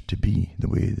perceived to be the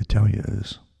way they tell you it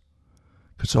is.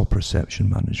 It's all perception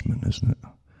management, isn't it?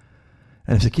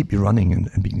 And if they keep you running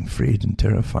and being afraid and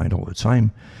terrified all the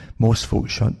time, most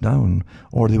folks shut down,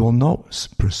 or they will not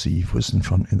perceive what's in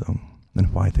front of them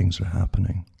and why things are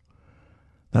happening.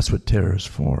 That's what terror is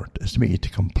for, is to make you to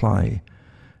comply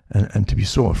and to be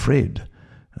so afraid.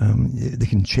 They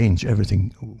can change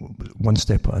everything one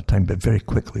step at a time, but very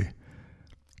quickly,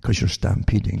 because you're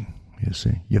stampeding, you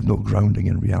see. You have no grounding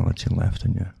in reality left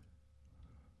in you.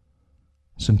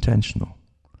 It's intentional.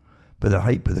 But the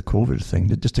hype of the COVID thing,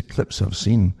 just the clips I've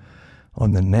seen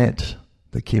on the net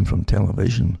that came from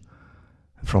television,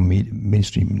 from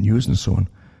mainstream news and so on,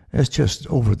 it's just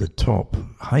over the top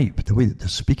hype. The way that they're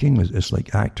speaking is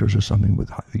like actors or something with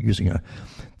using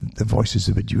the voices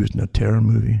they would use in a terror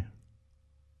movie.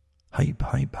 Hype,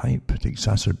 hype, hype to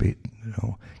exacerbate,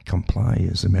 comply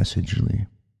is the message really.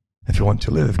 If you want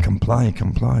to live, comply,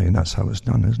 comply, and that's how it's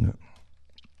done, isn't it?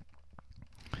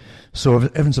 So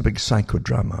everyone's a big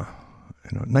psychodrama.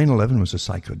 9/11 was a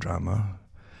psychodrama.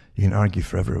 You can argue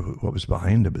forever what was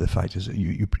behind it, but the fact is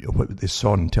that what they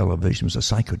saw on television was a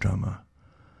psychodrama.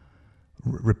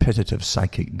 Repetitive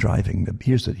psychic driving.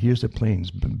 Here's the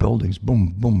planes, buildings,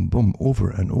 boom, boom, boom, over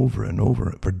and over and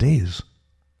over for days.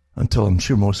 Until I'm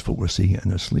sure most folk were seeing it in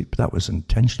their sleep. That was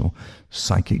intentional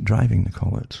psychic driving, they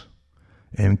call it.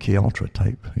 MK Ultra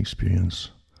type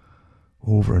experience.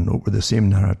 Over and over, the same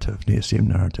narrative, same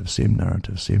narrative, same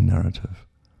narrative, same narrative.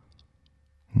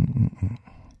 And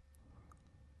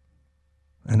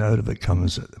out of it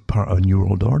comes part of a new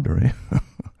world order, eh?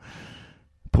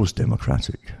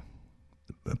 Post-democratic,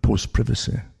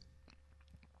 post-privacy.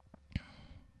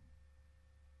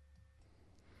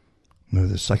 Now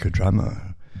the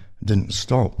psychodrama didn't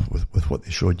stop with what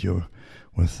they showed you,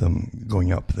 with them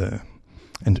going up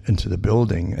into the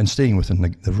building and staying within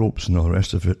the ropes and all the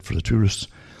rest of it for the tourists.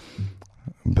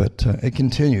 But it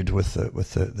continued with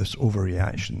this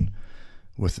overreaction,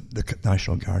 with the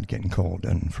National Guard getting called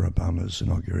in for Obama's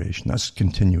inauguration. That's a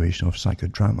continuation of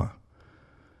psychodrama.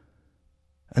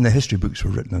 And the history books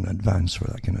were written in advance for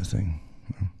that kind of thing.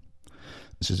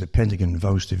 This is the Pentagon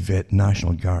vows to vet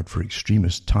National Guard for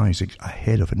extremist ties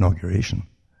ahead of inauguration.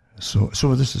 So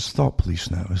this is thought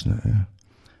police now, isn't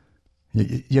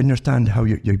it? You understand how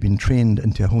you've been trained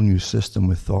into a whole new system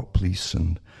with thought police,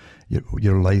 and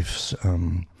your life's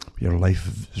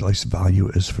value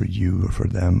is for you or for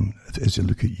them as they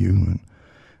look at you. And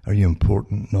are you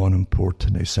important,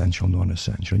 non-important, essential,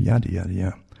 non-essential, yada, yada,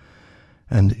 yada.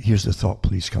 And here's the thought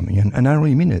police coming in. And I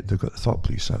really mean it. They've got the thought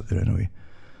police out there anyway.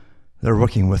 They're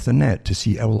working with the net to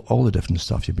see all the different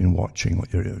stuff you've been watching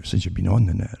since you've been on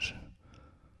the net.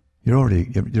 You're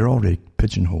already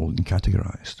pigeonholed and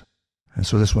categorized. And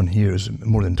so this one here is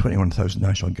more than 21,000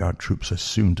 National Guard troops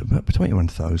assumed, about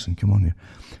 21,000, come on here,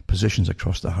 positions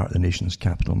across the heart of the nation's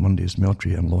capital Monday as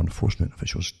military and law enforcement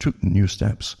officials took new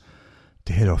steps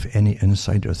to head off any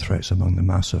insider threats among the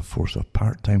massive force of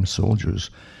part-time soldiers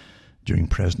during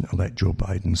President-elect Joe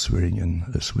Biden's swearing in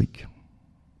this week.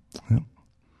 Yep.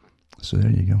 So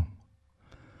there you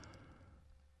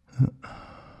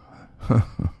go.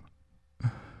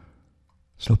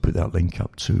 So I'll put that link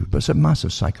up too. But it's a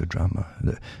massive psychodrama.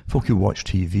 The folk who watch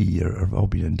TV have all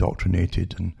been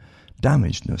indoctrinated and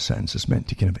damaged in a sense. It's meant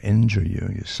to kind of injure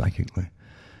you psychically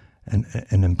and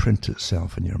imprint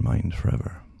itself in your mind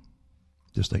forever.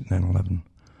 Just like 9/11.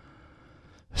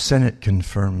 Senate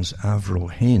confirms Avril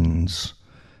Haines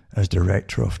as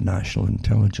Director of National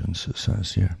Intelligence, it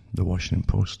says here, the Washington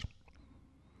Post.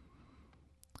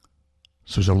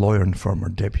 So as a lawyer and former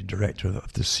Deputy Director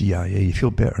of the CIA, you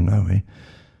feel better now, eh?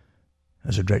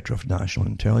 As a Director of National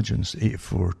Intelligence,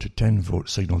 84 to 10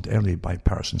 votes signalled early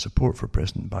bipartisan support for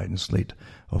President Biden's slate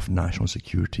of national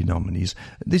security nominees.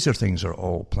 These are things that are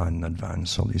all planned in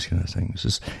advance, all these kind of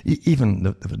things. Even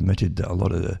they've admitted that a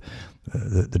lot of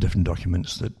the different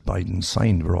documents that Biden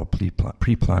signed were all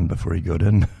pre-planned before he got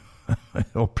in.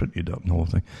 All printed up and the whole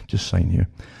thing. Just sign here.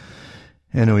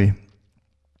 Anyway,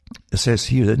 it says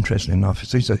here, interestingly enough,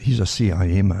 he's a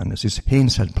CIA man. It says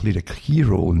Haines had played a key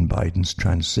role in Biden's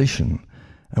transition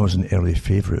and was an early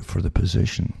favourite for the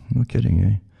position. No kidding,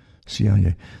 eh?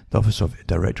 CIA. The Office of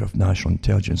Director of National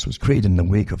Intelligence was created in the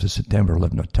wake of the September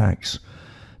 11 attacks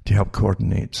to help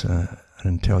coordinate an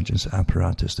intelligence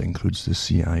apparatus that includes the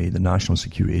CIA, the National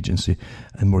Security Agency,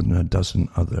 and more than a dozen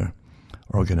other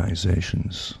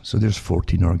organizations. So there's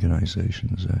 14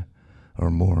 organizations or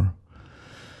more.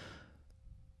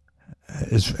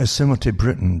 It's similar to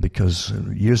Britain because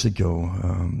years ago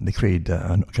they created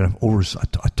a kind of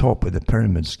a top of the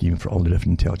pyramid scheme for all the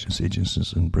different intelligence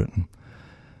agencies in Britain.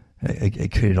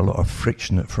 It created a lot of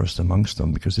friction at first amongst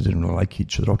them because they didn't really like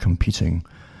each other. They're all competing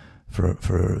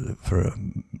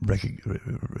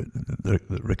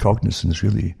recognizance,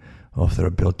 really, of their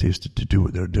abilities to do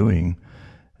what they're doing.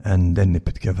 And then they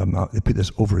put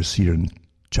this overseer in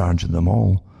charge of them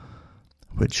all,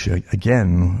 which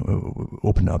again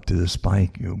opened up to the spy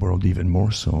world even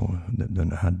more so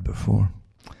than it had before,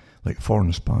 like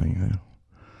foreign spying.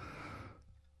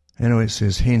 Anyway, it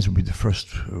says Haines would be the first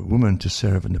woman to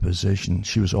serve in the position.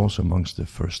 She was also amongst the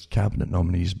first cabinet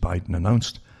nominees Biden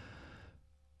announced,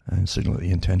 and signaled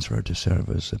the intent for her to serve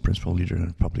as the principal leader in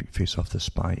the public face off the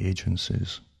spy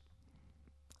agencies.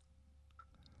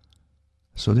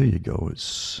 So there you go.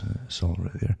 It's all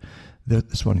right there.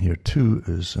 This one here too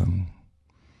is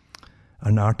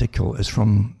an article. It's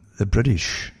from the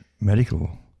British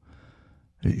Medical.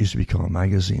 It used to be called a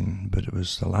magazine, but it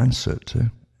was the Lancet.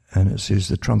 And it says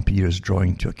the Trump year is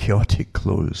drawing to a chaotic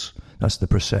close. That's the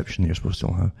perception you're supposed to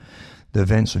all have. The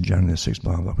events of January 6th,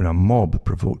 blah, blah, when a mob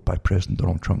provoked by President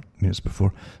Donald Trump minutes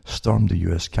before stormed the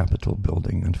U.S. Capitol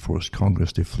building and forced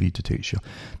Congress to flee to take shelter.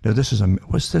 Now, this is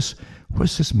what's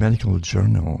this medical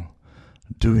journal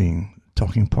doing,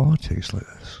 talking politics like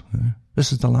this?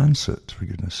 This is the Lancet, for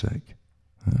goodness sake.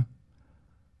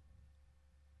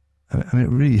 I mean, it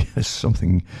really is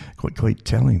something quite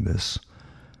telling, this.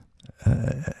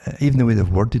 Even the way they've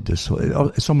worded this, so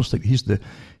it's almost like he's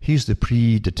the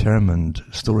predetermined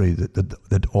story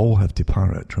that all have to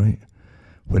parrot, right?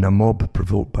 When a mob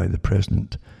provoked by the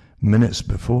president minutes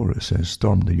before, it says,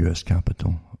 stormed the U.S.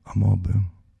 Capitol, a mob,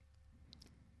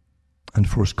 and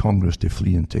forced Congress to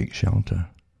flee and take shelter,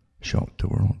 shocked the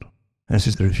world. And it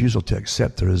says the refusal to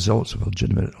accept the results of a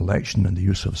legitimate election and the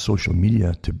use of social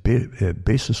media to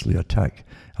baselessly attack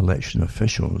election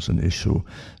officials and issue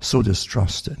sow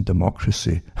distrust in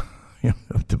democracy.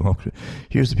 Of democracy.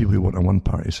 Here's the people who want a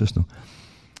one-party system.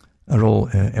 Are all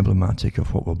emblematic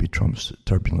of what will be Trump's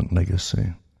turbulent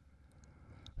legacy.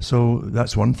 So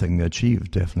that's one thing they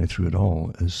achieved definitely through it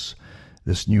all, is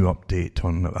this new update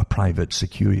on a private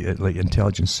security, like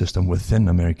intelligence system within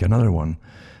America. Another one,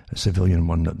 a civilian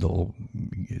one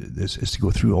is to go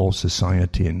through all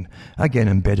society and again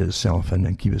embed itself in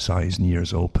and keep its eyes and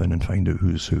ears open and find out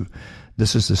who's who.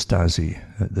 This is the Stasi.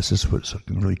 This is what's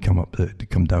really come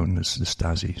down. This is the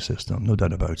Stasi system, no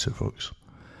doubt about it, folks.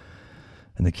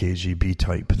 And the KGB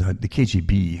type. The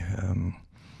KGB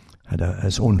had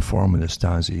its own form of the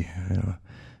Stasi.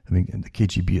 I mean, the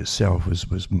KGB itself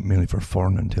was mainly for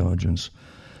foreign intelligence.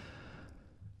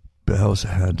 But it also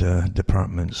had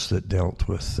departments that dealt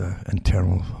with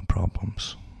internal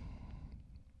problems.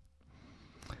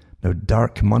 Now,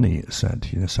 dark money, it said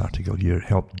in this article here,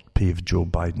 helped pave Joe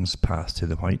Biden's path to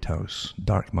the White House.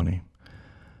 Dark money.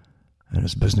 And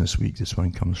it's Business Week this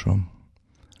one comes from.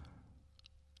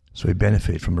 So he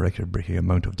benefited from a record-breaking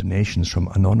amount of donations from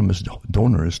anonymous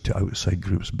donors to outside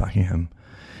groups backing him,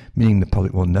 meaning the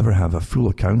public will never have a full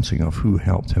accounting of who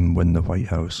helped him win the White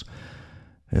House.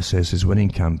 It says his winning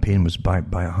campaign was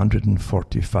backed by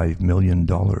 $145 million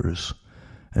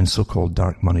in so-called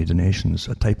dark money donations,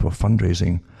 a type of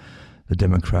fundraising the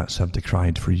Democrats have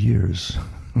decried for years.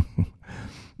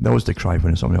 They always decry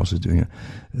when someone else is doing it.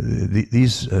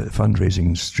 These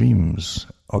fundraising streams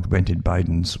augmented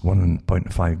Biden's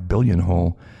 $1.5 billion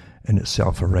haul, in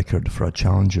itself a record for a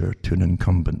challenger to an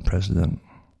incumbent president.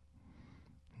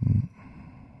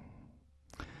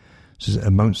 So that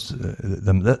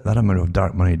amount of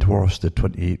dark money dwarfs the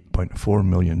 $28.4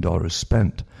 million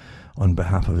spent on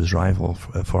behalf of his rival,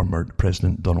 former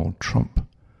President Donald Trump.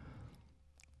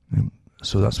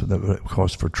 So that's what that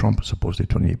cost for Trump, supposedly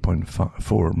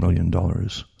 $28.4 million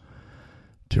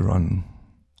to run.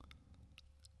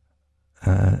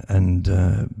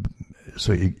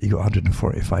 So he got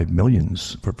 145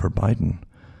 millions for Biden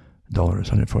dollars,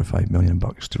 145 million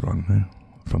bucks to run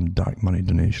from dark money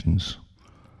donations.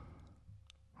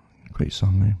 Great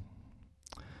song,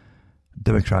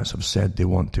 Democrats have said they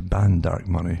want to ban dark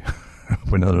money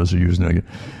when others are using it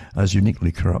as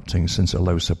uniquely corrupting, since it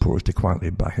allows supporters to quietly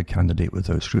back a candidate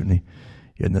without scrutiny.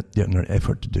 Yet in their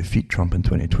effort to defeat Trump in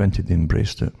 2020, they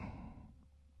embraced it.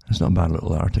 It's not a bad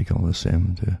little article, the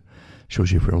same.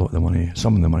 Shows you where a lot of the money,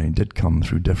 some of the money did come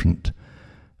through different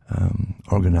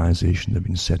organizations that have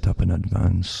been set up in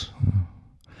advance.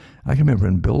 I can remember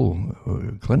when Bill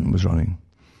Clinton was running,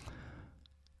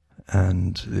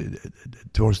 and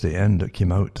towards the end it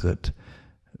came out that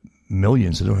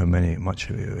millions, I don't know how much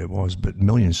it was, but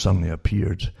millions suddenly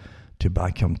appeared to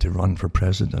back him to run for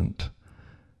president.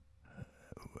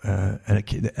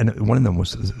 And one of them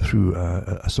was through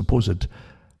a supposed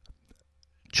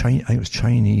I think it was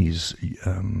Chinese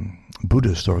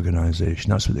Buddhist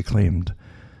organization. That's what they claimed.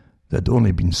 That had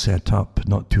only been set up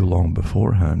not too long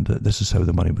beforehand. This is how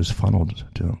the money was funneled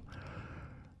to them.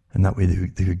 And that way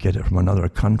they could get it from another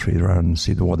country rather than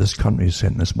say, well, this country is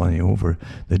sending this money over.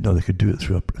 They could do it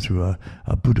through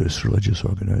a Buddhist religious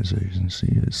organization.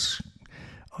 See,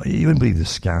 you wouldn't believe the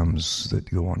scams that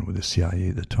go on with the CIA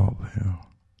at the top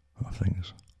of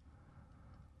things.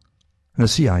 And the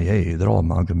CIA, they're all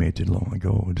amalgamated long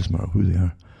ago. It doesn't matter who they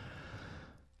are.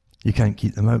 You can't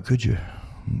keep them out, could you?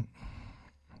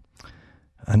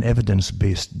 An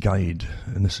evidence-based guide,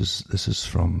 and this is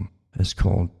from, it's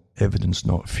called Evidence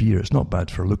Not Fear. It's not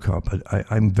bad for a look up.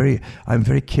 I'm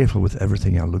very careful with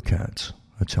everything I look at,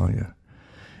 I tell you.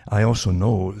 I also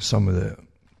know some of the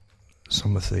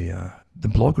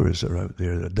bloggers that are out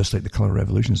there, just like the Colour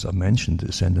Revolutions I've mentioned,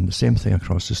 that send in the same thing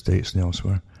across the States and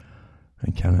elsewhere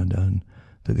in Canada, and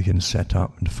that they can set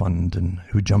up and fund, and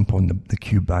who jump on the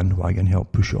Q bandwagon,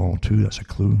 help push it all too. That's a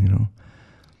clue,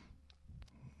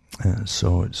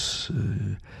 so it's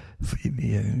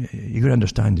you got to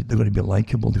understand they're going to be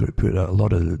likable. They've got to put a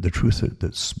lot of the truth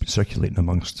that's circulating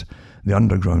amongst the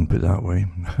underground, put it that way,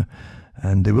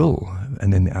 and they will.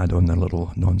 And then they add on their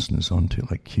little nonsense onto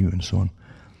it, like Q and so on,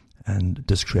 and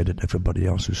discredit everybody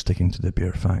else who's sticking to the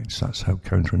bare facts. That's how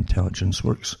counterintelligence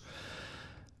works.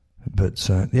 But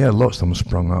lots of them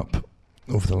sprung up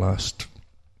over the last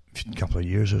couple of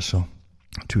years or so,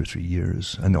 2 or 3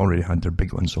 years, and already had their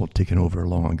big ones all taken over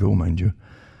long ago, mind you,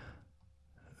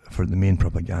 for the main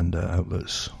propaganda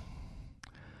outlets.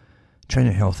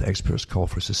 China health experts call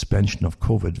for suspension of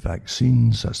COVID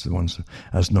vaccines. That's the ones,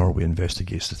 as Norway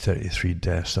investigates the 33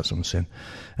 deaths, that's what I'm saying.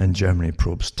 And Germany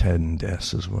probes 10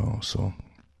 deaths as well. So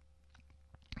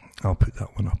I'll put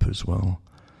that one up as well.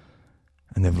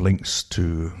 And they have links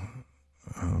to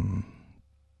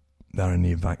the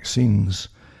RNA vaccines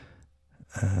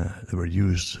that were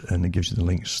used, and it gives you the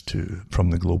links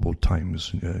from the Global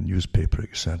Times newspaper,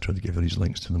 etc. They give you these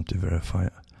links to them to verify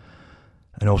it.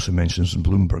 And also mentions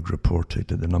Bloomberg reported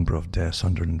that the number of deaths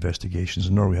under investigations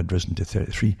in Norway had risen to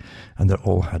 33, and that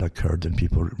all had occurred in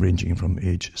people ranging from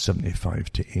age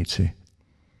 75 to 80.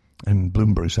 And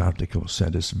Bloomberg's article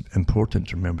said it's important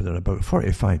to remember that about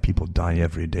 45 people die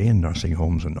every day in nursing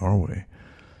homes in Norway.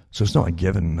 So it's not a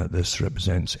given that this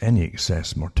represents any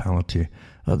excess mortality.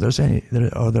 There's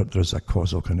a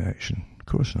causal connection. Of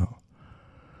course not.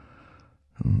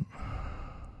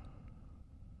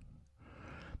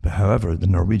 But however, the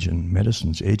Norwegian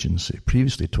Medicines Agency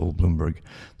previously told Bloomberg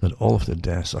that all of the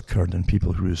deaths occurred in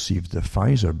people who received the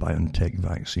Pfizer-BioNTech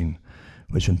vaccine,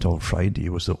 which until Friday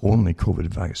was the only COVID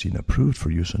vaccine approved for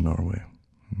use in Norway.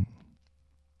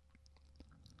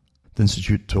 The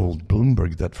Institute told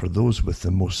Bloomberg that for those with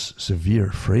the most severe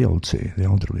frailty, the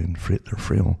elderly and they're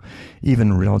frail,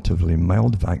 even relatively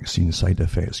mild vaccine side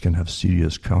effects can have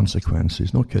serious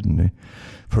consequences. No kidding, eh?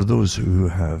 For those who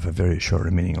have a very short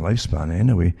remaining lifespan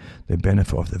anyway, the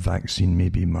benefit of the vaccine may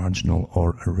be marginal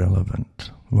or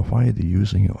irrelevant. Well, why are they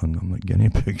using it on them like guinea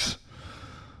pigs?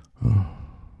 Oh.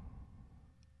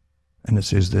 And it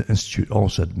says the Institute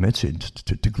also admitted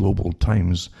to Global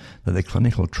Times that the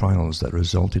clinical trials that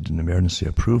resulted in emergency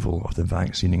approval of the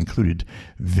vaccine included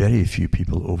very few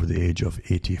people over the age of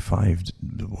 85.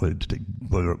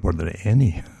 Were there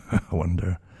any? I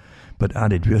wonder. But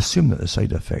added, we assume that the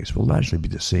side effects will largely be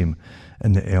the same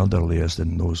in the elderly as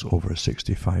in those over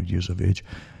 65 years of age.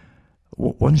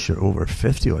 Once you're over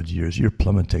 50 odd years, you're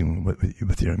plummeting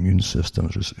with your immune system,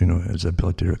 its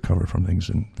ability to recover from things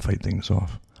and fight things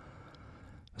off.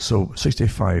 So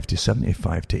 65 to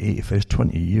 75 to 85 is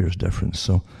 20 years difference.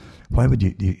 So why would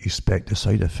you expect the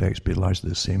side effects to be largely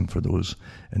the same for those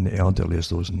in the elderly as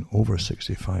those in over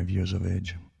 65 years of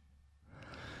age?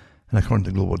 And according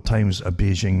to Global Times, a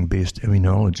Beijing-based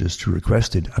immunologist who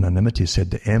requested anonymity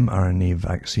said the mRNA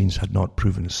vaccines had not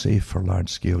proven safe for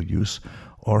large-scale use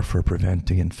or for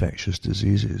preventing infectious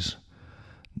diseases.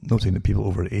 Noting that people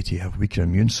over 80 have weaker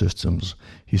immune systems,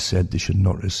 he said they should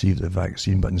not receive the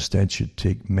vaccine, but instead should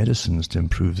take medicines to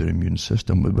improve their immune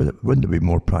system. Wouldn't it be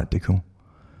more practical?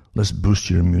 Let's boost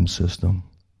your immune system.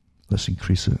 Let's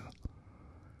increase it.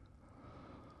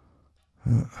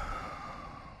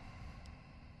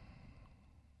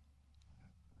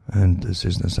 And it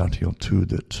says in this article too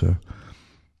that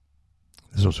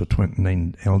there's also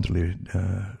 29 elderly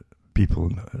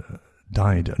people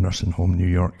died at a nursing home in New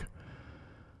York.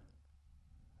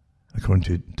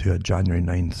 According to a January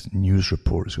 9th news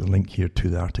report. There's a link here to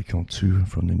the article too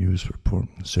from the news report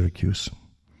in Syracuse.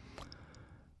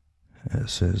 It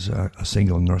says a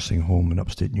single nursing home in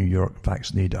upstate New York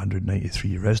vaccinated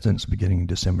 193 residents beginning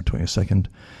December 22nd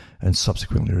and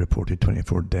subsequently reported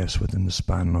 24 deaths within the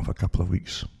span of a couple of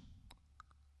weeks.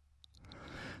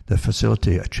 The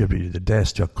facility attributed the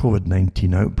deaths to a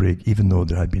COVID-19 outbreak, even though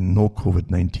there had been no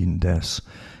COVID-19 deaths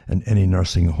in any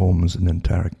nursing homes in the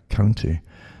entire county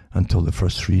until the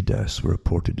first 3 deaths were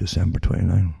reported December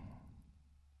 29.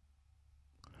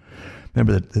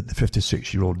 Remember the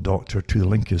 56-year-old doctor, to the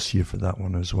link is here for that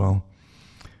one as well,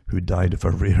 who died of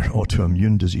a rare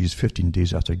autoimmune disease 15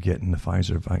 days after getting the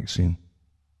Pfizer vaccine.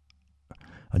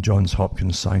 A Johns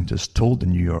Hopkins scientist told the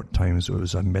New York Times it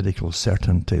was a medical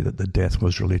certainty that the death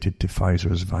was related to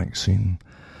Pfizer's vaccine.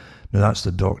 Now that's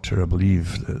the doctor, I believe,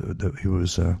 who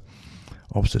was an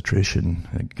obstetrician,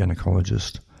 a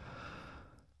gynecologist,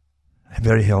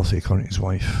 very healthy according to his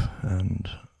wife, and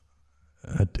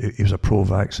he was a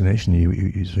pro-vaccination.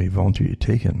 He volunteered to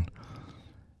take it.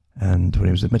 And when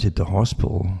he was admitted to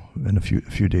hospital in a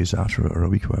few days after, or a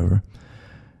week or whatever,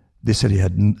 they said he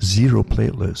had 0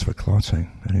 platelets for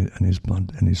clotting in his blood,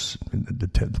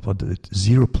 the blood,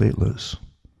 0 platelets,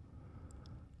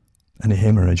 and he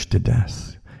hemorrhaged to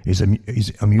death. His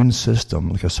immune system,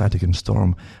 like a cytokine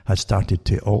storm, had started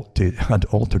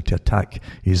altered to attack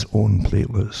his own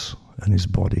platelets in his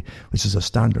body, which is a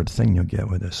standard thing you'll get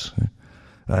with this.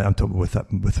 I'm talking with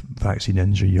vaccine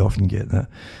injury, you often get that,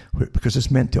 because it's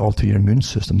meant to alter your immune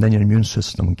system. Then your immune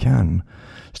system can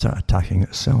start attacking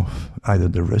itself, either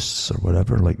the wrists or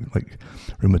whatever, like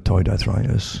rheumatoid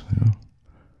arthritis,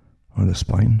 or the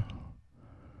spine.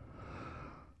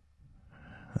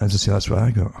 As I say, that's what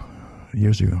I got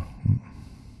years ago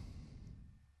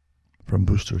from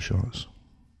booster shots.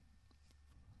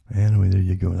 Anyway, there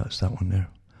you go. That's that one there.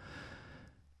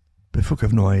 But folk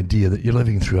have no idea that you're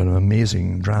living through an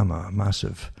amazing drama, a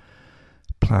massive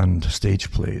planned stage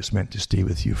play. It's meant to stay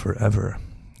with you forever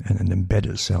and embed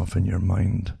itself in your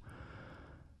mind.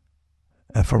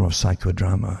 A form of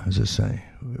psychodrama, as I say.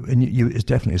 And it's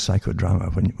definitely a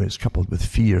psychodrama when it's coupled with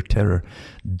fear, terror,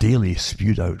 daily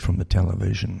spewed out from the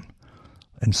television,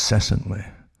 incessantly.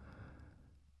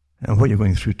 And what you're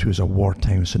going through too is a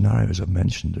wartime scenario, as I've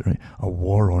mentioned, right? A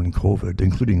war on COVID,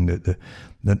 including the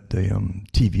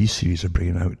TV series are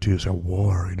bringing out too. It's a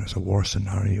war, it's a war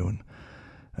scenario,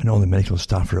 and all the medical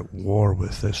staff are at war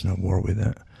with this and at war with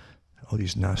that. All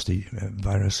these nasty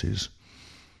viruses,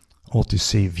 all to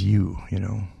save you,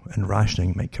 and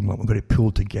rationing might come up. We've got to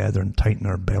pull together and tighten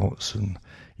our belts and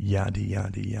yada,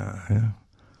 yada, yada. Yeah?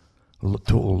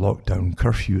 Total lockdown,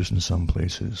 curfews in some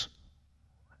places.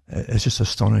 It's just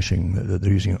astonishing that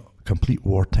they're using complete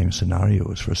wartime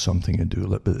scenarios for something to do,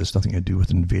 but it's nothing to do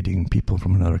with invading people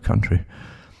from another country.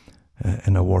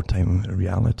 In a wartime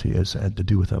reality, it's to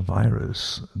do with a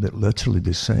virus that literally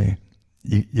they say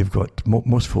you've got.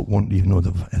 Most folk won't even know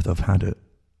if they've had it,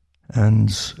 and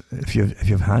if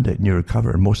you've had it and you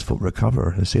recover, most folk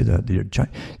recover. They say that you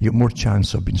get more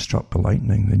chance of being struck by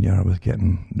lightning than you are with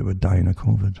dying of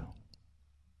COVID.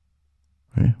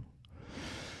 Right?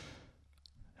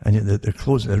 And yet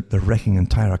they're wrecking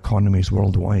entire economies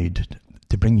worldwide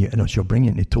to bring you, you'll bring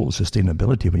you into total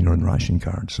sustainability when you're on ration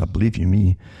cards. I believe you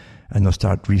me. And they'll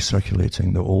start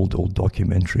recirculating the old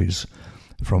documentaries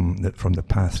from the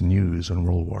Path News on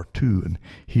World War II. And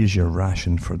here's your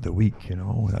ration for the week,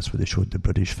 That's what they showed the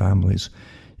British families.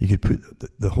 You could put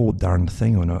the whole darn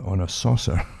thing on a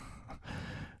saucer.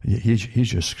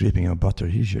 Here's your scraping of butter.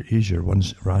 Here's your one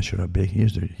rasher of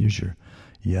bacon. Here's your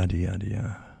yada yada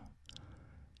yada.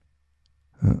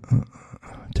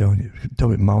 Tell me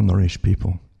malnourished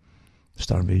people,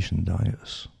 starvation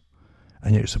diets,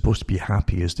 and you're supposed to be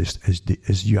happy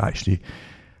as you actually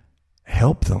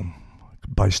help them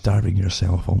by starving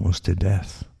yourself almost to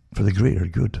death for the greater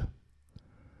good.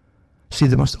 See,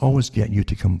 they must always get you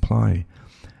to comply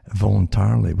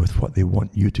voluntarily with what they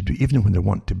want you to do, even when they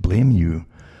want to blame you.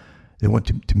 They want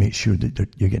to make sure that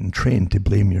you're getting trained to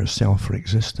blame yourself for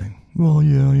existing. Well,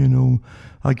 yeah,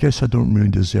 I guess I don't really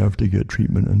deserve to get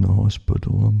treatment in the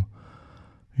hospital.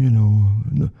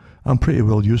 I'm pretty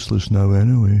well useless now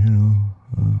anyway,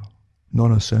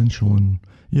 non-essential, and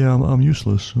yeah, I'm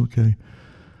useless, okay.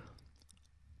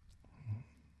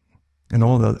 And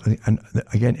all that, and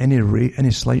again,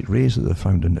 any slight raise that they've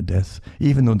found in the death,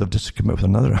 even though they've just come out with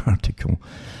another article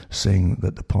saying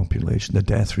that the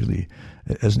death really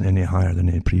isn't any higher than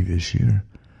any previous year.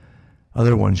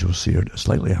 Other ones you'll see are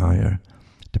slightly higher.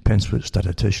 Depends what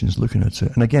statisticians looking at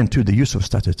it. And again, too, the use of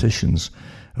statisticians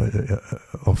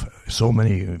of so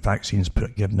many vaccines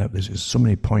given out. There's so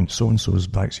many points. So-and-so's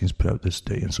vaccines put out this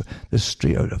day. And so this is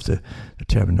straight out of the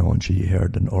terminology you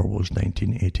heard in Orwell's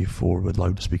 1984 with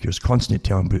loudspeakers, constantly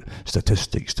telling about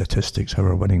statistics, how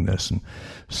we're winning this, and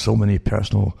so many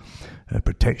personal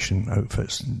protection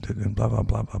outfits, and blah, blah,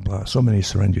 blah, blah, blah. So many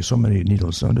syringes, so many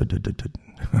needles,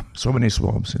 so many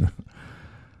swabs,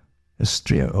 It's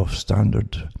straight out of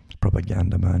standard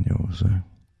propaganda manuals.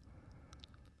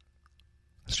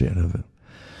 Straight out of it.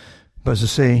 But as I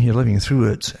say, you're living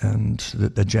through it, and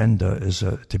the agenda is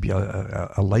to be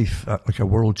a life, like a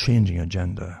world-changing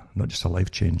agenda, not just a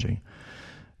life-changing.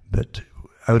 But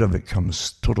out of it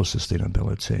comes total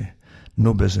sustainability.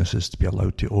 No business is to be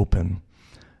allowed to open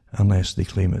unless they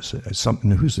claim it's something.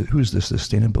 Who's the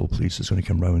sustainable police that's going to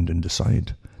come round and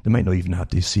decide? They might not even have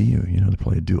to see you. They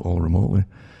probably do it all remotely.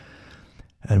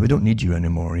 And we don't need you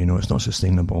anymore. It's not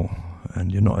sustainable,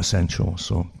 and you're not essential.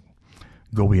 So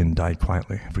go away and die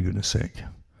quietly, for goodness sake.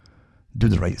 Do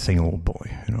the right thing, old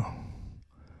boy.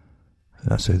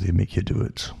 That's how they make you do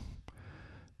it.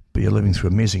 But you're living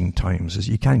through amazing times.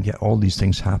 You can't get all these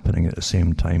things happening at the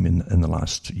same time in the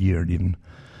last year, even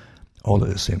all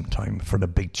at the same time for the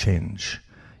big change.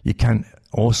 You can't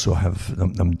also have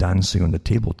them dancing on the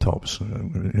tabletops,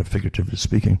 figuratively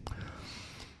speaking,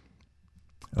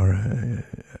 or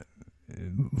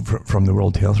from the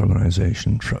World Health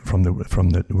Organization, from the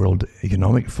World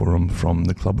Economic Forum, from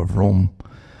the Club of Rome,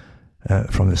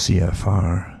 from the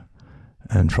CFR,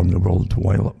 and from the World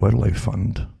Wildlife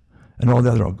Fund, and all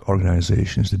the other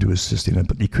organizations to do with sustainability.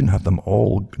 But you couldn't have them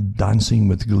all dancing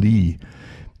with glee,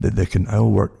 that they can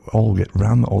all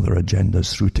ram all their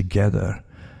agendas through together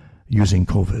using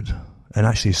COVID. And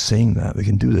actually saying that we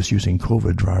can do this using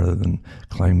COVID rather than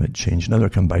climate change. Now they're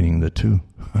combining the two.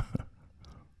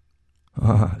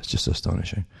 It's just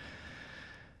astonishing.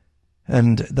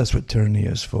 And that's what tyranny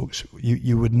is, folks.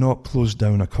 You would not close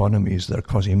down economies that are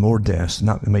causing more deaths, and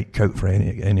that might count for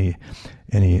any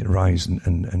rise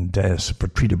in deaths for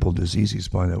treatable diseases,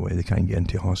 by the way. They can't get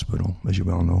into hospital, as you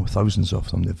well know. Thousands of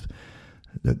them.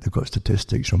 They've got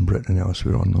statistics from Britain and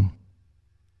elsewhere on them.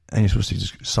 And you're supposed to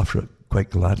just suffer it quite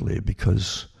gladly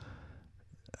because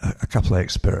a couple of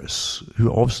experts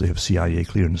who obviously have CIA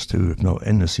clearance too, if not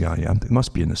in the CIA, it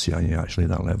must be in the CIA actually,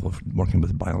 that level of working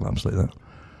with biolabs like that,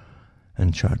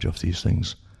 in charge of these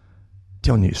things,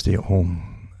 telling you to stay at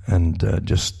home and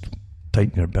just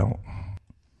tighten your belt.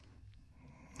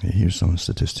 Here's some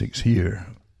statistics here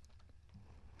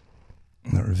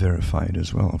that are verified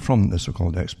as well from the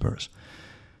so-called experts.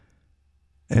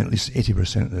 In at least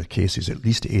 80% of the cases, at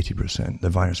least 80%, the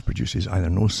virus produces either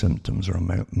no symptoms or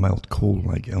a mild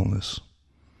cold-like illness.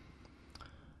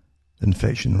 The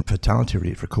infection fatality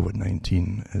rate for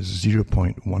COVID-19 is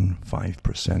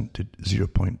 0.15% to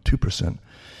 0.2%,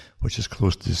 which is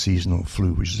close to the seasonal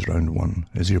flu, which is around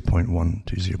 0.1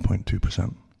 to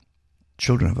 0.2%.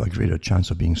 Children have a greater chance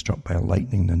of being struck by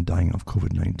lightning than dying of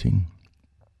COVID-19.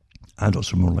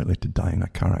 Adults are more likely to die in a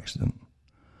car accident.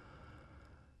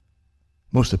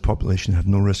 Most of the population have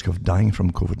no risk of dying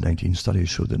from COVID-19. Studies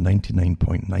show that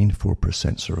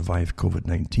 99.94% survive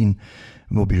COVID-19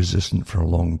 and will be resistant for a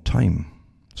long time.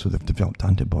 So they've developed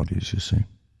antibodies, you see.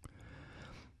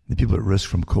 The people at risk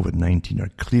from COVID-19 are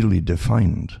clearly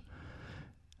defined.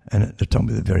 And they're talking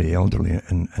about the very elderly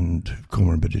and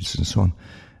comorbidities and so on.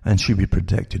 And should be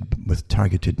protected with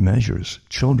targeted measures.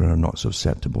 Children are not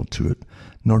susceptible to it,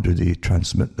 nor do they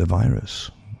transmit the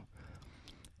virus.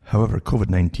 However,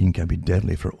 COVID-19 can be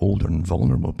deadly for older and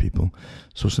vulnerable people,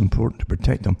 so it's important to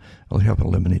protect them. It'll help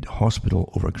eliminate hospital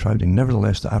overcrowding.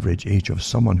 Nevertheless, the average age of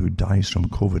someone who dies from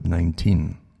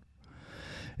COVID-19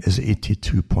 is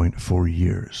 82.4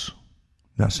 years.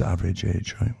 That's the average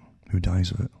age, right? Who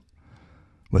dies of it?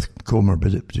 With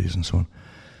comorbidities and so on.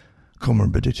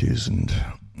 Comorbidities and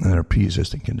their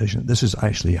pre-existing condition. This is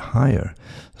actually higher.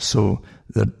 So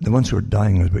the ones who are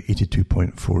dying are about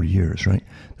 82.4 years, right?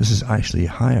 This is actually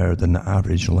higher than the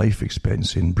average life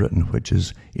expectancy in Britain, which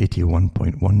is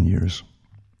 81.1 years.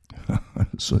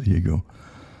 So there you go.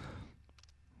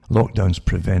 Lockdowns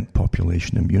prevent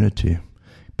population immunity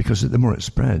because the more it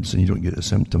spreads and you don't get the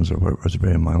symptoms or it's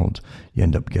very mild, you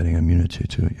end up getting immunity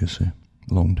to it, you see,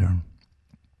 long term.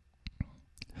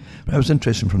 But I was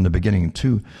interested from the beginning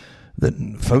too that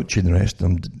Fauci and the rest of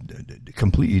them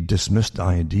completely dismissed the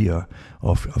idea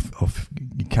of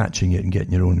catching it and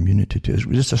getting your own immunity to it. It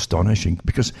was just astonishing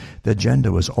because the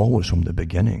agenda was always from the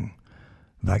beginning,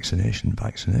 vaccination.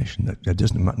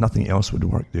 Nothing else would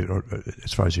work there, or,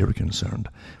 as far as you're concerned,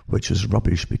 which is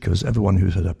rubbish because everyone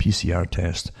who's had a PCR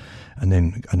test and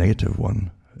then a negative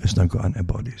one has now got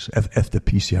antibodies, if the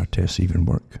PCR tests even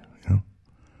work, you know.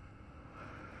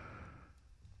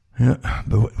 Yeah,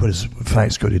 but what has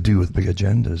facts got to do with big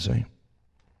agendas, eh?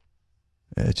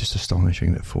 It's just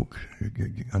astonishing that folk,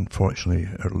 unfortunately,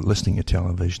 are listening to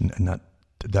television and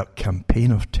that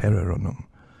campaign of terror on them.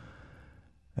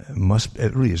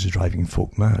 It really is driving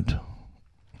folk mad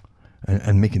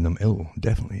and making them ill,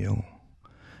 definitely ill.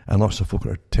 And lots of folk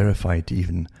are terrified to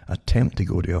even attempt to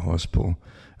go to a hospital.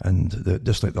 And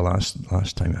just like the last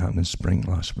time it happened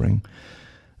last spring,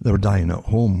 they were dying at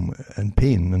home in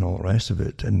pain and all the rest of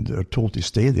it. And they're told to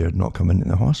stay there, not come into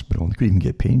the hospital. They couldn't even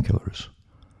get painkillers.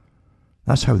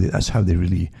 That's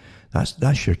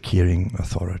your caring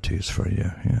authorities for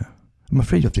you, yeah. I'm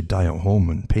afraid you have to die at home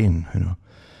in pain,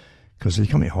 because if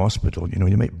you come to hospital,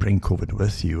 you might bring COVID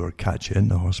with you or catch you in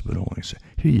the hospital. And say,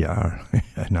 here you are,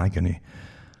 in agony.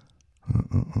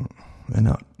 Isn't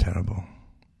that terrible?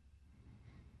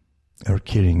 Our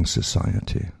caring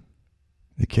society.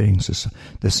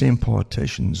 The same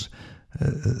politicians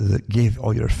that gave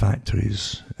all your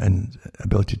factories and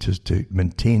ability to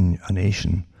maintain a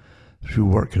nation through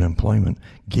work and employment,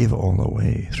 gave it all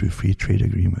away through free trade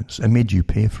agreements and made you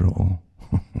pay for it all.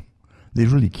 They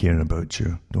really care about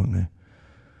you, don't they?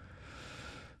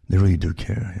 They really do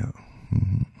care, yeah.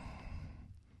 Mm-hmm.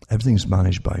 Everything's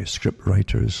managed by script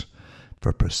writers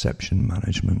for perception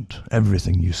management.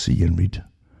 Everything you see and read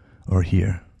or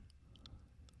hear.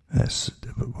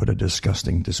 What a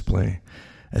disgusting display.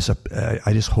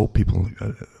 I just hope people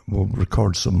will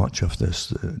record so much of this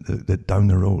that down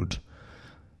the road,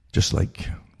 just like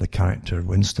the character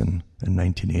Winston in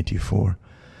 1984,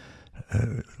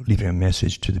 leaving a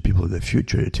message to the people of the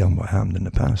future to tell them what happened in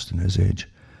the past in his age.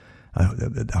 I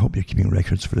hope you're keeping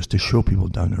records for this to show people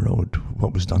down the road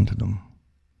what was done to them,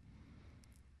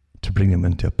 to bring them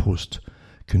into a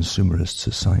post-consumerist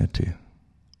society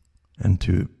and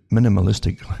to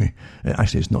minimalistically,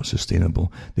 actually it's not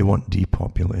sustainable. They want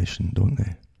depopulation, don't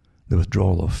they? The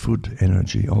withdrawal of food,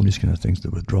 energy, all these kind of things, the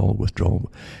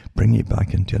withdrawal, bring you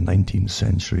back into a 19th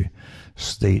century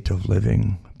state of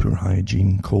living, poor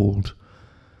hygiene, cold,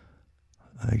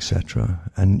 etc.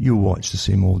 And you watch the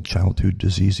same old childhood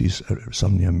diseases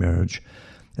suddenly emerge,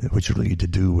 which are really to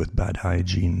do with bad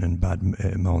hygiene and bad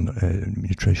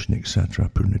malnutrition,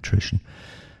 etc., poor nutrition.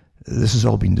 This has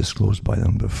all been disclosed by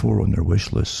them before on their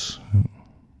wish lists.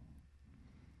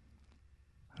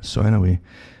 So anyway,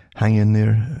 hang in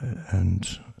there and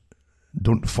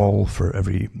don't fall for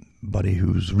everybody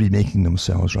who's remaking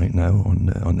themselves right now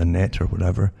on the net or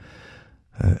whatever,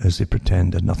 as they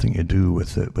pretend had nothing to do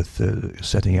with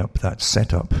setting up that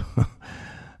setup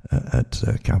at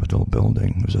Capitol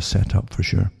building. It was a setup for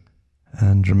sure.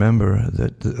 And remember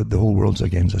that the whole world's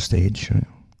against a stage, right?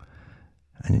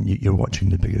 And you're watching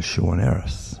the biggest show on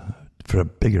earth for a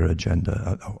bigger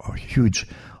agenda, a huge,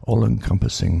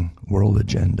 all-encompassing world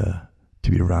agenda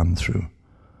to be rammed through.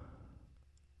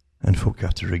 And folk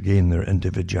have to regain their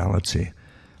individuality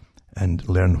and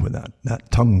learn what that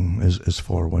tongue is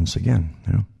for once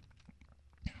again,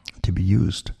 to be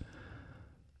used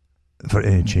for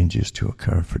any changes to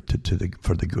occur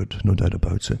for the good, no doubt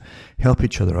about it. Help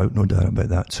each other out, no doubt about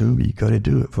that too. You've got to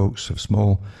do it, folks. Have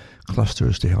small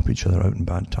clusters to help each other out in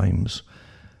bad times.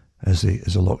 As the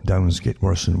lockdowns get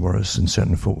worse and worse, and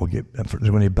certain folk will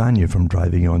when they ban you from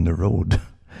driving on the road,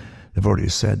 they've already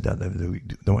said that they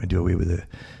don't want to do away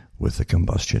with the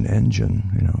combustion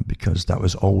engine, because that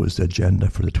was always the agenda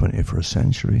for the 21st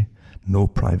century. No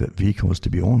private vehicles to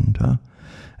be owned, huh?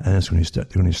 And it's going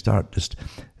to start just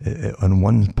on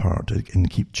one part and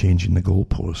keep changing the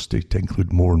goalposts to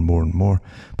include more and more and more.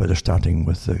 But they're starting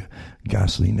with the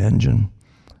gasoline engine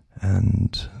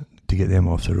and to get them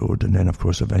off the road. And then, of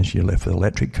course, eventually you're left with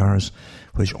electric cars,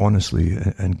 which honestly,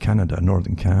 in Canada,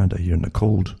 northern Canada, here in the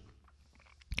cold,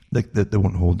 they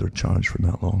won't hold their charge for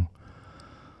that long.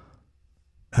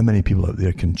 How many people out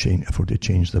there can afford to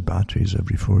change their batteries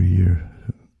every 4 years?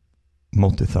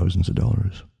 Multi-thousands of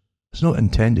dollars. It's not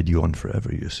intended you on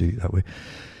forever, you see, that way.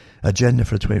 Agenda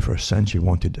for the 21st century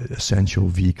wanted essential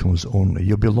vehicles only.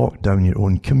 You'll be locked down in your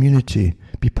own community.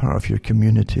 Be part of your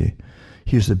community.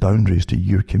 Here's the boundaries to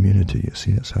your community, you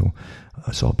see. That's how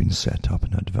it's all been set up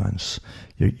in advance.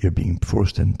 You're being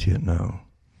forced into it now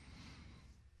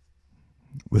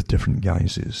with different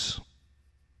guises.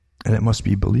 And it must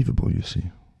be believable, you see.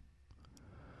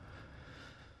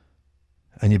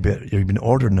 And you've been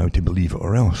ordered now to believe it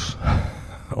or else.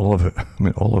 All of it. I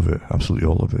mean, all of it. Absolutely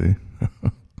all of it.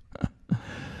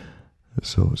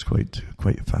 So it's quite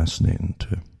fascinating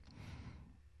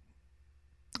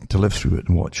to live through it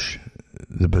and watch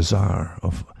the bizarre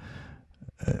of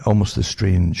almost the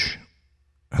strange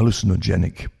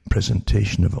hallucinogenic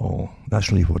presentation of it all. That's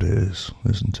really what it is,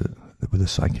 isn't it? With the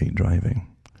psychic driving.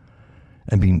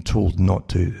 And being told not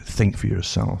to think for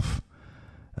yourself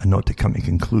and not to come to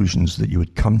conclusions that you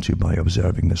would come to by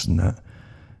observing this and that,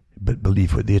 but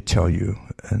believe what they tell you,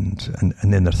 and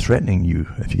then they're threatening you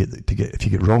if you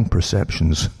get wrong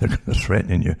perceptions. They're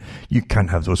threatening you. You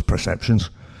can't have those perceptions.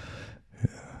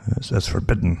 That's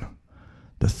forbidden.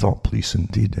 The thought police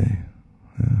indeed, eh?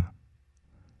 Yeah.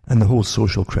 And the whole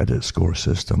social credit score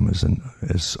system is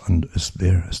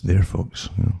there, folks.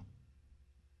 You know.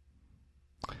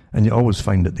 And you always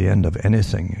find at the end of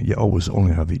anything, you always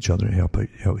only have each other help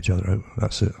each other out.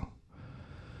 That's it.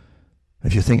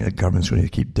 If you think that government's going to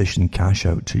keep dishing cash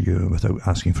out to you without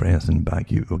asking for anything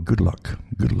back, well, good luck.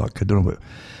 Good luck. I don't know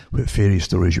what fairy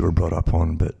stories you were brought up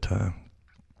on, but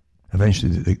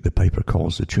eventually the piper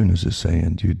calls the tune, as they say,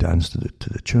 and you dance to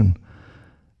the tune.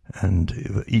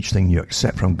 And each thing you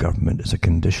accept from government is a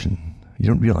condition. You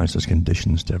don't realize there's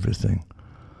conditions to everything.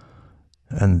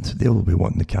 And they will be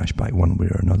wanting the cash back one way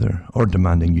or another, or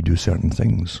demanding you do certain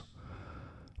things.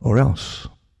 Or else.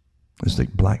 It's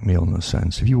like blackmail in a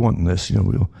sense. If you want this,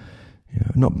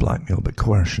 not blackmail, but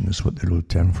coercion is what the old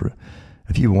term for it.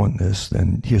 If you want this,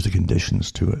 then here's the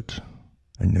conditions to it.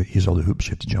 And here's all the hoops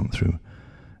you have to jump through.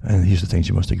 And here's the things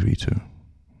you must agree to.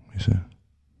 You see?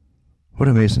 What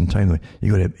an amazing time, though.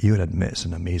 You got to admit it's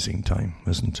an amazing time,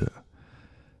 isn't it?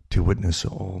 To witness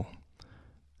it all.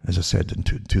 As I said in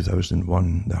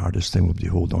 2001, the hardest thing would be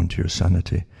to hold on to your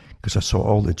sanity, because I saw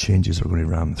all the changes that were going to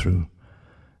ram through.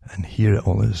 And here it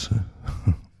all is.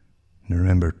 And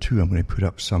remember, too, I'm going to put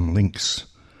up some links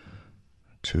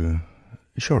to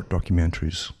short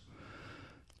documentaries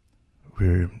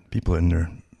where people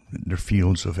in their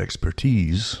fields of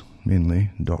expertise, mainly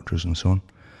doctors and so on,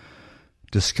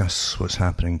 discuss what's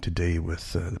happening today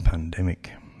with the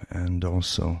pandemic. And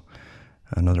also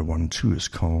another one, too, is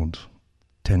called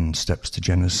 10 Steps to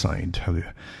Genocide.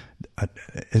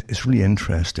 It's really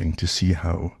interesting to see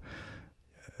how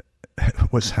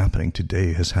what's happening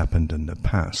today has happened in the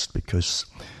past, because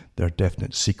there are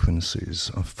definite sequences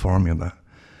of formula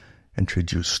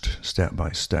introduced step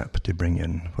by step to bring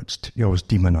in you always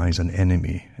demonize an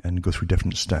enemy and go through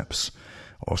different steps,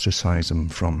 ostracize them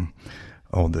from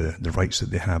all the rights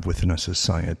that they have within a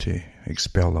society,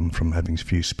 expel them from having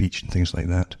free speech and things like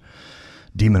that,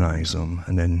 demonize them,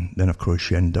 and then of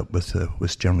course you end up with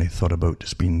what's generally thought about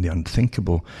as being the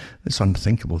unthinkable. This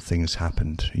unthinkable thing has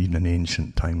happened even in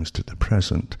ancient times to the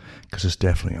present, because it's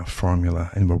definitely a formula,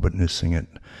 and we're witnessing it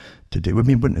today. We've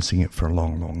been witnessing it for a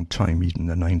long, long time. Even in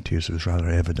the 90s it was rather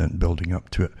evident building up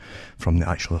to it from the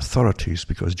actual authorities,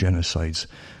 because genocides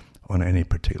on any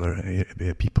particular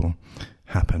people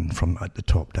happen from at the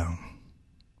top down.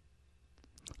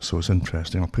 So it's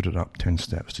interesting. I'll put it up, 10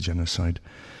 Steps to Genocide.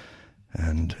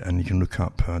 And you can look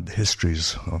up the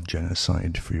histories of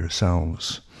genocide for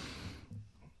yourselves.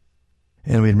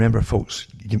 Anyway, remember, folks,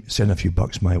 send a few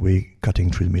bucks my way,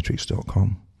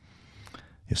 cuttingthroughthematrix.com.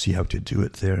 You'll see how to do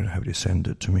it there, how to send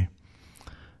it to me.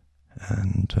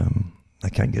 And I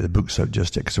can't get the books out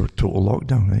just yet because we're total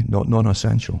lockdown, right?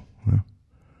 Non-essential.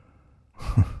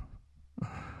 Yeah.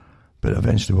 But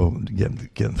eventually we'll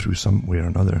get them through some way or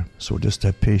another. So just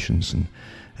have patience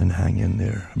and hang in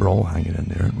there. We're all hanging in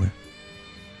there, aren't we?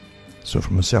 So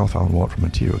from myself, Alan Watt from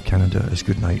Ontario, Canada, it's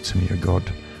good night, and may your God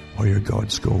or your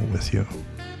gods go with you.